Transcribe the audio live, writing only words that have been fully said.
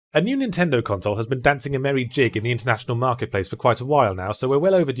A new Nintendo console has been dancing a merry jig in the international marketplace for quite a while now, so we're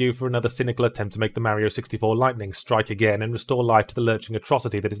well overdue for another cynical attempt to make the Mario 64 lightning strike again and restore life to the lurching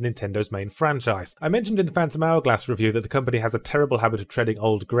atrocity that is Nintendo's main franchise. I mentioned in the Phantom Hourglass review that the company has a terrible habit of treading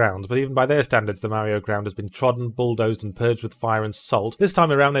old ground, but even by their standards the Mario ground has been trodden, bulldozed and purged with fire and salt. This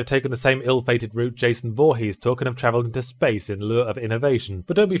time around they've taken the same ill-fated route Jason Voorhees took and have travelled into space in lieu of innovation.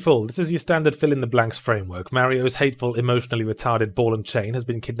 But don't be fooled, this is your standard fill-in-the-blanks framework. Mario's hateful, emotionally retarded ball and chain has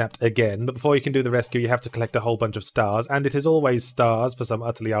been kidnapped again, but before you can do the rescue you have to collect a whole bunch of stars, and it is always stars for some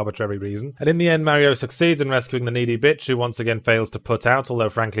utterly arbitrary reason. And in the end Mario succeeds in rescuing the needy bitch who once again fails to put out, although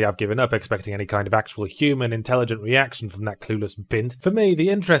frankly I've given up expecting any kind of actual human, intelligent reaction from that clueless bint. For me,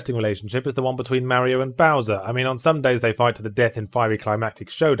 the interesting relationship is the one between Mario and Bowser. I mean, on some days they fight to the death in fiery climactic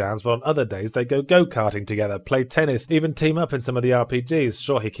showdowns, but on other days they go go-karting together, play tennis, even team up in some of the RPGs.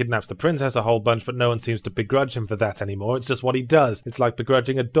 Sure, he kidnaps the princess a whole bunch, but no one seems to begrudge him for that anymore. It's just what he does. It's like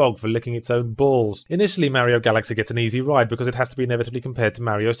begrudging a dog for licking its own balls. Initially, Mario Galaxy gets an easy ride because it has to be inevitably compared to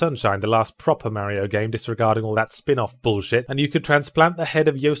Mario Sunshine, the last proper Mario game disregarding all that spin-off bullshit, and you could transplant the head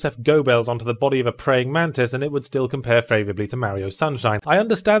of Joseph Goebbels onto the body of a praying mantis and it would still compare favourably to Mario Sunshine. I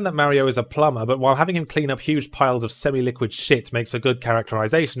understand that Mario is a plumber, but while having him clean up huge piles of semi-liquid shit makes for good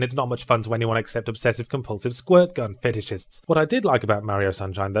characterization, it's not much fun to anyone except obsessive-compulsive squirt gun fetishists. What I did like about Mario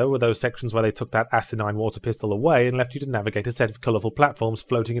Sunshine, though, were those sections where they took that asinine water pistol away and left you to navigate a set of colourful platforms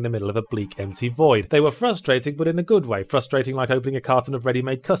floating in the middle of a bleak, empty void. They were frustrating, but in a good way. Frustrating like opening a carton of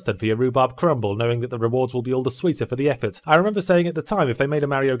ready-made custard for your rhubarb crumble, knowing that the rewards will be all the sweeter for the effort. I remember saying at the time, if they made a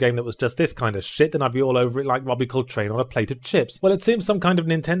Mario game that was just this kind of shit, then I'd be all over it like Robbie Coltrane on a plate of chips. Well, it seems some kind of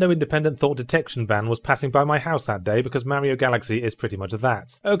Nintendo independent thought detection van was passing by my house that day, because Mario Galaxy is pretty much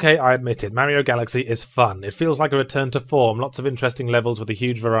that. Okay, I admit it, Mario Galaxy is fun. It feels like a return to form, lots of interesting levels with a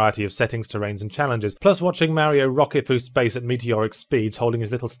huge variety of settings, terrains and challenges. Plus, watching Mario rocket through space at meteoric speeds holding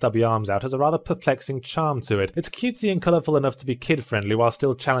his little stubby arms out has a rather perplexing charm to it. It's cutesy and colourful enough to be kid-friendly while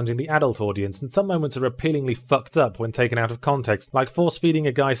still challenging the adult audience, and some moments are appealingly fucked up when taken out of context, like force-feeding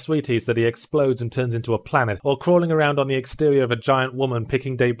a guy sweeties that he explodes and turns into a planet, or crawling around on the exterior of a giant woman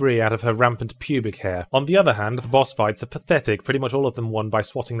picking debris out of her rampant pubic hair. On the other hand, the boss fights are pathetic, pretty much all of them won by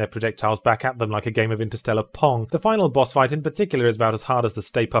swatting their projectiles back at them like a game of interstellar Pong. The final boss fight in particular is about as hard as the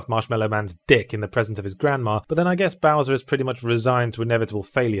Stay Puft Marshmallow Man's dick in the presence of his grandma, but then I guess Bowser is pretty much resigned to inevitable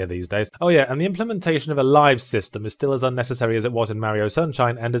failure these days. Oh yeah, and the implementation of a live system is still as unnecessary as it was in Mario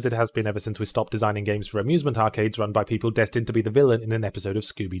Sunshine, and as it has been ever since we stopped designing games for amusement arcades run by people destined to be the villain in an episode of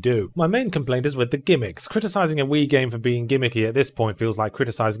Scooby-Doo. My main complaint is with the gimmicks. Criticising a Wii game for being gimmicky at this point feels like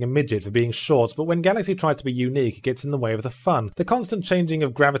criticising a midget for being short, but when Galaxy tries to be unique, it gets in the way of the fun. The constant changing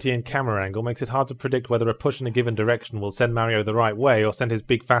of gravity and camera angle makes it hard to predict whether a push in a given direction will send Mario the right way or send his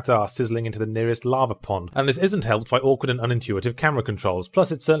big fat ass sizzling into the nearest lava pond. And this isn't helped by awkward and unintuitive camera controls.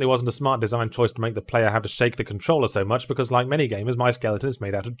 Plus, it certainly wasn't a smart design choice to make the player have to shake the controller so much because, like many gamers, my skeleton is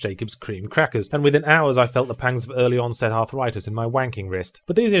made out of Jacob's cream crackers, and within hours I felt the pangs of early onset arthritis in my wanking wrist.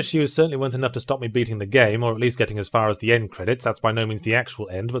 But these issues certainly weren't enough to stop me beating the game, or at least getting as far as the end credits. That's by no means the actual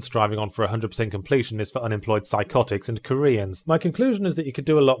end, but striving on for 100% completion is for unemployed psychotics and Koreans. My conclusion is that you could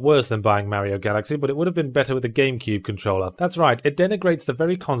do a lot worse than buying Mario Galaxy, but it would have been better with a GameCube controller. That's right, it denigrates the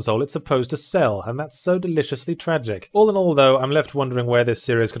very console it's supposed to sell, and that's so deliciously tragic. All in all though, I'm left wondering where this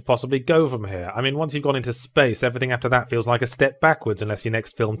series could possibly go from here. I mean, once you've gone into space, everything after that feels like a step backwards unless your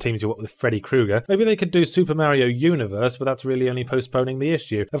next film teams you up with Freddy Krueger. Maybe they could do Super Mario Universe, but that's really only postponing the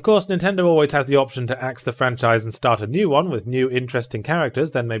issue. Of course, Nintendo always has the option to axe the franchise and start a new one with new interesting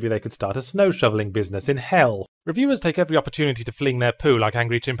characters, then maybe they could start a snow shoveling business in hell. Reviewers take every opportunity to fling their poo like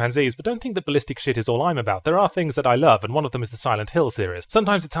angry chimpanzees, but don't think that ballistic shit is all I'm about. There are things that I love, and one of them is the Silent Hill series.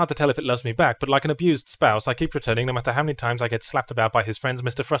 Sometimes it's hard to tell if it loves me back, but like an abused spouse, I keep returning no matter how many times I get slapped about by his friends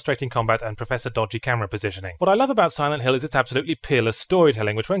Mr. Frustrating Combat and Professor Dodgy Camera Positioning. What I love about Silent Hill is its absolutely peerless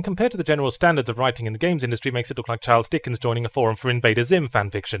storytelling, which when compared to the general standards of writing in the games industry makes it look like Charles Dickens joining a forum for Invader Zim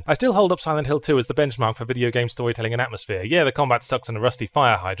fanfiction. I still hold up Silent Hill 2 as the benchmark for video game storytelling and atmosphere. Yeah, the combat sucks on a rusty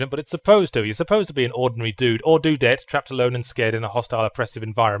fire hydrant, but it's supposed to. You're supposed to be an ordinary dude, or dudette, trapped alone and scared in a hostile, oppressive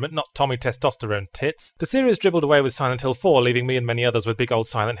environment, not Tommy Testosterone tits. The series dribbled away with Silent Hill 4, leaving me and many others with big old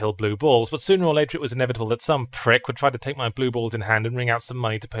Silent Hill blue balls, but sooner or later it was inevitable that some prick would try to take my blue balls in hand and wring out some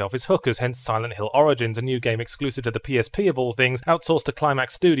money to pay off his hookers, hence Silent Hill Origins, a new game exclusive to the PSP of all things, outsourced to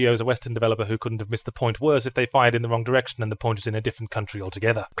Climax Studios, a Western developer who couldn't have missed the point worse if they fired in the wrong direction and the point was in a different country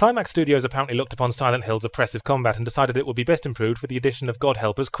altogether. Climax Studios apparently looked upon Silent Hill's oppressive combat and decided it would be best improved with the addition of God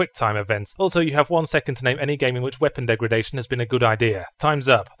Help us QuickTime events. Also, you have 1 second to name any game in which weapon degradation has been a good idea. Time's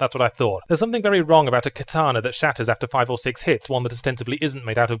up, that's what I thought. There's something very wrong about a katana that shatters after 5 or 6 hits, one that ostensibly isn't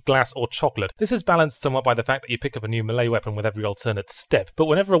made out of glass or chocolate. This is balanced somewhat by the fact that you pick up a new melee weapon with every alternate step, but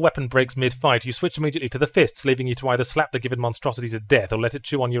whenever a weapon breaks mid-fight, you switch immediately to the fists, leaving you to either slap the given monstrosity to death or let it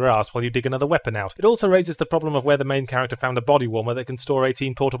chew on your ass while you dig another weapon out. It also raises the problem of where the main character found a body warmer that can store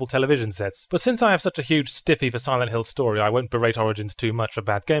 18 portable television sets. But since I have such a huge stiffy for Silent Hill's story, I won't berate Origins too much for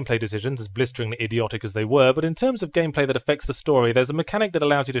bad gameplay decisions, as blisteringly idiotic as they were, but in terms of gameplay that affects the story, there's a mechanic that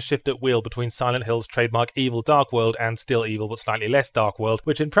allows you to shift at will between Silent Hill's trademark evil dark world and still evil but slightly less dark world,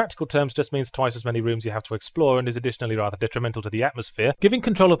 which in practical terms just means twice as many rooms you have to explore and is additionally rather detrimental to the atmosphere. Giving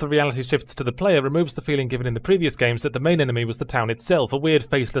control of the reality shifts to the player removes the feeling given in the previous games that the main enemy was the town itself, a weird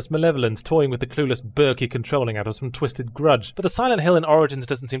faceless malevolence toying with the clueless Berkey controlling out of some twisted grudge. But the Silent Hill in Origins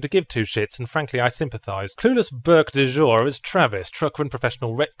doesn't seem to give two shits, and frankly I sympathise. Clueless Burke de jour is Travis, trucker and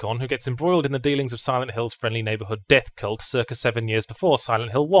professional retcon, who gets embroiled in the dealings of Silent Hill's friendly neighbourhood death cult circa 7 years before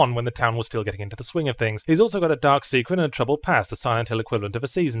Silent Hill 1, when the town was still getting into the swing of things. He's also got a dark secret and a troubled past, the Silent Hill equivalent of a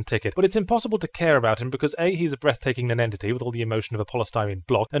season ticket, but it's impossible to care about him because A, he's a breathtaking nonentity with all the emotion of a polystyrene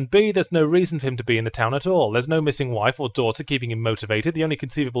block, and B, there's no reason for him to be in the town at all. There's no missing wife or daughter keeping him motivated. The only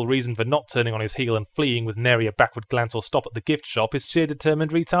conceivable reason for not turning on his heel and fleeing with nary a backward glance or stop at the gift shop is sheer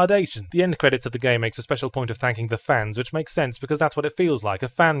determined retardation. The end credits of the game makes a special point of thanking the fans, which makes sense because that's what it feels like, a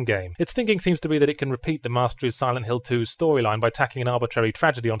fan game. Its thinking seems to be that it can repeat the mastery Silent Hill 2's storyline by tacking an arbitrary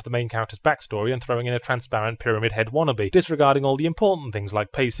tragedy onto the main character's backstory and throwing in a transparent pyramid head wannabe, disregarding all the important things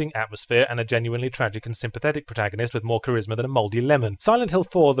like pacing, atmosphere, and a genuinely tragic and sympathetic protagonist with more charisma than a mouldy lemon. Silent Hill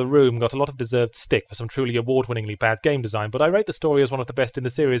 4 The Room got a lot of deserved stick for some truly award-winningly bad game design, but I rate the story as one of the best in the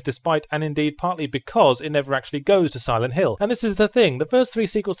series despite, and indeed partly because, it never actually goes to Silent Hill. And this is the thing, the first 3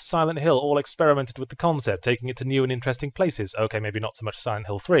 sequels to Silent Hill all experimented with the concept, taking it to new and interesting places. Okay, maybe not so much Silent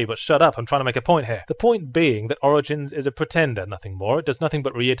Hill 3, but shut up, I'm trying to make a point here. The point being that Origins is a pretender, nothing more. It does nothing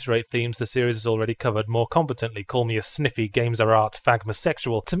but reiterate themes the series has already covered more competently. Call me a sniffy, games are art,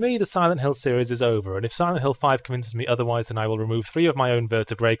 fagmosexual. To me, the Silent Hill series is over, and if Silent Hill 5 convinces me otherwise, then I will remove 3 of my own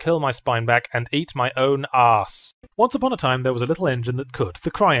vertebrae, curl my spine back, and eat my own arse. Once upon a time, there was a little engine that could.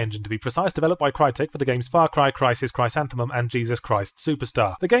 The Cry engine, to be precise, developed by Crytek for the games Far Cry, Crysis, Chrysanthemum, and Jesus Christ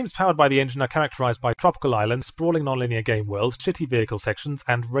Superstar. The games powered by the engine are characterized by tropical islands, sprawling non-linear game worlds, shitty vehicle sections,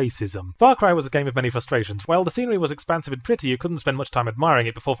 and racism. Far Cry was a game of many frustrations. While the scenery was expansive and pretty, you couldn't spend much time admiring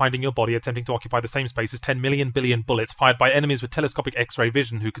it before finding your body attempting to occupy the same space as 10 million billion bullets fired by enemies with telescopic X-ray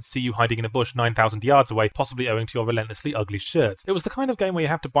vision who could see you hiding in a bush 9,000 yards away, possibly owing to your relentlessly ugly shirt. It was the kind of game where you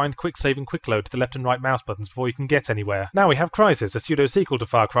have to bind quick save and quick load to the left and right mouse buttons before you can get anywhere. Now we have Crysis, a pseudo-sequel to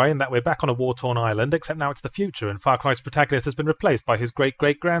Far Cry in that we're back on a war-torn island, except now it's the future, and Far Cry's protagonist has been replaced by his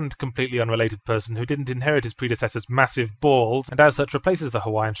great-great-grand completely unrelated person who didn't inherit his predecessor's massive balls, and as such replaces the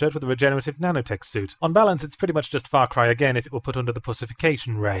Hawaiian shirt with a regenerative nanotech suit. On balance, it's pretty much just Far Cry again if it were put under the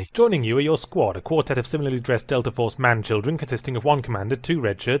pussification ray. Joining you are your squad, a quartet of similarly dressed Delta Force man-children consisting of 1 commander, 2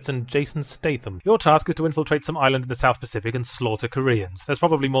 red shirts, and Jason Statham. Your task is to infiltrate some island in the South Pacific and slaughter Koreans. There's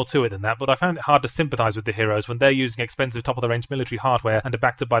probably more to it than that, but I found it hard to sympathise with the heroes when they're using expensive top-of-the-range military hardware and are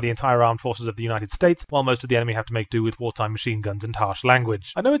backed up by the entire armed forces of the United States, while most of the enemy have to make do with wartime machine guns and harsh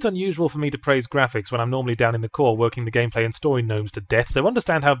language. I know it's unusual for me to praise graphics when I'm normally down in the core working the gameplay and story gnomes to death, so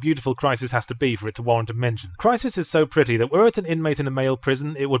understand how beautiful Crysis has to be for it to warrant a mention. Crysis is so pretty that were it an inmate in a male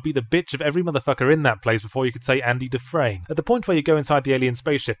prison, it would be the bitch of every motherfucker in that place before you could say Andy Dufresne. At the point where you go inside the alien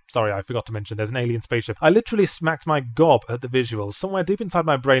spaceship, sorry, I forgot to mention there's an alien spaceship, I literally smacked my gob at the visuals. Somewhere deep inside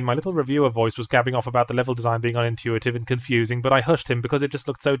my brain, my little reviewer voice was gabbing off about the level design being unintuitive and confusing, but I hushed him because it just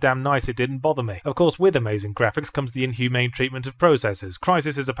looked so damn nice it didn't bother me. Of course, with amazing graphics comes the inhumane treatment of processors.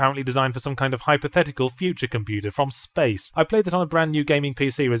 Crysis is apparently designed for some kind of hypothetical future computer from space. I played it on a brand new gaming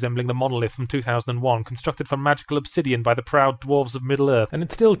PC resembling the Monolith from 2001, constructed from magical obsidian by the proud dwarves of Middle-earth, and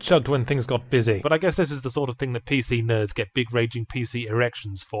it still chugged when things got busy. But I guess this is the sort of thing that PC nerds get big raging PC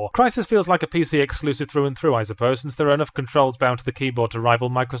erections for. Crysis feels like a PC exclusive through and through, I suppose, since there are enough controls bound to the keyboard to rival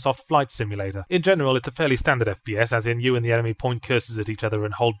Microsoft Flight Simulator. In general, it's a fairly standard FPS, as in you and the enemy point cursors at each other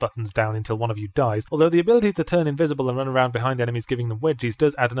and hold buttons down until one of you dies, although the ability to turn invisible and run around behind enemies giving them wedgies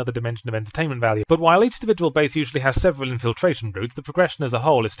does add another dimension of entertainment value. But while each individual base usually has several infiltration routes, the progression as a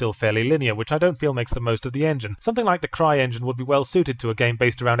whole is still fairly linear, which I don't feel makes the most of the engine. Something like the Cry engine would be well suited to a game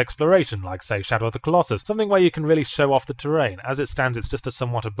based around exploration, like say Shadow of the Colossus, something where you can really show off the terrain. As it stands, it's just a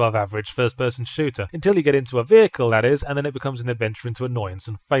somewhat above average first-person shooter, until you get into a vehicle, that is, and then it becomes an adventure into annoyance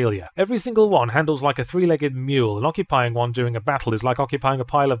and failure. Every single one handles like a 3-legged mule, and occupying one during a battle is like occupying a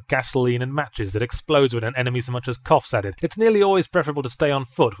pile of gasoline and matches that explodes when an enemy so much as coughs at it. It's nearly always preferable to stay on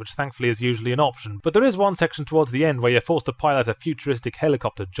foot, which thankfully is usually an option, but there is one section towards the end where you're forced to pilot a futuristic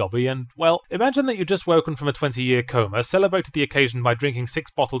helicopter jobby, and, well, imagine that you'd just woken from a 20-year coma, celebrated the occasion by drinking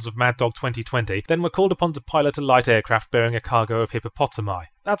 6 bottles of Mad Dog 2020, then were called upon to pilot a light aircraft bearing a cargo of hippopotami.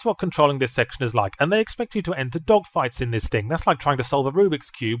 That's what controlling this section is like, and they expect you to enter dogfights in this thing. That's like trying to solve a Rubik's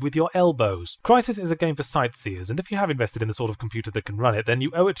Cube with your elbows. Crysis is a game for sightseers, and if you have invested in the sort of computer that can run it, then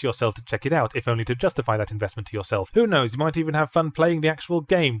you owe it to yourself to check it out, if only to justify that investment to yourself. Who knows, you might even have fun playing the actual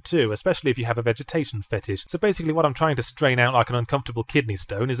game too, especially if you have a vegetation fetish. So basically what I'm trying to strain out like an uncomfortable kidney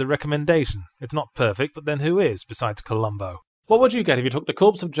stone is a recommendation. It's not perfect, but then who is, besides Columbo? What would you get if you took the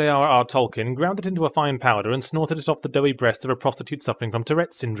corpse of J.R.R. Tolkien, ground it into a fine powder, and snorted it off the doughy breasts of a prostitute suffering from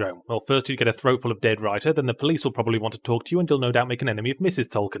Tourette's syndrome? Well, first you'd get a throatful of dead writer, then the police will probably want to talk to you and you'll no doubt make an enemy of Mrs.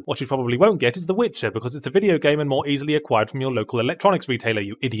 Tolkien. What you probably won't get is The Witcher, because it's a video game and more easily acquired from your local electronics retailer,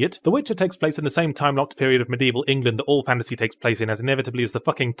 you idiot. The Witcher takes place in the same time-locked period of medieval England that all fantasy takes place in as inevitably as the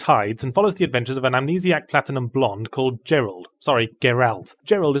fucking tides, and follows the adventures of an amnesiac platinum blonde called Geralt.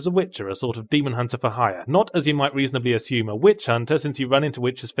 Geralt is a witcher, a sort of demon hunter for hire. Not, as you might reasonably assume, a witch hunter, since you run into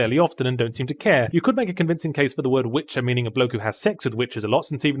witches fairly often and don't seem to care. You could make a convincing case for the word witcher meaning a bloke who has sex with witches a lot,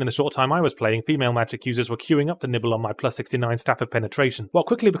 since even in the short time I was playing, female magic users were queuing up to nibble on my plus 69 staff of penetration. What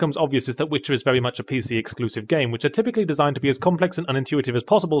quickly becomes obvious is that Witcher is very much a PC exclusive game, which are typically designed to be as complex and unintuitive as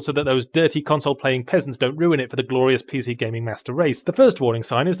possible so that those dirty console playing peasants don't ruin it for the glorious PC gaming master race. The first warning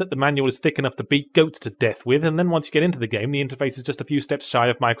sign is that the manual is thick enough to beat goats to death with, and then once you get into the game, the interface is just a few steps shy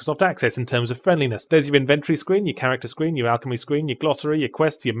of Microsoft Access in terms of friendliness. There's your inventory screen, your character screen, your alchemy screen, your glossary, your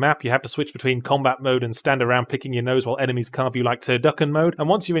quests, your map. You have to switch between combat mode and stand around picking your nose while enemies carve you like turducken mode. And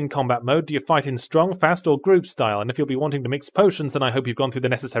once you're in combat mode, do you fight in strong, fast, or group style? And if you'll be wanting to mix potions, then I hope you've gone through the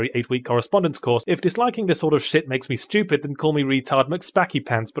necessary 8-week correspondence course. If disliking this sort of shit makes me stupid, then call me retard McSpacky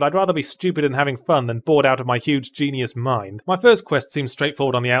Pants, but I'd rather be stupid and having fun than bored out of my huge genius mind. My first quest seems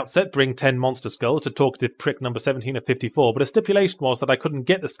straightforward on the outset: bring 10 monster skulls to talkative prick number 17 of 54, but a stipulation was that I couldn't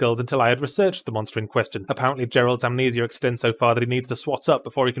get the skulls until I had researched the monster in question. Apparently Gerald's amnesia extends so far that he needs to swat up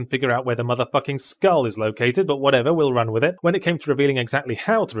before he can figure out where the motherfucking skull is located, but whatever, we'll run with it. When it came to revealing exactly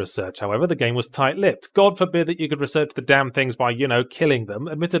how to research, however, the game was tight-lipped. God forbid that you could research the damn things by, killing them.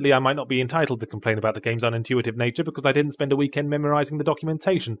 Admittedly, I might not be entitled to complain about the game's unintuitive nature because I didn't spend a weekend memorizing the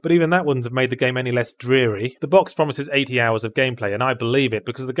documentation, but even that wouldn't have made the game any less dreary. The box promises 80 hours of gameplay, and I believe it,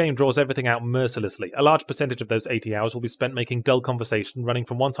 because the game draws everything out mercilessly. A large percentage of those 80 hours will be spent making dull conversation, running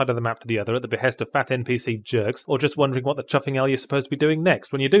from one side of the map to the other at the behest of fat NPC jerks, or just wondering what the chuffing hell you're supposed to be doing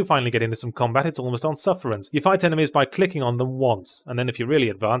next. When you do finally get into some combat, it's almost on sufferance. You fight enemies by clicking on them once, and then if you're really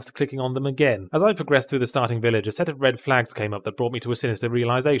advanced, clicking on them again. As I progressed through the starting village, a set of red flags came up that brought me to a sinister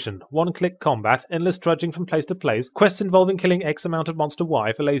realization. One-click combat, endless trudging from place to place, quests involving killing X amount of monster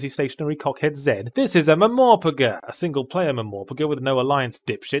Y for lazy stationary cockhead Z. This is a Memorpaga! A single-player Memorpaga with no alliance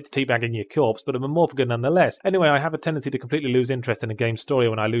dipshits teabagging your corpse, but a Memorpaga nonetheless. Anyway, I have a tendency to completely lose interest in a game's story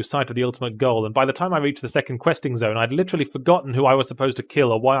when I lose sight of the ultimate goal, and by the time I reached the second questing zone, I'd literally forgotten who I was supposed to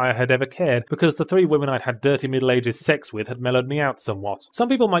kill or why I had ever cared, because the 3 women I'd had dirty Middle Ages sex with had mellowed me out somewhat. Some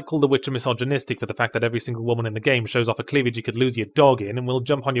people might call The Witcher misogynistic for the fact that every single woman in the game shows off a cleavage you could lose your dog in and will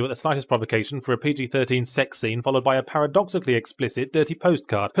jump on you at the slightest provocation for a PG-13 sex scene followed by a paradoxically explicit dirty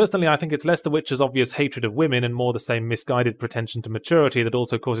postcard. Personally, I think it's less The Witcher's obvious hatred of women and more the same misguided pretension to maturity that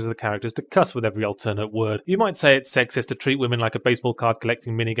also causes the characters to cuss with every alternate word. You might say it's sexist to treat women like a baseball card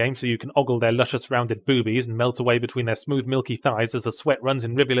collecting minigame so you can ogle their luscious rounded boobies and melt away between their smooth milky thighs as the sweat runs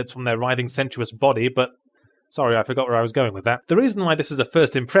in rivulets from their writhing sensuous body, but sorry, I forgot where I was going with that. The reason why this is a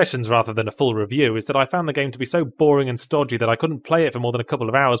first impressions rather than a full review is that I found the game to be so boring and stodgy that I couldn't play it for more than a couple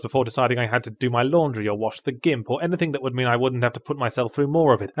of hours before deciding I had to do my laundry or wash the gimp or anything that would mean I wouldn't have to put myself through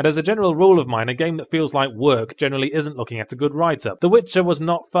more of it. And as a general rule of mine, a game that feels like work generally isn't looking at a good write-up. The Witcher was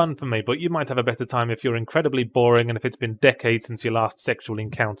not fun for me, but you might have a better time if you're incredibly boring and if it's been decades since your last sexual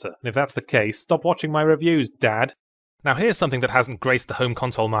encounter. And if that's the case, stop watching my reviews, Dad. Now here's something that hasn't graced the home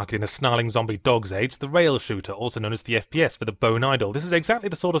console market in a snarling zombie dog's age, the rail shooter, also known as the FPS for the bone idol. This is exactly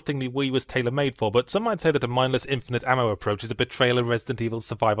the sort of thing the Wii was tailor-made for, but some might say that a mindless infinite ammo approach is a betrayal of Resident Evil's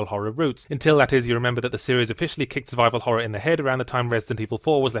survival horror roots. Until that is, you remember that the series officially kicked survival horror in the head around the time Resident Evil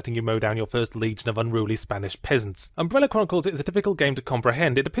 4 was letting you mow down your first legion of unruly Spanish peasants. Umbrella Chronicles is a difficult game to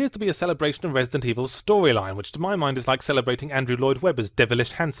comprehend. It appears to be a celebration of Resident Evil's storyline, which to my mind is like celebrating Andrew Lloyd Webber's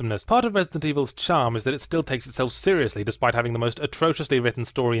devilish handsomeness. Part of Resident Evil's charm is that it still takes itself seriously hilariously despite having the most atrociously written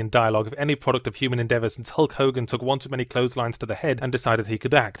story and dialogue of any product of human endeavour since Hulk Hogan took one too many clotheslines to the head and decided he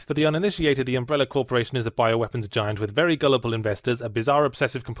could act. For the uninitiated, the Umbrella Corporation is a bioweapons giant with very gullible investors, a bizarre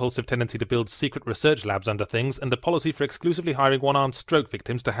obsessive-compulsive tendency to build secret research labs under things, and a policy for exclusively hiring one-armed stroke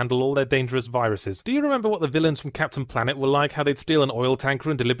victims to handle all their dangerous viruses. Do you remember what the villains from Captain Planet were like? How they'd steal an oil tanker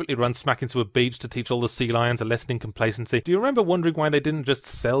and deliberately run smack into a beach to teach all the sea lions a lesson in complacency? Do you remember wondering why they didn't just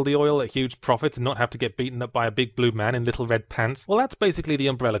sell the oil at huge profit and not have to get beaten up by a big blue man in little red pants? Well, that's basically the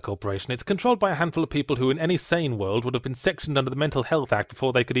Umbrella Corporation. It's controlled by a handful of people who in any sane world would have been sectioned under the Mental Health Act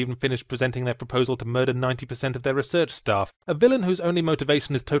before they could even finish presenting their proposal to murder 90% of their research staff. A villain whose only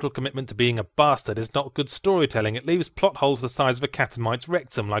motivation is total commitment to being a bastard is not good storytelling. It leaves plot holes the size of a catamite's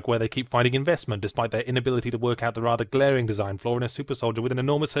rectum, like where they keep finding investment despite their inability to work out the rather glaring design flaw in a super soldier with an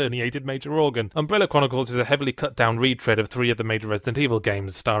enormous herniated major organ. Umbrella Chronicles is a heavily cut down retread of 3 of the major Resident Evil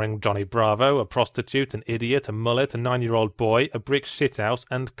games, starring Johnny Bravo, a prostitute, an idiot, a mullet, a 9-year-old boy, a brick shithouse,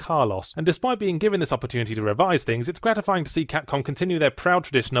 and Carlos. And despite being given this opportunity to revise things, it's gratifying to see Capcom continue their proud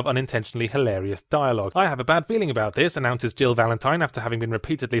tradition of unintentionally hilarious dialogue. I have a bad feeling about this, announces Jill Valentine after having been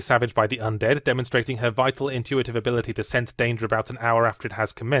repeatedly savaged by the undead, demonstrating her vital intuitive ability to sense danger about an hour after it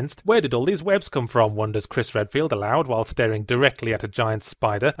has commenced. Where did all these webs come from, wonders Chris Redfield aloud while staring directly at a giant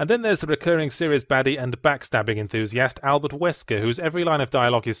spider. And then there's the recurring series baddie and backstabbing enthusiast Albert Wesker, whose every line of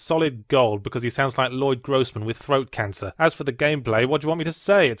dialogue is solid gold because he sounds like Lloyd Grossman with throat cancer. As for the gameplay, what do you want me to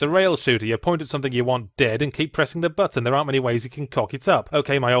say? It's a rail shooter. You point at something you want dead and keep pressing the button. There aren't many ways you can cock it up.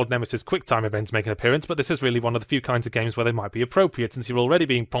 Okay, my old nemesis QuickTime events make an appearance, but this is really one of the few kinds of games where they might be appropriate since you're already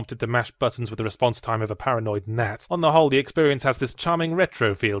being prompted to mash buttons with the response time of a paranoid gnat. On the whole, the experience has this charming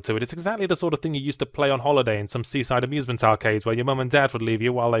retro feel to it. It's exactly the sort of thing you used to play on holiday in some seaside amusement arcades where your mum and dad would leave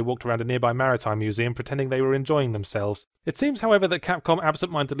you while they walked around a nearby maritime museum pretending they were enjoying themselves. It seems, however, that Capcom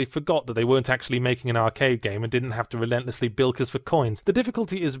absent-mindedly forgot that they weren't actually making an arcade game and didn't have to relentlessly bilk us for coins. The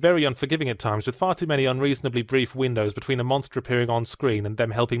difficulty is very unforgiving at times, with far too many unreasonably brief windows between a monster appearing on screen and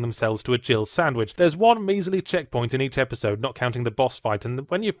them helping themselves to a Jill sandwich. There's one measly checkpoint in each episode, not counting the boss fight, and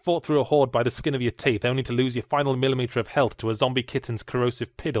when you've fought through a horde by the skin of your teeth only to lose your final millimetre of health to a zombie kitten's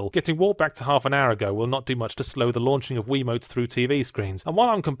corrosive piddle, getting walked back to half an hour ago will not do much to slow the launching of Wiimotes through TV screens. And while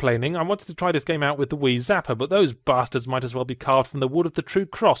I'm complaining, I wanted to try this game out with the Wii Zapper, but those bastards might as well be carved from the wood of the true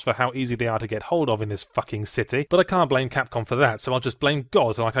cross for how easy they are to get hold of in this fucking city. But I can't blame Capcom for that, so I'll just blame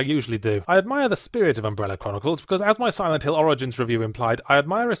God like I usually do. I admire the spirit of Umbrella Chronicles because, as my Silent Hill Origins review implied, I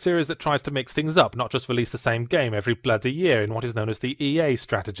admire a series that tries to mix things up, not just release the same game every bloody year in what is known as the EA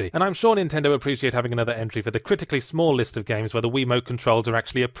strategy. And I'm sure Nintendo appreciate having another entry for the critically small list of games where the Wiimote controls are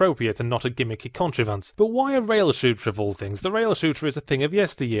actually appropriate and not a gimmicky contrivance. But why a rail shooter of all things? The rail shooter is a thing of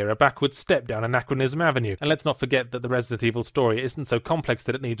yesteryear, a backward step down Anachronism Avenue. And let's not forget that the Resident Evil story isn't so complex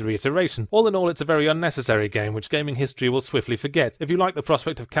that it needs reiteration. All in all, it's a very unnecessary game, which gaming history will swiftly forget. If you like the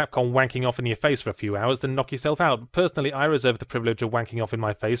prospect of Capcom wanking off in your face for a few hours, then knock yourself out. But personally, I reserve the privilege of wanking off in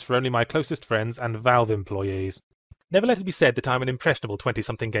my face for only my closest friends and Valve employees. Never let it be said that I'm an impressionable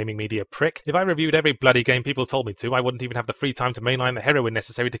 20-something gaming media prick. If I reviewed every bloody game people told me to, I wouldn't even have the free time to mainline the heroin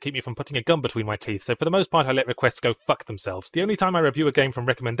necessary to keep me from putting a gum between my teeth, so for the most part I let requests go fuck themselves. The only time I review a game from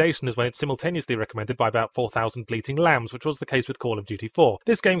recommendation is when it's simultaneously recommended by about 4,000 bleating lambs, which was the case with Call of Duty 4.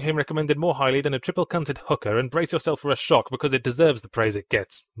 This game came recommended more highly than a triple-cunted hooker, and brace yourself for a shock because it deserves the praise it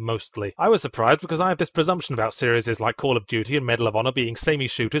gets. Mostly. I was surprised because I have this presumption about series like Call of Duty and Medal of Honor being samey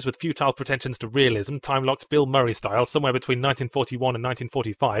shooters with futile pretensions to realism, time-locked Bill Murray style, somewhere between 1941 and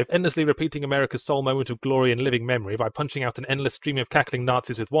 1945, endlessly repeating America's sole moment of glory and living memory by punching out an endless stream of cackling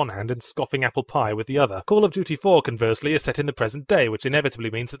Nazis with one hand and scoffing apple pie with the other. Call of Duty 4, conversely, is set in the present day, which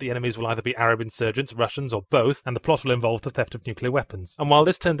inevitably means that the enemies will either be Arab insurgents, Russians, or both, and the plot will involve the theft of nuclear weapons. And while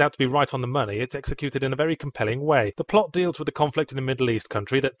this turned out to be right on the money, it's executed in a very compelling way. The plot deals with the conflict in a Middle East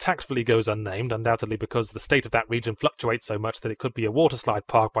country that tactfully goes unnamed, undoubtedly because the state of that region fluctuates so much that it could be a waterslide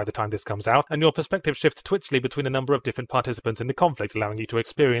park by the time this comes out, and your perspective shifts twitchily between a number of different participants in the conflict, allowing you to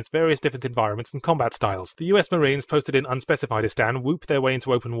experience various different environments and combat styles. The US Marines posted in Unspecifiedistan whoop their way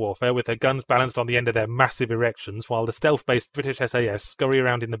into open warfare with their guns balanced on the end of their massive erections, while the stealth-based British SAS scurry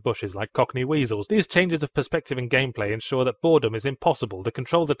around in the bushes like cockney weasels. These changes of perspective and gameplay ensure that boredom is impossible. The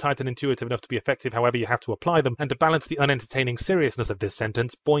controls are tight and intuitive enough to be effective however you have to apply them, and to balance the unentertaining seriousness of this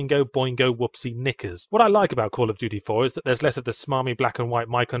sentence, boingo boingo whoopsie knickers. What I like about Call of Duty 4 is that there's less of the smarmy black and white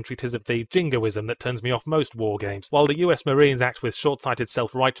my country 'tis of thee jingoism that turns me off most war games. games. While the US Marines act with short-sighted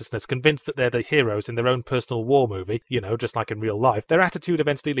self-righteousness, convinced that they're the heroes in their own personal war movie, you know, just like in real life, their attitude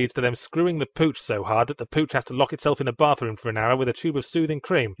eventually leads to them screwing the pooch so hard that the pooch has to lock itself in a bathroom for an hour with a tube of soothing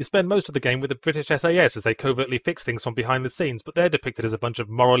cream. You spend most of the game with the British SAS as they covertly fix things from behind the scenes, but they're depicted as a bunch of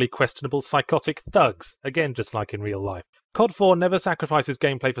morally questionable psychotic thugs, again just like in real life. COD 4 never sacrifices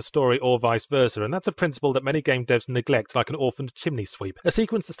gameplay for story or vice versa, and that's a principle that many game devs neglect like an orphaned chimney sweep. A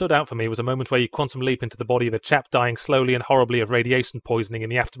sequence that stood out for me was a moment where you quantum leap into the body of a chap dying slowly and horribly of radiation poisoning in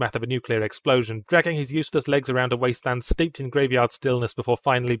the aftermath of a nuclear explosion, dragging his useless legs around a wasteland steeped in graveyard stillness before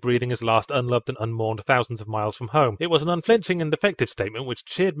finally breathing his last unloved and unmourned thousands of miles from home. It was an unflinching and effective statement which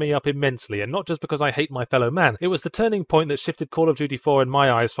cheered me up immensely, and not just because I hate my fellow man, it was the turning point that shifted Call of Duty 4 in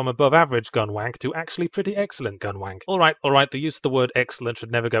my eyes from above average gun wank to actually pretty excellent gun wank. Alright, the use of the word excellent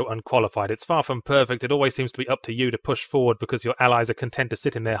should never go unqualified. It's far from perfect, it always seems to be up to you to push forward because your allies are content to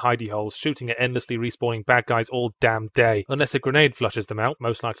sit in their hidey holes, shooting at endlessly respawning bad guys all damn day. Unless a grenade flushes them out,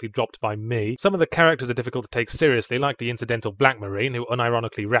 most likely dropped by me. Some of the characters are difficult to take seriously, like the incidental Black Marine who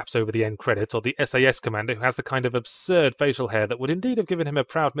unironically raps over the end credits, or the SAS commander who has the kind of absurd facial hair that would indeed have given him a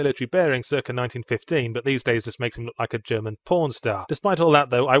proud military bearing circa 1915, but these days just makes him look like a German porn star. Despite all that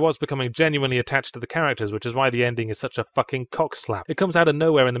though, I was becoming genuinely attached to the characters, which is why the ending is such a fucking cockslap. It comes out of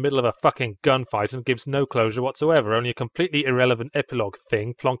nowhere in the middle of a fucking gunfight and gives no closure whatsoever, only a completely irrelevant epilogue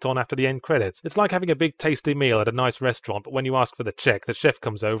thing plonked on after the end credits. It's like having a big tasty meal at a nice restaurant, but when you ask for the check, the chef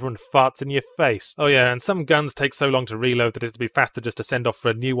comes over and farts in your face. Oh yeah, and some guns take so long to reload that it'd be faster just to send off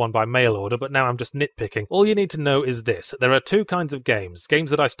for a new one by mail order, but now I'm just nitpicking. All you need to know is this: there are two kinds of games.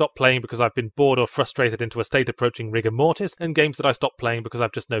 Games that I stopped playing because I've been bored or frustrated into a state approaching rigor mortis, and games that I stopped playing because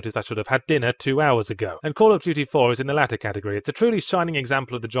I've just noticed I should have had dinner 2 hours ago. And Call of Duty 4 is in the latter category. It's a truly shining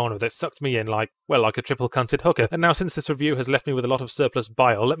example of the genre that sucked me in like a triple cunted hooker. And now since this review has left me with a lot of surplus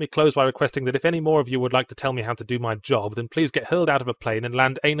bile, let me close by requesting that if any more of you would like to tell me how to do my job, then please get hurled out of a plane and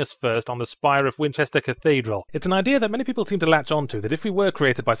land anus first on the spire of Winchester Cathedral. It's an idea that many people seem to latch onto, that if we were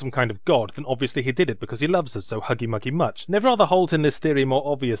created by some kind of god, then obviously he did it because he loves us so huggy-muggy much. Never are the holes in this theory more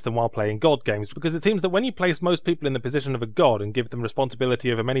obvious than while playing god games, because it seems that when you place most people in the position of a god and give them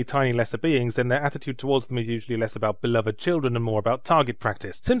responsibility over many tiny lesser beings, then their attitude towards them is usually less about beloved children and more about target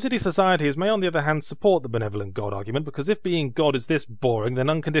practice. SimCity societies may on the other hand support the benevolent god argument, because if being god is this boring, then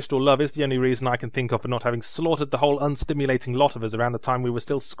unconditional love is the only reason I can think of for not having slaughtered the whole unstimulating lot of us around the time we were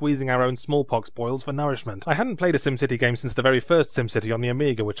still squeezing our own smallpox boils for nourishment. I hadn't played a SimCity game since the very first SimCity on the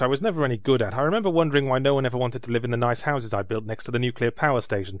Amiga, which I was never any good at. I remember wondering why no one ever wanted to live in the nice houses I built next to the nuclear power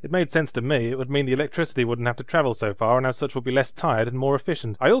station. It made sense to me. It would mean the electricity wouldn't have to travel so far, and as such would be less tired and more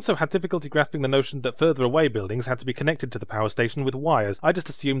efficient. I also had difficulty grasping the notion that further away buildings had to be connected to the power station with wires. I just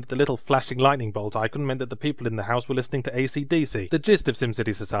assumed that the little flashing lightning bolt icon meant that the people in the house were listening to AC/DC. The gist of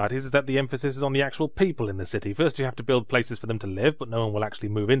SimCity societies is that the emphasis is on the actual people in the city. First you have to build places for them to live, but no one will actually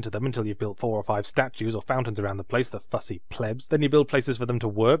move into them until you've built 4 or 5 statues or fountains around the place, the fussy plebs. Then you build places for them to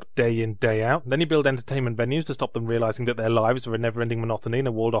work, day in, day out. Then you build entertainment venues to stop them realising that their lives are a never-ending monotony in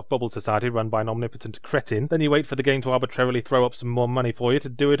a walled-off bubble society run by an omnipotent cretin. Then you wait for the game to arbitrarily throw up some more money for you to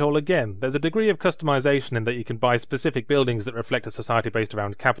do it all again. There's a degree of customization in that you can buy specific buildings that reflect a society based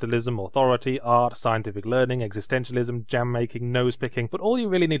around capitalism, authority, art, scientific learning, existentialism, jam-making, nose-picking, but all you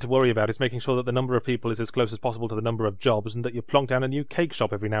really need to worry about is making sure that the number of people is as close as possible to the number of jobs, and that you plonk down a new cake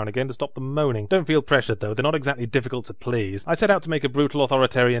shop every now and again to stop them moaning. Don't feel pressured though, they're not exactly difficult to please. I set out to make a brutal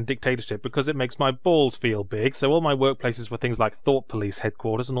authoritarian dictatorship because it makes my balls feel big, so all my workplaces were things like thought police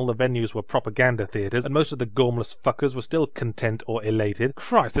headquarters, and all the venues were propaganda theatres, and most of the gormless fuckers were still content or elated.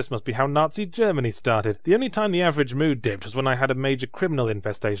 Christ, this must be how Nazi Germany started. The only time the average mood dipped was when I had a major criminal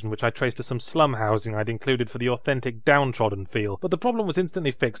infestation, which I traced to some slum housing I'd included for the authentic downtrodden feel, but the problem was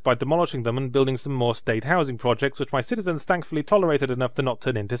instantly fixed by demolishing them and building some more state housing projects, which my citizens thankfully tolerated enough to not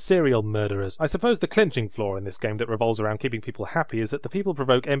turn into serial murderers. I suppose the clinching flaw in this game that revolves around keeping people happy is that the people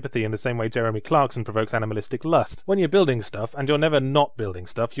provoke empathy in the same way Jeremy Clarkson provokes animalistic lust. When you're building stuff, and you're never not building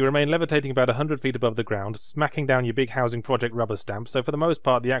stuff, you remain levitating about 100 feet above the ground, smacking down your big housing project rubber stamp, so for the most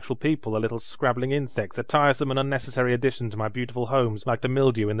part the actual people are little scrabbling insects, a tiresome and unnecessary addition to my beautiful homes, like the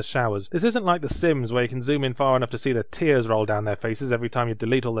mildew in the showers. This isn't like The Sims, where you can zoom in far enough to see the tears roll down their faces every time you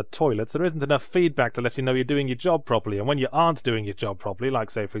delete all the toilets. There isn't enough feedback to let you know you're doing your job properly, and when you aren't doing your job properly, like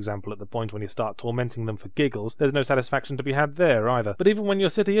say for example at the point when you start tormenting them for giggles, there's no satisfaction to be had there either. But even when your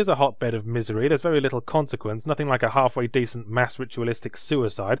city is a hotbed of misery, there's very little consequence, nothing like a halfway decent mass ritualistic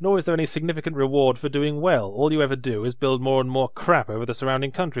suicide, nor is there any significant reward for doing well. All you ever do is build more and more crap over the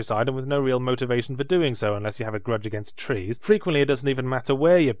surrounding countryside, and with no real motivation for doing so unless you have a grudge against trees. Frequently it doesn't even matter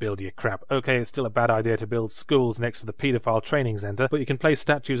where you build your crap. Okay, it's still a bad idea to build schools next to the paedophile training centre, but you can place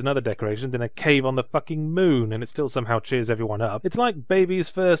statues and other decorations in a cave on the the fucking moon, and it still somehow cheers everyone up. It's like baby's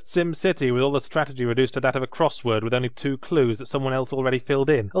first Sim City, with all the strategy reduced to that of a crossword with only 2 clues that someone else already filled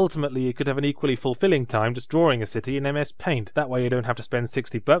in. Ultimately, you could have an equally fulfilling time just drawing a city in MS Paint. That way you don't have to spend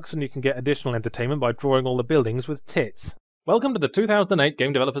 $60 and you can get additional entertainment by drawing all the buildings with tits. Welcome to the 2008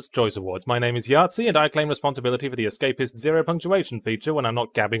 Game Developers' Choice Awards. My name is Yahtzee, and I claim responsibility for the escapist zero punctuation feature when I'm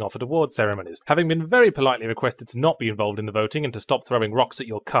not gabbing off at award ceremonies. Having been very politely requested to not be involved in the voting and to stop throwing rocks at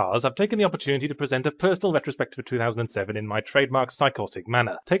your cars, I've taken the opportunity to present a personal retrospective of 2007 in my trademark psychotic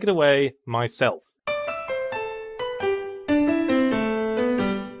manner. Take it away, myself.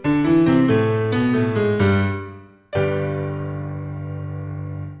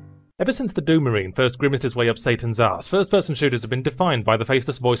 Ever since the Doomarine first grimaced his way up Satan's arse, first-person shooters have been defined by the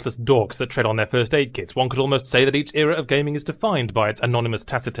faceless, voiceless dorks that tread on their first aid kits. One could almost say that each era of gaming is defined by its anonymous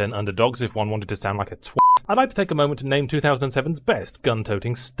taciturn underdogs, if one wanted to sound like a twat. I'd like to take a moment to name 2007's best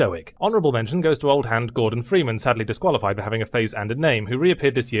gun-toting stoic. Honourable mention goes to old hand Gordon Freeman, sadly disqualified for having a face and a name, who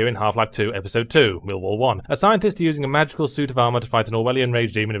reappeared this year in Half-Life 2 Episode 2, Millwall 1. A scientist using a magical suit of armour to fight an Orwellian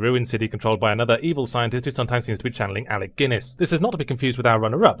regime in a ruined city controlled by another evil scientist who sometimes seems to be channeling Alec Guinness. This is not to be confused with our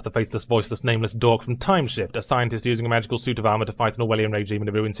runner-up, the faceless, voiceless, nameless dork from Time Shift, a scientist using a magical suit of armour to fight an Orwellian regime in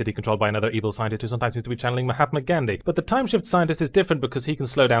a ruined city controlled by another evil scientist who sometimes seems to be channeling Mahatma Gandhi. But the Time Shift scientist is different because he can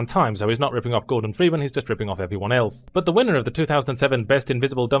slow down time, so he's not ripping off Gordon Freeman, he's just ripping off everyone else. But the winner of the 2007 Best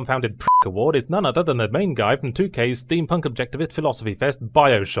Invisible Dumbfounded Prick Award is none other than the main guy from 2K's steampunk objectivist philosophy fest,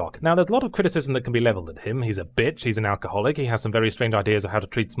 Bioshock. Now, there's a lot of criticism that can be levelled at him. He's a bitch, he's an alcoholic, he has some very strange ideas of how to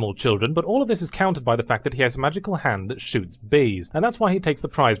treat small children, but all of this is countered by the fact that he has a magical hand that shoots bees. And that's why he takes the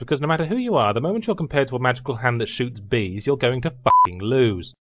prize, because no matter who you are, the moment you're compared to a magical hand that shoots bees, you're going to fucking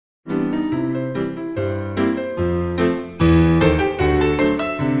lose.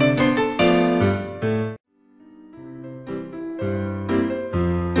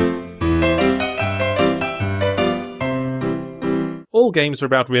 All games are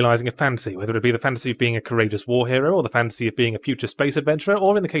about realising a fantasy, whether it be the fantasy of being a courageous war hero, or the fantasy of being a future space adventurer,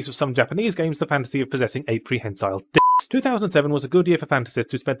 or in the case of some Japanese games, the fantasy of possessing 8 prehensile dicks. 2007 was a good year for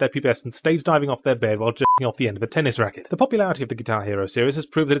fantasists who spent their pubescence stage diving off their bed while jerking off the end of a tennis racket. The popularity of the Guitar Hero series has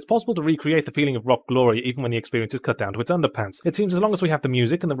proved that it's possible to recreate the feeling of rock glory even when the experience is cut down to its underpants. It seems as long as we have the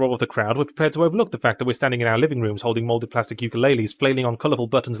music and the roar of the crowd, we're prepared to overlook the fact that we're standing in our living rooms holding moulded plastic ukuleles, flailing on colourful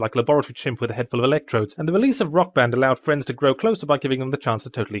buttons like a laboratory chimp with a head full of electrodes, and the release of Rock Band allowed friends to grow closer by giving them the chance to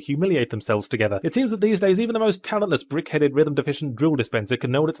totally humiliate themselves together. It seems that these days even the most talentless, brick-headed, rhythm-deficient drool dispenser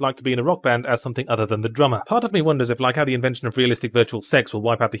can know what it's like to be in a rock band as something other than the drummer. Part of me wonders if, like how the invention of realistic virtual sex will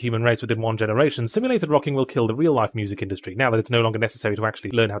wipe out the human race within one generation, simulated rocking will kill the real-life music industry, now that it's no longer necessary to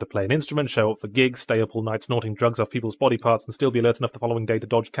actually learn how to play an instrument, show up for gigs, stay up all night snorting drugs off people's body parts and still be alert enough the following day to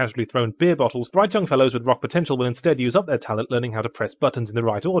dodge casually thrown beer bottles. Bright young fellows with rock potential will instead use up their talent learning how to press buttons in the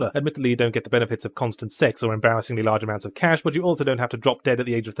right order. Admittedly, you don't get the benefits of constant sex or embarrassingly large amounts of cash, but you also don't have to drop dead at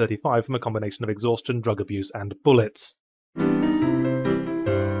the age of 35 from a combination of exhaustion, drug abuse, and bullets.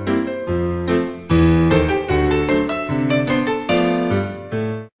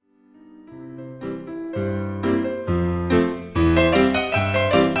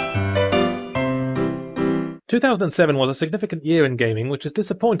 2007 was a significant year in gaming, which is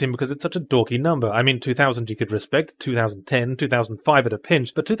disappointing because it's such a dorky number. I mean, 2000 you could respect, 2010, 2005 at a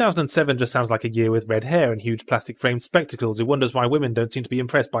pinch, but 2007 just sounds like a year with red hair and huge plastic-framed spectacles who wonders why women don't seem to be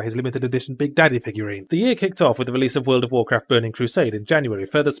impressed by his limited edition Big Daddy figurine. The year kicked off with the release of World of Warcraft Burning Crusade in January,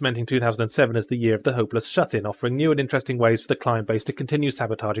 further cementing 2007 as the year of the hopeless shut-in, offering new and interesting ways for the client base to continue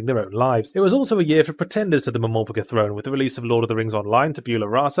sabotaging their own lives. It was also a year for pretenders to the Mamorpica throne, with the release of Lord of the Rings Online, Tabula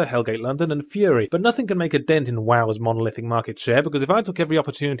Rasa, Hellgate London, and Fury, but nothing can make a dent in WoW's monolithic market share, because if I took every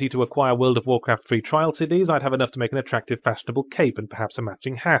opportunity to acquire World of Warcraft free trial CDs, I'd have enough to make an attractive fashionable cape and perhaps a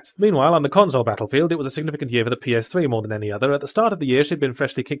matching hat. Meanwhile, on the console battlefield, it was a significant year for the PS3 more than any other. At the start of the year, she'd been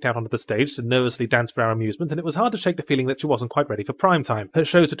freshly kicked out onto the stage to nervously dance for our amusement, and it was hard to shake the feeling that she wasn't quite ready for prime time. Her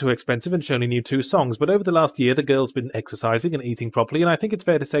shows were too expensive and she only knew 2 songs, but over the last year, the girl's been exercising and eating properly, and I think it's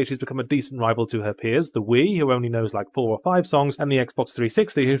fair to say she's become a decent rival to her peers, the Wii, who only knows like 4 or 5 songs, and the Xbox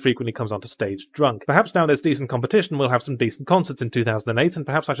 360, who frequently comes onto stage drunk. Perhaps now there's decent competition, we'll have some decent concerts in 2008, and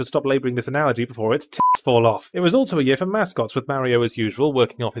perhaps I should stop labouring this analogy before its tits fall off. It was also a year for mascots, with Mario as usual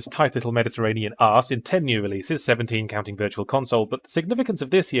working off his tight little Mediterranean arse in 10 new releases, 17 counting Virtual Console, but the significance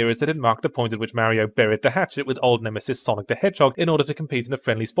of this year is that it marked the point at which Mario buried the hatchet with old nemesis Sonic the Hedgehog in order to compete in a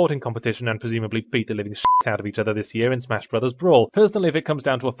friendly sporting competition and presumably beat the living shit out of each other this year in Smash Bros. Brawl. Personally, if it comes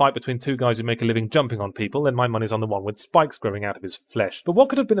down to a fight between 2 guys who make a living jumping on people, then my money's on the one with spikes growing out of his flesh. But what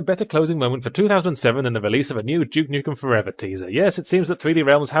could have been a better closing moment for 2007 than the release of a new Duke Nukem Forever teaser? Yes, it seems that 3D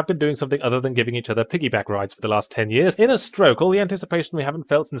Realms have been doing something other than giving each other piggy piggyback rides for the last 10 years. In a stroke, all the anticipation we haven't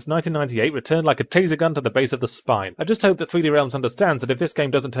felt since 1998 returned like a taser gun to the base of the spine. I just hope that 3D Realms understands that if this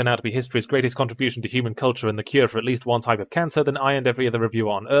game doesn't turn out to be history's greatest contribution to human culture and the cure for at least one type of cancer, then I and every other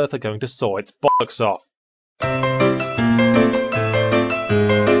reviewer on Earth are going to saw its bollocks off.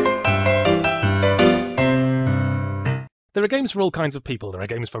 There are games for all kinds of people. There are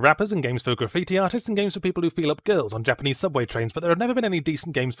games for rappers and games for graffiti artists and games for people who feel up girls on Japanese subway trains, but there have never been any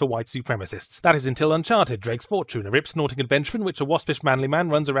decent games for white supremacists. That is until Uncharted, Drake's Fortune, a rip-snorting adventure in which a waspish manly man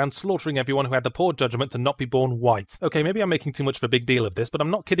runs around slaughtering everyone who had the poor judgment to not be born white. Okay, maybe I'm making too much of a big deal of this, but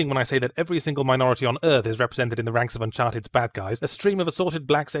I'm not kidding when I say that every single minority on Earth is represented in the ranks of Uncharted's bad guys, a stream of assorted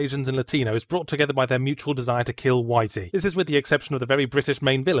blacks, Asians and Latinos brought together by their mutual desire to kill Whitey. This is with the exception of the very British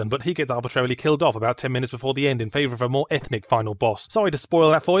main villain, but he gets arbitrarily killed off about 10 minutes before the end in favour of a more ethnic final boss. Sorry to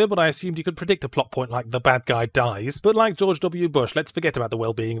spoil that for you, but I assumed you could predict a plot point like the bad guy dies. But like George W. Bush, let's forget about the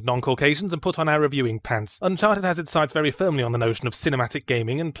well-being of non-Caucasians and put on our reviewing pants. Uncharted has its sights very firmly on the notion of cinematic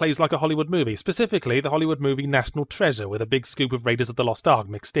gaming and plays like a Hollywood movie, specifically the Hollywood movie National Treasure, with a big scoop of Raiders of the Lost Ark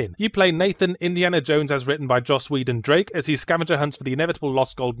mixed in. You play Nathan Indiana Jones as written by Joss Whedon Drake as he scavenger hunts for the inevitable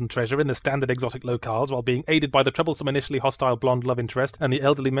lost golden treasure in the standard exotic locales while being aided by the troublesome initially hostile blonde love interest and the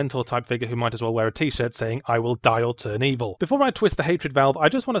elderly mentor type figure who might as well wear a t-shirt saying, "I will die or turn evil." Before I twist the hatred valve, I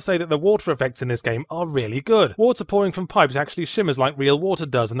just want to say that the water effects in this game are really good. Water pouring from pipes actually shimmers like real water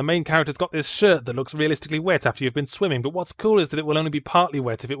does, and the main character's got this shirt that looks realistically wet after you've been swimming, but what's cool is that it will only be partly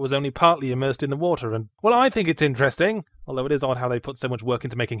wet if it was only partly immersed in the water, and, well, I think it's interesting. Although it is odd how they put so much work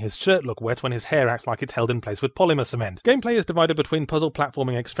into making his shirt look wet when his hair acts like it's held in place with polymer cement. Gameplay is divided between puzzle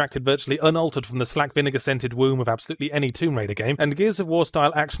platforming extracted virtually unaltered from the slack vinegar-scented womb of absolutely any Tomb Raider game, and Gears of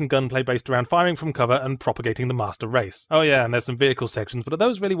War-style action gunplay based around firing from cover and propagating the master race. Oh yeah, and there's some vehicle sections, but are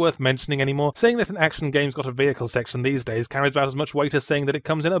those really worth mentioning anymore? Saying that an action game's got a vehicle section these days carries about as much weight as saying that it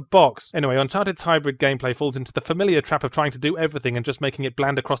comes in a box. Anyway, Uncharted's hybrid gameplay falls into the familiar trap of trying to do everything and just making it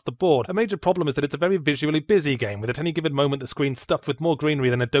bland across the board. A major problem is that it's a very visually busy game, with at any given moment the screen's stuffed with more greenery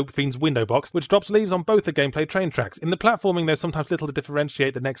than a dope fiend's window box, which drops leaves on both the gameplay train tracks. In the platforming, there's sometimes little to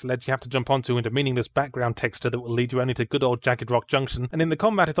differentiate the next ledge you have to jump onto into meaningless background texture that will lead you only to good old Jagged Rock Junction, and in the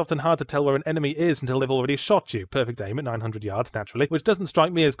combat it's often hard to tell where an enemy is until they've already shot you. Perfect aim at 900 yards, naturally, which doesn't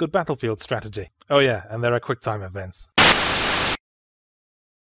strike me as good battlefield strategy. Oh yeah, and there are QuickTime events.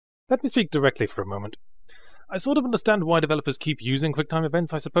 Let me speak directly for a moment. I sort of understand why developers keep using QuickTime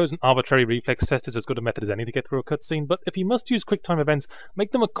events. I suppose an arbitrary reflex test is as good a method as any to get through a cutscene, but if you must use QuickTime events,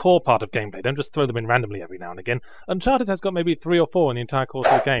 make them a core part of gameplay, don't just throw them in randomly every now and again. Uncharted has got maybe 3 or 4 in the entire course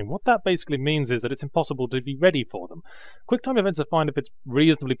of the game. What that basically means is that it's impossible to be ready for them. QuickTime events are fine if it's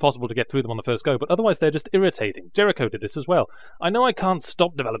reasonably possible to get through them on the first go, but otherwise they're just irritating. Jericho did this as well. I know I can't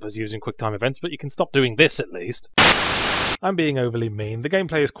stop developers using QuickTime events, but you can stop doing this at least. I'm being overly mean. The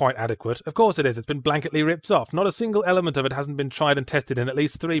gameplay is quite adequate. Of course it is, it's been blanketly ripped off. Not a single element of it hasn't been tried and tested in at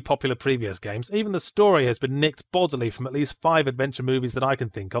least 3 popular previous games. Even the story has been nicked bodily from at least 5 adventure movies that I can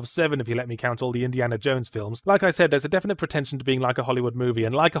think of, 7 if you let me count all the Indiana Jones films. Like I said, there's a definite pretension to being like a Hollywood movie,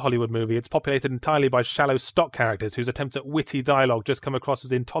 and like a Hollywood movie, it's populated entirely by shallow stock characters whose attempts at witty dialogue just come across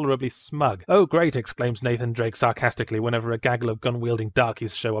as intolerably smug. "Oh great," exclaims Nathan Drake sarcastically whenever a gaggle of gun-wielding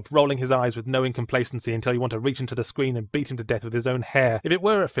darkies show up, rolling his eyes with knowing complacency until you want to reach into the screen and beat him to death with his own hair. If it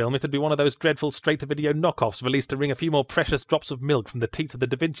were a film, it'd be one of those dreadful straight-to-video knockoffs released to wring a few more precious drops of milk from the teats of the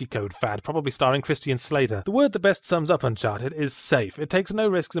Da Vinci Code fad, probably starring Christian Slater. The word that best sums up Uncharted is safe. It takes no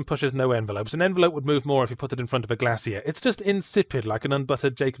risks and pushes no envelopes. An envelope would move more if you put it in front of a glacier. It's just insipid like an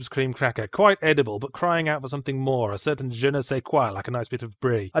unbuttered Jacob's cream cracker, quite edible, but crying out for something more, a certain je ne sais quoi like a nice bit of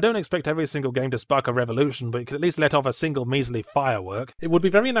brie. I don't expect every single game to spark a revolution, but you could at least let off a single measly firework. It would be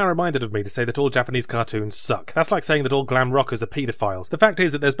very narrow-minded of me to say that all Japanese cartoons suck. That's like saying that all glam rockers are pedophiles. The fact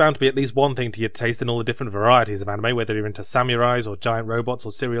is that there's bound to be at least one thing to your taste in all the different varieties of anime, whether you're into samurais or giant robots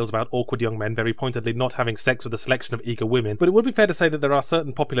or serials about awkward young men very pointedly not having sex with a selection of eager women. But it would be fair to say that there are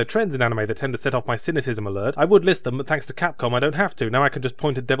certain popular trends in anime that tend to set off my cynicism alert. I would list them, but thanks to Capcom I don't have to. Now I can just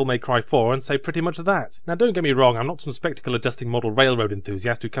point at Devil May Cry 4 and say pretty much that. Now don't get me wrong, I'm not some spectacle adjusting model railroad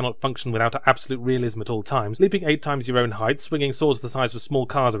enthusiast who cannot function without absolute realism at all times. Leaping 8 times your own height, swinging swords the size of small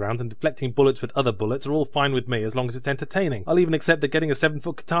cars around, and deflecting bullets with other bullets are all fine with me as long as it's entertaining. I'll even accept that getting a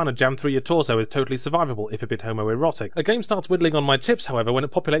 7-foot katana jammed through your torso is totally survivable, if a bit homoerotic. A game starts whittling on my chips, however, when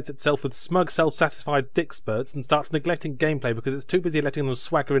it populates itself with smug, self-satisfied dick spurts and starts neglecting gameplay because it's too busy letting them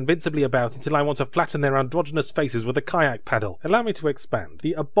swagger invincibly about until I want to flatten their androgynous faces with a kayak paddle. Allow me to expand.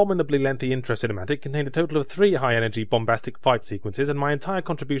 The abominably lengthy intro cinematic contained a total of 3 high-energy, bombastic fight sequences, and my entire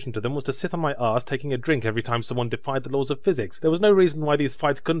contribution to them was to sit on my arse taking a drink every time someone defied the laws of physics. There was no reason why these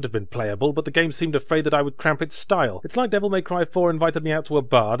fights couldn't have been playable, but the game seemed afraid that I would cramp its style. It's like Devil May Cry 4 invited me out to a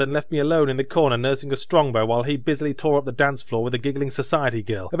bar, then left me alone in the corner nursing a strongbow while he busily tore up the dance floor with a giggling society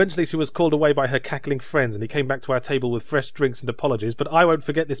girl. Eventually she was called away by her cackling friends and he came back to our table with fresh drinks and apologies, but I won't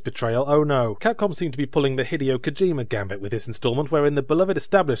forget this betrayal, oh no. Capcom seemed to be pulling the Hideo Kojima gambit with this installment, wherein the beloved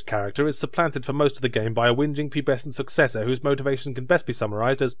established character is supplanted for most of the game by a whinging pubescent successor whose motivation can best be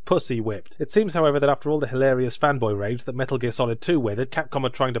summarised as pussy whipped. It seems however that after all the hilarious fanboy rage that Metal Gear Solid 2 weathered, Capcom are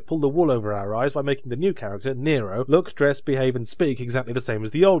trying to pull the wool over our eyes by making the new character, Nero, look, dress, behave and speak exactly the same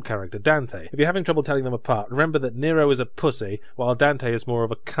as the old character, Dante. If you're having trouble telling them apart, remember that Nero is a pussy, while Dante is more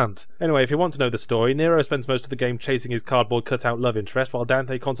of a cunt. Anyway, if you want to know the story, Nero spends most of the game chasing his cardboard cutout love interest, while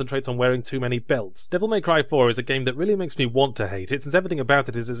Dante concentrates on wearing too many belts. Devil May Cry 4 is a game that really makes me want to hate it, since everything about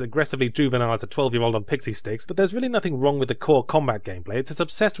it is as aggressively juvenile as a 12-year-old on pixie sticks, but there's really nothing wrong with the core combat gameplay. It's as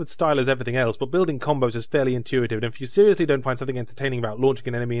obsessed with style as everything else, but building combos is fairly intuitive, and if you seriously don't find something entertaining about launching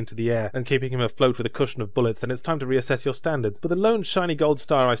an enemy into the air and keeping him afloat with a cushion of bullets, then it's time to reassess your standards. But the lone shiny gold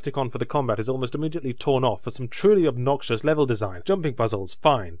star I stick on for the combat is almost immediately torn off for some truly obnoxious level design. Jumping puzzles,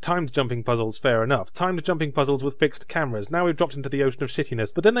 fine. Timed jumping puzzles, fair enough. Timed jumping puzzles with fixed cameras. Now we've dropped into the ocean of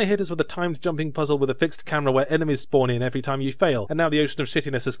shittiness, but then they hit us with a timed jumping puzzle with a fixed camera where enemies spawn in every time you fail, and now the ocean of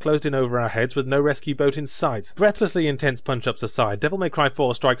shittiness has closed in over our heads with no rescue boat in sight. Breathlessly intense punch-ups aside, Devil May Cry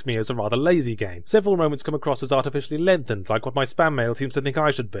 4 strikes me as a rather lazy game. Several moments come across as artificially lengthened, like what my spam mail seems to think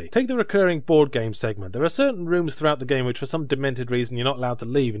I should be. Take the recurring board game segment. There are certain rooms throughout the game which for some demented reason you're not allowed to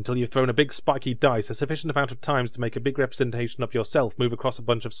leave until you've thrown a big spiky dice a sufficient amount of times to make a big representation of yourself move across a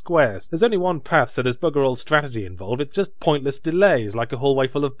bunch of squares. There's only one path, so there's bugger all strategy involved. It's just pointless delays, like a hallway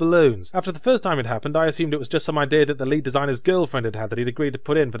full of balloons. After the first time it happened, I assumed it was just some idea that the lead designer's girlfriend had that he'd agreed to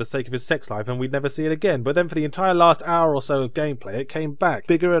put in for the sake of his sex life and we'd never see it again, but then for the entire last hour or so of gameplay it came back,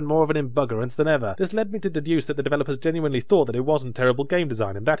 bigger and more of an embuggerance than ever. This led me to deduce that the developers genuinely thought that it wasn't terrible game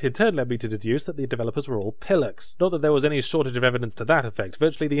design, and that in turn led me to deduce that the developers were all pillocks. Not that there was any shortage of evidence to that effect.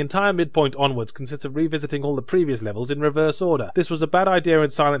 Virtually the entire midpoint onwards consists of revisiting all the previous levels in reverse order. This was a bad idea in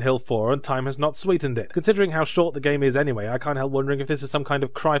Silent Hill 4 and time has not sweetened it. Considering how short the game is anyway, I can't help wondering if this is some kind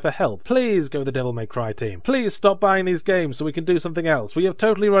of cry for help. Please go the Devil May Cry team. Please stop buying these games so we can do something else. We have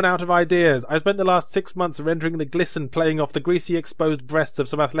totally run out of ideas. I spent the last 6 months rendering the glisten playing off the greasy exposed breasts of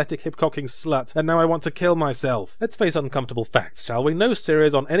some athletic hip-cocking slut, and now I want to kill myself. Let's face uncomfortable facts, shall we? No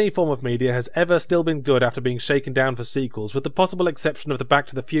series on any form of media has ever still been good after being shaken down for sequels, with the possible exception of the Back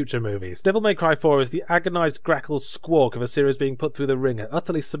to the Future movies. Devil May Cry 4 is the agonised grackles squawk of a series being put through the ringer,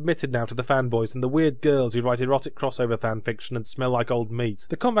 utterly submitted now to the fanboys and the weird girls who write erotic crossover fanfiction and smell like old meat.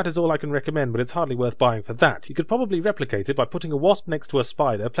 The combat is all I can recommend, but it's hardly worth buying for that. You could probably replicate it by putting a wasp next to a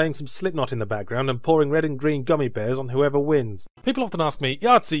spider, playing some Slipknot in the background and pouring red and green gummy bears on whoever wins. People often ask me,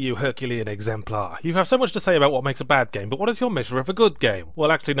 Yahtzee, you Herculean exemplar. You have so much to say about what makes a bad game, but what is your measure of a good game?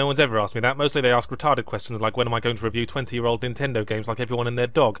 Well, actually no one's ever asked me that. Mostly they ask retarded questions like when am I going to review 20-year-old Nintendo games like everyone and their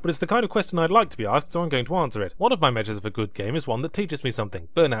dog, but it's the kind of question I'd like to be asked, so I'm going to answer it. One of my measures of a good game is one that teaches me something.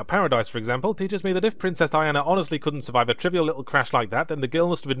 Burnout Paradise, for example, teaches me that if Princess Diana honestly couldn't survive a trivial little crash like that, then the girl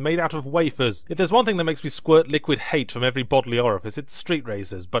must have been made out of wafers. If there's one thing that makes me squirt liquid hate from every bodily orifice, it's street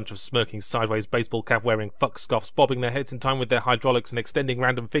racers, bunch of smirking sideways baseball cap wearing fuck scoffs bobbing their heads in time with their hydraulics and extending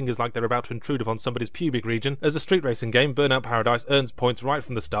random fingers like they're about to intrude upon somebody's pubic region. As a street racing game, Burnout Paradise earns points right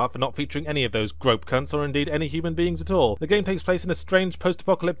from the start for not featuring any of those grope cunts or indeed any human beings at all. The game takes place in a strange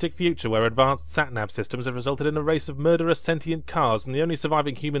post-apocalyptic future where advanced sat-nav systems have resulted in a race of murderous sentient cars, and the only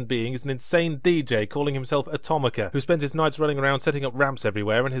surviving human being is an insane DJ calling himself Atomica, who spends his nights running around setting up ramps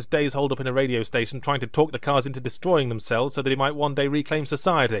everywhere and his days holed up in a radio station trying to talk the cars into destroying themselves so that he might one day reclaim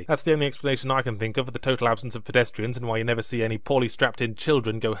society. That's the only explanation I can think of for the total absence of pedestrians and why you never see any poorly strapped-in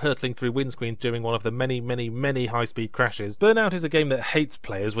children go hurtling through windscreens during one of the many high-speed crashes. Burnout is a game that hates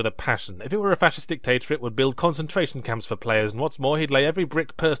players with a passion. If it were a fascist dictator, it would build concentration camps for players, and what's more, he'd lay every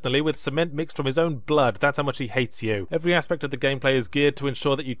brick personally with cement mixed from his own blood. That's how much he hates you. Every aspect of the gameplay is geared to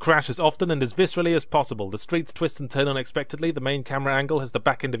ensure that you crash as often and as viscerally as possible. The streets twist and turn unexpectedly, the main camera angle has the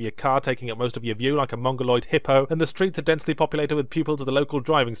back end of your car taking up most of your view like a mongoloid hippo, and the streets are densely populated with pupils of the local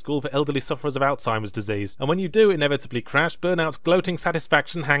driving school for elderly sufferers of Alzheimer's disease. And when you do inevitably crash, Burnout's gloating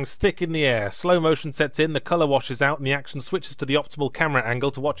satisfaction hangs thick in the air. Slow motion sets in, the colour washes out, and the action switches to the optimal camera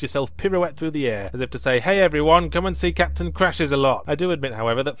angle to watch yourself pirouette through the air, as if to say, hey everyone, come and see Captain Crashes a lot. I do admit,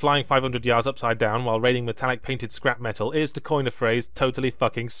 however, that flying 500 yards upside down while raining metallic painted scrap metal is, to coin a phrase, totally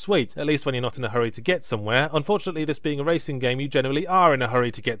fucking sweet, at least when you're not in a hurry to get somewhere. Unfortunately, this being a racing game, you generally are in a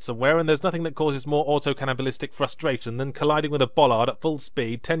hurry to get somewhere, and there's nothing that causes more auto-cannibalistic frustration than colliding with a bollard at full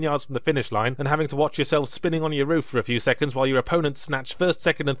speed 10 yards from the finish line and having to watch yourself spinning on your roof for a few seconds while your opponents snatch first,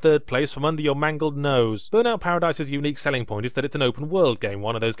 second and third place from under your mangled nose. Burnout Paradise's unique selling point is that it's an open world game,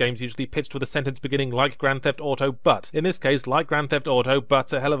 one of those games usually pitched with a sentence beginning like Grand Theft Auto, but in this case, like Grand Theft Auto,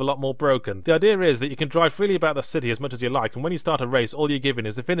 but a hell of a lot more broken. The idea is that you can drive freely about the city as much as you like, and when you start a race, all you're given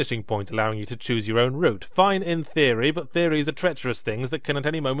is a finishing point, allowing you to choose your own route. Fine in theory, but theories are treacherous things that can at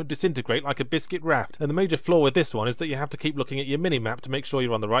any moment disintegrate like a biscuit raft, and the major flaw with this one is that you have to keep looking at your mini-map to make sure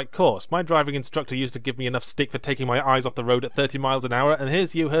you're on the right course. My driving instructor used to give me enough stick for taking my eyes off the road at 30 miles an hour, and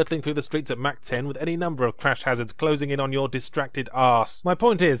here's you hurtling through the streets at Mach 10 with any number of crash hazards closing in on your distracted arse. My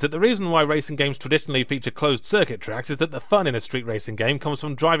point is that the reason why racing games traditionally feature closed circuit tracks is that the fun in a street racing game comes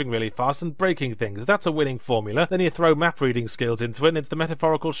from driving really fast and breaking things. That's a winning formula. Then you throw map reading skills into it and it's the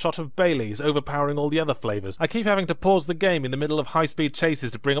metaphorical shot of Bailey's, overpowering all the other flavours. I keep having to pause the game in the middle of high-speed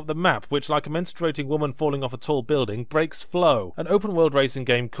chases to bring up the map, which, like a menstruating woman falling off a tall building, breaks flow. An open-world racing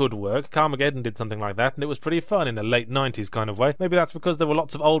game could work. Carmageddon did something like that, and it was pretty fun in a late 90s kind of way. Maybe that's because there were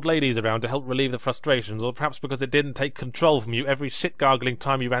lots of old ladies around to help relieve the frustrations, or perhaps because it didn't take control from you every shit-gargling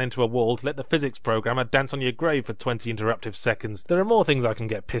time you ran into a wall to let the physics programmer dance on your grave for 20 interruptive seconds. There are more things I can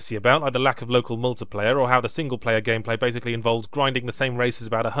get pissy about, like the lack of local multiplayer, or how the single-player gameplay basically involves grinding the same races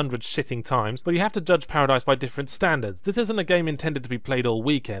about 100 shitting times, but you have to judge Paradise by different standards. This isn't a game intended to be played all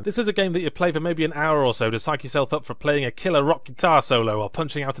weekend. This is a game that you play for maybe an hour or so to psych yourself up for playing a killer rock guitar solo or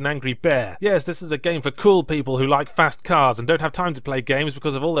punching out an angry bear. Yes, this is a game for cool people who like fast cars and don't have time to play games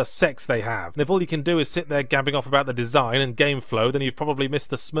because of all the sex they have. And if all you can do is sit there gabbing off about the design and game flow, then you've probably missed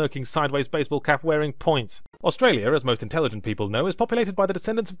the smirking sideways baseball cap wearing point. Australia, as most intelligent people know, is populated by the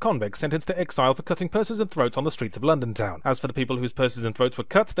descendants of convicts sentenced to exile for cutting purses and throats on the streets of London town. As for the people whose purses and throats were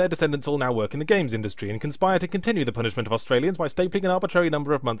cut, their descendants all now work in the games industry and conspire to continue the punishment of Australians by stapling an arbitrary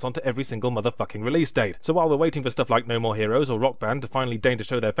number of months onto every single motherfucking release date. So while we're waiting for stuff like No More Heroes or Rock Band to finally deign to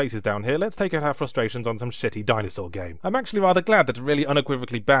show their faces down here, let's take out our frustrations on some shitty dinosaur game. I'm actually rather glad that a really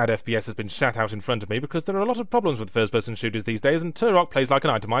unequivocally bad FPS has been shat out in front of me, because there are a lot of problems with first-person shooters these days, and Turok plays like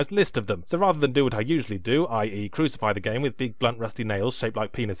an itemised list of them. So rather than do what I usually do, i.e. crucify the game with big blunt rusty nails shaped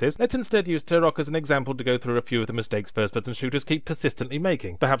like penises, let's instead use Turok as an example to go through a few of the mistakes first-person shooters keep persistently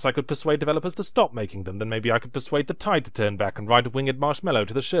making. Perhaps I could persuade developers to stop making them, then maybe I could persuade the tide to turn back and ride a winged marshmallow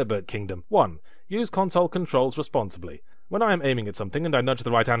to the Sherbert Kingdom. 1. Use console controls responsibly. When I am aiming at something and I nudge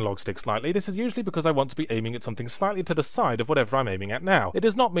the right analog stick slightly, this is usually because I want to be aiming at something slightly to the side of whatever I'm aiming at now. It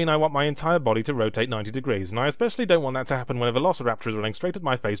does not mean I want my entire body to rotate 90 degrees, and I especially don't want that to happen when a velociraptor is running straight at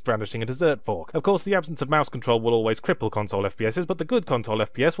my face brandishing a dessert fork. Of course, the absence of mouse control will always cripple console FPSs, but the good console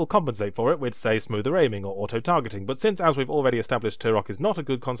FPS will compensate for it with, say, smoother aiming or auto-targeting. But since, as we've already established, Turok is not a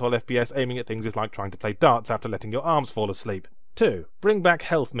good console FPS, aiming at things is like trying to play darts after letting your arms fall asleep. 2. Bring back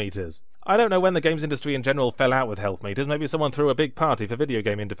health meters. I don't know when the games industry in general fell out with health meters. Maybe someone threw a big party for video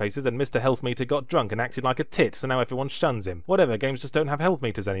game interfaces and Mr. Health Meter got drunk and acted like a tit, so now everyone shuns him. Whatever, games just don't have health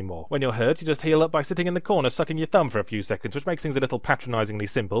meters anymore. When you're hurt, you just heal up by sitting in the corner sucking your thumb for a few seconds, which makes things a little patronisingly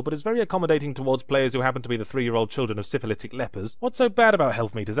simple, but is very accommodating towards players who happen to be the 3-year-old children of syphilitic lepers. What's so bad about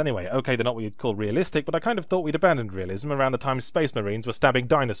health meters anyway? Okay, they're not what you'd call realistic, but I kind of thought we'd abandoned realism around the time Space Marines were stabbing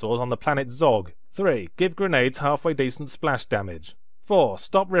dinosaurs on the planet Zog. 3. Give grenades halfway decent splash damage. 4.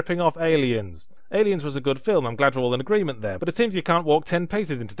 Stop ripping off Aliens. Aliens was a good film, I'm glad we're all in agreement there, but it seems you can't walk 10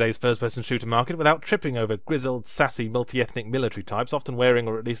 paces in today's first-person shooter market without tripping over grizzled, sassy, multi-ethnic military types, often wearing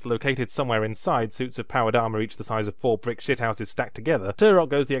or at least located somewhere inside suits of powered armour each the size of 4 brick shithouses stacked together. Turok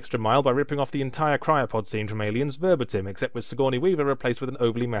goes the extra mile by ripping off the entire cryopod scene from Aliens verbatim, except with Sigourney Weaver replaced with an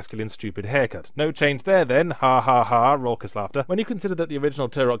overly masculine stupid haircut. No change there then, ha ha ha, raucous laughter. When you consider that the original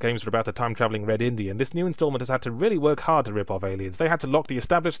Turok games were about a time-travelling Red Indian, this new instalment has had to really work hard to rip off Aliens. They had to lock the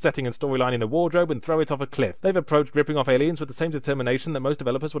established setting and storyline in a wardrobe and throw it off a cliff. They've approached ripping off Aliens with the same determination that most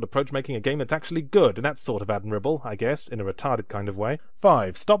developers would approach making a game that's actually good, and that's sort of admirable, I guess, in a retarded kind of way.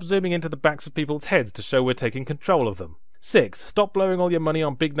 5. Stop zooming into the backs of people's heads to show we're taking control of them. 6. Stop blowing all your money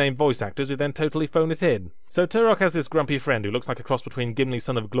on big-name voice actors who then totally phone it in. So Turok has this grumpy friend who looks like a cross between Gimli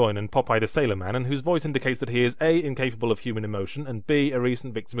son of Gloin and Popeye the Sailor Man, and whose voice indicates that he is A. incapable of human emotion, and B. a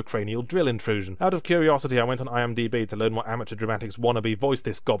recent victim of cranial drill intrusion. Out of curiosity, I went on IMDb to learn what amateur dramatics wannabe voiced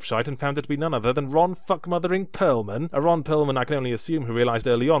this gobshite, and found it to be none other than Ron fuckmothering Perlman. A Ron Perlman I can only assume who realised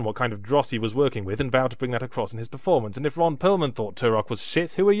early on what kind of dross he was working with and vowed to bring that across in his performance. And if Ron Perlman thought Turok was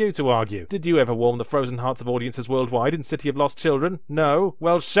shit, who are you to argue? Did you ever warm the frozen hearts of audiences worldwide in City of Lost Children? No?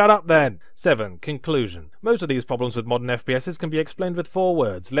 Well, shut up then! 7. Conclusion. Most of these problems with modern FPSs can be explained with 4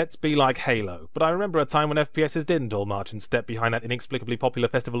 words. Let's be like Halo. But I remember a time when FPSs didn't all march in step behind that inexplicably popular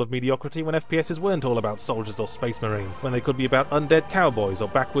festival of mediocrity, when FPSs weren't all about soldiers or space marines, when they could be about undead cowboys or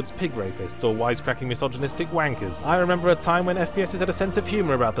backwoods pig rapists or wisecracking misogynistic wankers. I remember a time when FPSs had a sense of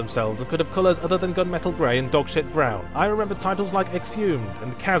humour about themselves and could have colours other than gunmetal grey and dogshit brown. I remember titles like Exhumed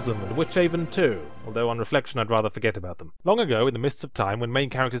and Chasm and Witch Haven 2, although on reflection I'd rather forget about them. them. Long ago, in the mists of time, when main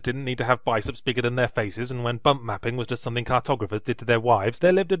characters didn't need to have biceps bigger than their faces, and when bump mapping was just something cartographers did to their wives,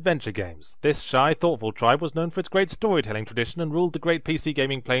 there lived adventure games. This shy, thoughtful tribe was known for its great storytelling tradition and ruled the great PC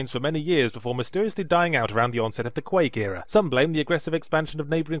gaming planes for many years before mysteriously dying out around the onset of the Quake era. Some blame the aggressive expansion of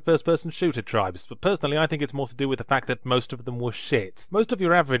neighbouring first-person shooter tribes, but personally I think it's more to do with the fact that most of them were shit. Most of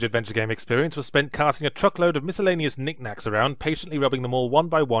your average adventure game experience was spent carting a truckload of miscellaneous knickknacks around, patiently rubbing them all one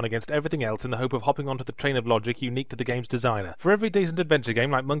by one against everything else in the hope of hopping onto the train of logic unique to the game's designer. For every decent adventure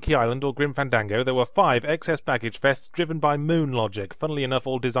game like Monkey Island or Grim Fandango, there were 5 excess baggage fests driven by moon logic, funnily enough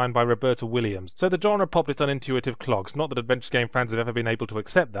all designed by Roberta Williams. So the genre popped its unintuitive clogs. Not that adventure game fans have ever been able to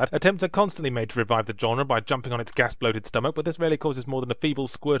accept that. Attempts are constantly made to revive the genre by jumping on its gas-bloated stomach, but this rarely causes more than a feeble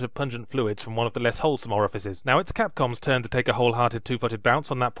squirt of pungent fluids from one of the less wholesome orifices. Now it's Capcom's turn to take a wholehearted two-footed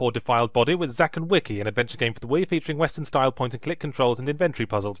bounce on that poor defiled body with Zack and Wiki, an adventure game for the Wii featuring Western-style point-and-click controls and inventory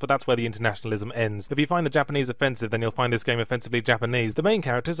puzzles, but that's where the internationalism ends. If you find the Japanese offensive, then you'll find this game offensively Japanese. The main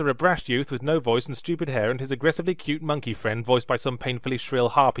characters are a brash youth with no voice and stupid hair and his aggressively cute monkey friend voiced by some painfully shrill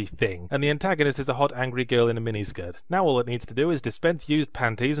harpy thing, and the antagonist is a hot angry girl in a miniskirt. Now all it needs to do is dispense used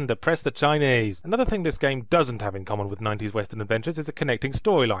panties and depress the Chinese. Another thing this game doesn't have in common with 90s Western adventures is a connecting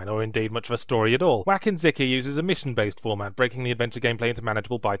storyline, or indeed much of a story at all. Whack and Zicky uses a mission-based format, breaking the adventure gameplay into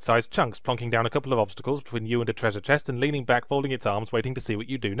manageable bite-sized chunks, plonking down a couple of obstacles between you and a treasure chest and leaning back folding its arms waiting to see what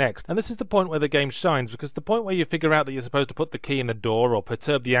you do next. And this is the point where the game shines, because the point where you figure out that you're supposed to put the key in the door or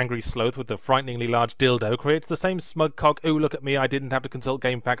perturb the angry sloth with the frighteningly large dildo creates the same smug cock, ooh look at me, I didn't have to consult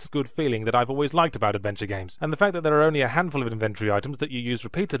GameFAQs good feeling that I've always liked about adventure games. And the fact that there are only a handful of inventory items that you use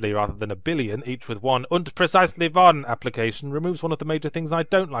repeatedly rather than a billion, each with one und precisely one application, removes one of the major things I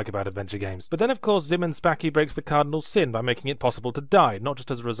don't like about adventure games. But then of course Zim and Spacky breaks the cardinal sin by making it possible to die, not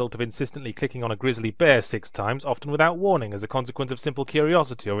just as a result of insistently clicking on a grizzly bear 6 times, often without warning, as a consequence of simple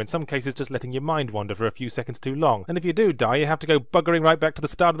curiosity, or in some cases just letting your mind wander for a few seconds too long. And if you do die, you have to go buggering right back to the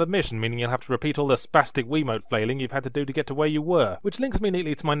start of the mission, meaning you'll have to repeat all the spastic Wiimote flailing you've had to do to get to where you were. Which links me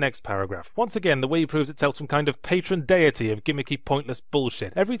neatly to my next paragraph. Once again, the Wii proves itself some kind of patron deity of gimmicky, pointless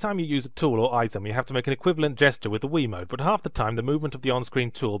bullshit. Every time you use a tool or item, you have to make an equivalent gesture with the Wiimote, but half the time the movement of the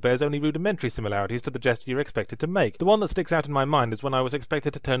on-screen tool bears only rudimentary similarities to the gesture you're expected to make. The one that sticks out in my mind is when I was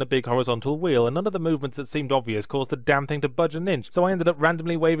expected to turn a big horizontal wheel, and none of the movements that seemed obvious caused the damn thing to budge an inch, so I ended up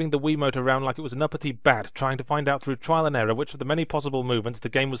randomly waving the Wiimote around like it was an uppity bat, trying to find out through trial and error which of the many possible movements the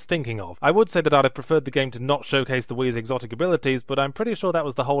game was thinking of. I would say that I'd have preferred the game to not showcase the Wii's exotic abilities, but I'm pretty sure that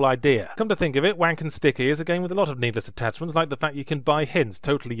was the whole idea. Come to think of it, Wank and Sticky is a game with a lot of needless attachments, like the fact you can buy hints,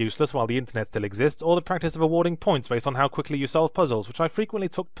 totally useless while the internet still exists, or the practice of awarding points based on how quickly you solve puzzles, which I frequently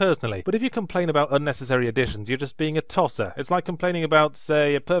took personally. But if you complain about unnecessary additions, you're just being a tosser. It's like complaining about,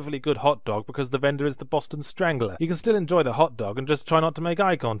 say, a perfectly good hot dog because the vendor is the Boston Strangler. You can still enjoy the hot dog and just try not to make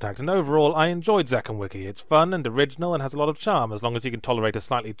eye contact, and overall I enjoyed Zack and Wiki. It's fun and original and has a lot of charm, as long as you can tolerate a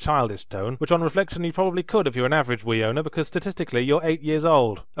slightly childish tone, which on reflection you probably could if you're an average Wii owner, because statistically you're 8 years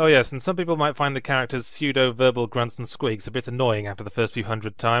old. Oh yes, and some people might find the characters' pseudo-verbal grunts and squeaks a bit annoying after the first few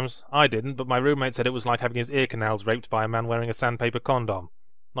hundred times. I didn't, but my roommate said it was like having his ear canals raped by a man wearing a sandpaper condom.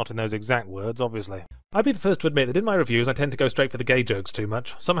 Not in those exact words, obviously. I'd be the first to admit that in my reviews I tend to go straight for the gay jokes too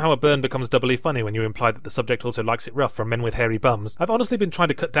much. Somehow a burn becomes doubly funny when you imply that the subject also likes it rough from men with hairy bums. I've honestly been trying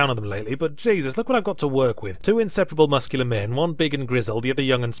to cut down on them lately, but Jesus, look what I've got to work with. 2 inseparable muscular men, one big and grizzled, the other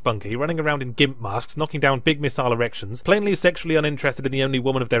young and spunky, running around in gimp masks, knocking down big missile erections, plainly sexually uninterested in the only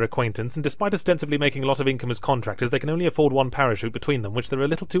woman of their acquaintance, and despite ostensibly making a lot of income as contractors, they can only afford one parachute between them, which they're a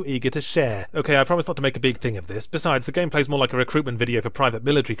little too eager to share. Okay, I promise not to make a big thing of this. Besides, the gameplay's more like a recruitment video for private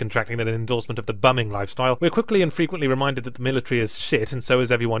military contracting than an endorsement of the bumming lifestyle. We're quickly and frequently reminded that the military is shit, and so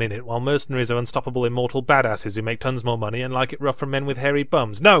is everyone in it, while mercenaries are unstoppable immortal badasses who make tons more money and like it rough from men with hairy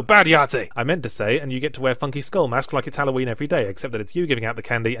bums. No, bad Yahtzee! I meant to say, and you get to wear funky skull masks like it's Halloween every day, except that it's you giving out the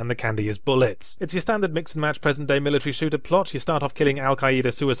candy and the candy is bullets. It's your standard mix and match present day military shooter plot. You start off killing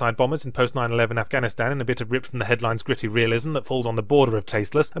Al-Qaeda suicide bombers in post 9/11 Afghanistan in a bit of ripped from the headlines gritty realism that falls on the border of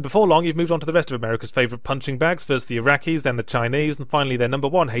tasteless, and before long you've moved on to the rest of America's favourite punching bags, first the Iraqis, then the Chinese, and finally their number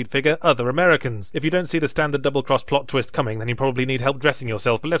one hate figure, other Americans. If you don't see the standard double-cross plot twist coming, then you probably need help dressing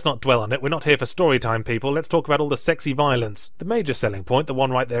yourself, but let's not dwell on it. We're not here for story time, people. Let's talk about all the sexy violence. The major selling point, the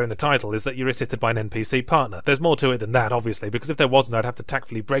one right there in the title, is that you're assisted by an NPC partner. There's more to it than that, obviously, because if there wasn't, I'd have to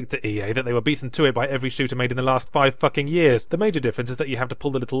tactfully break to EA that they were beaten to it by every shooter made in the last 5 fucking years. The major difference is that you have to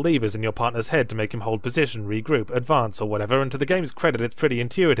pull the little levers in your partner's head to make him hold position, regroup, advance, or whatever, and to the game's credit, it's pretty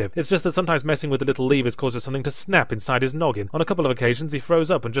intuitive. It's just that sometimes messing with the little levers causes something to snap inside his noggin. On a couple of occasions, he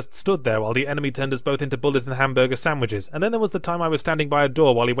froze up and just stood there while the enemy turned as was both into bullets and hamburger sandwiches. And then there was the time I was standing by a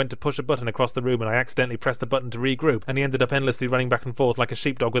door while he went to push a button across the room and I accidentally pressed the button to regroup, and he ended up endlessly running back and forth like a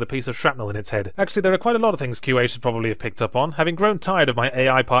sheepdog with a piece of shrapnel in its head. Actually, there are quite a lot of things QA should probably have picked up on. Having grown tired of my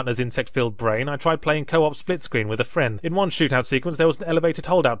AI partner's insect-filled brain, I tried playing co-op split screen with a friend. In one shootout sequence, there was an elevated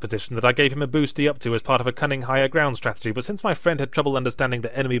holdout position that I gave him a boosty up to as part of a cunning higher ground strategy, but since my friend had trouble understanding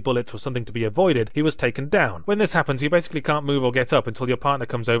that enemy bullets were something to be avoided, he was taken down. When this happens, you basically can't move or get up until your partner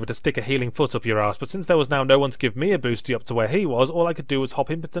comes over to stick a healing foot up your ass, but since there was now no one to give me a boosty up to where he was, all I could do was hop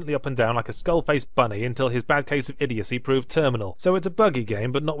impotently up and down like a skull-faced bunny until his bad case of idiocy proved terminal. So it's a buggy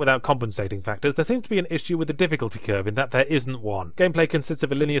game, but not without compensating factors. There seems to be an issue with the difficulty curve in that there isn't one. Gameplay consists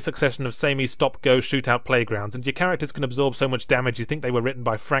of a linear succession of samey stop-go shootout playgrounds, and your characters can absorb so much damage you think they were written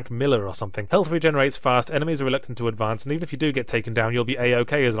by Frank Miller or something. Health regenerates fast, enemies are reluctant to advance, and even if you do get taken down, you'll be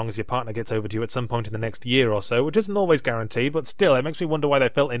A-OK as long as your partner gets over to you at some point in the next year or so, which isn't always guaranteed, but still, it makes me wonder why they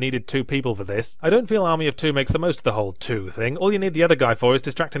felt they needed 2 people for this. I don't feel Army of 2 makes the most of the whole 2 thing. All you need the other guy for is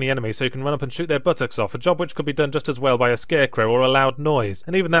distracting the enemy so you can run up and shoot their buttocks off, a job which could be done just as well by a scarecrow or a loud noise.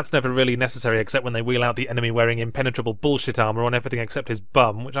 And even that's never really necessary except when they wheel out the enemy wearing impenetrable bullshit armor on everything except his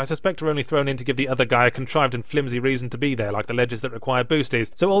bum, which I suspect are only thrown in to give the other guy a contrived and flimsy reason to be there, like the ledges that require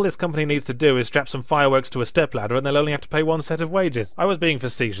boosties. So all this company needs to do is strap some fireworks to a stepladder and they'll only have to pay 1 set of wages. I was being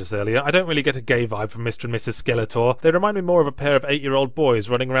facetious earlier. I don't really get a gay vibe from Mr. and Mrs. Skeletor. They remind me more of a pair of 8-year-old boys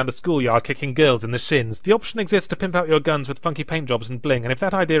running around the schoolyard kicking girls in the shins. The option exists to pimp out your guns with funky paint jobs and bling, and if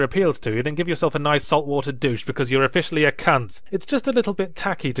that idea appeals to you, then give yourself a nice saltwater douche because you're officially a cunt. It's just a little bit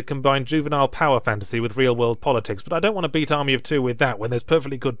tacky to combine juvenile power fantasy with real-world politics, but I don't want to beat Army of 2 with that when there's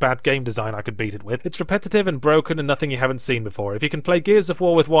perfectly good bad game design I could beat it with. It's repetitive and broken and nothing you haven't seen before. If you can play Gears of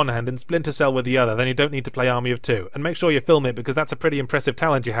War with one hand and Splinter Cell with the other, then you don't need to play Army of 2. And make sure you film it because that's a pretty impressive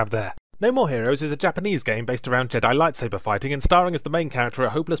talent you have there. No More Heroes is a Japanese game based around Jedi lightsaber fighting and starring as the main character a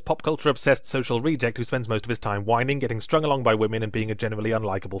hopeless pop culture obsessed social reject who spends most of his time whining, getting strung along by women and being a generally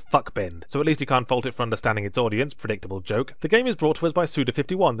unlikable fuckbend. So at least you can't fault it for understanding its audience, predictable joke. The game is brought to us by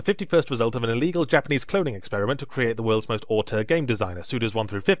Suda51, the 51st result of an illegal Japanese cloning experiment to create the world's most auteur game designer, Sudas 1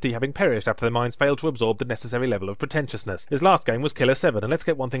 through 50 having perished after their minds failed to absorb the necessary level of pretentiousness. His last game was Killer 7, and let's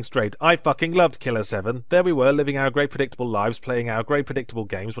get one thing straight, I fucking loved Killer 7. There we were, living our great predictable lives, playing our great predictable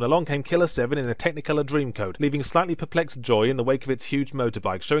games, when along came Killer 7 in a Technicolor Dreamcoat, leaving slightly perplexed Joy in the wake of its huge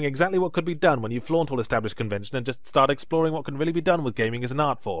motorbike, showing exactly what could be done when you flaunt all established convention and just start exploring what can really be done with gaming as an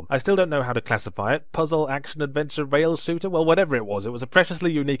art form. I still don't know how to classify it. Puzzle, action, adventure, rail shooter? Well, whatever it was a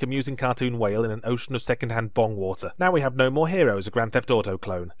preciously unique, amusing cartoon whale in an ocean of second-hand bong water. Now we have No More Heroes, a Grand Theft Auto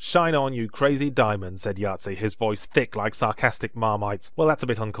clone. Shine on, you crazy diamond, said Yahtzee, his voice thick like sarcastic Marmites. Well, that's a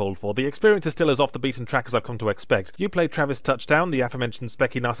bit uncalled for. The experience is still as off the beaten track as I've come to expect. You play Travis Touchdown, the aforementioned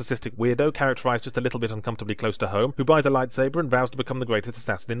specky narcissistic weirdo, characterized just a little bit uncomfortably close to home, who buys a lightsaber and vows to become the greatest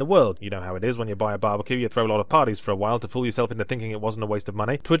assassin in the world. You know how it is when you buy a barbecue, you throw a lot of parties for a while to fool yourself into thinking it wasn't a waste of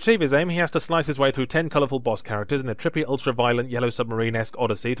money. To achieve his aim, he has to slice his way through 10 colourful boss characters in a trippy, ultra-violent, Yellow Submarine-esque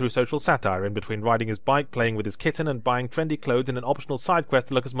odyssey through social satire in between riding his bike, playing with his kitten, and buying trendy clothes in an optional side quest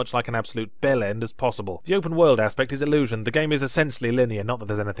to look as much like an absolute bell end as possible. The open world aspect is illusion. The game is essentially linear, not that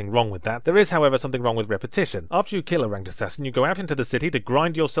there's anything wrong with that. There is, however, something wrong with repetition. After you kill a ranked assassin, you go out into the city to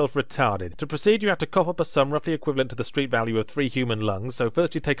grind yourself retarded. To proceed, you have to cough up a sum roughly equivalent to the street value of 3 human lungs, so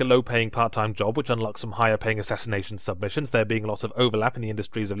first you take a low-paying part-time job which unlocks some higher-paying assassination submissions, there being lots of overlap in the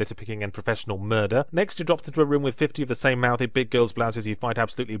industries of litter-picking and professional murder. Next you're dropped into a room with 50 of the same mouthy big girls' blouses you fight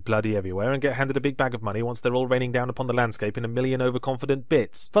absolutely bloody everywhere and get handed a big bag of money once they're all raining down upon the landscape in a million overconfident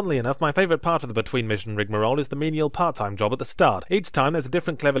bits. Funnily enough, my favourite part of the between-mission rigmarole is the menial part-time job at the start. Each time there's a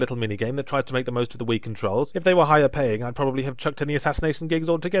different clever little minigame that tries to make the most of the Wii controls. If they were higher-paying, I'd probably have chucked any assassination gigs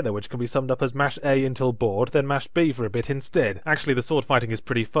altogether, which can be summed up as mash A until bored, then mash B for a bit instead. Actually, the sword fighting is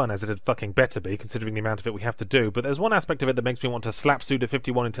pretty fun, as it had fucking better be, considering the amount of it we have to do, but there's one aspect of it that makes me want to slap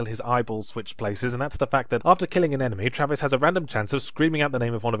Suda51 until his eyeballs switch places, and that's the fact that after killing an enemy, Travis has a random chance of screaming out the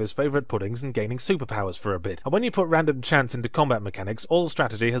name of one of his favourite puddings and gaining superpowers for a bit. And when you put random chance into combat mechanics, all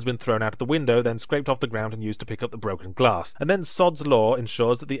strategy has been thrown out the window, then scraped off the ground and used to pick up the broken glass. And then Sod's Law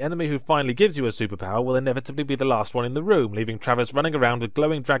ensures that the enemy who finally gives you a superpower will inevitably be the last one in the room, leaving Travis running around with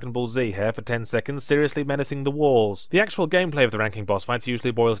glowing Dragon Ball Z hair for 10 seconds, seriously menacing the walls. The actual gameplay of the ranking boss fights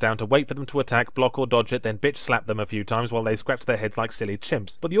usually boils down to wait for them to attack, block or dodge it, then bitch slap them a few times while they scratch their heads like silly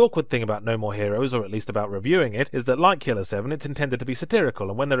chimps. But the awkward thing about No More Heroes, or at least about reviewing it, is that like Killer 7, it's intended to be satirical,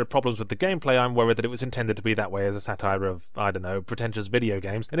 and when there are problems with the gameplay, I'm worried that it was intended to be that way as a satire of, I don't know, pretentious video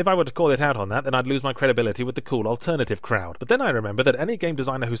games, and if I were to call it out on that, then I'd lose my credibility with the cool alternative crowd. But then I remember that any game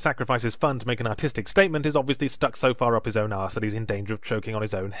designer who sacrifices fun to make an artistic statement is obviously stuck so far up his own arse that he's in danger of choking on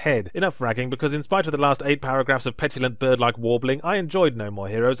his own and head. Enough ragging, because in spite of the last 8 paragraphs of petulant bird-like warbling, I enjoyed No More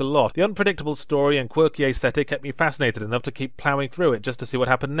Heroes a lot. The unpredictable story and quirky aesthetic kept me fascinated enough to keep ploughing through it just to see what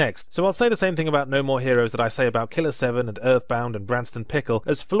happened next. So I'll say the same thing about No More Heroes that I say about Killer 7 and Earthbound and Branston Pickle.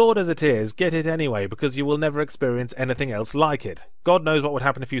 As flawed as it is, get it anyway, because you will never experience anything else like it. God knows what would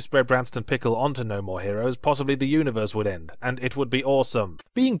happen if you spread Branston Pickle onto No More Heroes. Possibly the universe would end, and it would be awesome.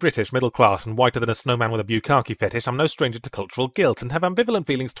 Being British, middle class, and whiter than a snowman with a bukkake fetish, I'm no stranger to cultural guilt, and have ambivalent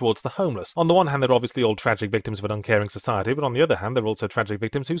feelings towards the homeless. On the one hand, they're obviously all tragic victims of an uncaring society, but on the other hand, they're also tragic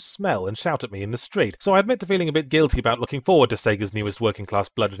victims who smell and shout at me in the street. So I admit to feeling a bit guilty about looking forward to Sega's newest working-class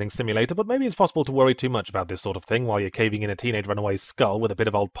bludgeoning simulator, but maybe it's possible to worry too much about this sort of thing while you're caving in a teenage runaway's skull with a bit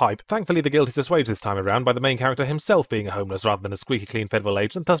of old pipe. Thankfully, the guilt is assuaged this time around by the main character himself being a homeless rather than a squeaky clean federal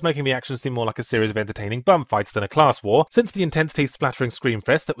agent, thus making the action seem more like a series of entertaining bum fights than a class war. Since the intense teeth-splattering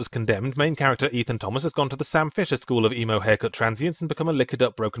screamfest that was condemned, main character Ethan Thomas has gone to the Sam Fisher school of emo haircut transients and become a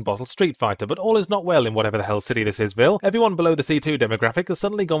liquored-up broken-bottle street fighter, but all is not well in whatever the hell city this is, Vil. Everyone below the C2 demographic has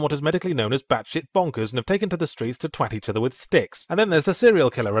suddenly gone what is medically known as batshit bonkers and have taken to the streets to twat each other with sticks. And then there's the serial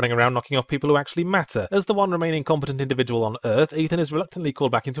killer running around knocking off people who actually matter. As the one remaining competent individual on Earth, Ethan is reluctantly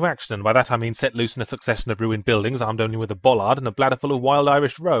called back into action, and by that I mean set loose in a succession of ruined buildings armed only with a bollard and a bladder full of wild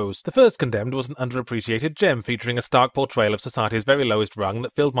Irish rose. The first Condemned was an underappreciated gem featuring a stark portrayal of society's very lowest rung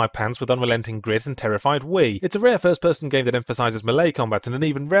that filled my pants with unrelenting grit and terrified wee. It's a rare first-person game that emphasises melee combat, and an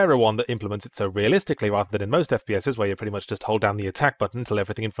even rarer one that implements it so realistically rather than in most FPSs where you pretty much just hold down the attack button until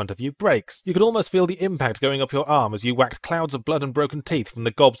everything in front of you breaks. You could almost feel the impact going up your arm as you whacked clouds of blood and broken teeth from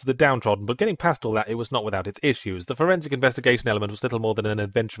the gobs to the downtrodden, but getting past all that, it was not without its issues. The forensic investigation element was little more than an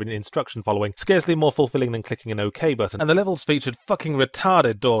adventure in instruction following, scarcely more fulfilling than clicking an OK button, and the levels featured fucking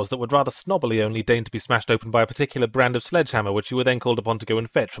retarded doors that would rather snobbily only deign to be smashed open by a particular brand of sledgehammer which you were then called upon to go and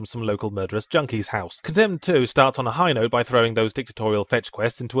fetch from some local murderous junkie's house. Condemned 2 starts on a high note by throwing those dictatorial fetch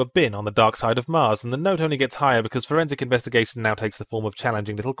quests into a bin on the dark side of Mars, and the note only gets higher because forensic investigation now takes the form of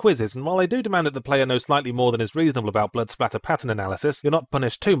challenging little quizzes, and while they do demand that the player know slightly more than is reasonable about blood splatter pattern analysis, you're not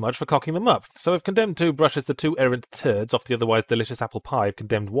punished too much for cocking them up. So if Condemned 2 brushes the 2 errant turds off the otherwise delicious apple pie of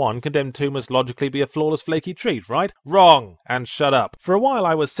Condemned 1, Condemned 2 must logically be a flawless flaky treat, right? Wrong! And shut up. For a while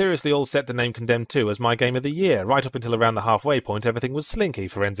I was seriously all set to name Condemned 2 as my game of the year. Right up until around the halfway point everything was slinky,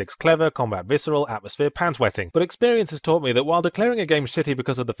 forensics clever, combat visceral, atmosphere pant-wetting. But experience has taught me that while declaring a game shitty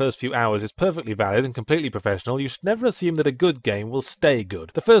because of the first few hours is perfectly valid and completely professional, you should never assume that a good game will stay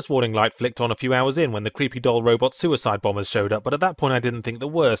good. The first warning light flicked on a few hours in when the creepy doll robot suicide bombers showed up, but at that point I didn't think the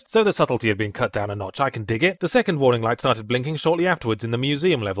worst, so the subtlety had been cut down a notch. I can dig it. The second warning light started blinking shortly afterwards in the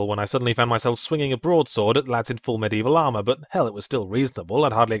museum level when I suddenly found myself swinging a broadsword at lads in full medieval armour, but hell, it was still reasonable.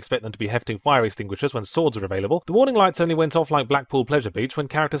 I'd hardly expect them to be hefting fire extinguishers when swords are available. The warning lights only went off like Blackpool Pleasure Beach when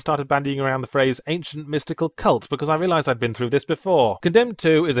characters started bandying around the phrase ancient mystical cult because I realised I'd been through this before. Condemned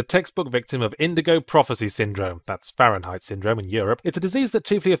 2 is a textbook victim of indigo prophecy syndrome. That's Fahrenheit syndrome in Europe. It's a disease that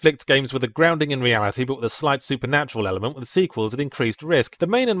chiefly afflicts games with a grounding in reality but with a slight supernatural element, with sequels at increased risk. The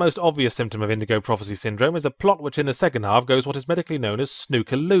main and most obvious symptom of indigo prophecy syndrome is a plot which in the second half goes what is medically known as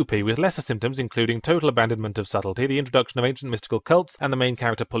snooker loopy, with lesser symptoms including total abandonment of subtlety, the introduction of ancient mystical cults, and the main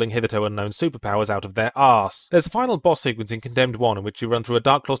character pulling hitherto unknown superpowers out of their arse. There's a final boss sequence in Condemned 1 in which you run through a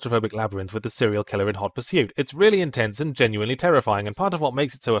dark claustrophobic labyrinth with the serial killer in hot pursuit. It's really intense and genuinely terrifying, and part of what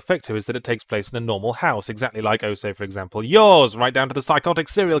makes it so effective is that it takes place in a normal house, exactly like, oh say for example, yours, right down to the psychotic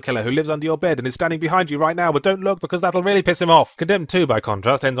serial killer who lives under your bed and is standing behind you right now, but don't look because that'll really piss him off. Condemned 2, by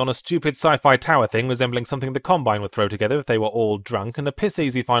contrast, ends on a stupid sci-fi tower thing resembling something the Combine would throw together if they were all drunk, and a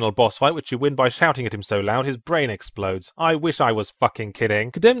piss-easy final boss fight which you win by shouting at him so loud his brain explodes. I wish I was fucking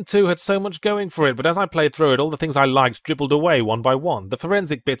kidding. Condemned 2 had so much going for it, but as I played through it, all the things I liked dribbled away one by one. The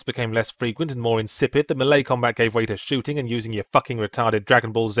forensic bits became less frequent and more insipid, the melee combat gave way to shooting and using your fucking retarded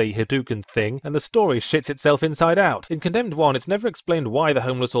Dragon Ball Z Hadouken thing, and the story shits itself inside out. In Condemned 1, it's never explained why the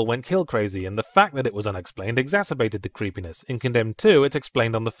homeless all went kill crazy, and the fact that it was unexplained exacerbated the creepiness. In Condemned 2, it's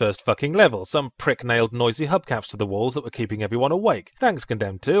explained on the first fucking level. Some prick nailed noisy hubcaps to the walls that were keeping everyone awake. Thanks,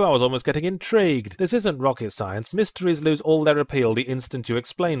 Condemned 2, I was almost getting intrigued. This isn't rocket science. Mysteries lose all their appeal the instant you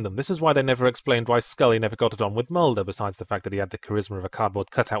explain them. This is why they never explained why Scully never got it on with Mulder, besides the fact that he had the charisma of a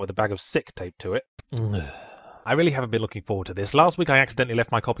cardboard cutout with a bag of sick taped to it. I really haven't been looking forward to this. Last week I accidentally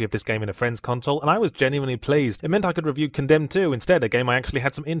left my copy of this game in a friend's console, and I was genuinely pleased. It meant I could review Condemned 2 instead, a game I actually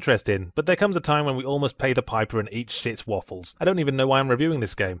had some interest in. But there comes a time when we all must pay the piper and eat shit's waffles. I don't even know why I'm reviewing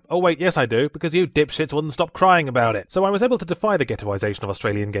this game. Oh wait, yes I do, because you dipshits wouldn't stop crying about it. So I was able to defy the ghettoization of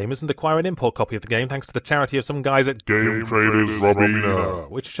Australian gamers and acquire an import copy of the game thanks to the charity of some guys at Game Traders Robina,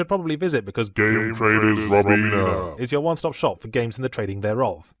 which you should probably visit because Game Traders Robina is your one-stop shop for games and the trading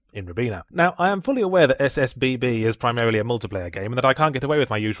thereof. in Robina. Now, I am fully aware that SSBB is primarily a multiplayer game and that I can't get away with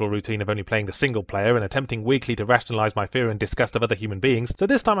my usual routine of only playing the single player and attempting weekly to rationalise my fear and disgust of other human beings, so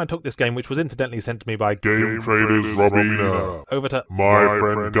this time I took this game, which was incidentally sent to me by Game Traders Robina, over to my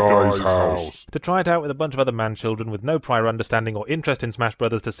friend Guy's house, to try it out with a bunch of other man-children with no prior understanding or interest in Smash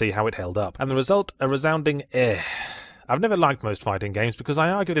Brothers to see how it held up. And the result, a resounding eh. I've never liked most fighting games because I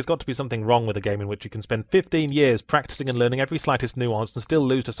argue there's got to be something wrong with a game in which you can spend 15 years practicing and learning every slightest nuance and still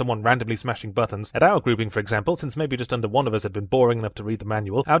lose to someone randomly smashing buttons. At our grouping, for example, since maybe just under one of us had been boring enough to read the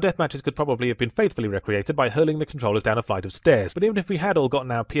manual, our death matches could probably have been faithfully recreated by hurling the controllers down a flight of stairs. But even if we had all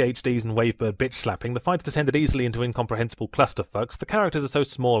gotten our PhDs and wavebird bitch slapping, the fights descended easily into incomprehensible clusterfucks, the characters are so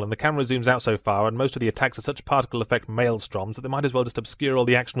small and the camera zooms out so far and most of the attacks are such particle effect maelstroms that they might as well just obscure all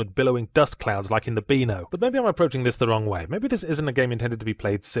the action with billowing dust clouds like in the Beano. But maybe I'm approaching this the wrong way. Maybe this isn't a game intended to be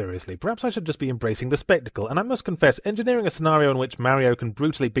played seriously. Perhaps I should just be embracing the spectacle, and I must confess, engineering a scenario in which Mario can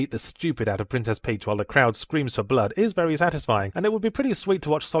brutally beat the stupid out of Princess Peach while the crowd screams for blood is very satisfying, and it would be pretty sweet to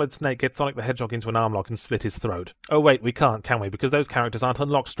watch Solid Snake get Sonic the Hedgehog into an armlock and slit his throat. Oh wait, we can't, can we? Because those characters aren't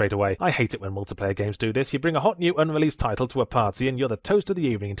unlocked straight away. I hate it when multiplayer games do this. You bring a hot new unreleased title to a party and you're the toast of the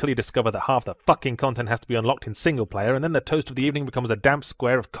evening until you discover that half the fucking content has to be unlocked in single player, and then the toast of the evening becomes a damp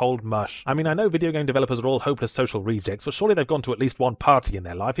square of cold mush. I mean, I know video game developers are all hopeless social rejects, but surely they've gone to at least one party in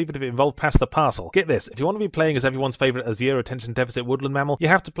their life, even if it involved past the parcel. Get this, if you want to be playing as everyone's favourite Azure attention deficit woodland mammal, you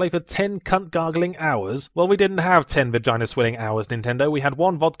have to play for 10 cunt gargling hours? Well, we didn't have 10 vagina swilling hours, Nintendo. We had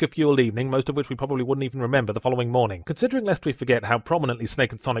one vodka fueled evening, most of which we probably wouldn't even remember the following morning. Considering lest we forget how prominently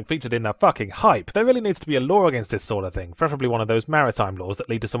Snake and Sonic featured in their fucking hype, there really needs to be a law against this sort of thing, preferably one of those maritime laws that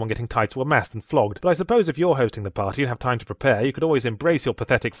lead to someone getting tied to a mast and flogged. But I suppose if you're hosting the party and have time to prepare, you could always embrace your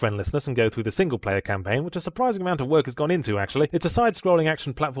pathetic friendlessness and go through the single player campaign, which a surprising amount of work has gone into actually. It's a side-scrolling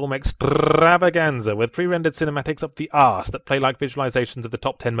action platform extravaganza with pre-rendered cinematics up the arse that play like visualizations of the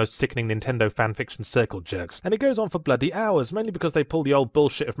top 10 most sickening Nintendo fanfiction circle jerks. And it goes on for bloody hours, mainly because they pull the old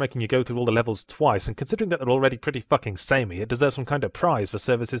bullshit of making you go through all the levels twice, and considering that they're already pretty fucking samey, it deserves some kind of prize for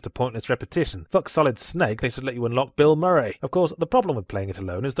services to pointless repetition. Fuck Solid Snake, they should let you unlock Bill Murray. Of course, the problem with playing it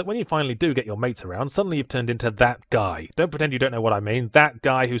alone is that when you finally do get your mates around, suddenly you've turned into that guy. Don't pretend you don't know what I mean. That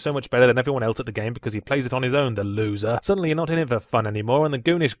guy who's so much better than everyone else at the game because he plays it on his own, the loser. Suddenly you're not in it for fun anymore, and the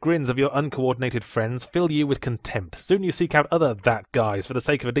goonish grins of your uncoordinated friends fill you with contempt. Soon you seek out other that guys for the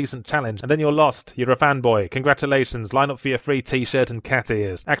sake of a decent challenge, and then you're lost. You're a fanboy. Congratulations, line up for your free t-shirt and cat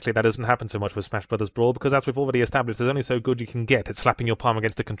ears. Actually, that doesn't happen so much with Smash Brothers Brawl, because as we've already established, there's only so good you can get at slapping your palm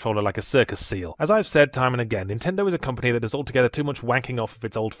against a controller like a circus seal. As I've said time and again, Nintendo is a company that does altogether too much wanking off of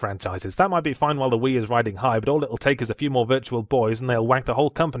its old franchises. That might be fine while the Wii is riding high, but all it'll take is a few more virtual boys and they'll wank the whole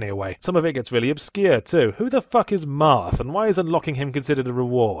company away. Some of it gets really obscure too. Who the fuck is Marth, and why is unlocking him considered a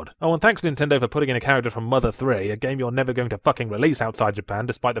reward? Oh, and thanks Nintendo for putting in a character from Mother 3, a game you're never going to fucking release outside Japan,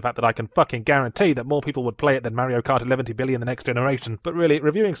 despite the fact that I can fucking guarantee that more people would play it than Mario Kart 11 billion the next generation. But really,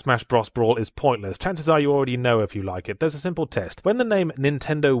 reviewing Smash Bros. Brawl is pointless. Chances are you already know if you like it. There's a simple test. When the name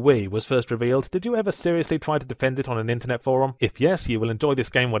Nintendo Wii was first revealed, did you ever seriously try to defend it on an internet forum? If yes, you will enjoy this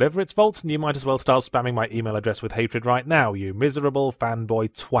game whatever its faults, and you might as well start spamming my email address with hatred right now, you miserable fanboy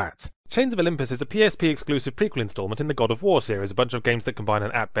twat. Chains of Olympus is a PSP-exclusive prequel installment in the God of War series, a bunch of games that combine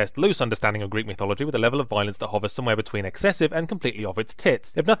an at-best loose understanding of Greek mythology with a level of violence that hovers somewhere between excessive and completely off its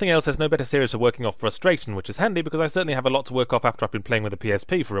tits. If nothing else, there's no better series for working off frustration, which is handy because I certainly have a lot to work off after I've been playing with the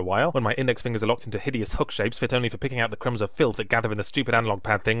PSP for a while, when my index fingers are locked into hideous hook shapes fit only for picking out the crumbs of filth that gather in the stupid analog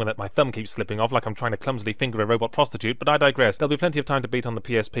pad thing when my thumb keeps slipping off like I'm trying to clumsily finger a robot prostitute, but I digress. There'll be plenty of time to beat on the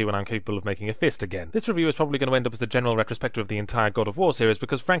PSP when I'm capable of making a fist again. This review is probably going to end up as a general retrospective of the entire God of War series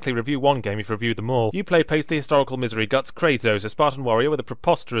because frankly, review one game if you review them all. You play pasty historical misery guts Kratos, a Spartan warrior with a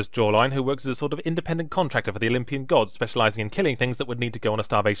preposterous jawline who works as a sort of independent contractor for the Olympian gods, specialising in killing things that would need to go on a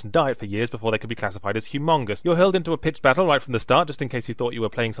starvation diet for years before they could be classified as humongous. You're hurled into a pitched battle right from the start, just in case you thought you were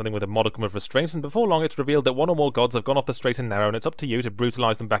playing something with a modicum of restraint, and before long it's revealed that one or more gods have gone off the straight and narrow, and it's up to you to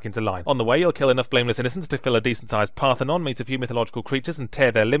brutalise them back into line. On the way, you'll kill enough blameless innocents to fill a decent-sized Parthenon, meet a few mythological creatures, and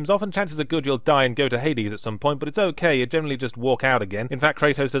tear their limbs off, and chances are good you'll die and go to Hades at some point, but it's okay, you generally just walk out again. In fact,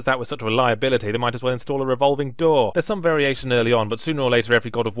 Kratos does that with such reliability, they might as well install a revolving door. There's some variation early on, but sooner or later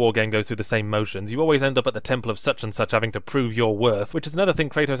every God of War game goes through the same motions. You always end up at the temple of such and such having to prove your worth, which is another thing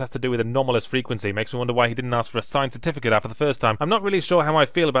Kratos has to do with anomalous frequency. Makes me wonder why he didn't ask for a signed certificate after the first time. I'm not really sure how I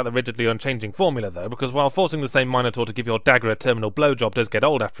feel about the rigidly unchanging formula though, because while forcing the same Minotaur to give your dagger a terminal blowjob does get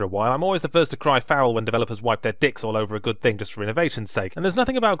old after a while, I'm always the first to cry foul when developers wipe their dicks all over a good thing just for innovation's sake. And there's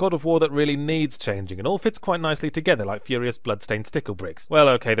nothing about God of War that really needs changing, and all fits quite nicely together like furious bloodstained stickle bricks. Well,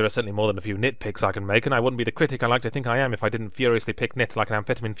 okay, there are certainly more than a few nitpicks I can make, and I wouldn't be the critic I like to think I am if I didn't furiously pick nits like an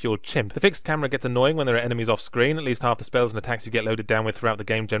amphetamine-fueled chimp. The fixed camera gets annoying when there are enemies off screen. At least half the spells and attacks you get loaded down with throughout the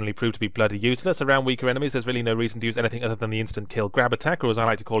game generally prove to be bloody useless. Around weaker enemies, there's really no reason to use anything other than the instant kill grab attack, or as I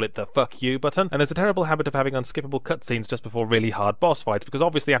like to call it, the fuck you button. And there's a terrible habit of having unskippable cutscenes just before really hard boss fights, because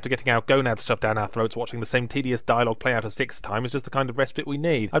obviously after getting our gonads shoved down our throats, watching the same tedious dialogue play out a sixth time is just the kind of respite we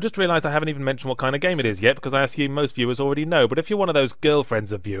need. I've just realised I haven't even mentioned what kind of game it is yet, because I assume most viewers already know, but if you're one of those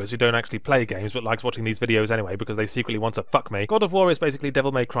girlfriends of viewers who don't actually play games but likes watching these videos anyway because they secretly want to fuck me, God of War is basically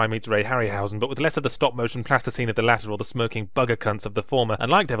Devil May Cry meets Ray Harryhausen, but with less of the stop-motion plasticine of the latter or the smirking bugger cunts of the former.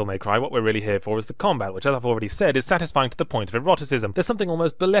 And like Devil May Cry, what we're really here for is the combat, which, as I've already said, is satisfying to the point of eroticism. There's something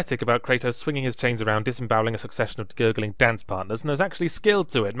almost balletic about Kratos swinging his chains around, disemboweling a succession of gurgling dance partners, and there's actually skill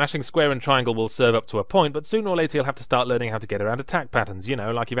to it. Mashing square and triangle will serve up to a point, but sooner or later you'll have to start learning how to get around attack patterns, you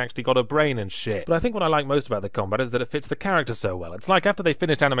know, like you've actually got a brain and shit. But I think what I like most about the combat is that it fits the character so well. It's like after they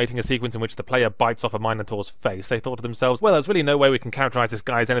finished animating a sequence in which the player bites off a Minotaur's face, they thought to themselves, well, there's really no way we can characterize this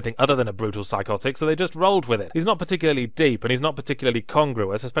guy as anything other than a brutal psychotic, so they just rolled with it. He's not particularly deep, and he's not particularly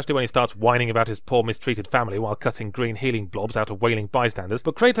congruous, especially when he starts whining about his poor mistreated family while cutting green healing blobs out of wailing bystanders,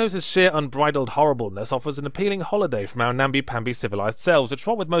 but Kratos' sheer unbridled horribleness offers an appealing holiday from our namby-pamby civilized selves, which,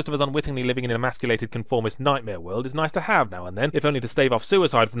 what with most of us unwittingly living in an emasculated conformist nightmare world, is nice to have now and then, if only to stave off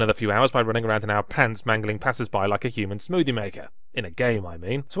suicide for another few hours by running around in our pants mangling passers-by like a human smoothie maker. In a game, I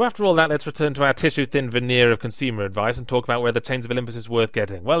mean. So after all that, let's return to our tissue-thin veneer of consumer advice and talk about where the Chains of Olympus is worth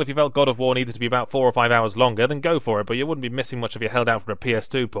getting. Well, if you felt God of War needed to be about 4 or 5 hours longer, then go for it, but you wouldn't be missing much if you held out for a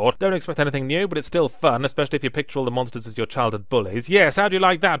PS2 port. Don't expect anything new, but it's still fun, especially if you picture all the monsters as your childhood bullies. Yes, how do you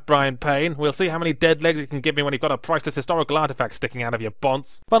like that, Brian Payne? We'll see how many dead legs you can give me when you've got a priceless historical artifact sticking out of your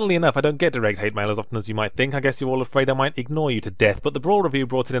bonce. Funnily enough, I don't get direct hate mail as often as you might think. I guess you're all afraid I might ignore you to death, but the Brawl review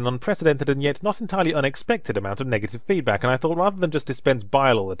brought in an unprecedented and yet not entirely unexpected amount of negative feedback, and I thought rather than just dispense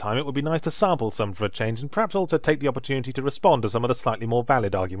bile all the time, it would be nice to sample some for a change, and perhaps also take the opportunity to respond to some of the slightly more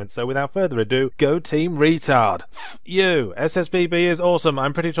valid arguments. So without further ado, go Team Retard! You! SSBB is awesome.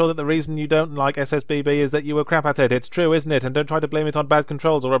 I'm pretty sure that the reason you don't like SSBB is that you were crap at it. It's true, isn't it? And don't try to blame it on bad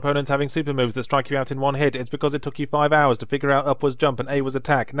controls or opponents having super moves that strike you out in one hit. It's because it took you 5 hours to figure out up was jump and A was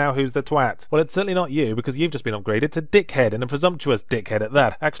attack. Now who's the twat? Well, it's certainly not you, because you've just been upgraded to dickhead, and a presumptuous dickhead at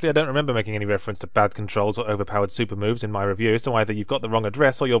that. Actually, I don't remember making any reference to bad controls or overpowered super moves in my review, so either you've got the wrong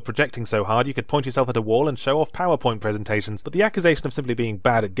address or you're projecting so hard you could point yourself at a wall and show off PowerPoint presentations. But the accusation of simply being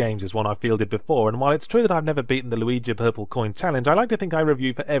bad at games is one I've fielded before, and while it's true that I've never beaten the Luigi Purple Coin Challenge, I like to think I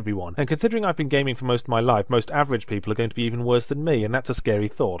review for everyone. And considering I've been gaming for most of my life, most average people are going to be even worse than me, and that's a scary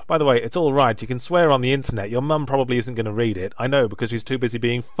thought. By the way, it's alright, you can swear on the internet. Your mum probably isn't going to read it. I know, because she's too busy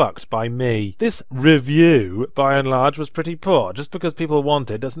being fucked by me. This review, by and large, was pretty poor. Just because people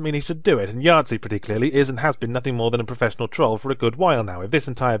want it doesn't mean he should do it, and Yahtzee pretty clearly is and has been nothing more than a professional troll for a good while now. If this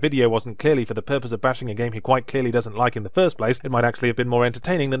entire video wasn't clearly for the purpose of bashing a game he quite clearly doesn't like in the first place, it might actually have been more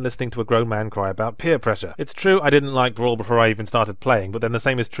entertaining than listening to a grown man cry about peer pressure. It's true I didn't like Brawl before I even started playing, but then the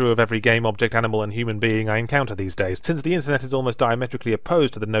same is true of every game, object, animal and human being I encounter these days. Since the internet is almost diametrically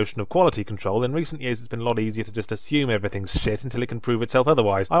opposed to the notion of quality control, in recent years it's been a lot easier to just assume everything's shit until it can prove itself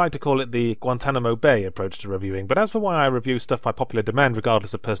otherwise. I like to call it the Guantanamo Bay approach to reviewing, but as for why I review stuff by popular demand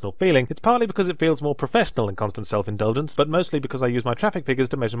regardless of personal feeling, it's partly because it feels more professional than constant self-indulgence, but mostly because I use my traffic figures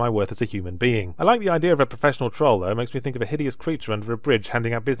to measure my worth as a human being. I like the idea of a professional troll though. It makes me think of a hideous creature under a bridge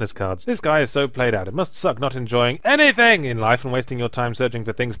handing out business cards. This guy is so played out. It must suck not enjoying anything in life and wasting your time searching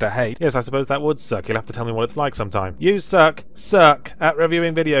for things to hate. Yes, I suppose that would suck. You'll have to tell me what it's like sometime. You suck at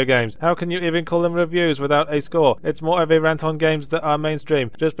reviewing video games. How can you even call them reviews without a score? It's more of a rant on games that are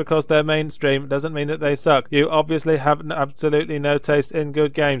mainstream. Just because they're mainstream doesn't mean that they suck. You obviously have absolutely no taste in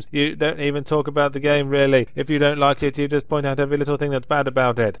good games. You don't even talk about the game, really. If you don't like it, you just point out every little thing that's bad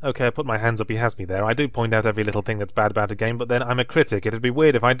about it. Okay, I put my hands up, he has me there. I do point out every little thing that's bad about a game, but then I'm a critic. It'd be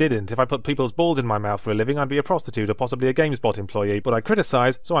weird if I didn't. If I put people's balls in my mouth for a living, I'd be a prostitute or possibly a GameSpot employee. But I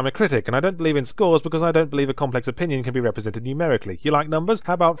criticize, so I'm a critic, and I don't believe in scores because I don't believe a complex opinion can be represented numerically. You like numbers?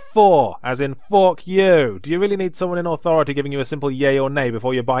 How about 4? As in, fork you. Do you really need someone in authority giving you a simple yay or nay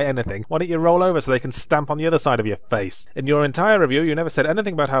before you buy anything? Why don't you roll over so they can stamp on the other side of your face? In your entire review, you never said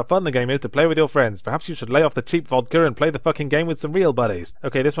anything about how fun the game is to play with your friends. Perhaps you should lay off the cheap vodka and play the fucking game with some real buddies.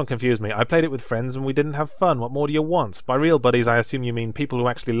 Okay, this one confused me. I played it with friends and we didn't have fun. What more do you want? By real buddies, I assume you mean people who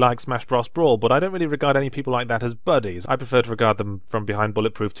actually like Smash Bros. Brawl, but I don't really regard any people like that as buddies. I prefer to regard them from behind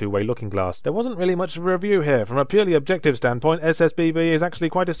bulletproof two-way looking glass. There wasn't really much of a review here. From a purely objective standpoint, SSBB is actually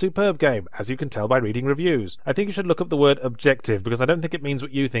quite a superb game, as you can tell by reading reviews. I think you should look up the word objective, because I don't think it means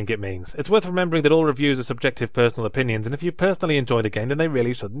what you think it means. It's worth remembering that all reviews are subjective personal opinions, and if you personally enjoy the game, then they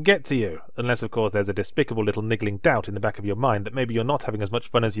really shouldn't get to you. Unless, of course, there's a despicable little niggling doubt in the back of your mind that maybe you're you're not having as much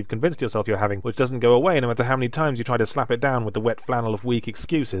fun as you've convinced yourself you're having, which doesn't go away no matter how many times you try to slap it down with the wet flannel of weak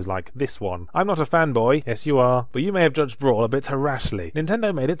excuses like this one. I'm not a fanboy, yes you are, but you may have judged Brawl a bit harashly.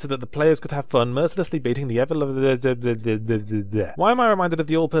 Nintendo made it so that the players could have fun mercilessly beating the Why am I reminded of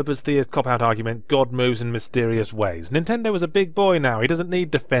the all-purpose theist cop-out argument, God moves in mysterious ways? Nintendo is a big boy now, he doesn't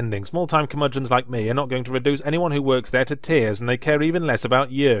need defending. Small-time curmudgeons like me are not going to reduce anyone who works there to tears, and they care even less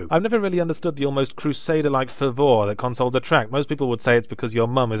about you. I've never really understood the almost crusader-like fervor that consoles attract. Most people would say it's because your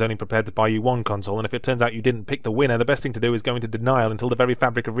mum is only prepared to buy you one console, and if it turns out you didn't pick the winner, the best thing to do is go into denial until the very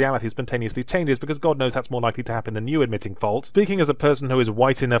fabric of reality spontaneously changes, because God knows that's more likely to happen than you admitting fault. Speaking as a person who is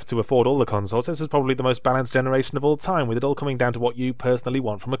white enough to afford all the consoles, this is probably the most balanced generation of all time, with it all coming down to what you personally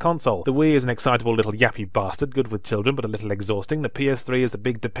want from a console. The Wii is an excitable little yappy bastard, good with children but a little exhausting. The PS3 is a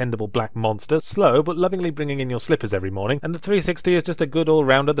big dependable black monster, slow but lovingly bringing in your slippers every morning, and the 360 is just a good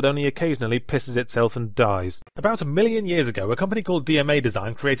all-rounder that only occasionally pisses itself and dies. About 1 million years ago, a company called DMA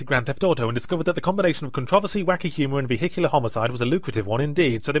Design created Grand Theft Auto and discovered that the combination of controversy, wacky humour and vehicular homicide was a lucrative one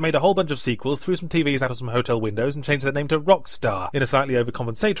indeed, so they made a whole bunch of sequels, threw some TVs out of some hotel windows and changed their name to Rockstar, in a slightly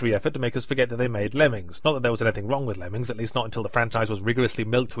overcompensatory effort to make us forget that they made Lemmings. Not that there was anything wrong with Lemmings, at least not until the franchise was rigorously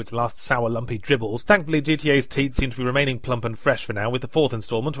milked to its last sour lumpy dribbles. Thankfully GTA's teats seem to be remaining plump and fresh for now, with the 4th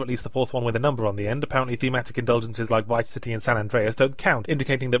installment, or at least the 4th one with a number on the end. Apparently thematic indulgences like Vice City and San Andreas don't count,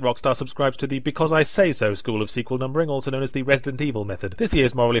 indicating that Rockstar subscribes to the because I say so school of sequel numbering, also known as the Resident Evil method. This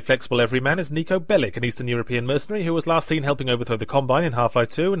year's morally flexible everyman is Nico Bellic, an Eastern European mercenary who was last seen helping overthrow the Combine in Half-Life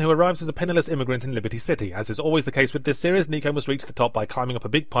 2 and who arrives as a penniless immigrant in Liberty City. As is always the case with this series, Nico must reach the top by climbing up a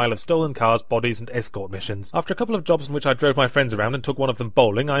big pile of stolen cars, bodies and escort missions. After a couple of jobs in which I drove my friends around and took one of them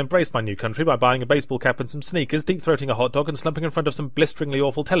bowling, I embraced my new country by buying a baseball cap and some sneakers, deep-throating a hot dog and slumping in front of some blisteringly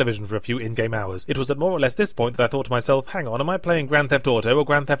awful television for a few in-game hours. It was at more or less this point that I thought to myself, hang on, am I playing Grand Theft Auto or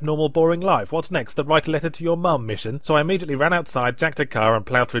Grand Theft Normal Boring Life? What's next, the write a letter to your mum mission? So I immediately ran outside, jacked a car and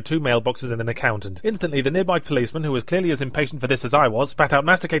ploughed through 2 mailboxes and an accountant. Instantly the nearby policeman, who was clearly as impatient for this as I was, spat out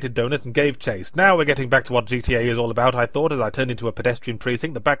masticated donuts and gave chase. Now we're getting back to what GTA is all about, I thought, as I turned into a pedestrian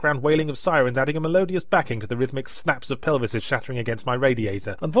precinct, the background wailing of sirens adding a melodious backing to the rhythmic snaps of pelvises shattering against my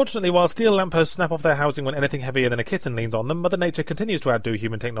radiator. Unfortunately, while steel lampposts snap off their housing when anything heavier than a kitten leans on them, Mother Nature continues to outdo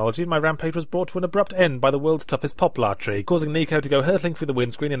human technology, and my rampage was brought to an abrupt end by the world's toughest poplar tree, causing Nico to go hurtling through the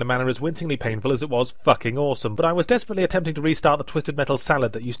windscreen in a manner as wincingly painful as it was fucking awesome. But I was desperately attempting to restart the twisted metal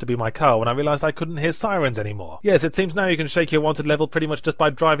salad that used to be my car when I realised I couldn't hear sirens anymore. Yes, it seems now you can shake your wanted level pretty much just by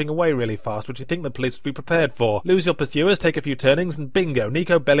driving away really fast, which you think the police would be prepared for. Lose your pursuers, take a few turnings, and bingo,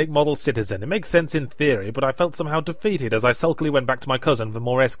 Nico Bellic model citizen. It makes sense in theory, but I felt somehow defeated as I sulkily went back to my cousin for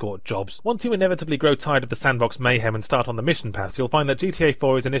more escort jobs. Once you inevitably grow tired of the sandbox mayhem and start on the mission paths, you'll find that GTA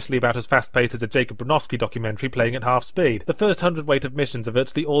 4 is initially about as fast-paced as a Jacob Bronowski documentary playing at half speed. The first 100 of missions are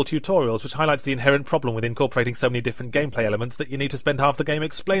virtually all tutorials, which highlights the inherent problem with incorporating so many different gameplay elements that you need to spend half the game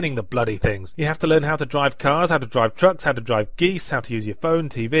explaining the bloody things. You have to learn how to drive cars, how to drive trucks, how to drive geese, how to use your phone,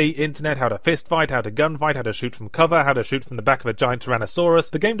 TV, internet, how to fist fight, how to gunfight, how to shoot from cover, how to shoot from the back of a giant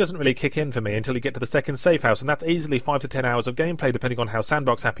Tyrannosaurus. The game doesn't really kick in for me until you get to the second safe house, and that's easily 5 to 10 hours of gameplay depending on how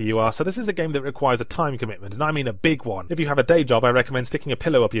sandbox happy you are, so this is a game that requires a time commitment, and I mean a big one. If you have a day job, I recommend sticking a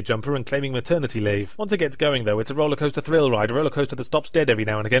pillow up your jumper and claiming maternity leave. Once it gets going though, it's a rollercoaster thrill ride, a rollercoaster that stops dead every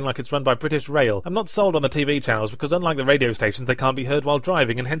now and again like it's run by British Rail. I'm not sold on the TV channels because unlike the radio stations they can't be heard while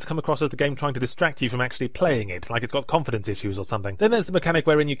driving and hence come across as the game trying to distract you from actually playing it, like it's got confidence issues or something. Then there's the mechanic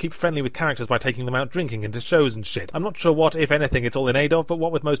wherein you keep friendly with characters by taking them out drinking into shows and shit. I'm not sure what, if anything, it's all in aid of, but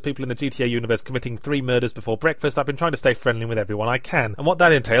what with most people in the GTA universe committing 3 murders before breakfast, I've been trying to stay friendly with everyone I can. And what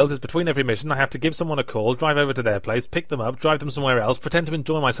that entails is between every mission I have to give someone a call, drive over to their place, pick them up, drive them somewhere else, pretend to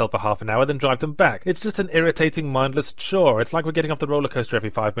enjoy myself for half an hour, then drive them back. It's just an irritating, mindless chore. It's like we're getting off the roller coaster every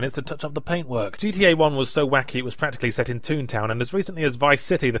 5 minutes to touch up the paintwork. GTA 1 was so wacky it was practically set in Toontown, and as recently as Vice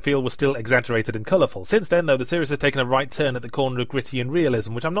City the feel was still exaggerated and colourful. Since then though, the series has taken a right turn at the corner of gritty and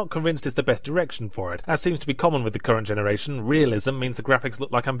realism, which I'm not convinced is the best direction for it. As seems to be common with the current generation, realism means the graphics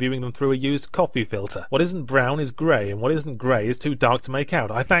look like I'm viewing them through a used coffee filter. What isn't brown is grey, and what isn't grey is too dark to make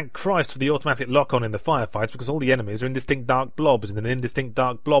out. I thank Christ for the automatic lock-on in the firefights because all the enemies are indistinct dark blobs in an indistinct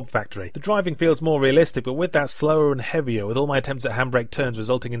dark blob factory. The driving feels more realistic, but with that slower and heavier, with all my attempts at handbrake turns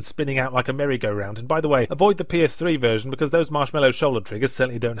resulting in spinning out like a merry-go-round. And by the way, avoid the PS3 version because those marshmallow shoulder triggers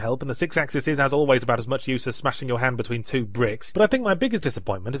certainly don't help, and the 6-axis is as always about as much use as smashing your hand between 2 bricks. But I think my biggest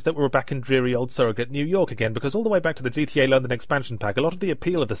disappointment is that we're back in dreary old surrogate New York again, because all the way back to the GTA London expansion pack, a lot of the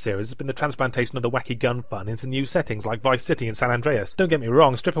appeal of the series has been the transplantation of the wacky gun fun into new settings like Vice City and San Andreas. Don't get me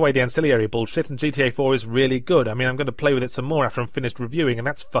wrong, strip away the ancillary bullshit and GTA 4 is really good. I mean, I'm going to play with it some more after I'm finished reviewing, and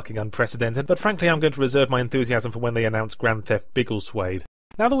that's fucking unprecedented, but frankly I'm going to reserve my enthusiasm for when they announce Grand Theft Biggleswade.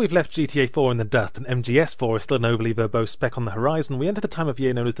 Now that we've left GTA 4 in the dust and MGS4 is still an overly verbose speck on the horizon, we enter the time of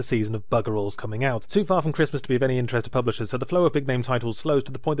year known as the season of bugger-alls coming out. Too far from Christmas to be of any interest to publishers, so the flow of big-name titles slows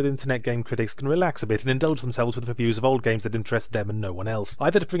to the point that internet game critics can relax a bit and indulge themselves with reviews of old games that interest them and no one else,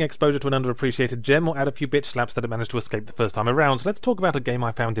 either to bring exposure to an underappreciated gem or add a few bitch slaps that it managed to escape the first time around. So let's talk about a game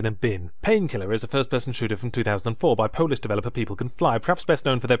I found in a bin. Painkiller is a first-person shooter from 2004 by Polish developer People Can Fly, perhaps best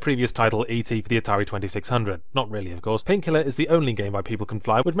known for their previous title E.T. for the Atari 2600. Not really, of course. Painkiller is the only game by People Can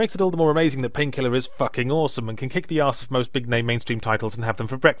Fly, which makes it all the more amazing that Painkiller is fucking awesome and can kick the arse of most big-name mainstream titles and have them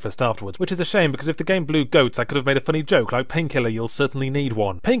for breakfast afterwards, which is a shame because if the game blew goats I could have made a funny joke like Painkiller, you'll certainly need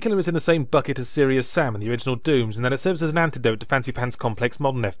one. Painkiller is in the same bucket as Serious Sam and the original Dooms in that it serves as an antidote to fancy pants complex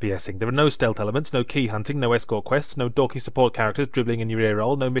modern FPSing. There are no stealth elements, no key hunting, no escort quests, no dorky support characters dribbling in your ear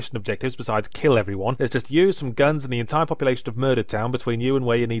roll, no mission objectives besides kill everyone. There's just you, some guns, and the entire population of Murder Town between you and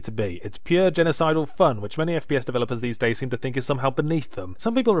where you need to be. It's pure genocidal fun, which many FPS developers these days seem to think is somehow beneath them.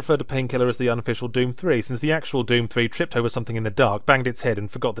 Some people refer to Painkiller as the unofficial Doom 3, since the actual Doom 3 tripped over something in the dark, banged its head,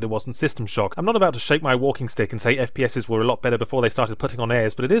 and forgot that it wasn't System Shock. I'm not about to shake my walking stick and say FPSs were a lot better before they started putting on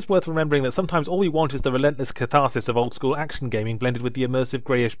airs, but it is worth remembering that sometimes all we want is the relentless catharsis of old-school action gaming blended with the immersive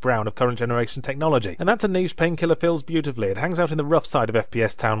greyish-brown of current-generation technology. And that's a niche Painkiller fills beautifully. It hangs out in the rough side of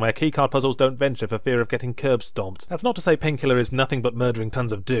FPS town, where keycard puzzles don't venture for fear of getting curb-stomped. That's not to say Painkiller is nothing but murdering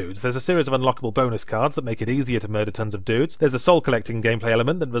tons of dudes. There's a series of unlockable bonus cards that make it easier to murder tons of dudes. There's a soul-collecting gameplay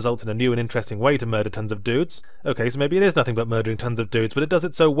element that results in a new and interesting way to murder tons of dudes. Okay, so maybe it is nothing but murdering tons of dudes, but it does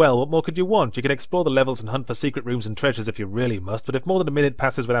it so well, what more could you want? You can explore the levels and hunt for secret rooms and treasures if you really must, but if more than a minute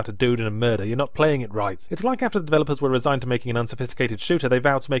passes without a dude and a murder, you're not playing it right. It's like after the developers were resigned to making an unsophisticated shooter, they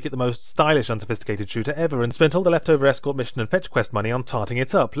vowed to make it the most stylish unsophisticated shooter ever, and spent all the leftover escort mission and fetch quest money on tarting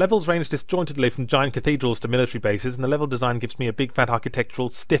it up. Levels range disjointedly from giant cathedrals to military bases, and the level design gives me a big fat architectural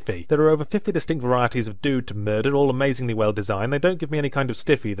stiffy. There are over 50 distinct varieties of dude to murder, all amazingly well designed. They don't give me any kind of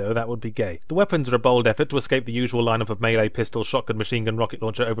stiffy though, that would be gay. The weapons are a bold effort to escape the usual lineup of melee, pistol, shotgun, machine gun, rocket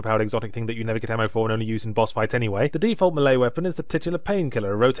launcher, overpowered exotic thing that you never get ammo for and only use in boss fights anyway. The default melee weapon is the titular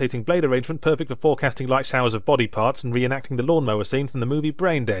Painkiller, a rotating blade arrangement perfect for forecasting light showers of body parts and reenacting the lawnmower scene from the movie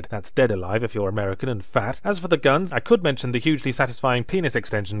Braindead. That's Dead Alive if you're American and fat. As for the guns, I could mention the hugely satisfying penis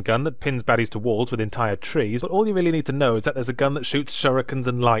extension gun that pins baddies to walls with entire trees, but all you really need to know is that there's a gun that shoots shurikens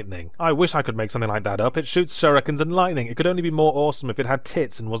and lightning. I wish I could make something like that up. It shoots shurikens and lightning. It could only be more awesome if it had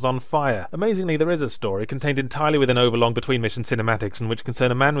tits and was on fire. Amazingly, there is a story contained entirely within overlong between-mission cinematics in which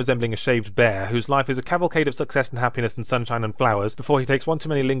concern a man resembling a shaved bear whose life is a cavalcade of success and happiness and sunshine and flowers before he takes one too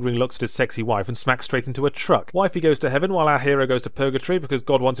many lingering looks at his sexy wife and smacks straight into a truck. Wifey goes to heaven while our hero goes to purgatory because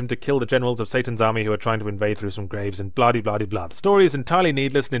God wants him to kill the generals of Satan's army who are trying to invade through some graves and blah-de-blah-de-blah. The story is entirely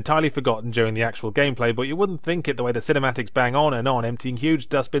needless and entirely forgotten during the actual gameplay, but you wouldn't think it the way the cinematics bang on and on, emptying huge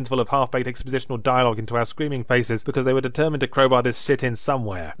dustbins full of half-baked expositional dialogue into our screaming faces because they were determined to crowbar this shit in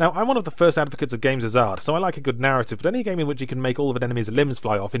somewhere. Now, I'm one of the first advocates of games as art, so I like a good narrative, but any game in which you can make all of an enemy's limbs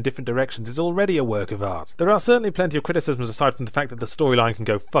fly off in different directions is already a work of art. There are certainly plenty of criticisms aside from the fact that the storyline can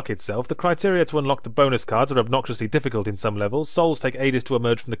go fuck itself. The criteria to unlock the bonus cards are obnoxiously difficult in some levels. Souls take ages to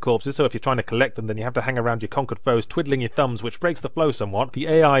emerge from the corpses, so if you're trying to collect them, then you have to hang around your conquered foes twiddling your thumbs, which breaks the flow somewhat. The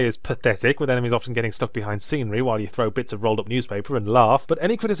AI is pathetic, with enemies often getting stuck behind scenery while you throw bits of rolled up newspaper and laugh, but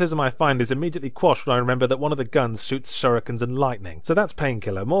any criticism I find is immediately quashed when I remember that one of the guns shoots shurikens and lightning. So that's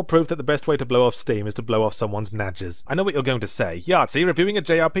Painkiller, more proof that the best way to blow off steam is to blow off someone's nadgers. I know what you're going to say. Yahtzee, reviewing a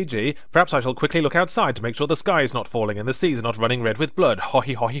JRPG? Perhaps I shall quickly look outside to make sure the sky is not falling and the seas are not running red with blood.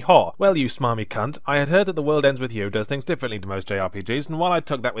 Ho-he-ho-he-ho. Well, you smarmy cunt, I had heard that The World Ends With You does things differently to most JRPGs, and while I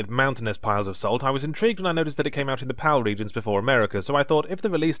took that with mountainous piles of salt, I was intrigued when I noticed that it came out in the PAL regions before America, so I thought if the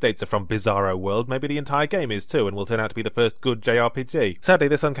release dates are from Bizarro World, maybe the entire game is too, and will turn out to be the first good JRPG. Sadly,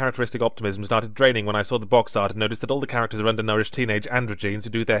 this uncharacteristic optimism started draining when I saw the box art and noticed that all the characters are undernourished teenage androgenes who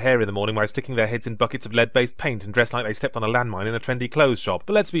do their hair in the morning by sticking their heads in buckets of lead-based paint and dress like they stepped on a landmine in a trendy clothes shop.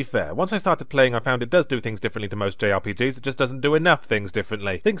 But let's be fair, once I started playing I found it does do things differently to most JRPGs, it just doesn't do enough things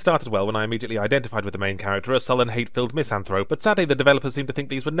differently. Things started well when I immediately identified with the main character, a sullen, hate-filled misanthrope, but sadly the developers seemed to think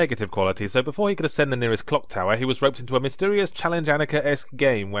these were negative qualities, so before he could ascend the nearest clock tower, he was roped into a mysterious Challenge Annika-esque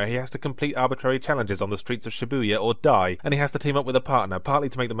game where he has to complete arbitrary challenges on the streets of Shibuya or die, and he has to team up with a partner, partly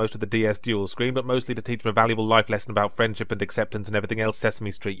to make the most of the DS dual screen, but mostly to teach him a valuable life lesson about friendship and acceptance and everything else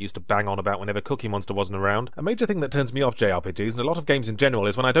Sesame Street used to bang on about whenever Cookie Monster wasn't around. A major thing that turns me off JRPGs, and a lot of games in general,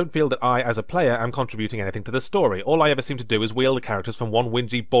 is when I don't feel that I, as a player, am contributing anything to the story. All I ever seem to do is wheel the characters from one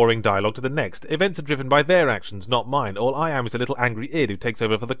whingy, boring dialogue to the next. Events are driven by their actions, not mine. All I am is a little angry id who takes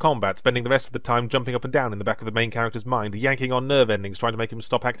over for the combat, spending the rest of the time jumping up and down in the back of the main character's mind, yanking on nerve endings, trying to make him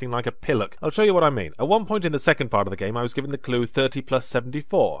stop acting like a pillock. I'll show you what I mean. At one point in the second part of the game, I was given the clue 30 plus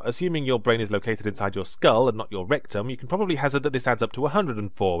 74. Assuming your brain is located inside your skull and not your rectum, you can probably hazard said that this adds up to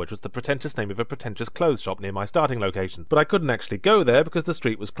 104, which was the pretentious name of a pretentious clothes shop near my starting location. But I couldn't actually go there because the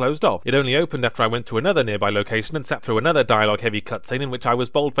street was closed off. It only opened after I went to another nearby location and sat through another dialogue-heavy cutscene in which I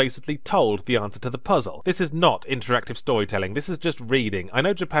was bold-facedly told the answer to the puzzle. This is not interactive storytelling, this is just reading. I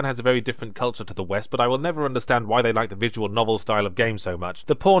know Japan has a very different culture to the West, but I will never understand why they like the visual novel style of game so much.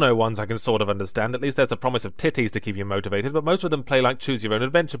 The porno ones I can sort of understand, at least there's the promise of titties to keep you motivated, but most of them play like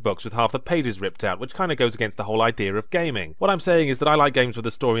choose-your-own-adventure books with half the pages ripped out, which kinda goes against the whole idea of gaming. What I'm saying is that I like games where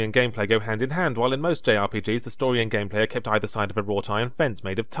the story and gameplay go hand in hand, while in most JRPGs the story and gameplay are kept either side of a wrought iron fence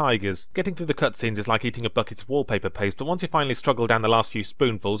made of tigers. Getting through the cutscenes is like eating a bucket of wallpaper paste, but once you finally struggle down the last few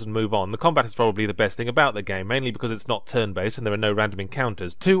spoonfuls and move on, the combat is probably the best thing about the game, mainly because it's not turn-based and there are no random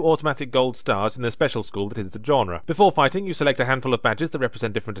encounters. 2 automatic gold stars in the special school that is the genre. Before fighting, you select a handful of badges that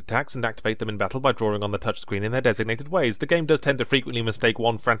represent different attacks and activate them in battle by drawing on the touchscreen in their designated ways. The game does tend to frequently mistake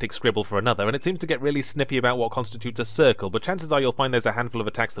one frantic scribble for another, and it seems to get really snippy about what constitutes a circle, but chances are you'll find there's a handful of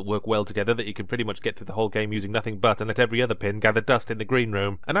attacks that work well together that you can pretty much get through the whole game using nothing but and let every other pin gather dust in the green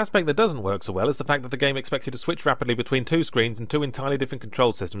room. An aspect that doesn't work so well is the fact that the game expects you to switch rapidly between 2 screens and 2 entirely different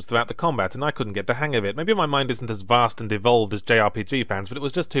control systems throughout the combat, and I couldn't get the hang of it. Maybe my mind isn't as vast and evolved as JRPG fans, but it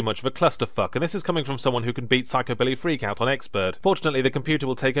was just too much of a clusterfuck, and this is coming from someone who can beat Psychobilly Freakout on Expert. Fortunately, the computer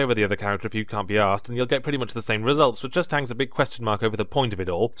will take over the other character if you can't be asked, and you'll get pretty much the same results, but just hangs a big question mark over the point of it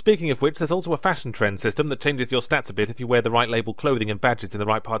all. Speaking of which, there's also a fashion trend system that changes your stats a bit if you wear the right label clothing and badges in the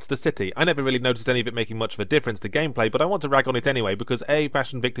right parts of the city. I never really noticed any of it making much of a difference to gameplay, but I want to rag on it anyway because A,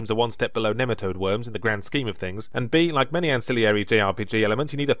 fashion victims are one step below nematode worms in the grand scheme of things, and B, like many ancillary JRPG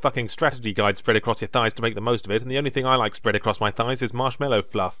elements, you need a fucking strategy guide spread across your thighs to make the most of it, and the only thing I like spread across my thighs is marshmallow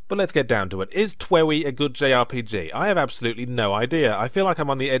fluff. But let's get down to it. Is TWEWY a good JRPG? I have absolutely no idea. I feel like I'm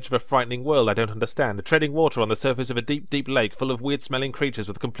on the edge of a frightening world I don't understand, treading water on the surface of a deep, deep lake full of weird-smelling creatures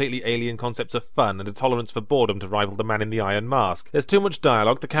with completely alien concepts of fun and a tolerance for boredom to rival the man in the Iron Mask. There's too much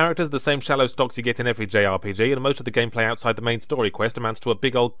dialogue, the characters are the same shallow stocks you get in every JRPG, and most of the gameplay outside the main story quest amounts to a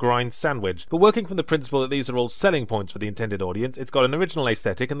big old grind sandwich. But working from the principle that these are all selling points for the intended audience, it's got an original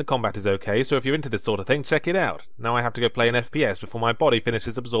aesthetic and the combat is okay, so if you're into this sort of thing, check it out. Now I have to go play an FPS before my body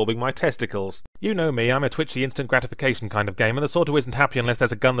finishes absorbing my testicles. You know me, I'm a twitchy instant gratification kind of gamer, the sort who isn't happy unless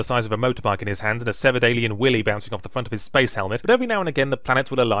there's a gun the size of a motorbike in his hands and a severed alien willy bouncing off the front of his space helmet, but every now and again the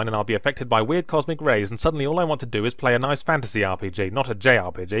planets will align and I'll be affected by weird cosmic rays and suddenly all I want to do is play a nice fantasy RPG, not a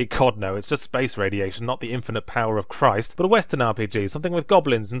JRPG, god no, it's just space radiation, not the infinite power of Christ, but a western RPG, something with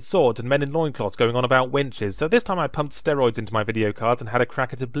goblins and swords and men in loincloths going on about wenches, so this time I pumped steroids into my video cards and had a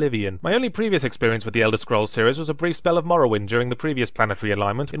crack at Oblivion. My only previous experience with the Elder Scrolls series was a brief spell of Morrowind during the previous planetary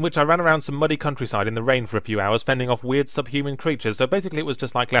alignment, in which I ran around some muddy countryside in the rain for a few hours fending off weird subhuman creatures, so basically it was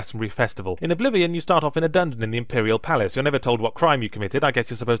just like Glastonbury Festival. In Oblivion you start off in a dungeon in the Imperial Palace, you're never told what crime you committed, I guess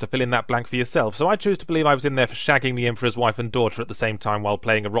you're supposed to fill in that blank for yourself, so I choose to believe I was in there for shagging the Emperor's wife and daughter at the same time while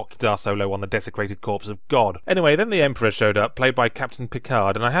playing a rock guitar solo on the desecrated corpse of God. Anyway, then the Emperor showed up, played by Captain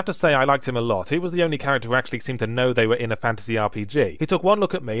Picard, and I have to say I liked him a lot. He was the only character who actually seemed to know they were in a fantasy RPG. He took one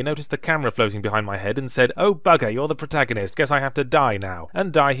look at me, noticed the camera floating behind my head, and said, "Oh bugger, you're the protagonist, guess I have to die now."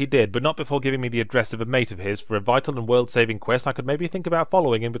 And die he did, but not before giving me the address of a mate of his for a vital and world-saving quest I could maybe think about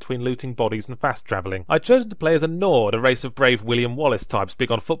following in between looting bodies and fast-travelling. I'd chosen to play as a Nord, a race of brave William Wallace types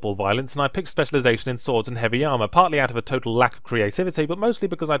big on football violence, and I picked specialisation in swords and heavy armour, partly out of a total lack of creativity, but mostly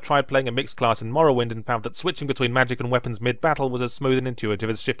because I tried playing a mixed class in Morrowind and found that switching between magic and weapons mid-battle was as smooth and intuitive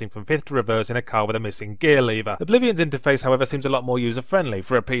as shifting from fifth to reverse in a car with a missing gear lever. Oblivion's interface, however, seems a lot more user-friendly,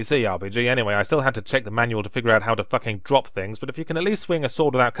 for a PC RPG anyway. I still had to check the manual to figure out how to fucking drop things, but if you can at least swing a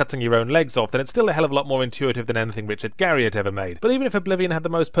sword without cutting your own legs off, then it's still a hell of a lot more intuitive than anything Richard Garriott ever made. But even if Oblivion had the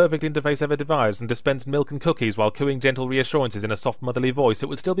most perfect interface ever devised and dispensed milk and cookies while cooing gentle reassurances in a soft motherly voice, it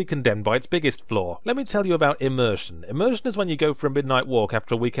would still be condemned by its biggest flaw. Let me tell you about immersion. Immersion is when you go for a midnight walk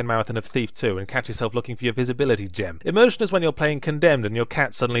after a weekend marathon of Thief 2 and catch yourself looking for your visibility gem. Immersion is when you're playing Condemned and your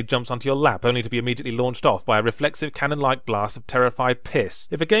cat suddenly jumps onto your lap only to be immediately launched off by a reflexive cannon-like blast of terrified piss.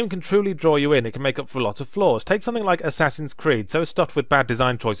 If a game can truly draw you in, it can make up for a lot of flaws. Take something like Assassin's Creed, so stuffed with bad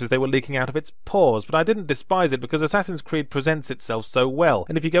design choices they were leaking out of its pores, but I didn't despise it because Assassin's Creed presents itself so well,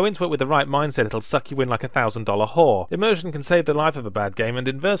 and if you go into it with the right mindset it'll suck you in like $1,000 whore. Immersion can save the life of a bad game, and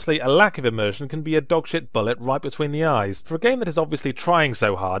inversely, a lack of immersion can be a dogshit bullet right between the eyes. For a game that is obviously trying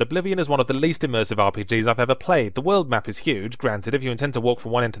so hard, Oblivion is one of the least immersive RPGs I've ever played. The world map is huge, granted if you intend to walk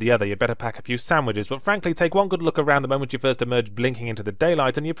from one end to the other you'd better pack a few sandwiches, but frankly take one good look around the moment you first emerge blinking into the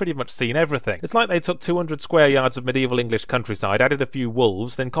daylight and you've pretty much seen everything. It's like they took 200 square yards of medieval English countryside, added a few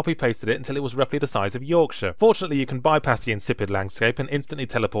wolves, then copy-pasted it until it was roughly the size of Yorkshire. Fortunately you can bypass the insipid landscape and instantly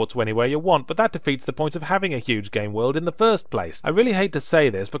teleport to anywhere you want, but that defeats the point of having a huge game world in the first place. I really hate to say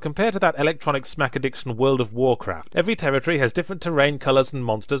this, but compared to that electronic smack addiction World of Warcraft, Minecraft. Every territory has different terrain, colours and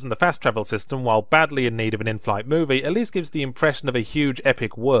monsters, and the fast travel system, while badly in need of an in-flight movie, at least gives the impression of a huge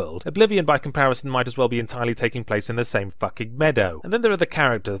epic world. Oblivion by comparison might as well be entirely taking place in the same fucking meadow. And then there are the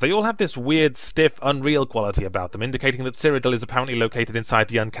characters. They all have this weird, stiff, unreal quality about them, indicating that Cyrodiil is apparently located inside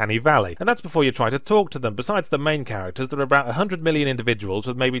the Uncanny Valley. And that's before you try to talk to them. Besides the main characters, there are about 100 million individuals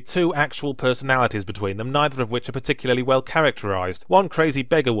with maybe 2 actual personalities between them, neither of which are particularly well characterised. One crazy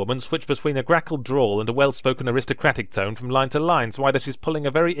beggar woman switched between a grackled drawl and a well-spoken aristocratic tone from line to line, so either she's pulling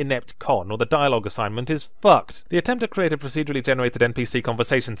a very inept con or the dialogue assignment is fucked. The attempt to create a procedurally generated NPC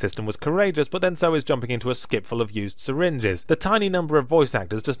conversation system was courageous, but then so is jumping into a skip full of used syringes. The tiny number of voice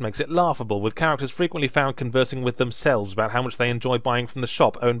actors just makes it laughable, with characters frequently found conversing with themselves about how much they enjoy buying from the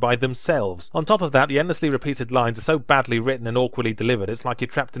shop owned by themselves. On top of that, the endlessly repeated lines are so badly written and awkwardly delivered, it's like you're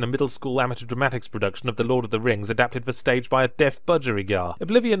trapped in a middle school amateur dramatics production of The Lord of the Rings adapted for stage by a deaf budgerigar.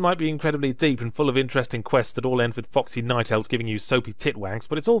 Oblivion might be incredibly deep and full of interesting quests that all end with foxy night elves giving you soapy titwanks,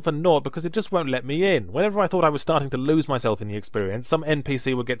 but it's all for naught because it just won't let me in. Whenever I thought I was starting to lose myself in the experience, some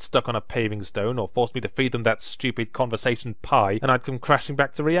NPC would get stuck on a paving stone or force me to feed them that stupid conversation pie, and I'd come crashing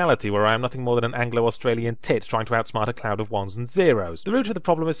back to reality where I am nothing more than an Anglo-Australian tit trying to outsmart a cloud of ones and zeros. The root of the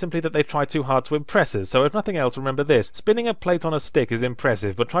problem is simply that they try too hard to impress us, so if nothing else, remember this: spinning a plate on a stick is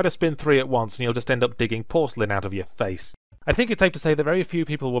impressive, but try to spin 3 at once and you'll just end up digging porcelain out of your face. I think it's safe to say that very few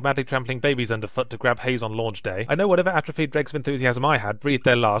people were madly trampling babies underfoot to grab Haze on launch day. I know whatever atrophied dregs of enthusiasm I had breathed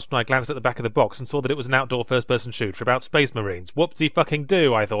their last when I glanced at the back of the box and saw that it was an outdoor first-person shooter about space marines.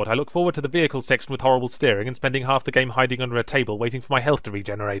 Whoopsie-fucking-do, I thought. I look forward to the vehicle section with horrible steering and spending half the game hiding under a table waiting for my health to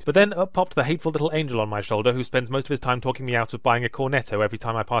regenerate. But then up popped the hateful little angel on my shoulder who spends most of his time talking me out of buying a Cornetto every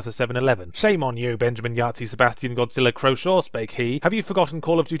time I pass a 7-Eleven. Shame on you, Benjamin Yahtzee Sebastian Godzilla Croshaw, spake he. Have you forgotten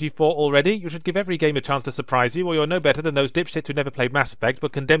Call of Duty 4 already? You should give every game a chance to surprise you, or you're no better than those dipshits who never played Mass Effect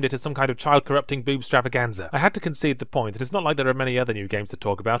but condemned it as some kind of child-corrupting boob extravaganza. I had to concede the point, and it's not like there are many other new games to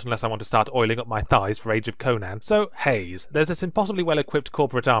talk about unless I want to start oiling up my thighs for Age of Conan. So, Haze. There's this impossibly well-equipped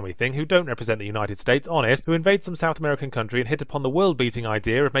corporate army thing who don't represent the United States, honest, who invade some South American country and hit upon the world-beating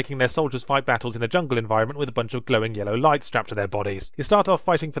idea of making their soldiers fight battles in a jungle environment with a bunch of glowing yellow lights strapped to their bodies. You start off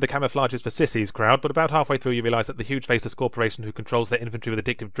fighting for the camouflages for sissies crowd, but about halfway through you realise that the huge faceless corporation who controls their infantry with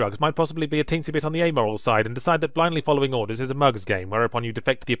addictive drugs might possibly be a teensy bit on the amoral side and decide that blindly following orders is a mug's game, whereupon you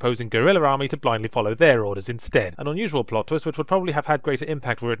defect to the opposing guerrilla army to blindly follow their orders instead. An unusual plot twist which would probably have had greater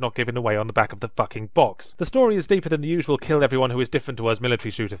impact were it not given away on the back of the fucking box. The story is deeper than the usual kill everyone who is different to us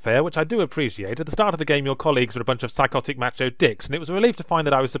military shooter fare, which I do appreciate. At the start of the game your colleagues are a bunch of psychotic macho dicks, and it was a relief to find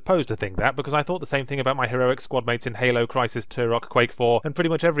that I was supposed to think that, because I thought the same thing about my heroic squadmates in Halo, Crisis, Turok, Quake 4, and pretty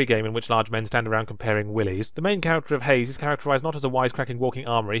much every game in which large men stand around comparing willies. The main character of Haze is characterised not as a wisecracking walking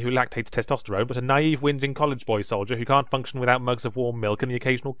armoury who lactates testosterone, but a naive whinging college boy soldier who can't function without mugs of warm milk and the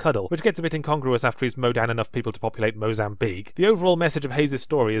occasional cuddle, which gets a bit incongruous after he's mowed down enough people to populate Mozambique. The overall message of Haze's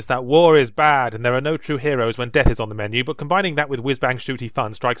story is that war is bad and there are no true heroes when death is on the menu, but combining that with whiz-bang shooty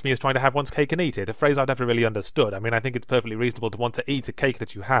fun strikes me as trying to have one's cake and eat it, a phrase I've never really understood. I mean, I think it's perfectly reasonable to want to eat a cake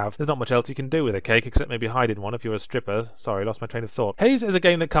that you have. There's not much else you can do with a cake except maybe hide in one if you're a stripper. Sorry, lost my train of thought. Haze is a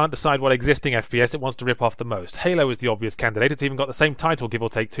game that can't decide what existing FPS it wants to rip off the most. Halo is the obvious candidate. It's even got the same title, give or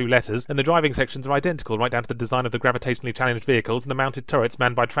take 2 letters, and the driving sections are identical right down to the design of the gravitationally challenged vehicles and the mounted turrets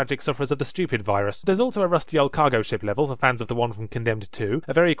manned by tragic sufferers of the stupid virus. There's also a rusty old cargo ship level for fans of the one from Condemned 2,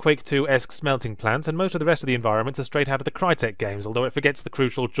 a very Quake 2-esque smelting plant, and most of the rest of the environments are straight out of the Crytek games, although it forgets the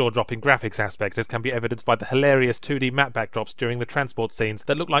crucial jaw-dropping graphics aspect, as can be evidenced by the hilarious 2D map backdrops during the transport scenes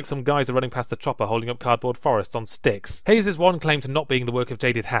that look like some guys are running past the chopper holding up cardboard forests on sticks. Haze's one claim to not being the work of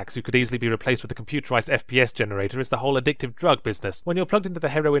jaded hacks who could easily be replaced with a computerized FPS generator is the whole addictive drug business. When you're plugged into the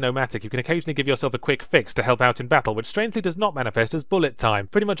heroin-o-matic, you can occasionally give yourself a quick fix to help out in battle, which strangely does not manifest as bullet time.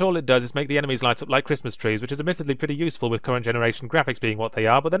 Pretty much all it does is make the enemies light up like Christmas trees, which is admittedly pretty useful with current generation graphics being what they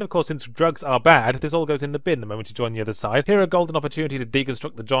are, but then of course since drugs are bad, this all goes in the bin the moment you join the other side. Here a golden opportunity to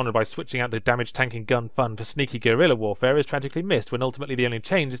deconstruct the genre by switching out the damage tanking gun fun for sneaky guerrilla warfare is tragically missed when ultimately the only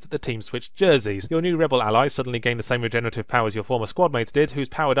change is that the team switched jerseys. Your new rebel allies suddenly gain the same regenerative powers your former squadmates did, whose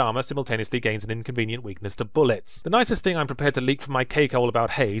powered armour simultaneously gains an inconvenient weakness to bullets. The nicest thing I'm prepared to leak from my cake hole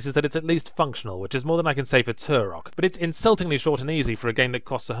about Haze is that it's at least functional, which is more than I can say for Turok, but it's insultingly short and easy for a game that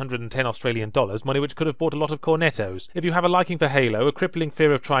costs $110 money which could have bought a lot of Cornettos. If you have a liking for Halo, a crippling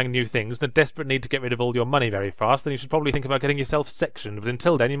fear of trying new things, and a desperate need to get rid of all your money very fast, then you should probably think about getting yourself sectioned, but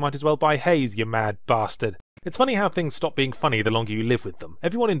until then you might as well buy Haze, you mad bastard. It's funny how things stop being funny the longer you live with them.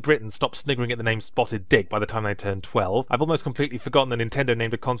 Everyone in Britain stopped sniggering at the name Spotted Dick by the time they turned 12. I've almost completely forgotten that Nintendo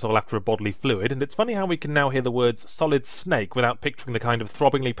named a console after a bodily fluid, and it's funny how we can now hear the words Solid Snake without picturing the kind of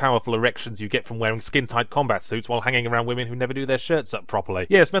throbbingly powerful erections you get from wearing skin-tight combat suits while hanging around women who never do their shirts up properly.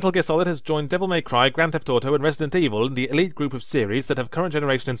 Yes, Metal Gear Solid has joined Devil May Cry, Grand Theft Auto, and Resident Evil in the elite group of series that have current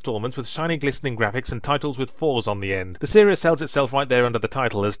generation installments with shiny glistening graphics and titles with 4s on the end. The series sells itself right there under the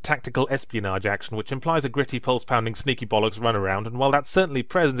title as tactical espionage action, which implies a gritty, pulse-pounding, sneaky bollocks runaround, and while that's certainly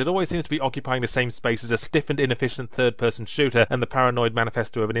present, it always seems to be occupying the same space as a stiff and inefficient third-person shooter and the paranoid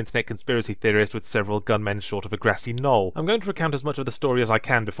manifesto of an internet conspiracy theorist with several gunmen short of a grassy knoll. I'm going to recount as much of the story as I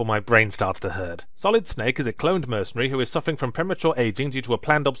can before my brain starts to hurt. Solid Snake is a cloned mercenary who is suffering from premature aging due to a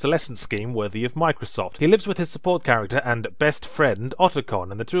planned obsolescence scheme worthy of Microsoft. He lives with his support character and best friend, Otacon,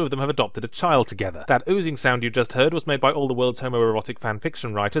 and the two of them have adopted a child together. That oozing sound you just heard was made by all the world's homoerotic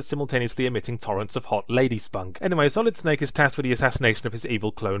fanfiction writers simultaneously emitting torrents of hot lady spunk. Anyway, Solid Snake is tasked with the assassination of his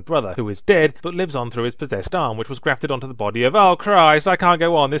evil cloned brother, who is dead, but lives on through his possessed arm, which was grafted onto the body of— oh Christ, I can't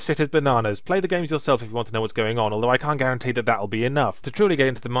go on, this shit is bananas. Play the games yourself if you want to know what's going on, although I can't guarantee that that'll be enough. To truly get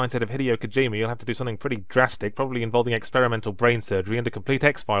into the mindset of Hideo Kojima, you'll have to do something pretty drastic, probably involving experimental brain surgery and a complete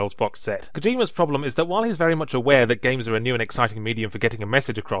X-Files box set. Kojima's problem is that while he's very much aware that games are a new and exciting medium for getting a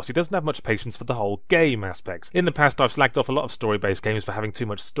message across, he doesn't have much patience for the whole game aspects. In the past, I've slagged off a lot of story-based games for having too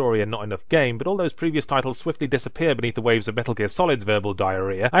much story and not enough game, but all those previous titles swiftly disappear beneath the waves of Metal Gear Solid's verbal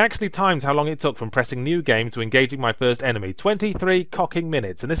diarrhea. I actually timed how long it took from pressing new game to engaging my first enemy, 23 cocking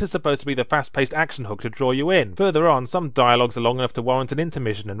minutes, and this is supposed to be the fast-paced action hook to draw you in. Further on, some dialogues are long enough to warrant an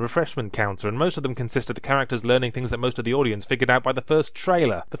intermission and refreshment counter, and most of them consist of the characters learning things that most of the audience figured out by the first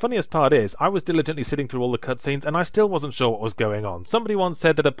trailer. The funniest part is, I was diligently sitting through all the cutscenes and I still wasn't sure what was going on. Somebody once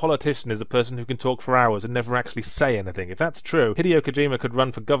said that a politician is a person who can talk for hours and never actually say anything. If that's true, Hideo Kojima could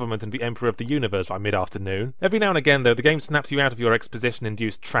run for government and be Emperor of the Universe by mid-afternoon. Every now and again, though, the game snaps you out of your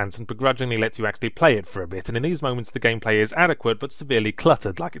exposition-induced trance and begrudgingly lets you actually play it for a bit, and in these moments the gameplay is adequate but severely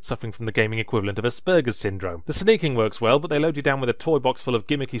cluttered, like it's suffering from the gaming equivalent of Asperger's syndrome. The sneaking works well, but they load you down with a toy box full of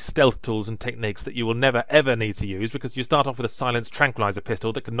gimmicky stealth tools and techniques that you will never ever need to use because you start off with a silenced tranquilizer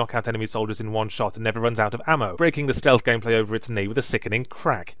pistol that can knock out enemy soldiers in one shot and never runs out of ammo, breaking the stealth gameplay over its knee with a sickening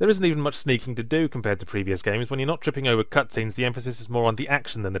crack. There isn't even much sneaking to do compared to previous games. When you're not tripping over cutscenes, the emphasis is more on the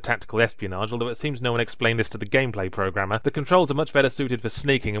action than the tactical espionage, although it seems no one explained this to the gameplay programmer. The controls are much better suited for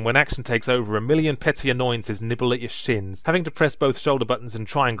sneaking, and when action takes over, a million petty annoyances nibble at your shins. Having to press both shoulder buttons and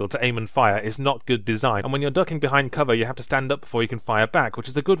triangle to aim and fire is not good design, and when you're ducking behind cover you have to stand up before you can fire back, which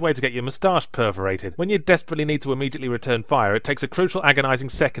is a good way to get your moustache perforated. When you desperately need to immediately return fire, it takes a crucial agonizing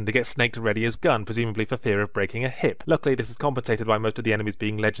second to get Snake to ready his gun, presumably for fear of breaking a hip. Luckily this is compensated by most of the enemies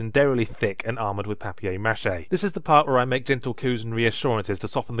being legendarily thick and armoured with papier-mâché. This is the part where I make gentle coups and reassurances to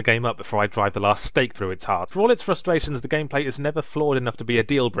soften the game up before I drive the last stake through its heart. For all its frustrations, the gameplay is never flawed enough to be a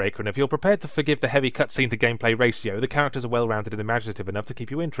deal breaker, and if you're prepared to forgive the heavy cutscene to gameplay ratio, the characters are well rounded and imaginative enough to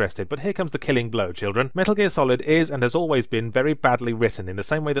keep you interested. But here comes the killing blow, children. Metal Gear Solid is and has always been very badly written, in the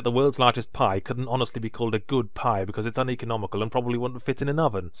same way that the world's largest pie couldn't honestly be called a good pie because it's uneconomical and probably wouldn't fit in an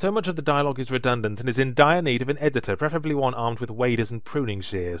oven. So much of the dialogue is redundant and is in dire need of an editor, preferably one armed with waders and pruning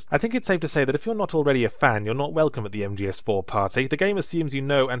shears. I think it's safe to say that if you're not already a fan, you're not welcome at the MGS4 party. The game assumes you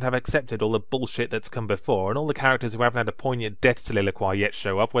know and have accepted all the bullshit that's come before, and all the characters who haven't had a poignant death soliloquy yet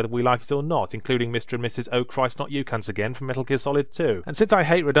show up, whether we like it or not, including Mr. and Mrs. Oh Christ Not You Cunts Again from Metal Gear Solid 2. And since I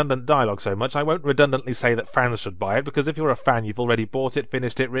hate redundant dialogue so much, I won't redundantly say that fans should buy it, because if you're a fan, you've already bought it,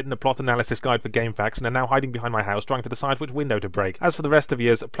 finished it, written a plot analysis guide for GameFAQs, and are now hiding behind my house trying to decide which window to break. As for the rest of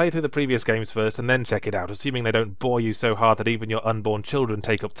yours, play through the previous games first and then check it out, assuming they don't bore you so hard that even your unborn children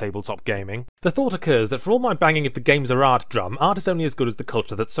take up tabletop gaming. The thought occurs that for all my banging if the games are art drum, art is only as good as the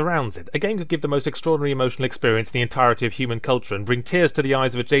culture that surrounds it. A game could give the most extraordinary emotional experience in the entirety of human culture and bring tears to the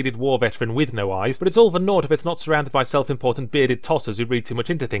eyes of a jaded war veteran with no eyes, but it's all for naught if it's not surrounded by self-important bearded tossers who read too much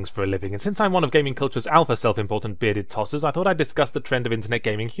into things for a living. And since I'm one of gaming culture's alpha self-important bearded tossers, I thought I'd discuss the trend of internet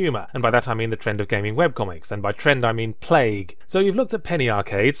gaming humour, and by that I mean the trend of gaming webcomics, and by trend I mean plague. So you've looked at Penny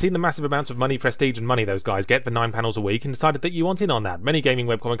Arcade, seen the massive amounts of money, prestige and money those guys get for 9 panels a week, and decided that you want in on that. Many gaming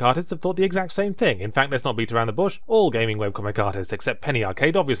webcomic artists have thought the exact same thing. In fact, let's not beat around the bush, all gaming webcomic artists, except Penny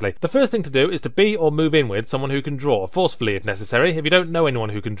Arcade obviously. The first thing to do is to be or move in with someone who can draw, forcefully if necessary. If you don't know anyone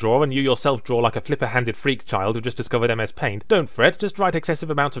who can draw, and you yourself draw like a flipper-handed freak child who just discovered MS Paint, don't fret, just write excessive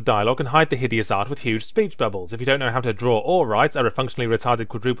amounts of dialogue and hide the hideous art with huge speech bubbles. If you don't know how to draw or write, are a functionally retarded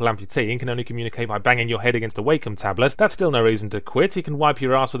quadruple amputee and can only communicate by banging your head against a Wacom tablet, that's still no reason to quit. You can wipe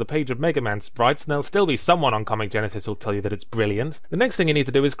your ass with a page of Mega Man sprites and there'll still be someone on Comic Genesis who'll tell you that it's brilliant. The next thing you need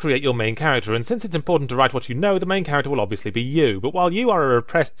to do is create your main character, and since it's important to write what you know, the main character will obviously be you. But while you are a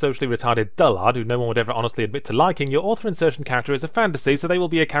repressed, socially retarded dullard, hard, who no one would ever honestly admit to liking, your author insertion character is a fantasy, so they will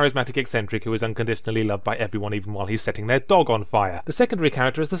be a charismatic eccentric who is unconditionally loved by everyone even while he's setting their dog on fire. The secondary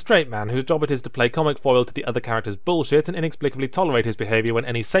character is the straight man, whose job it is to play comic foil to the other character's bullshit and inexplicably tolerate his behaviour when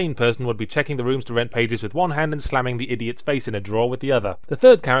any sane person would be checking the rooms to rent pages with one hand and slamming the idiot's face in a drawer with the other. The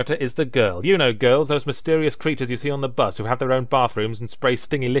third character is the girl. You know girls, those mysterious creatures you see on the bus who have their own bathrooms and spray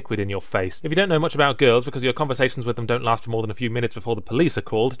stingy liquid in your face. If you don't know much about girls because your conversations with them don't last for more than a few minutes before the police are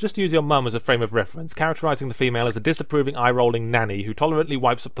called, just use your mum as a frame of reference, characterising the female as a disapproving eye-rolling nanny who tolerantly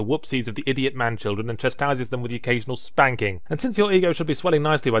wipes up the whoopsies of the idiot man-children and chastises them with the occasional spanking. And since your ego should be swelling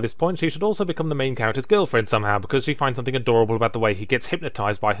nicely by this point, she should also become the main character's girlfriend somehow, because she finds something adorable about the way he gets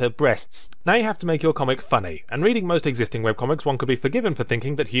hypnotised by her breasts. Now you have to make your comic funny, and reading most existing webcomics one could be forgiven for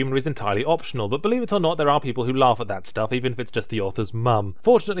thinking that humour is entirely optional, but believe it or not, there are people who laugh at that stuff, even if it's just the author's mum.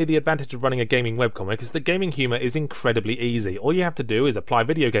 Fortunately, the advantage of running a gaming webcomic is that gaming humour is incredibly easy. All you have to do is apply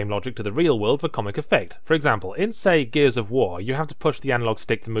video game logic to the real world for comic effect. For example, in, say, Gears of War, you have to push the analog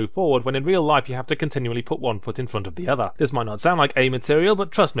stick to move forward, when in real life you have to continually put one foot in front of the other. This might not sound like A material,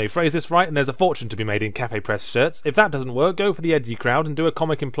 but trust me, phrase this right and there's a fortune to be made in cafe press shirts. If that doesn't work, go for the edgy crowd and do a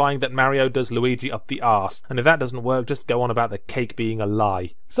comic implying that Mario does Luigi up the arse. And if that doesn't work, just go on about the cake being a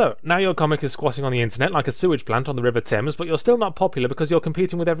lie. So, now your comic is squatting on the internet like a sewage plant on the River Thames, but you're still not popular because you're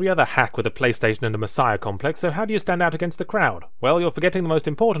competing with every other hack with a PlayStation and a Messiah complex, so how do you stand out against the crowd? Well, you're forgetting the most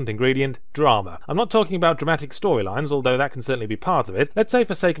important ingredient, drama. I'm not talking about dramatic storylines, although that can certainly be part of it. Let's say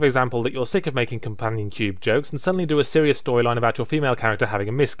for sake of example that you're sick of making companion cube jokes and suddenly do a serious storyline about your female character having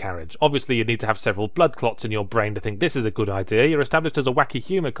a miscarriage. Obviously you'd need to have several blood clots in your brain to think this is a good idea. You're established as a wacky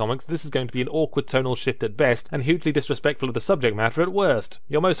humour comic, so this is going to be an awkward tonal shift at best and hugely disrespectful of the subject matter at worst.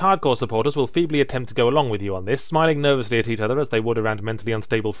 Your most hardcore supporters will feebly attempt to go along with you on this, smiling nervously at each other as they would around a mentally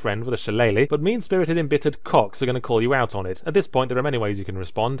unstable friend with a shillelagh, but mean-spirited embittered cocks are going to call you out on it. At this point there are many ways you can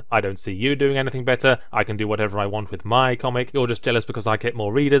respond. I don't see you doing anything better, I can do whatever I want with my comic, you're just jealous because I get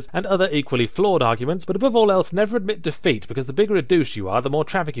more readers, and other equally flawed arguments, but above all else never admit defeat, because the bigger a douche you are, the more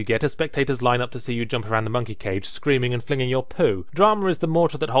traffic you get as spectators line up to see you jump around the monkey cage screaming and flinging your poo. Drama is the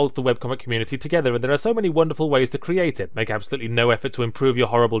mortar that holds the webcomic community together, and there are so many wonderful ways to create it. Make absolutely no effort to improve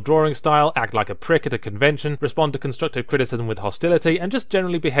your horrible drawing style, act like a prick at a convention, respond to constructive criticism with hostility, and just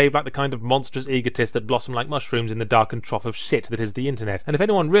generally behave like the kind of monstrous egotist that blossom like mushrooms in the darkened trough of shit that is the internet. And if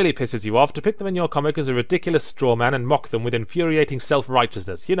anyone really pisses you off, depict them in your comic as a ridiculous straw man and mock them with infuriating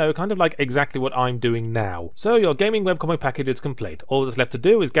self-righteousness. You know, kind of like exactly what I'm doing now. So your gaming webcomic package is complete. All that's left to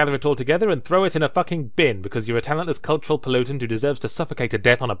do is gather it all together and throw it in a fucking bin, because you're a talentless cultural pollutant who deserves to suffocate to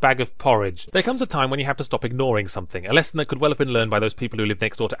death on a bag of porridge. There comes a time when you have to stop ignoring something, a lesson that could well have been learned by those people who lived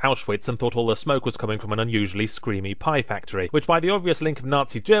next door to Auschwitz and thought all the smoke was coming from an unusually screamy pie factory, which by the obvious link of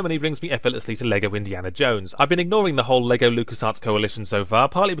Nazi Germany brings me effortlessly to LEGO Indiana Jones. I've been ignoring the whole LEGO LucasArts coalition so far,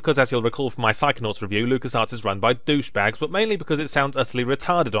 partly because, as you'll recall from my Psychonauts review, LucasArts is run by douchebags, but mainly because it sounds utterly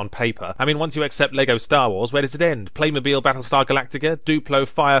retarded on paper. I mean, once you accept LEGO Star Wars, where does it end? Playmobil Battlestar Galactica? Duplo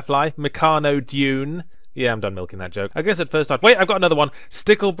Firefly? Meccano Dune? Yeah, I'm done milking that joke. I guess at first I'd... Wait, I've got another one!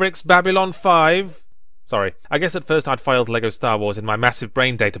 Sticklebricks Babylon 5? Sorry. I guess at first I'd filed LEGO Star Wars in my massive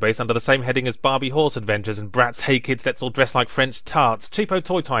brain database under the same heading as Barbie Horse Adventures and Bratz Hey Kids Let's All Dress Like French Tarts, cheapo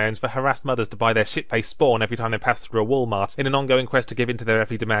toy tie-ins for harassed mothers to buy their shit-faced spawn every time they pass through a Walmart, in an ongoing quest to give in to their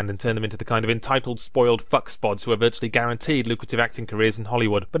every demand and turn them into the kind of entitled, spoiled fuck spods who are virtually guaranteed lucrative acting careers in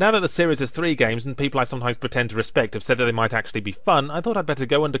Hollywood. But now that the series has 3 games and people I sometimes pretend to respect have said that they might actually be fun, I thought I'd better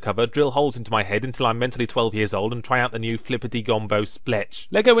go undercover, drill holes into my head until I'm mentally 12 years old and try out the new Flippity-Gombo Spletch.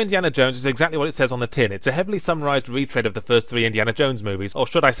 LEGO Indiana Jones is exactly what it says on the tin. It's a heavily summarised retread of the first 3 Indiana Jones movies, or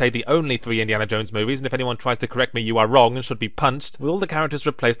should I say the only 3 Indiana Jones movies, and if anyone tries to correct me you are wrong and should be punched, with all the characters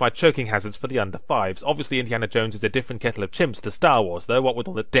replaced by choking hazards for the under 5s. Obviously Indiana Jones is a different kettle of chimps to Star Wars though, what with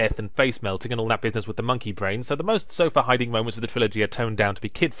all the death and face melting and all that business with the monkey brain, so the most sofa hiding moments of the trilogy are toned down to be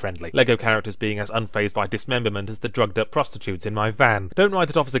kid friendly, LEGO characters being as unfazed by dismemberment as the drugged up prostitutes in my van. Don't write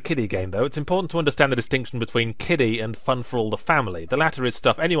it off as a kiddie game though, it's important to understand the distinction between kiddie and fun for all the family. The latter is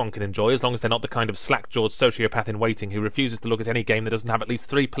stuff anyone can enjoy as long as they're not the kind of slack-jawed sociopath in waiting who refuses to look at any game that doesn't have at least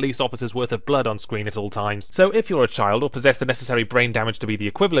 3 police officers worth of blood on screen at all times. So if you're a child or possess the necessary brain damage to be the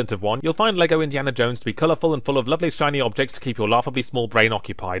equivalent of one, you'll find LEGO Indiana Jones to be colourful and full of lovely shiny objects to keep your laughably small brain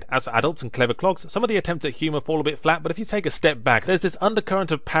occupied. As for adults and clever clogs, some of the attempts at humour fall a bit flat, but if you take a step back, there's this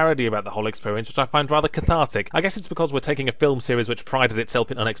undercurrent of parody about the whole experience which I find rather cathartic. I guess it's because we're taking a film series which prided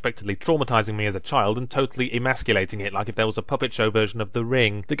itself in unexpectedly traumatising me as a child and totally emasculating it like if there was a puppet show version of The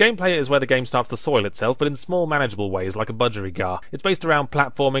Ring. The gameplay is where the game starts to soil itself, but in small manageable ways like a budgerigar. It's based around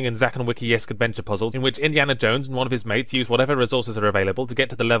platforming and Zack and Wiki-esque adventure puzzles in which Indiana Jones and one of his mates use whatever resources are available to get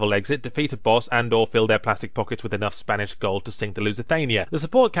to the level exit, defeat a boss, and or fill their plastic pockets with enough Spanish gold to sink the Lusitania. The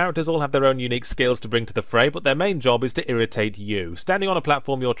support characters all have their own unique skills to bring to the fray, but their main job is to irritate you. Standing on a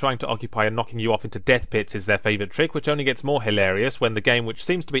platform you're trying to occupy and knocking you off into death pits is their favourite trick, which only gets more hilarious when the game, which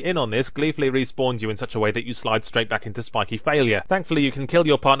seems to be in on this, gleefully respawns you in such a way that you slide straight back into spiky failure. Thankfully you can kill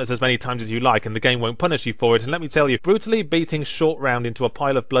your partners as many times as you like and the game won't punish you for it, and let me tell you, brutally beating Short Round into a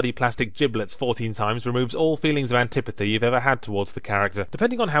pile of bloody plastic giblets 14 times removes all feelings of antipathy you've ever had towards the character.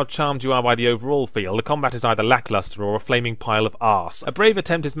 Depending on how charmed you are by the overall feel, the combat is either lackluster or a flaming pile of arse. A brave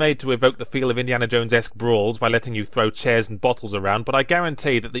attempt is made to evoke the feel of Indiana Jones-esque brawls by letting you throw chairs and bottles around, but I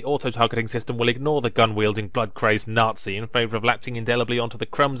guarantee that the auto-targeting system will ignore the gun-wielding, blood-crazed Nazi in favour of latching indelibly onto the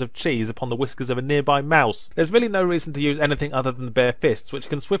crumbs of cheese upon the whiskers of a nearby mouse. There's really no reason to use anything other than the bare fists, which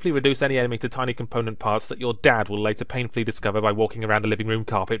can swiftly reduce any enemy to tiny component parts that your dad will later painfully discover by walking around the living room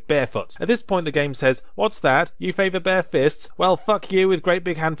carpet barefoot. At this point the game says, "What's that? You favour bare fists? Well, fuck you with great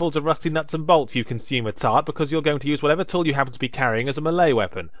big handfuls of rusty nuts and bolts, you consumer tart, because you're going to use whatever tool you happen to be carrying as a melee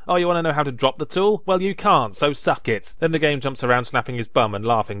weapon. Oh, you want to know how to drop the tool? Well, you can't, so suck it." Then the game jumps around slapping his bum and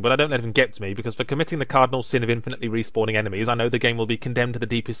laughing, but I don't let him get to me, because for committing the cardinal sin of infinitely respawning enemies, I know the game will be condemned to the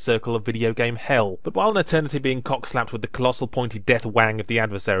deepest circle of video game hell. But while an eternity being cock-slapped with the colossal pointy death wang of the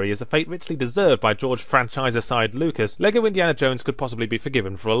adversary is a fate richly deserved by George franchise-aside Lucas, LEGO Indiana Jones could possibly be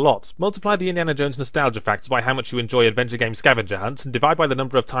forgiven for a lot. Multiply the Indiana Jones nostalgia factor by how much you enjoy adventure game scavenger hunts, and divide by the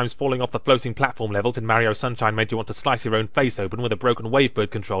number of times falling off the floating platform levels in Mario Sunshine made you want to slice your own face open with a broken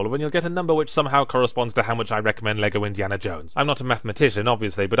Wavebird controller, and you'll get a number which somehow corresponds to how much I recommend LEGO Indiana Jones. I'm not a mathematician,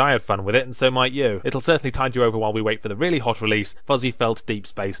 obviously, but I had fun with it, and so might you. It'll certainly tide you over while we wait for the really hot release, Fuzzy Felt Deep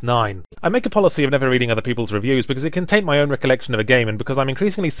Space Nine. I make a policy of never reading other people's reviews because it can taint my own recollection of a game, and because I'm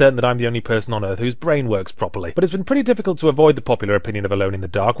increasingly certain that I'm the only person on Earth whose brain works properly. But it's been pretty difficult to avoid the popular opinion of Alone in the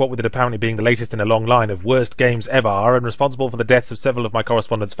Dark, what with it apparently being the latest in a long line of worst games ever, and responsible for the deaths of several of my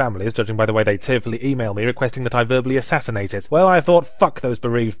correspondents' families, judging by the way they tearfully email me requesting that I verbally assassinate it. Well, I thought, fuck those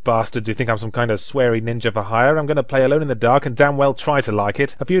bereaved bastards who think I'm some kind of sweary ninja for hire. I'm going to play Alone in the Dark and damn well try to like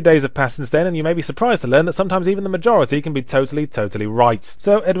it. A few days have passed since then, and you may be surprised to learn that sometimes even the majority can be totally right.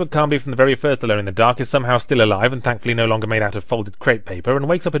 So Edward Carnby from the very first Alone in the Dark is somehow still alive and thankfully no longer made out of folded crepe paper, and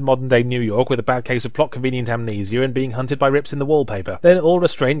wakes up in modern day New York with a bad case of plot convenient amnesia and being hunted by rips in the wallpaper. Then all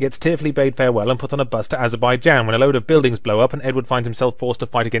restraint gets tearfully bade farewell and put on a bus to Azerbaijan when a load of buildings blow up and Edward finds himself forced to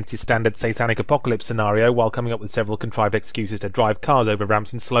fight against his standard satanic apocalypse scenario while coming up with several contrived excuses to drive cars over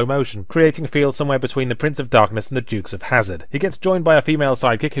ramps in slow motion, creating a field somewhere between the Prince of Darkness and the Dukes of Hazzard. He gets joined by a female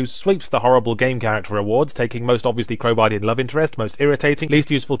sidekick who sweeps the horrible game character awards, taking most obviously crowbarred love interest, most irritating,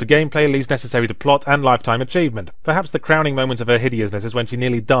 least useful to gameplay, least necessary to plot, and lifetime achievement. Perhaps the crowning moment of her hideousness is when she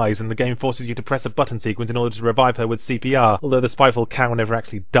nearly dies and the game forces you to press a button sequence in order to revive her with CPR, although the spiteful cow never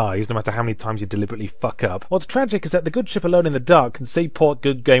actually dies, no matter how many times you deliberately fuck up. What's tragic is that the good ship Alone in the Dark can seaport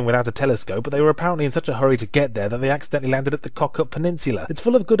good game without a telescope, but they were apparently in such a hurry to get there that they accidentally landed at the Cock-Up Peninsula. It's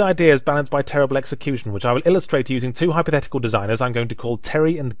full of good ideas balanced by terrible execution, which I will illustrate using two hypothetical designers I'm going to call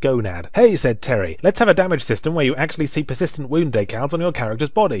Terry and Gonad. "Hey," said Terry, "let's have a damage system where you actually see persistent wound decals on your character's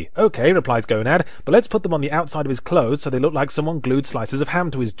body." "Okay," replies Gonad, "but let's put them on the outside of his clothes so they look like someone glued slices of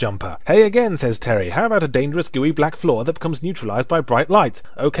ham to his jumper." "Hey again," says Terry, "how about a dangerous gooey black floor that becomes neutralized by bright light?"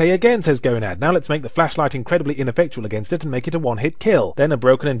 "Okay again," says Gonad, "now let's make the flashlight incredibly ineffectual against it and make it a one-hit kill." Then a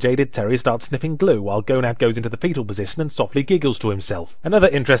broken and jaded Terry starts sniffing glue while Gonad goes into the fetal position and softly giggles to himself. Another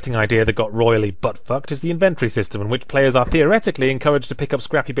interesting idea that got royally butt-fucked is the inventory system, in which players are theoretically encouraged to pick up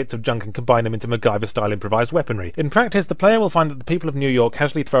scrappy bits of junk and combine them into MacGyver-style improvised weaponry. In practice, the player will find that the people of New York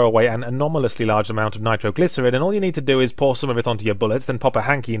casually throw away an anomalously large amount of nitroglycerin, and all you need to do is pour some of it onto your bullets, then pop a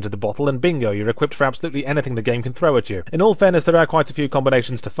hanky into the bottle, and bingo, you're equipped for absolutely anything the game can throw at you. In all fairness, there are quite a few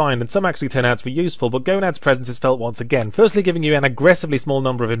combinations to find, and some actually turn out to be useful, but Gonad's presence is felt once again, firstly giving you an aggressively small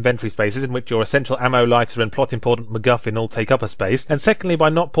number of inventory spaces in which your essential ammo, lighter, and plot-important MacGuffin all take up a space, and secondly by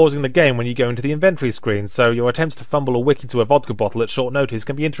not pausing the game when you go into the inventory screen, so your attempts to fumble a wick into a vodka bottle at short notice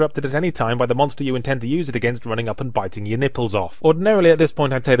can be interrupted at any time by the monster you intend to use it against running up and biting your nipples off. Ordinarily at this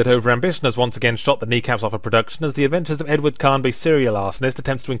point I'd say that overambition has once again shot the kneecaps off a production, as the adventures of Edward Carnby, serial arsonist,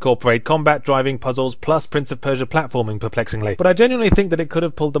 attempts to incorporate combat, driving, puzzles, plus Prince of Persia platforming perplexingly. But I genuinely think that it could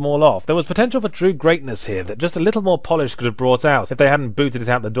have pulled them all off. There was potential for true greatness here that just a little more polish could have brought out if they hadn't booted it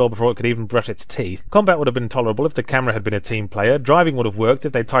out the door before it could even brush its teeth. Combat would have been tolerable if the camera had been a team player, driving would have worked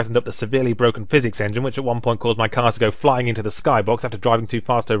if they tightened up the severely broken physics engine which at one point caused my car to go flying into the skybox after driving too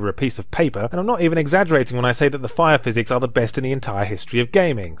fast over a piece of paper, and I'm not even exaggerating when I say that the fire physics are the best in the entire history of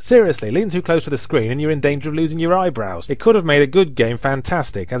gaming. Seriously, lean too close to the screen and you're in danger of losing your eyebrows. It could have made a good game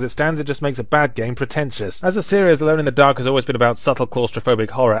fantastic. As it stands, it just makes a bad game pretentious. As a series, Alone in the Dark has always been about subtle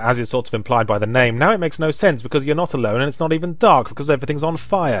claustrophobic horror, as is sort of implied by the name. Now it makes no sense because you're not alone and it's not even dark because everything's on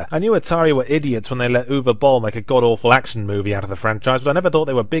fire. I knew Atari were idiots when they let Uwe Boll make a god-awful action movie out of the franchise, but I never thought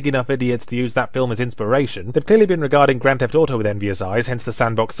they were big enough idiots to use that film as inspiration. They've clearly been regarding Grand Theft Auto with envious eyes, hence the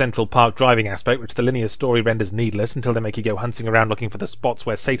sandbox Central Park driving aspect, which the linear story renders needless until they make you go hunting around looking for the spots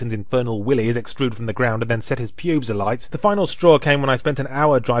where Satan's infernal willy is extruded from the ground and then set his pubes alight. The final straw came when I spent an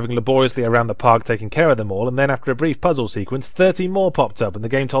hour driving laboriously around the park taking care of them all, and then after a brief puzzle sequence, 30 more popped up and the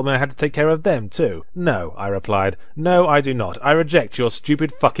game told me I had to take care of them too. No, I replied. No, I do not. I reject your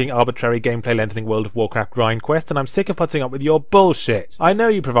stupid fucking arbitrary gameplay lengthening World of Warcraft grind quest, and I'm sick of putting up with your bullshit. I know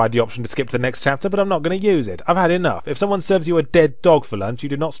you provide the option to skip to the next chapter, but I'm not going to use it. I've had enough. If someone serves you a dead dog for lunch, you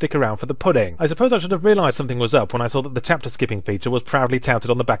do not stick around for the pudding. I suppose I should have realised something was up when I saw that the chapter skipping feature was proudly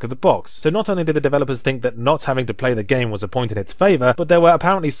touted on the back of the box. So not only did the developers think that not having to play the game was a point in its favour, but there were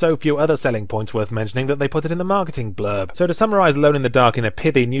apparently so few other selling points worth mentioning that they put it in the marketing blurb. So to summarise Alone in the Dark in a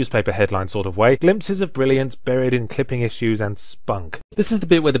pithy newspaper headline sort of way, glimpses of brilliance buried in clipping issues and spunk. This is the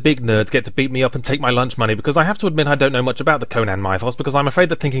bit where the big nerds get to beat me up and take my lunch money, because I have to admit I don't know much about the Conan mythos, because I'm afraid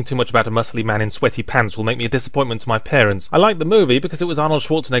that thinking too much about a muscly man in sweaty pants will make me a disappointment to my parents. I liked the movie because it was Arnold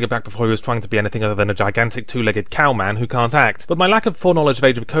Schwarzenegger back before he was trying to be anything other than a gigantic two-legged cowman who can't act, but my lack of foreknowledge of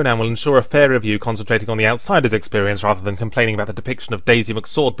Age of Conan will ensure a fair review concentrating on the outsider's experience rather than complaining about the depiction of Daisy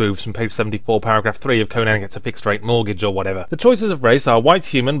McSwordboobs from page 74 paragraph 3 of Conan Gets a Fixed-Rate Mortgage or whatever. The choices of race are white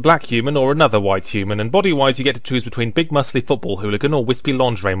human, black human, or another white human, and body-wise you get to choose between big muscly football hooligan or wispy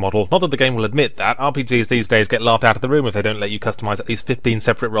lingerie model. Not that the game will admit that. RPGs these days get laughed out of the room if they don't let you customise at least 15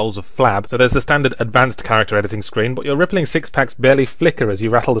 separate rolls of flab, so there's the standard advanced character editing screen, but your rippling six-packs barely flicker as you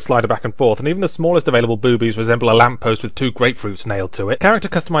rattle the slider back and forth, and even the smallest available boobies resemble a lamppost with 2 grapefruits nailed to it. Character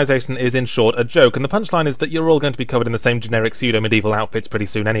customization is in short a joke, and the punchline is that you're all going to be covered in the same generic pseudo-medieval outfits pretty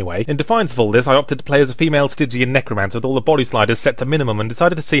soon anyway. In defiance of all this, I opted to play as a female Stygian necromancer with all the body sliders set to minimum and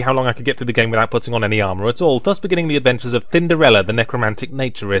decided to see how long I could get through the game without putting on any armour at all, thus beginning the adventures of Cinderella, the necromantic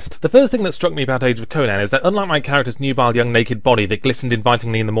naturist. The first thing that struck me about Age of Conan is that unlike my character's nubile young naked body that glistened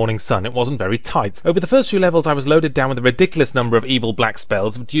invitingly in the morning sun, it wasn't very tight. Over the first few levels I was loaded down with a ridiculous number of evil black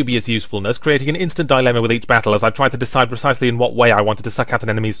spells of dubious usefulness, creating an instant dilemma with each battle as I tried to decide precisely in what way I wanted to suck out an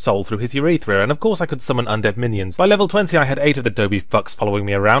enemy's soul through his urethra, and of course I could summon undead minions. By level 20 I had 8 of the Dobie fucks following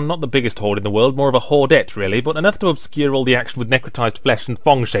me around, not the biggest horde in the world, more of a hordette really, but enough to obscure all the action with necrotized flesh and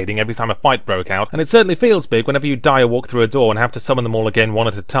thong shading every time a fight broke out, and it certainly feels big whenever you die or walk through a door and have to summon them all again one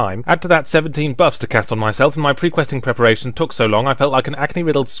at a time. Add to that 17 buffs to cast on myself, and my pre-questing preparation took so long I felt like an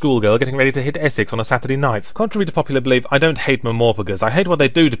acne-riddled schoolgirl getting ready to hit Essex on a Saturday night. Contrary to popular belief, I don't hate Mamorphagers. I hate what they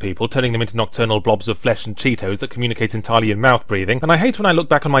do to people, turning them into nocturnal blobs of flesh and Cheetos that communicate entirely in mouth breathing, and I hate when I look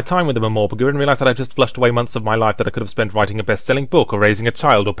back on my time with a Mamorphager and realise that I just flushed away months of my life that I could have spent writing a best-selling book or raising a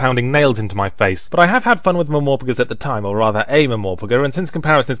child or pounding nails into my face. But I have had fun with Mamorphagers at the time, or rather a Mamorphager, and since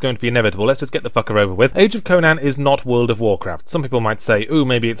comparison is going to be inevitable, let's just get the fucker over with. Age of Conan is not World of Warcraft. Some people might say, ooh,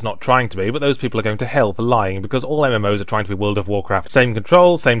 maybe it's not trying to be, but those people are going to hell for lying, because all MMOs are trying to be World of Warcraft. Same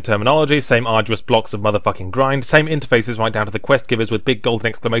controls, same terminology, same arduous blocks of motherfucking grind, same interfaces right down to the quest givers with big golden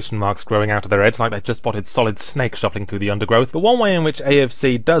exclamation marks growing out of their heads like they've just spotted solid snake shuffling through the undergrowth. But one way in which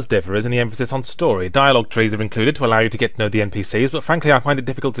AFC does differ is in the emphasis on story. Dialogue trees are included to allow you to get to know the NPCs, but frankly I find it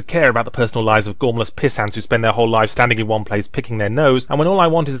difficult to care about the personal lives of gormless pissants who spend their whole lives standing in one place picking their nose, and when all I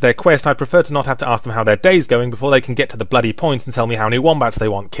want is their quest, I'd prefer to not have to ask them how their day's going before they can get to the bloody point and tell me how many wombats they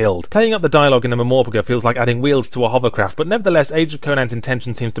want killed. Playing up the dialogue in a Mamorphager feels like adding wheels to a hovercraft, but nevertheless Age of Conan's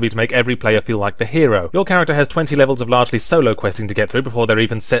intention seems to be to make every player feel like the hero. Your character has 20 levels of largely solo questing to get through before they're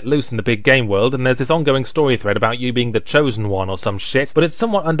even set loose in the big game world, and there's this ongoing story thread about you being the chosen one or some shit, but it's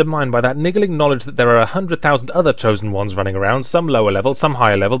somewhat undermined by that niggling knowledge that there are 100,000 other chosen ones running around, some lower level, some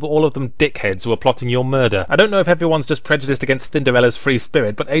higher level, but all of them dickheads who are plotting your murder. I don't know if everyone's just prejudiced against Cinderella's free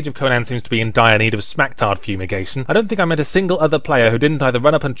spirit, but Age of Conan seems to be in dire need of smacktard fumigation. I don't think I met a single other player who didn't either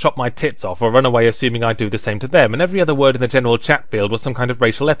run up and chop my tits off or run away assuming I'd do the same to them, and every other word in the general chat field was some kind of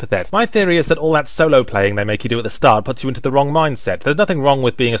racial epithet. My theory is that all that solo playing they make you do at the start puts you into the wrong mindset. There's nothing wrong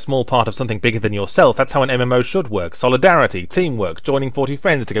with being a small part of something bigger than yourself. That's how an MMO should work. Solidarity, teamwork, joining 40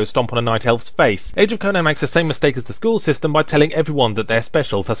 friends to go stomp on a night elf's face. Age of Conan makes the same mistake as the school system by telling everyone that they're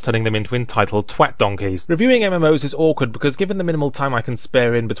special, thus turning them into entitled twat donkeys. Reviewing MMOs is awkward because given the minimal time I can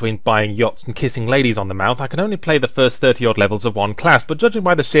spare in between buying yachts and kissing ladies on the mouth, I can only play the first 30 odd levels levels of one class, but judging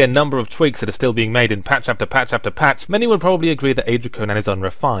by the sheer number of tweaks that are still being made in patch after patch after patch, many would probably agree that Age of Conan is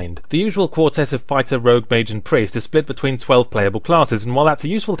unrefined. The usual quartet of fighter, rogue, mage and priest is split between 12 playable classes, and while that's a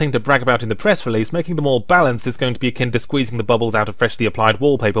useful thing to brag about in the press release, making them all balanced is going to be akin to squeezing the bubbles out of freshly applied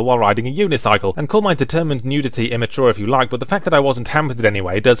wallpaper while riding a unicycle. And call my determined nudity immature if you like, but the fact that I wasn't hampered in any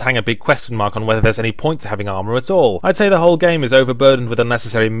way does hang a big question mark on whether there's any point to having armour at all. I'd say the whole game is overburdened with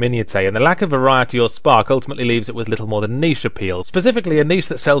unnecessary minutiae, and the lack of variety or spark ultimately leaves it with little more than niche appeal, specifically a niche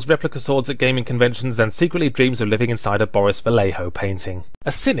that sells replica swords at gaming conventions and secretly dreams of living inside a Boris Vallejo painting.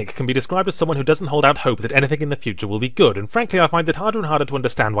 A cynic can be described as someone who doesn't hold out hope that anything in the future will be good, and frankly I find it harder and harder to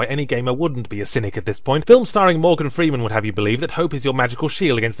understand why any gamer wouldn't be a cynic at this point. Films starring Morgan Freeman would have you believe that hope is your magical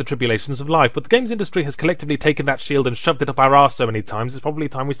shield against the tribulations of life, but the games industry has collectively taken that shield and shoved it up our arse so many times it's probably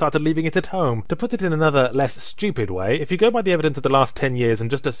time we started leaving it at home. To put it in another, less stupid way, if you go by the evidence of the last 10 years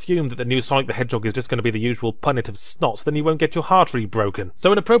and just assume that the new Sonic the Hedgehog is just going to be the usual punnet of snot, then you won't get your heart rebroken.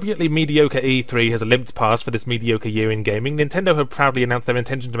 So an appropriately mediocre E3 has limped past for this mediocre year in gaming. Nintendo have proudly announced their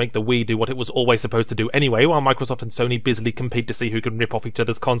intention to make the Wii do what it was always supposed to do anyway, while Microsoft and Sony busily compete to see who can rip off each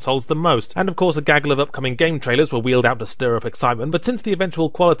other's consoles the most. And of course a gaggle of upcoming game trailers were wheeled out to stir up excitement, but since the eventual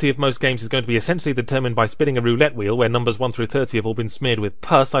quality of most games is going to be essentially determined by spinning a roulette wheel where numbers 1 through 30 have all been smeared with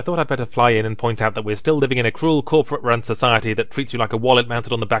pus, I thought I'd better fly in and point out that we're still living in a cruel corporate-run society that treats you like a wallet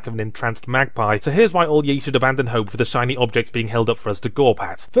mounted on the back of an entranced magpie. So here's why all ye should abandon hope for the shiny objects being held up for us to gawp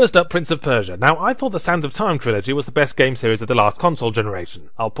at. First up, Prince of Persia. Now, I thought the Sands of Time trilogy was the best game series of the last console generation.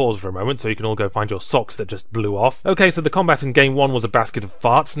 I'll pause for a moment so you can all go find your socks that just blew off. Okay, so the combat in Game 1 was a basket of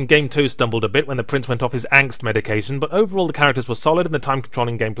farts, and Game 2 stumbled a bit when the prince went off his angst medication, but overall the characters were solid and the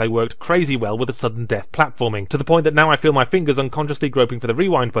time-controlling gameplay worked crazy well with the sudden death platforming, to the point that now I feel my fingers unconsciously groping for the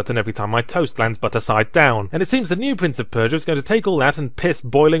rewind button every time my toast lands butter side down. And it seems the new Prince of Persia is going to take all that and piss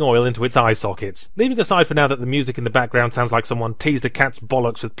boiling oil into its eye sockets. Leaving aside for now that the music in the background sounds like someone teased a cat's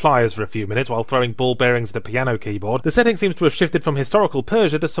bollocks with pliers for a few minutes while throwing ball bearings at a piano keyboard, the setting seems to have shifted from historical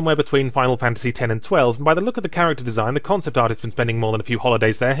Persia to somewhere between Final Fantasy X and 12, and by the look of the character design, the concept artist's been spending more than a few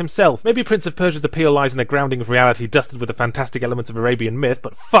holidays there himself. Maybe Prince of Persia's appeal lies in a grounding of reality dusted with the fantastic elements of Arabian myth,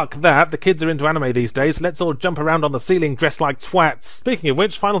 but fuck that, the kids are into anime these days, let's all jump around on the ceiling dressed like twats. Speaking of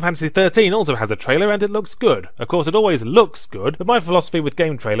which, Final Fantasy XIII also has a trailer and it looks good. Of course it always looks good, but my philosophy with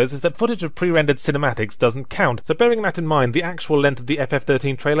game trailers is that footage of pre-rendered cinematics doesn't count, so bearing that in mind, the actual length of the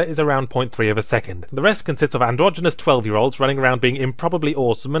FF13 trailer is around 0.3 of a second. The rest consists of androgynous 12-year-olds running around being improbably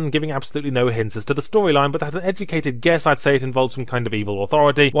awesome and giving absolutely no hints as to the storyline, but as an educated guess I'd say it involves some kind of evil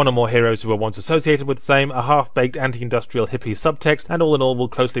authority, one or more heroes who were once associated with the same, a half-baked anti-industrial hippie subtext, and all in all will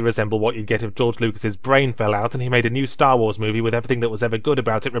closely resemble what you'd get if George Lucas's brain fell out and he made a new Star Wars movie with everything that was ever good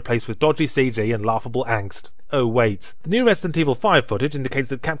about it replaced with dodgy CG and laughable angst. Oh wait. The new Resident Evil 5 footage indicates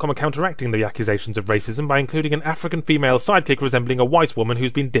that Capcom are counteracting the accusations of racism by including an African female sidekick resembling a white woman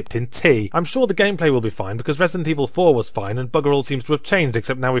who's been dipped in tea. I'm sure the gameplay will be fine because Resident Evil 4 was fine and bugger all seems to have changed,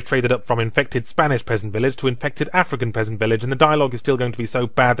 except now we've traded up from infected Spanish peasant village to infected African peasant village, and the dialogue is still going to be so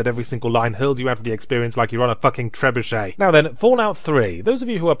bad that every single line hurls you out of the experience like you're on a fucking trebuchet. Now then, Fallout 3. Those of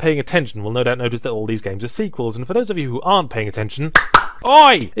you who are paying attention will no doubt notice that all these games are sequels, and for those of you who aren't paying attention,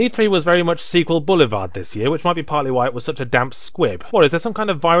 oi! E3 was very much sequel boulevard this year, which might be partly why it was such a damp squib. What, is there some kind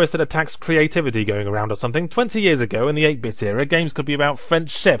of virus that attacks creativity going around or something? 20 years ago, in the 8-bit era, games could be about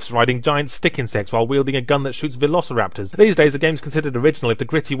French chefs riding giant stick insects while wielding a gun that shoots velociraptors. These days, a game's considered original if the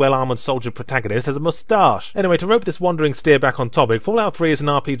gritty, well-armoured soldier protagonist has a moustache. Anyway, to rope this wandering steer back on topic, Fallout 3 is an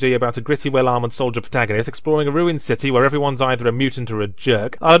RPG about a gritty, well-armoured soldier protagonist exploring a ruined city where everyone's either a mutant or a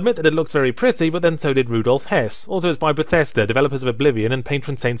jerk. I'll admit that it looks very pretty, but then so did Rudolph Hess. Also, it's by Bethesda, developers of Oblivion and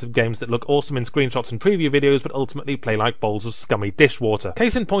patron saints of games that look awesome in screenshots and preview videos but ultimately play like bowls of scummy dishwater.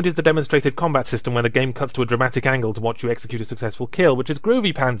 Case in point is the demonstrated combat system where the game cuts to a dramatic angle to watch you execute a successful kill, which is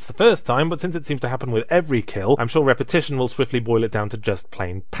groovy pants the first time, but since it seems to happen with every kill, I'm sure repetition will swiftly boil it down to just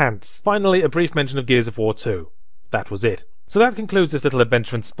plain pants. Finally, a brief mention of Gears of War 2. That was it. So that concludes this little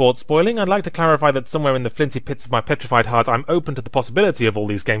adventure in sports spoiling. I'd like to clarify that somewhere in the flinty pits of my petrified heart I'm open to the possibility of all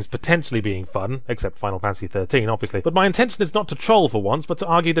these games potentially being fun, except Final Fantasy XIII obviously, but my intention is not to troll for once, but to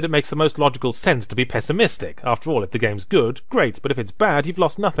argue that it makes the most logical sense to be pessimistic. After all, if the game's good, great, but if it's bad, you've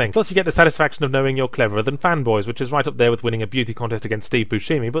lost nothing. Plus you get the satisfaction of knowing you're cleverer than fanboys, which is right up there with winning a beauty contest against Steve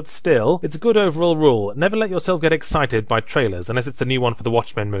Buscemi, but still, it's a good overall rule. Never let yourself get excited by trailers, unless it's the new one for the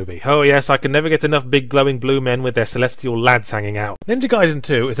Watchmen movie. Oh yes, I can never get enough big glowing blue men with their celestial lad dads hanging out. Ninja Gaiden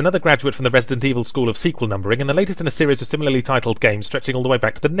 2 is another graduate from the Resident Evil school of sequel numbering, and the latest in a series of similarly titled games stretching all the way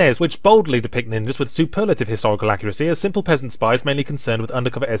back to the NES, which boldly depict ninjas with superlative historical accuracy as simple peasant spies mainly concerned with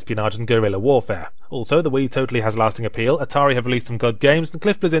undercover espionage and guerrilla warfare. Also, the Wii totally has lasting appeal, Atari have released some good games, and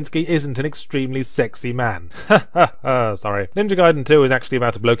Cliff Bleszinski isn't an extremely sexy man. Ha ha ha, sorry. Ninja Gaiden 2 is actually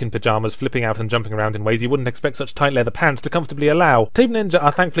about a bloke in pyjamas flipping out and jumping around in ways you wouldn't expect such tight leather pants to comfortably allow. Team Ninja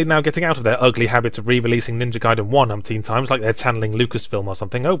are thankfully now getting out of their ugly habit of re-releasing Ninja Gaiden 1 umpteen times like they're channeling Lucasfilm or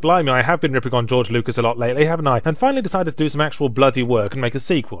something. Oh blimey, I have been ripping on George Lucas a lot lately, haven't I? And finally decided to do some actual bloody work and make a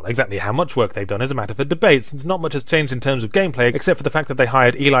sequel. Exactly how much work they've done is a matter for debate, since not much has changed in terms of gameplay except for the fact that they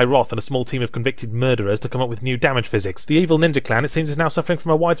hired Eli Roth and a small team of convicted murderers to come up with new damage physics. The evil ninja clan, it seems, is now suffering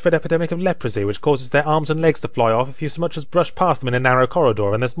from a widespread epidemic of leprosy, which causes their arms and legs to fly off if you so much as brush past them in a narrow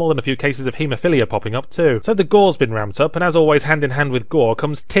corridor, and there's more than a few cases of haemophilia popping up too. So the gore's been ramped up, and as always hand in hand with gore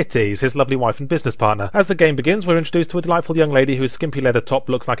comes Titties, his lovely wife and business partner. As the game begins, we're introduced to a delightful young lady whose skimpy leather top